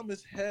feel dumb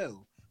as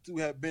hell to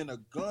have been a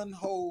gun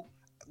ho.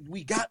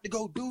 We got to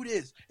go do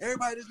this.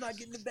 Everybody that's not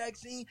getting the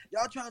vaccine,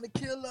 y'all trying to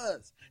kill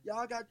us.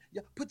 Y'all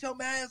put your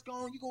mask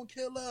on. You gonna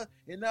kill us,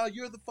 and now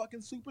you're the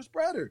fucking super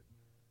spreader.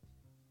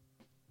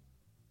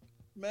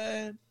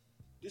 Man,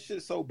 this shit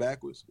is so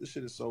backwards.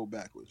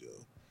 Yo.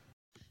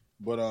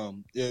 But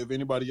yeah, if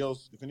anybody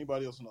else in the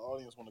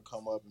audience want to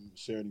come up and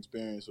share an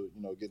experience or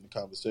get in the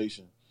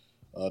conversation,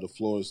 the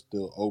floor is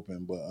still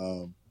open. But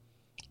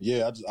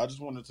yeah, I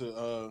just wanted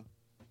to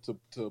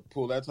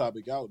pull that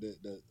topic out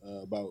that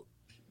about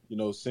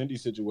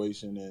Cindy's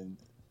situation, and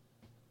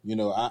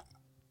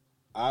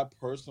I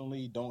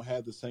personally don't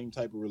have the same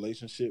type of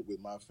relationship with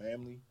my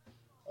family,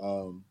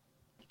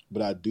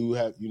 but I do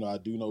have I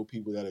do know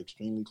people that are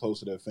extremely close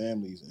to their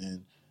families,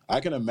 and I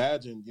can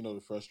imagine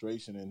the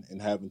frustration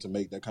and having to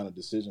make that kind of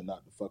decision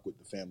not to fuck with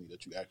the family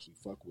that you actually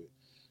fuck with.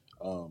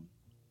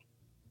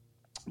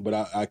 But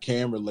I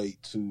can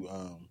relate to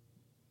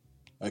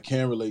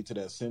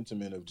that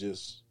sentiment of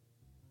just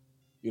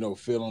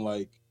feeling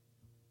like,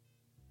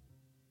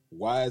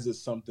 why is it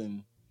so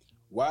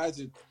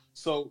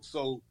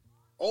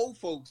old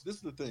folks, this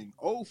is the thing,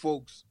 old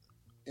folks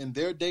in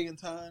their day and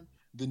time,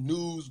 the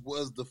news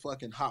was the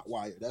fucking hot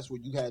wire. That's where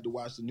you had to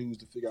watch the news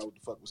to figure out what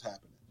the fuck was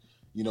happening.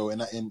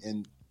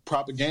 And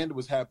propaganda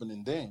was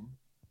happening then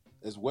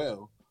as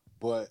well,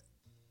 but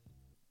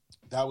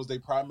that was their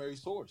primary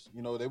source.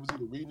 They was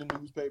either reading the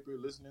newspaper,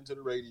 listening to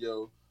the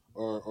radio,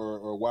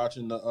 or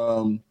watching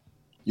the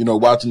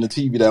watching the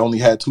TV that only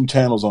had 2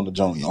 channels on the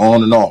joint,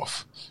 on and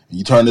off. And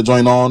you turn the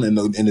joint on, and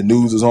the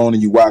news is on,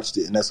 and you watched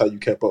it, and that's how you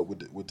kept up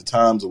with the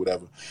times or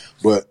whatever.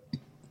 But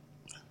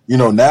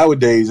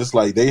nowadays it's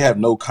like they have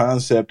no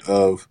concept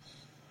of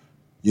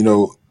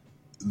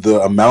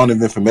the amount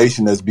of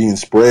information that's being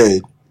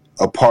spread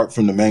apart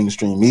from the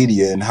mainstream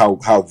media, and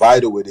how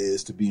vital it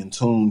is to be in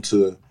tune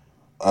to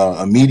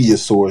a media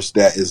source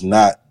that is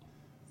not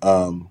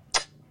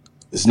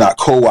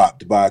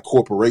co-opted by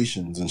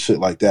corporations and shit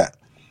like that.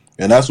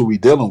 And that's what we're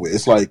dealing with.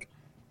 It's like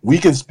we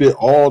can spit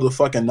all the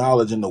fucking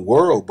knowledge in the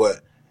world,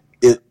 but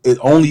it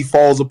only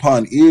falls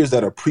upon ears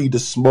that are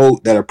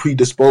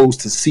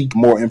predisposed to seek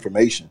more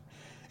information.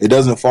 It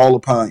doesn't fall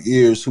upon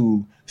ears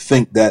who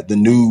think that the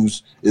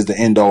news is the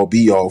end all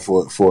be all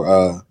for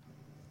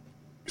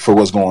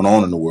what's going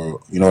on in the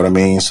world. You know what I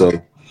mean? So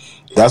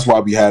that's why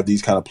we have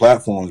these kind of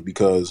platforms,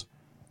 because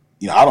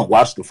I don't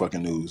watch the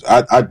fucking news.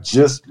 I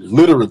just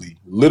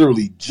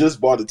literally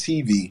just bought a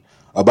TV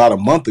about a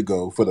month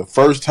ago for the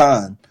first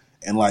time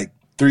in like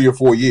 3 or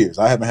 4 years.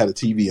 I haven't had a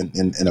TV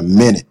in a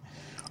minute.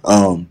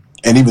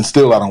 And even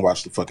still, I don't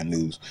watch the fucking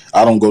news.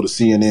 I don't go to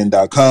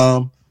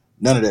CNN.com,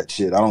 none of that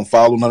shit. I don't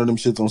follow none of them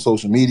shits on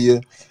social media.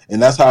 And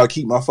that's how I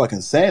keep my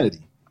fucking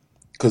sanity.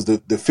 Because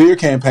the fear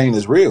campaign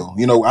is real.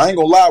 I ain't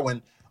gonna lie,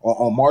 when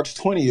on March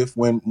 20th,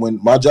 when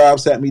my job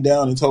sat me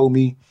down and told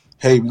me,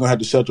 hey, we're gonna have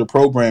to shut your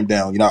program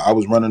down. You know, I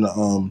was running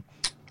a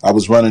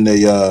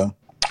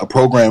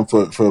program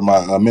for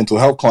my mental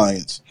health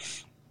clients.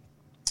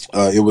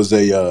 It was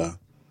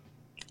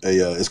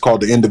it's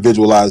called the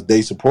Individualized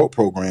Day Support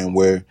Program,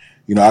 where,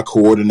 you know, I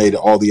coordinated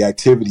all the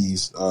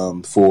activities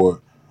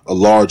for a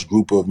large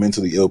group of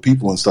mentally ill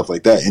people and stuff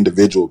like that,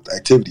 individual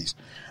activities.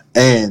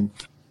 And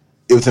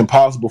it was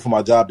impossible for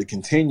my job to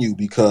continue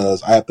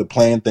because I have to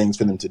plan things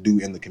for them to do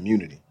in the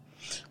community.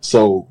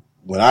 So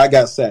when I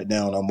got sat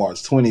down on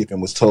March 20th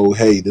and was told,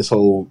 hey, this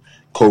whole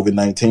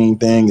COVID-19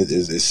 thing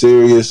is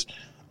serious.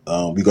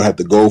 We're going to have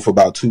to go for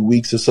about 2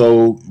 weeks or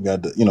so. We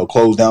got to, you know,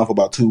 close down for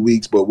about 2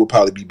 weeks, but we'll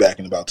probably be back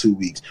in about 2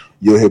 weeks.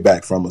 You'll hear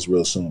back from us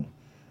real soon.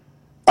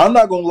 I'm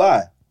not going to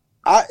lie.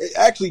 It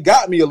actually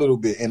got me a little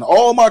bit. And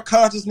all my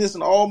consciousness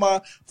and all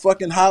my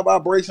fucking high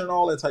vibration and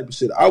all that type of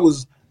shit, I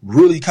was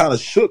really kind of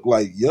shook.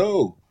 Like,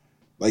 yo,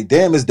 like,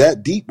 damn, is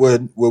that deep where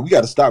we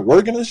got to stop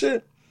working and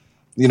shit?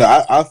 You know,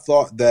 I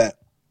thought that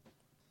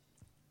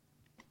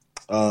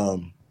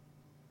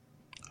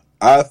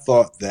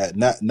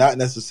not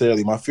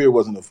necessarily, my fear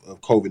wasn't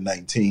of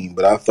COVID-19,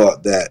 but I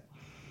thought that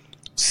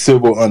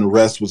civil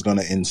unrest was going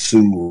to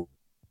ensue.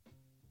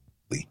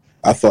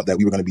 I thought that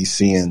we were going to be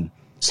seeing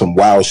some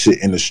wild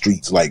shit in the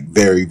streets like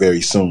very,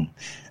 very soon.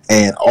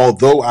 And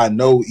although I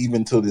know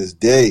even to this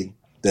day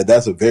that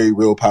that's a very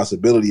real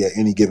possibility at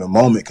any given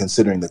moment,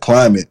 considering the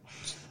climate,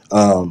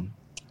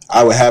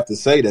 I would have to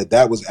say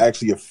that was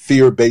actually a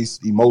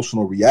fear-based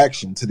emotional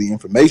reaction to the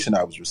information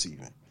I was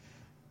receiving.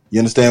 You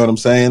understand what I'm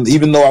saying?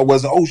 Even though I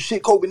wasn't, oh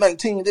shit,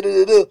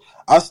 COVID-19,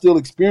 I still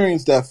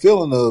experienced that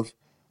feeling of,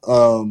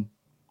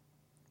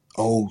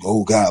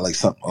 oh God, like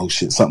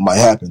something might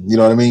happen. You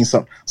know what I mean?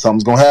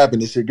 Something's gonna happen.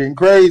 This shit getting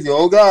crazy.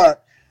 Oh God,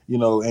 you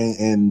know,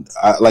 and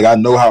I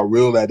know how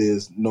real that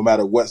is. No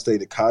matter what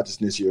state of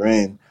consciousness you're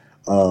in,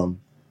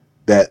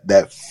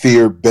 that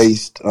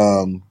fear-based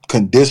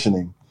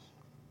conditioning,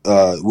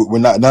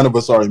 none of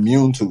us are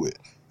immune to it.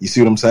 You see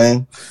what I'm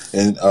saying?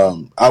 And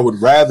I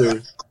would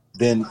rather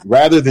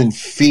than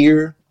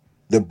fear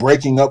the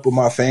breaking up of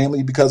my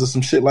family because of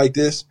some shit like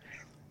this,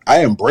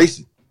 I embrace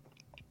it.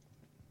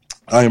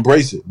 I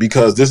embrace it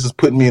because this is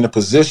putting me in a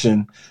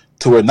position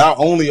to where not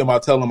only am I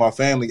telling my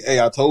family, hey,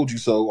 I told you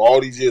so.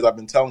 All these years I've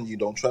been telling you,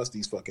 don't trust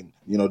these fucking,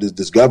 you know,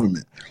 this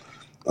government.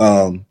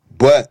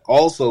 But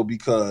also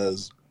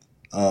because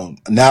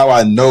now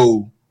I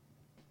know,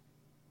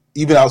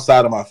 even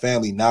outside of my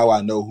family, now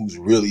I know who's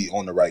really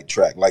on the right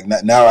track. Like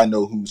now I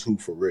know who's who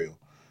for real.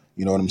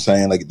 You know what I'm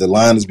saying? Like the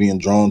line is being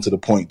drawn to the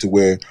point to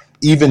where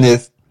even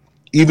if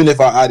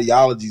our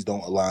ideologies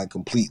don't align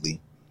completely,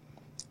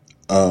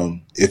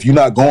 if you're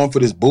not going for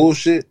this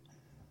bullshit,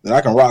 then I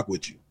can rock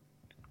with you.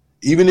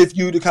 Even if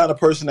you the kind of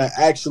person that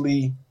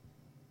actually,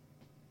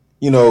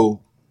 you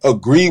know,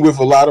 agree with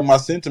a lot of my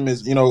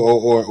sentiments, you know,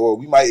 or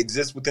we might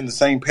exist within the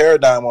same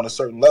paradigm on a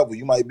certain level.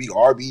 You might be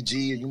RBG,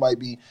 or you might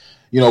be,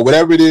 you know,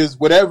 whatever it is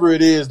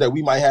that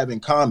we might have in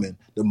common.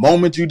 The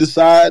moment you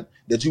decide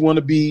that you want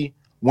to be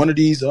one of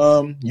these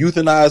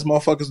euthanized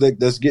motherfuckers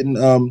that's getting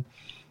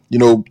you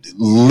know,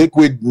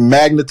 liquid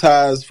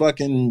magnetized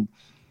fucking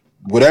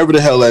whatever the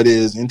hell that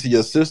is into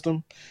your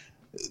system,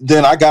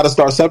 then I got to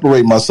start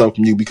separating myself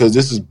from you, because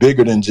this is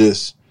bigger than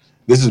just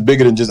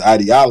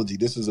ideology.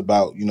 This is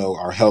about, you know,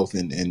 our health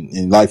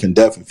and life and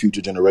death and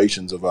future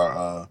generations of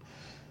our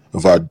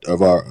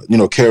you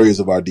know, carriers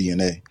of our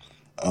DNA.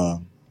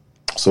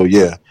 So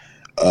yeah.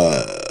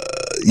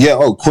 Yeah.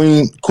 Oh,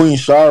 Queen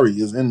Shari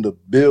is in the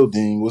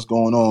building. What's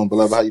going on,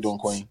 beloved? How you doing,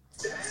 Queen?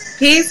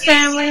 Peace,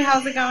 family.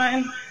 How's it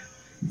going?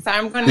 So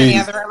I'm going to the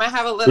other room. I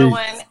have a little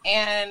one,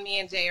 and me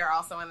and Jay are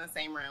also in the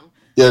same room.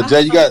 Yeah,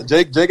 Jay,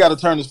 Jay got to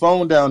turn his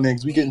phone down then,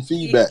 because we getting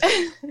feedback.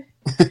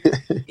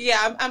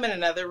 Yeah, I'm in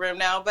another room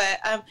now. But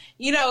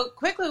you know,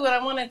 quickly, what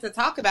I wanted to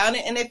talk about,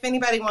 and if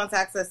anybody wants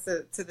access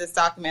to this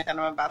document that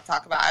I'm about to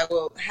talk about,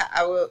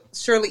 I will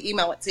surely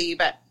email it to you.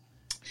 But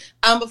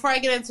before I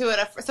get into it,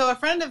 so a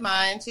friend of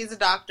mine, she's a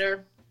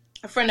doctor.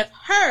 A friend of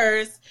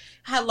hers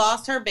had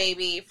lost her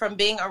baby from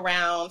being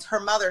around her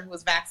mother who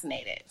was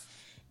vaccinated.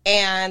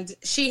 And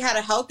she had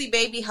a healthy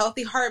baby,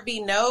 healthy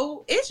heartbeat,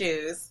 no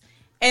issues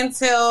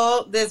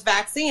until this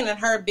vaccine, and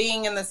her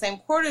being in the same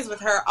quarters with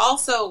her,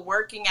 also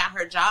working at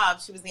her job.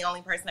 She was the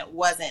only person that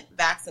wasn't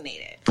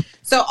vaccinated.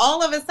 So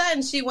all of a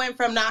sudden she went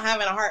from not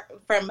having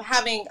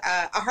having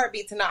a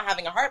heartbeat to not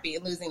having a heartbeat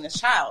and losing this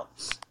child.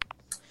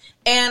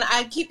 And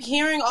I keep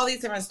hearing all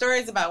these different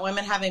stories about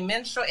women having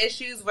menstrual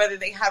issues, whether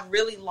they have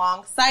really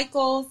long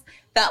cycles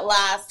that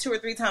last 2 or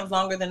 3 times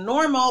longer than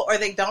normal, or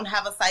they don't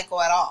have a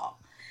cycle at all.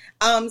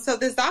 So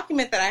this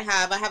document that I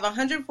have a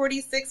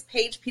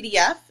 146-page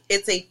PDF.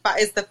 It's the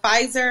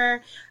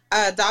Pfizer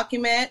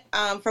document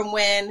from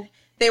when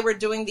they were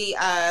doing the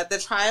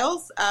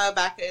trials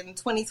back in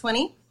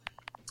 2020,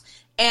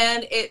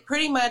 and it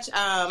pretty much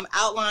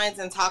outlines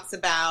and talks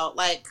about,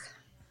 like,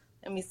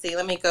 let me see.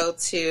 Let me go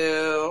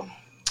to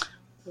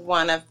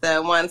one of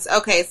the ones.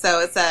 Okay,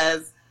 so it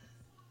says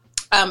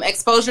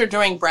exposure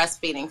during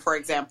breastfeeding, for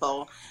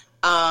example.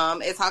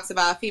 It talks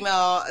about a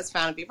female is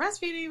found to be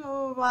breastfeeding,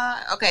 blah, blah, blah.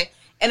 Okay.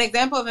 An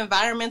example of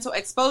environmental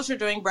exposure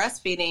during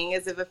breastfeeding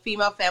is if a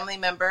female family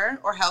member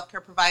or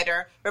healthcare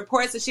provider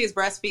reports that she is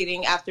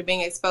breastfeeding after being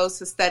exposed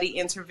to study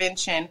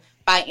intervention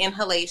by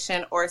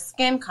inhalation or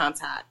skin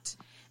contact.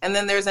 And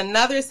then there's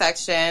another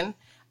section,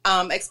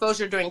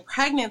 exposure during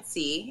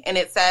pregnancy, and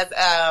it says,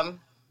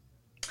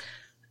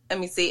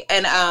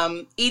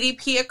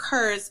 EDP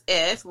occurs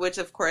if, which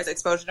of course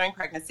exposure during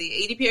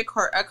pregnancy, EDP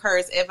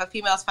occurs if a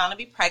female is found to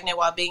be pregnant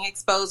while being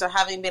exposed or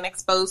having been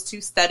exposed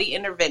to study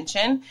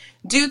intervention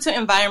due to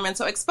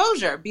environmental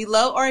exposure.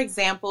 Below are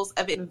examples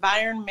of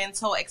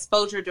environmental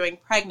exposure during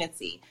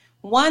pregnancy.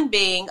 One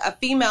being a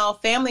female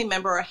family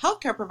member or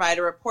healthcare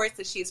provider reports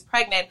that she is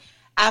pregnant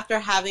after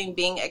having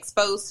been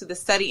exposed to the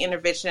study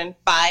intervention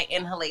by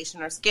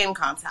inhalation or skin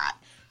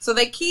contact. So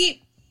they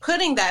keep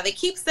putting that, they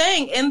keep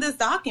saying in this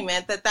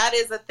document that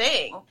is a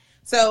thing.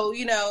 So,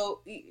 you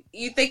know,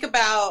 you think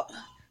about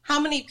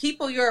how many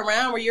people you're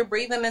around where you're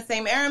breathing the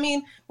same air. I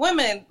mean,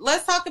 women,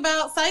 let's talk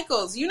about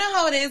cycles. You know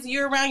how it is.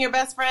 You're around your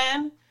best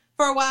friend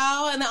for a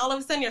while and then all of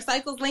a sudden your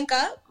cycles link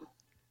up,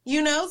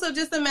 you know? So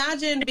just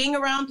imagine being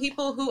around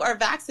people who are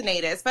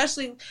vaccinated,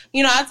 especially,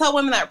 you know, I tell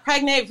women that are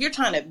pregnant, if you're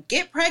trying to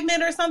get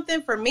pregnant or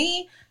something, for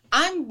me,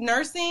 I'm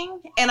nursing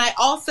and I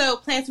also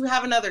plan to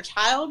have another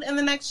child in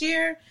the next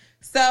year.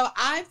 So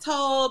I've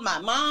told my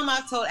mom,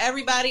 I've told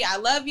everybody, I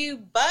love you,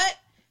 but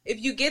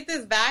if you get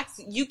this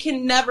vaccine, you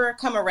can never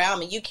come around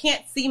me. You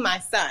can't see my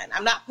son.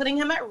 I'm not putting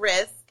him at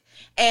risk,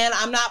 and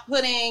I'm not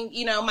putting,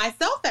 you know,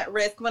 myself at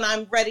risk when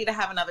I'm ready to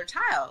have another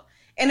child.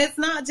 And it's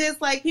not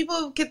just like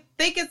people could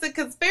think it's a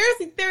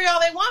conspiracy theory all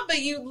they want, but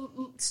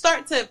you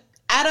start to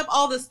add up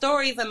all the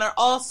stories and they're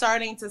all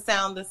starting to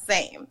sound the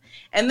same.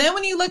 And then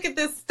when you look at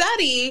this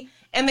study,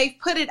 and they've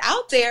put it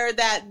out there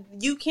that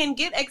you can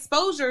get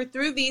exposure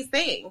through these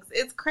things.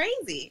 It's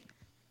crazy.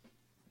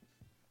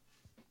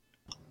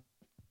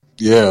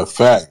 Yeah,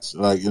 facts.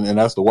 Like, and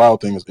that's the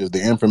wild thing is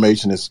the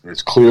information is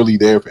clearly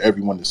there for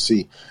everyone to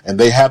see, and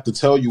they have to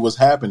tell you what's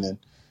happening.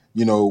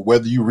 You know,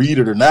 whether you read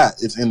it or not,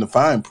 it's in the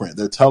fine print.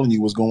 They're telling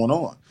you what's going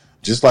on.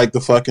 Just like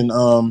the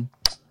fucking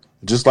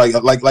just like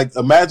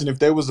imagine if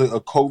there was a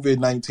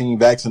COVID-19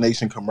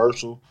 vaccination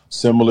commercial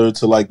similar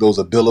to like those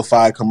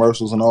Abilify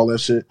commercials and all that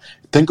shit.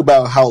 Think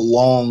about how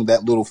long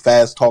that little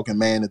fast talking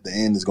man at the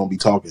end is going to be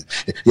talking.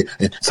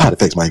 And side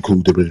effects might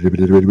include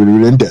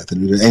and death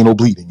and anal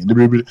bleeding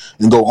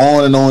and go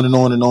on and on and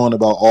on and on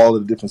about all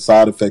of the different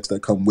side effects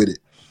that come with it.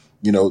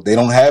 You know, they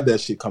don't have that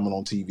shit coming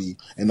on TV.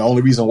 And the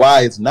only reason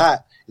why it's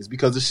not is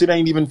because the shit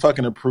ain't even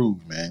fucking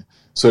approved, man.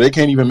 So they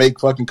can't even make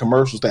fucking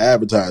commercials to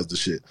advertise the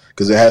shit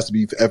because it has to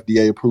be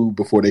FDA approved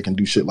before they can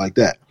do shit like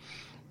that.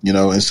 You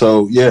know, and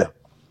so, yeah,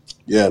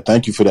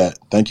 thank you for that.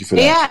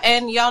 Yeah,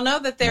 and y'all know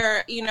that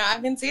they're, you know,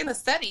 I've been seeing the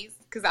studies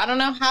because I don't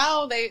know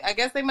how I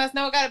guess they must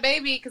know I got a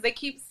baby because they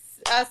keep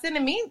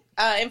sending me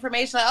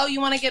information like, oh,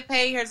 you want to get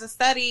paid? Here's a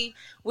study.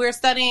 We're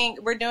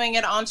doing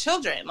it on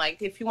children.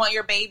 Like if you want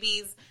your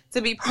babies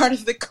to be part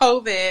of the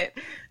COVID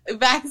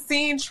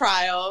vaccine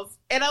trials.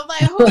 And I'm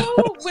like,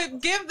 who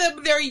would give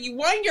them their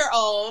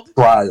 1-year-old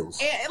trials?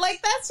 And,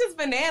 like, that's just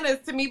bananas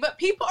to me. But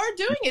people are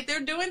doing it. They're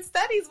doing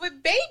studies with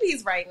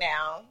babies right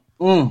now.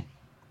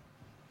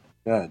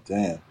 God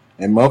damn.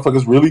 And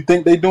motherfuckers really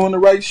think they doing the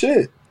right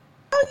shit.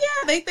 Oh,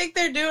 yeah. They think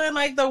they're doing,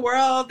 like, the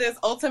world this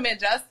ultimate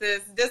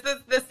justice. Just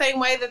the same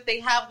way that they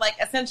have, like,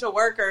 essential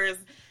workers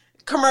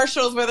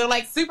commercials where they're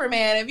like,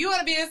 Superman, if you want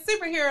to be a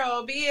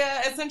superhero, be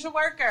an essential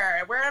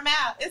worker, wear a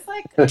mask. It's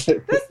like,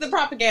 the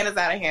propaganda's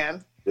out of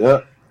hand.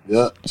 Yeah.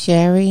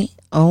 Sherry,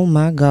 oh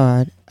my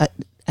God.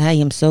 I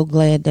am so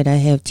glad that I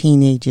have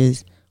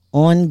teenagers.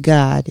 On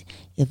God,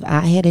 if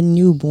I had a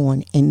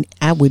newborn, and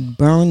I would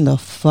burn the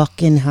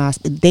fucking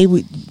hospital.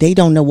 They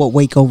don't know what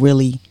Waco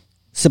really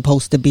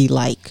supposed to be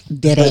like.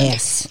 Dead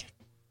ass.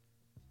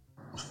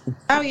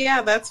 Oh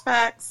yeah, that's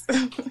facts.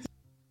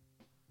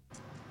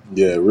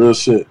 Yeah, real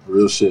shit,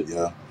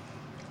 y'all.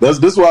 This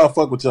is why I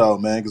fuck with y'all,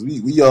 man, because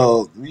we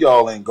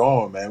all ain't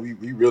going, man.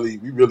 We really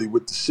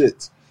with the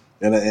shits.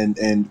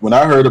 And when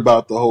I heard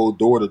about the whole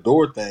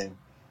door-to-door thing,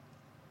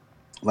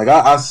 like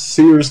I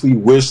seriously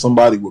wish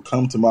somebody would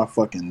come to my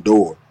fucking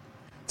door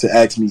to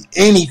ask me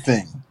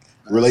anything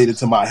related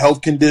to my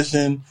health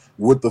condition,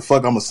 what the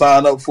fuck I'm gonna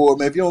sign up for.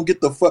 Man, if you don't get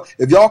the fuck,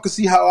 if y'all could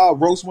see how I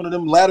roast one of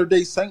them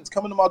Latter-day Saints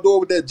coming to my door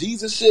with that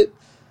Jesus shit,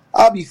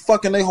 I'll be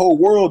fucking their whole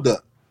world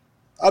up.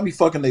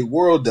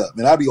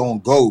 Man, I'll be on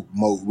go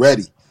mode,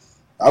 ready.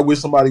 I wish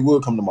somebody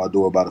would come to my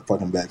door about a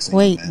fucking vaccine.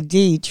 Wait, man.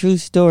 D, true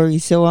story.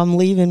 So I'm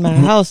leaving my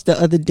house the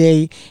other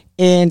day,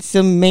 and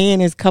some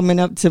man is coming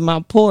up to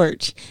my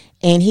porch,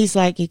 and he's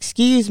like,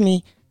 "Excuse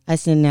me." I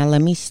said, "Now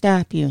let me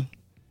stop you.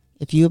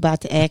 If you about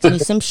to ask me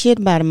some shit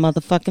about a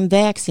motherfucking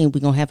vaccine,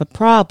 we're gonna have a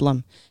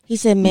problem." He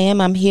said, "Ma'am,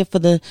 I'm here for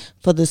the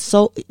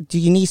do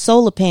you need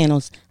solar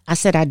panels?" I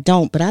said, "I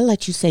don't, but I'll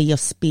let you say your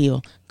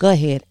spiel. Go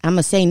ahead." I'm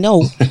gonna say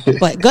no,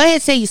 but go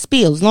ahead, say your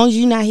spiel. As long as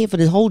you're not here for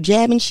the whole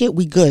jabbing shit,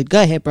 we good.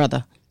 Go ahead,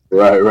 brother.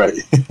 Right.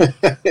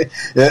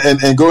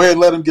 and go ahead and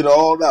let him get it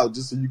all out,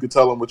 just so you could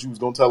tell him what you was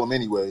gonna tell him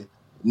anyway.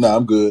 Nah,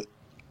 I'm good.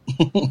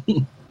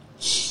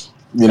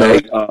 You know.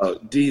 Hey,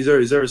 D,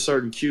 is there a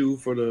certain cue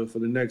for the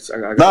next?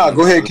 Nah,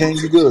 go ahead, King.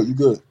 You good? You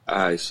good? All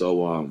right.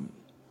 So,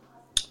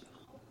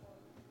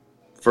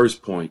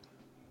 first point.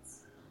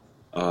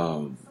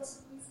 I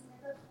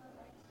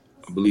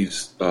believe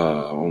it's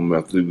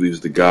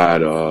the guy,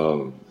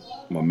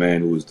 my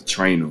man who was the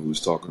trainer, who was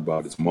talking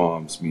about his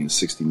mom's being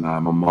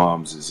 69. My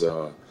mom's is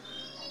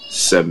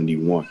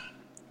 71.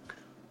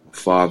 My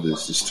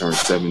father's just turned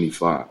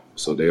 75.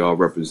 So they all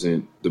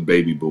represent the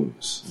baby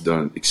boomers.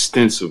 Done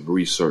extensive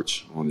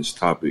research on this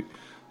topic.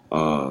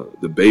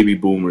 The baby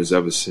boomers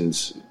ever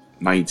since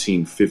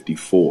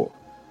 1954.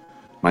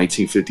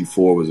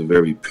 1954 was a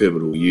very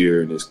pivotal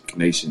year in this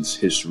nation's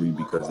history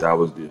because that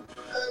was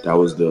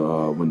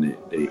the when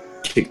they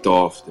kicked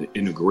off the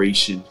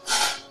integration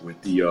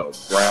with the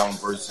Brown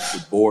versus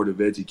the Board of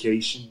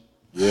Education.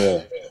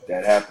 Yeah,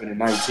 that happened in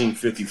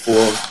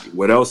 1954.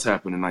 What else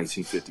happened in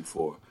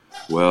 1954?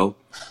 Well,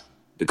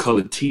 the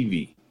color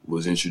TV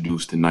was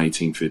introduced in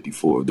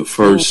 1954. The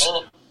first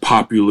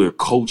popular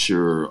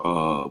culture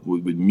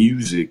with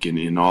music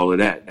and all of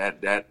that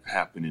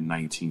happened in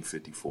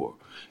 1954.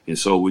 And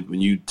so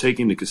when you take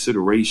into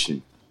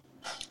consideration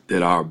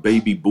that our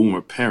baby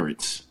boomer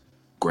parents,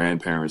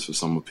 grandparents for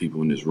some of the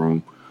people in this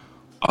room,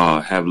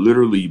 have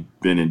literally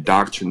been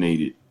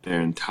indoctrinated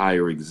their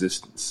entire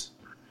existence.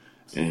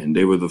 And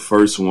they were the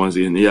first ones,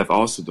 and they have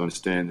also to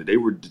understand that they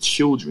were the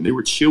children. They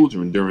were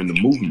children during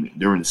the movement,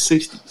 during the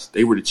 60s.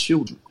 They were the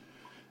children.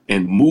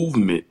 And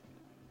movement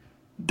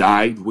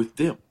died with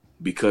them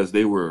because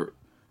they were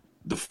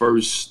the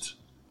first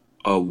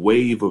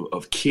wave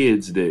of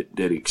kids that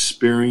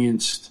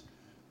experienced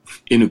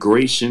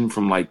integration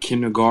from like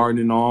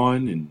kindergarten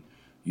on, and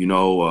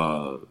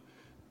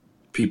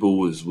people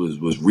was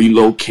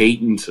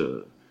relocating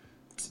to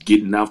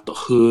getting out the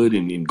hood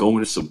and going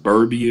to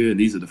suburbia, and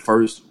these are the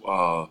first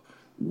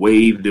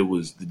wave that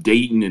was the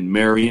dating and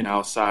marrying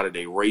outside of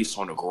their race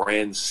on a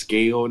grand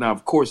scale. Now,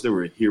 of course, there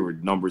were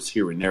numbers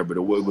here and there, but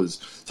it was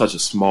such a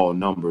small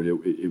number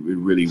that it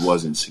really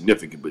wasn't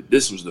significant. But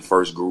this was the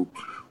first group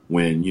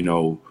when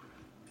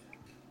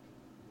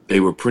they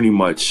were pretty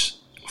much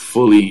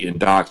fully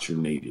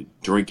indoctrinated,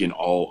 drinking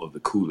all of the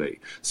Kool-Aid.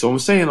 So I'm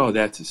saying all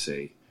that to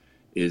say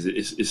is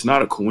it's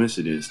not a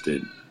coincidence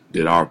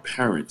that our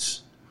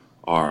parents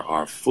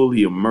are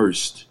fully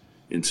immersed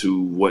into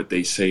what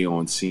they say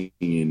on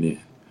CNN.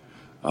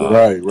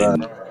 Right.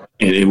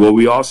 And what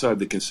we also have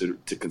to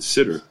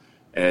consider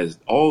as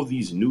all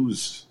these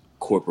news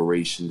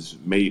corporations,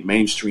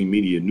 mainstream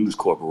media news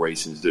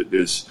corporations,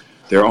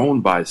 they're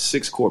owned by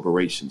 6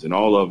 corporations, and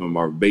all of them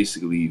are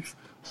basically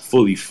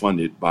fully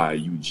funded by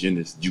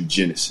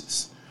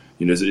eugenicists.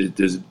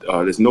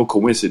 There's no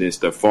coincidence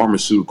that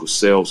pharmaceutical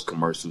sales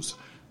commercials,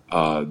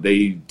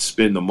 they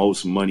spend the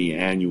most money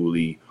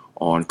annually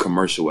on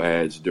commercial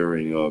ads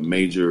during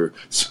major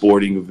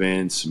sporting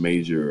events,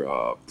 major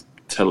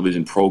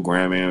television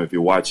programming. If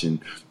you're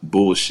watching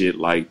bullshit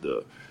like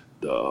the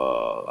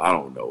I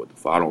don't know,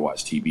 I don't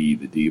watch TV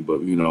either,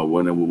 but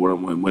when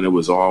it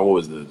was on, what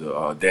was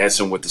the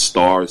Dancing with the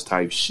Stars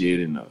type shit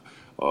and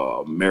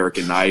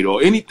American Idol,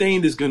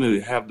 anything that's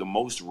gonna have the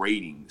most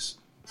ratings.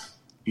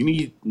 You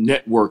need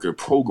network or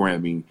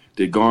programming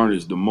that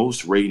garners the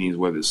most ratings,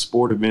 whether it's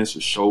sport events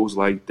or shows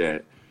like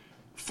that.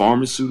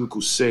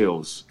 Pharmaceutical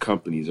sales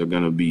companies are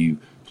going to be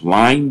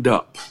lined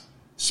up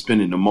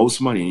spending the most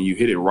money, and you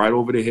hit it right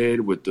over the head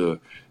with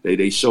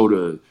they show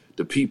the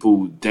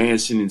people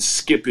dancing and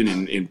skipping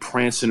and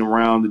prancing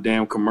around the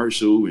damn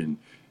commercial and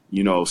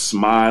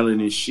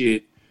smiling and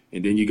shit,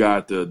 and then you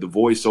got the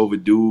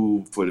voiceover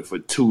dude for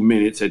 2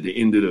 minutes at the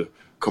end of the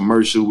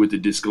commercial with the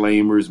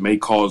disclaimers, may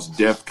cause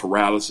death,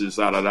 paralysis,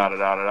 and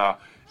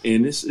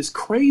it's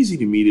crazy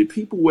to me that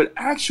people would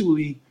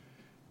actually.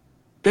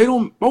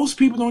 Most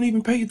people don't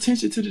even pay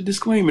attention to the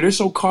disclaimer. They're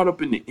so caught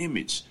up in the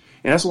image.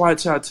 And that's why I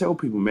try to tell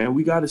people, man,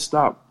 we got to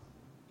stop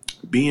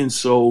being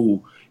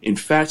so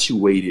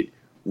infatuated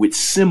with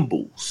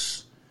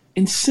symbols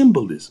and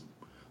symbolism.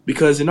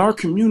 Because in our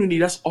community,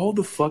 that's all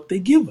the fuck they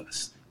give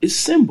us. It's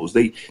symbols.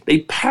 They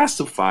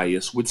pacify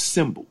us with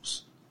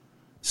symbols.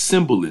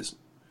 Symbolism.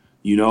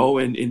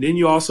 And then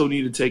you also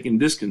need to take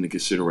this into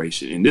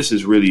consideration. And this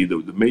is really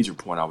the major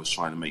point I was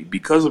trying to make.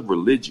 Because of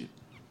religion,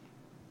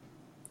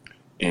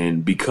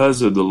 and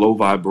because of the low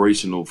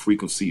vibrational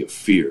frequency of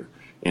fear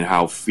and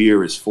how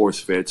fear is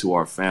force-fed to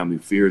our family,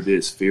 fear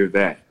this, fear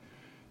that,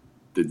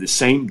 the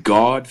same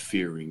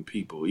God-fearing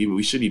people,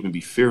 we shouldn't even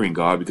be fearing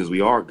God because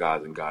we are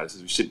gods and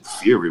goddesses. We shouldn't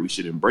fear it. We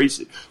should embrace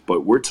it.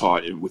 But we're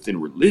taught within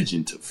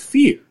religion to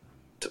fear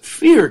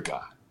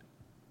God,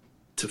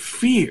 to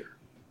fear.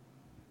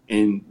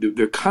 And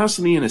they're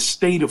constantly in a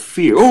state of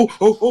fear.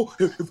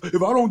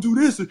 If I don't do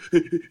this,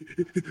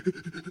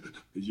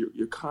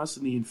 you're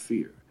constantly in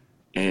fear.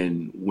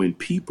 And when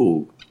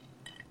people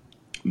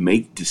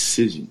make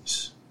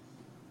decisions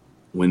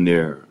when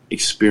they're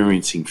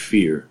experiencing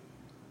fear,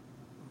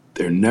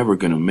 they're never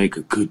going to make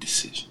a good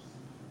decision.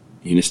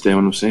 You understand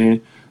what I'm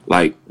saying?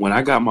 Like when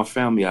I got my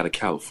family out of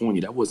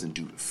California, that wasn't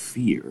due to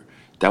fear.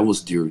 that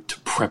was due to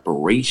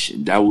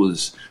preparation. That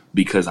was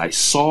because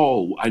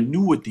I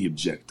knew what the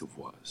objective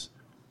was.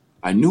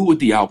 I knew what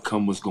the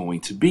outcome was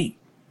going to be.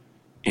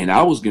 And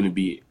I would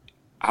be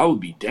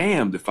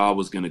damned if I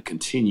was going to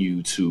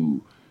continue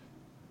to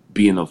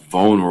be in a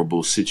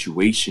vulnerable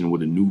situation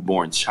with a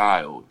newborn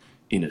child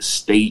in a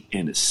state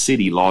and a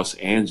city, Los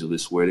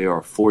Angeles, where they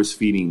are force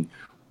feeding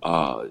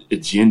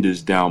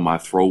agendas down my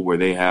throat, where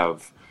they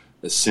have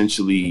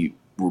essentially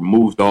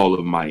removed all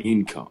of my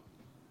income.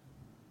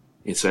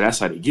 And so that's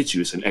how they get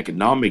you. It's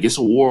it's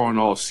a war on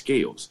all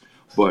scales.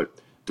 But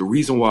the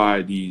reason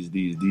why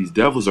these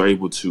devils are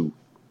able to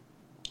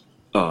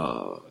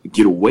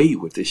get away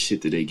with this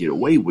shit that they get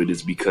away with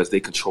is because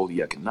they control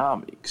the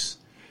economics.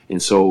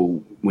 And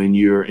so when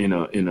you're in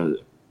a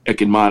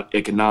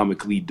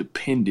economically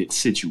dependent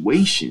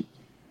situation,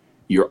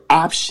 your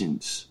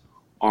options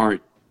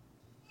aren't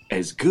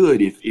as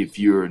good if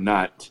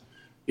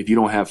you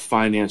don't have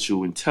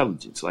financial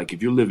intelligence. Like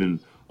if you're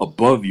living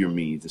above your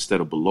means instead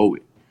of below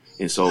it.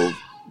 And so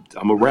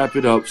I'm gonna wrap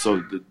it up.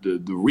 So the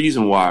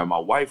reason why my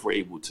wife were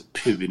able to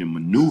pivot and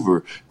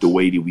maneuver the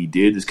way that we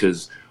did is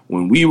because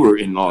when we were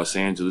in Los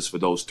Angeles for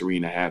those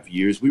 3.5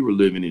 years, we were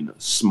living in a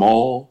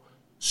small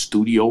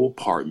studio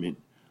apartment,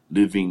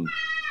 living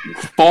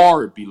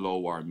far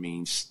below our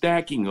means,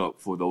 stacking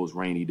up for those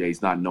rainy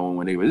days, not knowing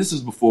when they were. This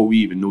is before we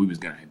even knew we was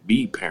gonna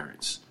be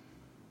parents.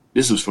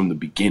 This was from the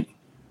beginning.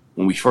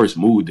 When we first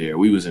moved there,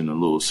 we was in a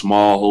little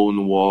small hole in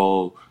the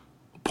wall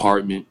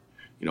apartment.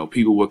 You know,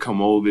 people would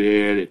come over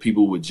there, that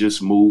people would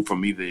just move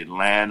from either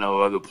Atlanta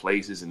or other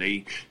places, and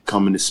they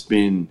coming to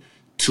spend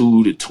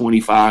 $200 to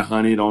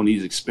 $2,500 on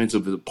these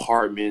expensive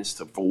apartments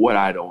for what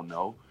I don't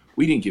know.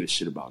 We didn't give a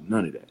shit about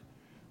none of that,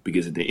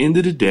 because at the end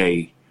of the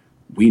day,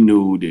 we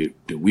knew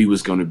that we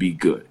was going to be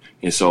good.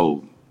 And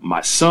so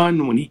my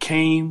son, when he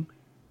came,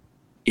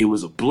 it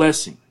was a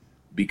blessing,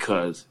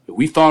 because if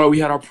we thought we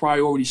had our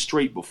priorities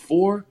straight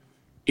before,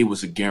 it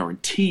was a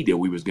guarantee that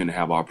we was going to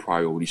have our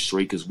priorities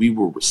straight, because we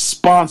were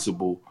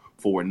responsible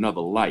for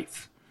another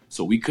life.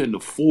 So we couldn't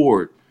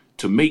afford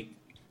to make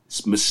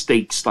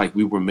mistakes like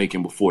we were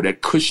making before.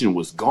 That cushion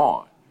was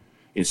gone.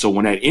 And so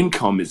when that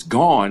income is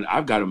gone,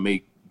 I've got to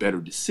make better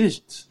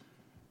decisions.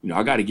 You know,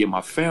 I got to get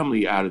my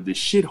family out of this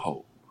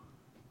shithole.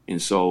 And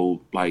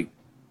so, like,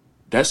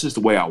 that's just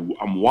the way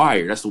I'm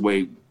wired. That's the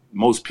way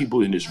most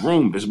people in this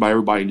room,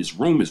 everybody in this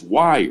room is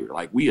wired.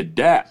 Like, we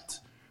adapt.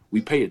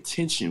 We pay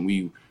attention.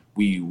 We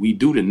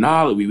do the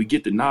knowledge. We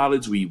get the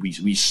knowledge.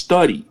 We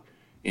study.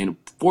 And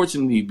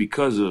fortunately,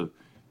 because of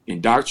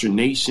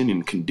indoctrination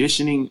and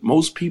conditioning,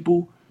 most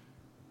people,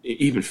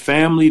 even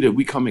family that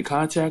we come in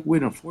contact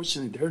with,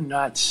 unfortunately, they're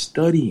not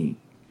studying.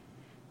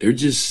 They're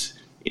just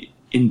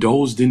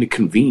indulged in the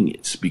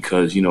convenience,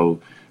 because, you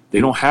know, they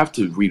don't have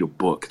to read a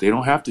book. They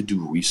don't have to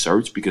do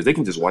research, because they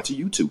can just watch a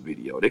YouTube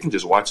video. They can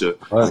just watch an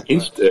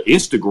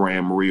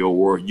Instagram reel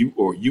or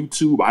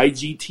YouTube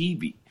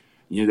IGTV.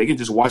 You know, they can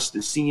just watch the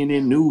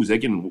CNN news. They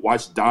can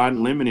watch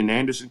Don Lemon and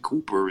Anderson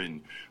Cooper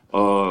and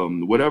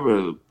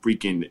whatever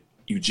freaking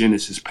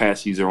eugenicist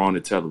patsies are on the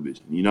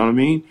television. You know what I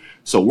mean?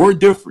 So we're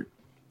different.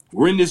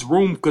 We're in this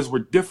room because we're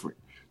different.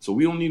 So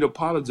we don't need to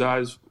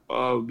apologize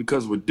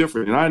because we're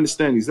different. And I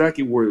understand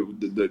exactly where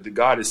the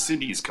goddess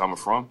Cindy is coming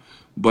from.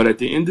 But at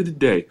the end of the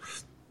day,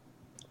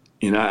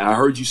 and I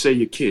heard you say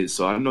your kids,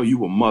 so I know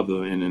you a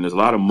mother, and there's a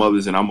lot of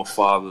mothers, and I'm a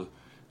father.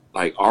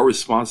 Like, our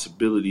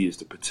responsibility is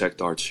to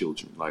protect our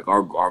children. Like,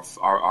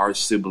 our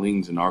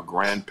siblings and our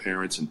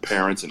grandparents and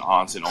parents and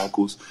aunts and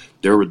uncles,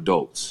 they're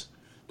adults.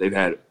 They've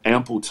had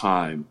ample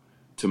time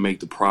to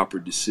make the proper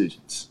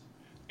decisions.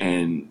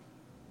 And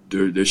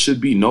there should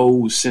be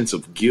no sense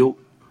of guilt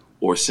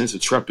or sense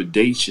of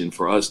trepidation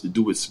for us to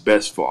do what's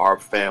best for our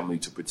family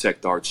to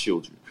protect our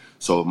children.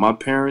 So if my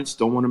parents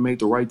don't want to make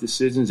the right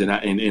decisions, and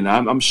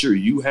I'm sure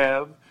you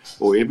have,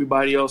 or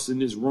everybody else in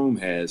this room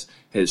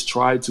has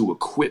tried to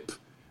equip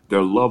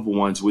their loved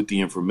ones with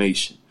the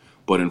information.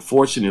 But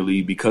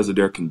unfortunately, because of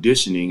their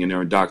conditioning and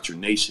their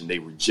indoctrination, they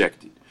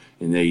reject it.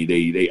 And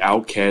they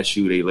outcast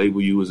you. They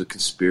label you as a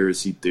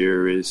conspiracy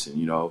theorist. And,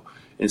 you know,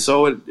 and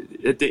so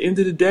at the end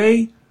of the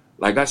day,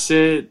 like I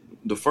said,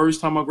 the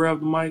first time I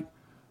grabbed the mic,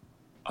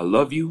 I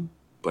love you,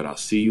 but I'll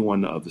see you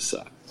on the other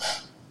side.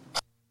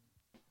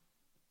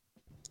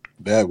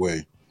 That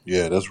way.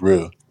 Yeah, that's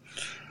real.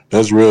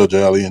 That's real,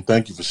 Jolly. And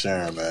thank you for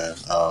sharing, man.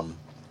 I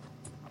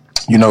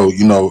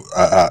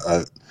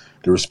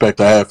the respect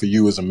I have for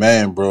you as a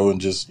man, bro,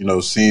 and just, you know,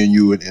 seeing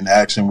you in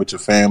action with your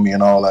family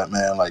and all that,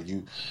 man. Like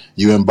you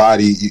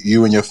embody,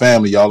 you and your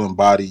family, y'all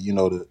embody, you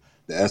know, the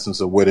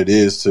essence of what it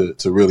is to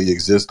really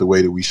exist the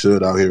way that we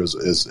should out here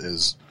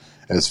as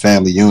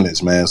family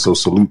units, man. So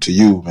salute to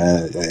you,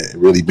 man,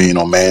 really being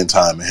on man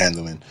time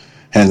and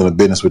handling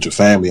business with your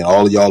family, and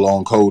all of y'all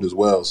on code as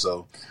well.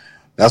 So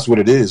that's what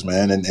it is,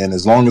 man. And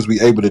as long as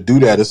we able to do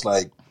that, it's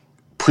like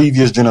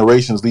previous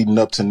generations leading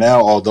up to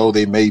now, although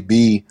they may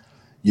be,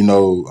 you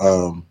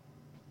know,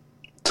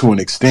 to an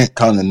extent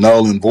kind of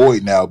null and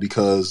void now,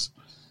 because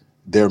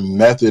their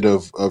method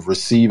of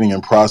receiving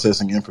and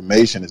processing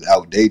information is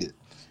outdated.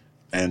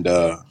 And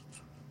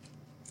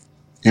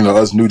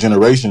us new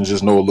generations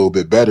just know a little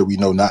bit better. We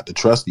know not to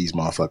trust these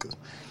motherfuckers.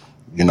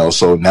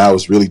 So now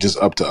it's really just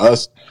up to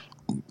us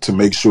to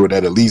make sure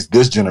that at least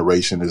this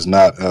generation is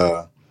not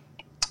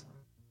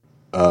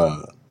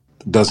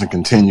doesn't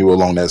continue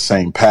along that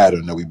same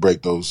pattern, that we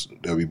break those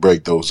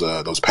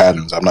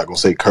patterns. I'm not gonna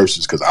say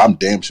curses, because I'm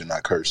damn sure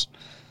not cursed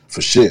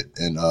for shit.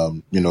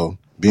 And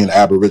being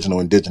Aboriginal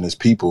indigenous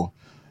people,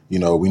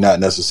 we're not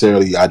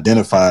necessarily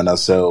identifying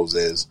ourselves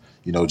as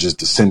just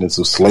descendants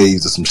of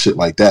slaves or some shit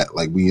like that.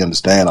 Like, we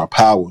understand our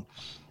power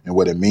and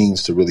what it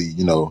means to really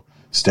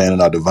stand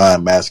in our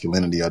divine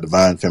masculinity, our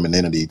divine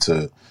femininity,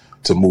 to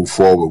move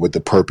forward with the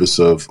purpose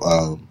of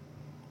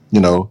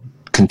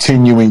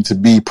continuing to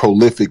be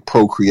prolific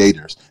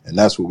procreators. And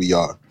that's what we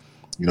are.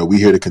 We're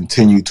here to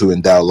continue to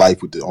endow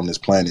life on this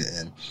planet,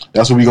 and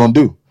that's what we're gonna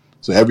do.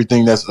 So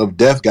everything that's of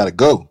death gotta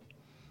go.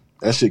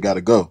 That shit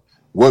gotta go.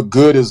 What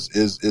good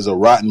is a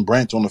rotten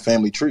branch on the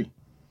family tree?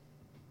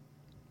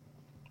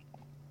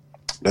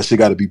 That shit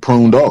gotta be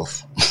pruned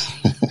off.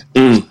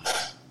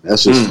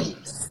 That's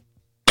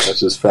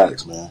just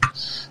facts, man.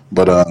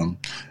 But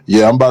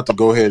yeah, I'm about to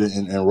go ahead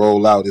and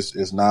roll out. It's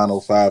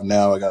 9:05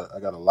 now. I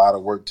got a lot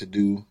of work to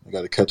do. I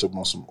got to catch up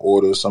on some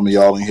orders. Some of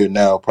y'all in here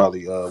now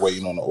probably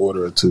waiting on an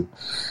order or two.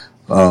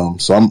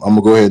 So I'm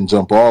gonna go ahead and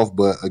jump off.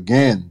 But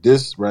again,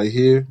 this right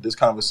here, this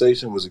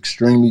conversation was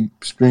extremely,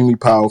 extremely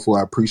powerful.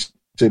 I appreciate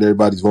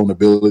everybody's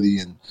vulnerability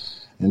and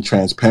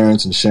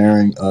transparency and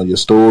sharing your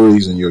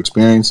stories and your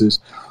experiences.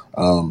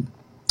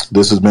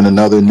 This has been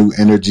another New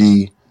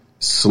Energy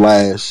 /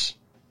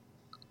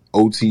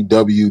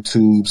 OTW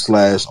Tube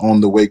 / On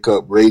the Wake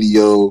Up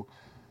Radio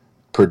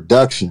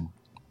production.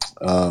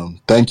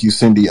 Thank you,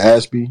 Cindy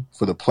Ashby,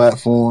 for the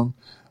platform.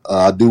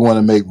 I do want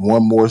to make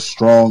one more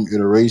strong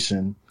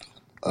iteration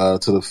to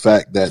the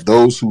fact that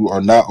those who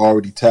are not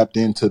already tapped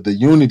into the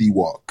Unity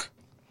Walk,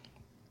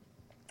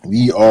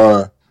 we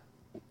are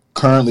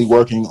currently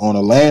working on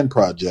a land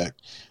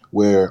project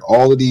where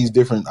all of these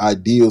different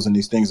ideals and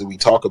these things that we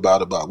talk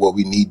about what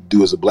we need to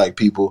do as a black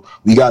people,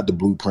 we got the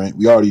blueprint.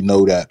 We already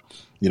know that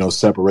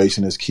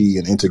separation is key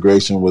and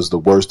integration was the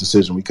worst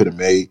decision we could have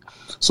made.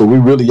 So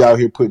we're really out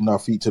here putting our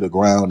feet to the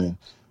ground and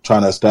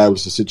trying to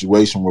establish a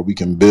situation where we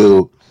can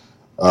build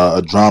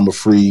a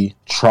drama-free,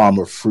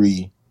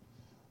 trauma-free,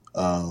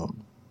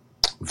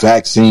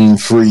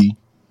 vaccine-free,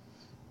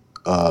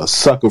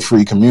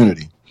 sucker-free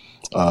community.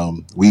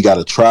 We got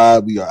a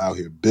tribe. We are out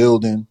here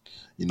building.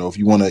 If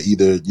you want to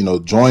either,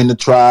 join the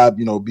tribe,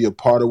 be a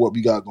part of what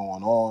we got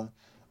going on,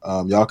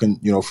 y'all can,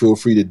 feel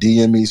free to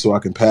DM me so I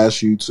can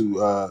pass you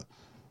to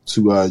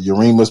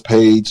Yarima's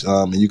page,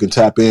 and you can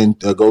tap in,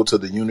 go to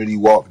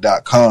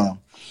theunitywalk.com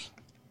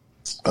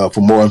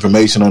for more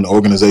information on the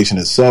organization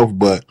itself.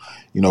 But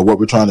what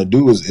we're trying to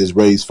do is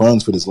raise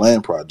funds for this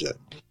land project.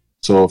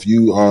 So if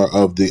you are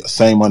of the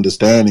same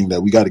understanding that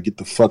we got to get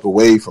the fuck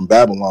away from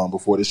Babylon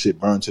before this shit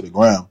burns to the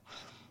ground,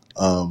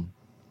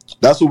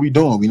 that's what we're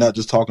doing. We're not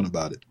just talking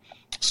about it.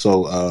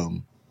 So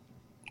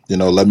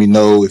let me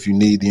know if you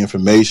need the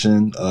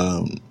information.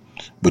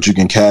 But you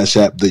can Cash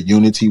App the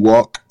Unity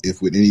Walk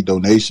with any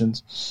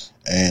donations,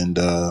 and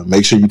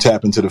make sure you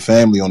tap into the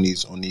family in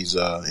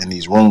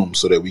these rooms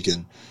so that we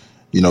can,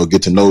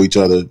 get to know each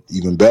other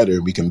even better.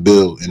 And we can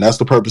build, and that's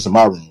the purpose of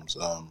my rooms,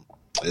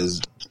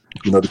 is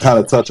to kind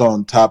of touch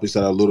on topics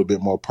that are a little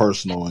bit more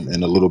personal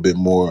and a little bit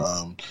more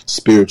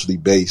spiritually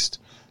based,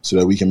 so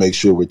that we can make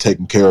sure we're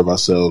taking care of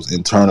ourselves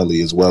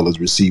internally as well as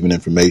receiving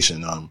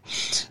information.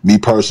 Me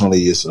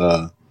personally, is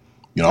I'm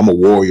a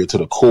warrior to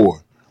the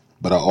core.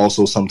 But I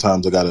also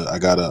sometimes I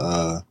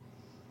gotta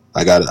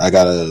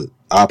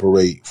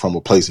operate from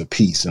a place of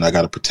peace, and I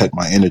gotta protect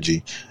my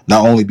energy,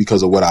 not only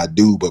because of what I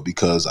do, but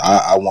because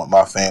I want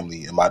my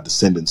family and my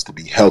descendants to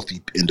be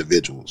healthy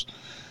individuals,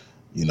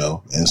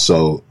 And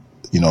so,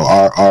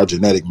 our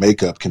genetic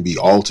makeup can be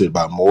altered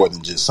by more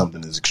than just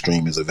something as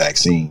extreme as a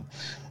vaccine.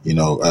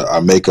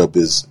 Our makeup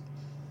is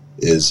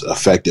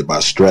affected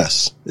by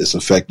stress. It's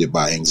affected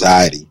by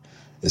anxiety.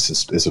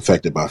 It's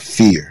affected by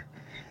fear.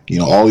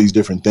 All these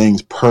different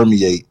things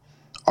permeate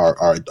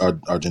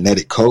our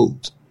genetic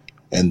codes.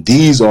 And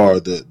these are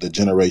the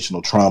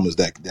generational traumas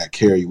that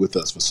carry with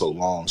us for so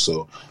long.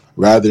 So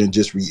rather than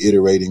just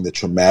reiterating the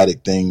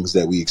traumatic things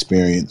that we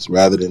experience,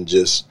 rather than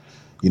just,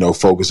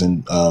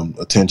 focusing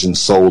attention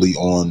solely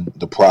on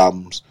the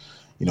problems,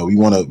 we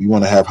want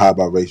to have high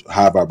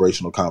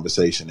vibrational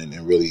conversation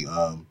and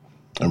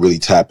really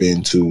tap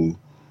into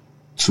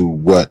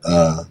what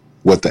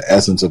the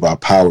essence of our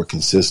power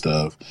consists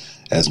of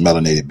as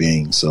melanated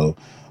beings. So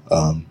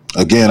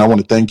again, I want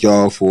to thank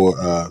y'all for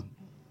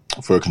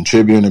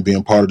contributing and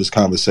being part of this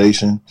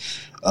conversation.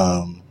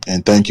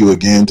 And thank you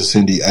again to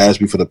Cindy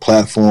Ashby for the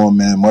platform,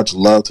 man. Much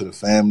love to the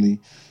family.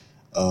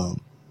 I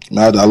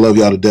love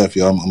y'all to death,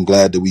 y'all. I'm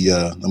glad that we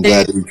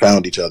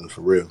found each other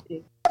for real.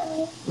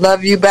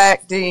 Love you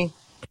back, D.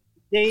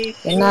 D.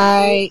 Good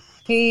night.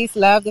 Peace.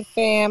 Love the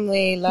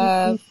family.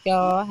 Love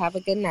y'all. Have a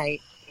good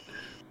night.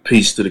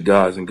 Peace to the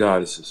gods and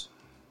goddesses.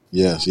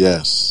 Yes,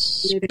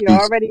 yes. If you're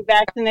already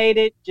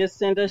vaccinated, just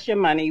send us your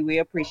money. We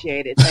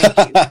appreciate it.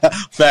 Thank you.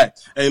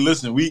 Fact. Hey,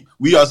 listen,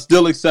 we are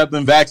still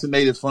accepting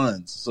vaccinated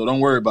funds, so don't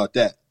worry about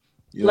that.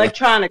 You know?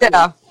 Electronically.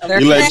 Yeah,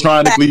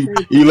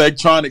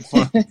 electronic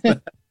funds.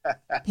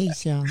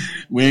 Peace, y'all.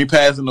 We ain't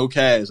passing no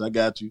cash. I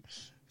got you.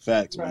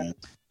 Facts, man.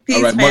 Peace,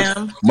 all right,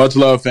 fam. much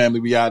love, family.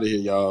 We out of here,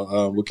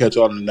 y'all. We'll catch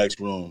y'all in the next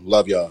room.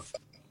 Love y'all.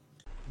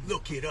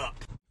 Look it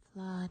up.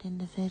 Flawed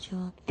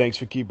individual. Thanks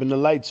for keeping the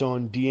lights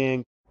on,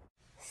 Deang.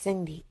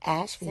 Cindy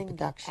Ashby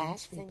Production.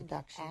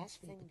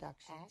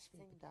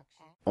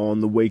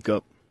 On the wake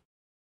up.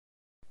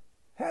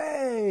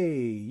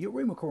 Hey,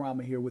 Yurima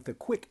Karama here with a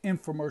quick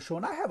infomercial,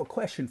 and I have a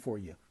question for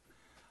you.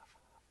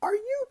 Are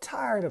you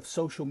tired of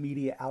social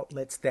media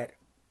outlets that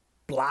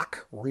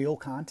block real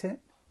content?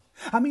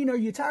 I mean, are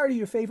you tired of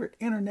your favorite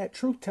internet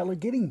truth teller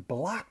getting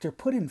blocked or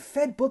put in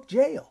Fedbook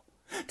jail?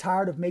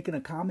 Tired of making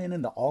a comment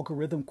and the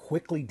algorithm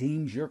quickly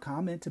deems your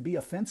comment to be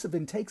offensive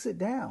and takes it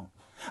down?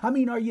 I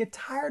mean, are you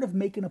tired of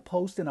making a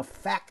post and a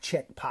fact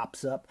check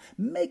pops up,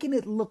 making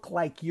it look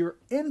like your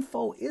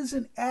info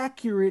isn't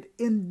accurate,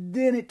 and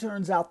then it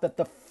turns out that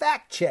the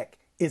fact check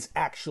is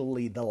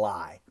actually the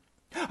lie?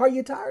 Are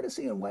you tired of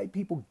seeing white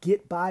people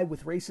get by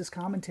with racist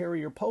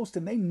commentary or posts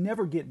and they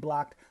never get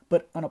blocked,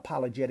 but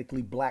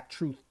unapologetically black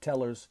truth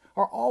tellers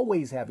are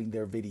always having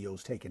their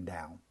videos taken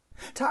down?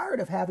 Tired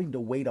of having to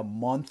wait a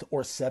month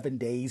or 7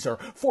 days or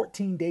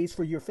 14 days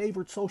for your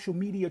favorite social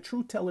media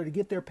truth teller to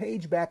get their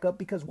page back up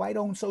because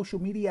white-owned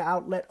social media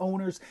outlet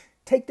owners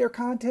take their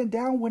content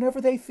down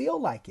whenever they feel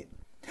like it?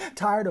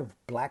 Tired of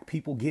black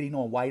people getting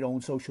on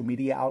white-owned social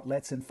media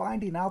outlets and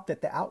finding out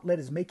that the outlet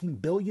is making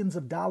billions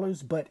of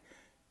dollars, but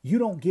you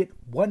don't get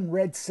 1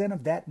 red cent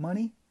of that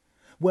money?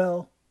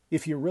 Well,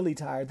 if you're really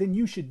tired, then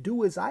you should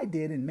do as I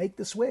did and make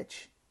the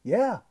switch.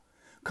 Yeah.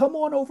 Come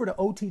on over to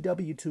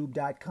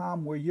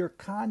otwtube.com where your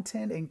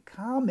content and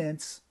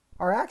comments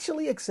are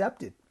actually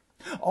accepted.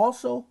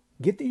 Also,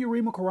 get the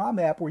Yurima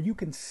Karama app where you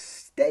can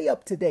stay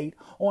up to date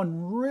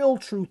on real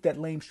truth that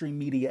lamestream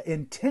media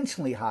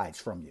intentionally hides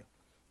from you.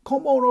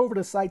 Come on over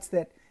to sites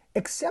that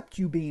accept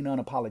you being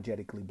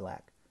unapologetically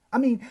black. I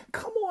mean,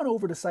 come on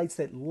over to sites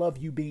that love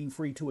you being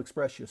free to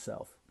express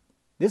yourself.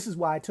 This is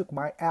why I took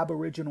my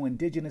Aboriginal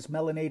Indigenous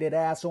melanated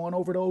ass on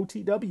over to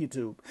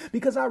OTWTube,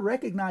 because I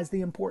recognize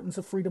the importance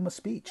of freedom of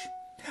speech.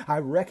 I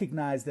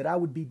recognize that I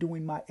would be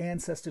doing my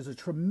ancestors a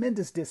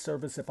tremendous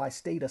disservice if I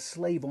stayed a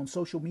slave on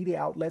social media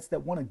outlets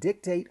that want to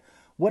dictate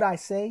what I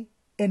say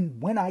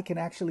and when I can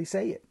actually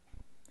say it.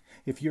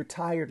 If you're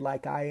tired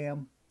like I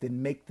am,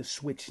 then make the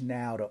switch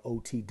now to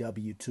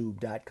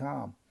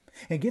OTWTube.com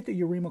and get the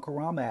Yurima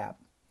Karama app.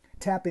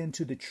 Tap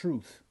into the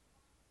truth,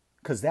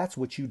 because that's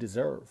what you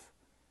deserve.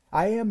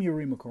 I am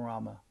Yurima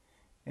Karama,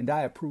 and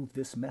I approve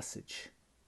this message.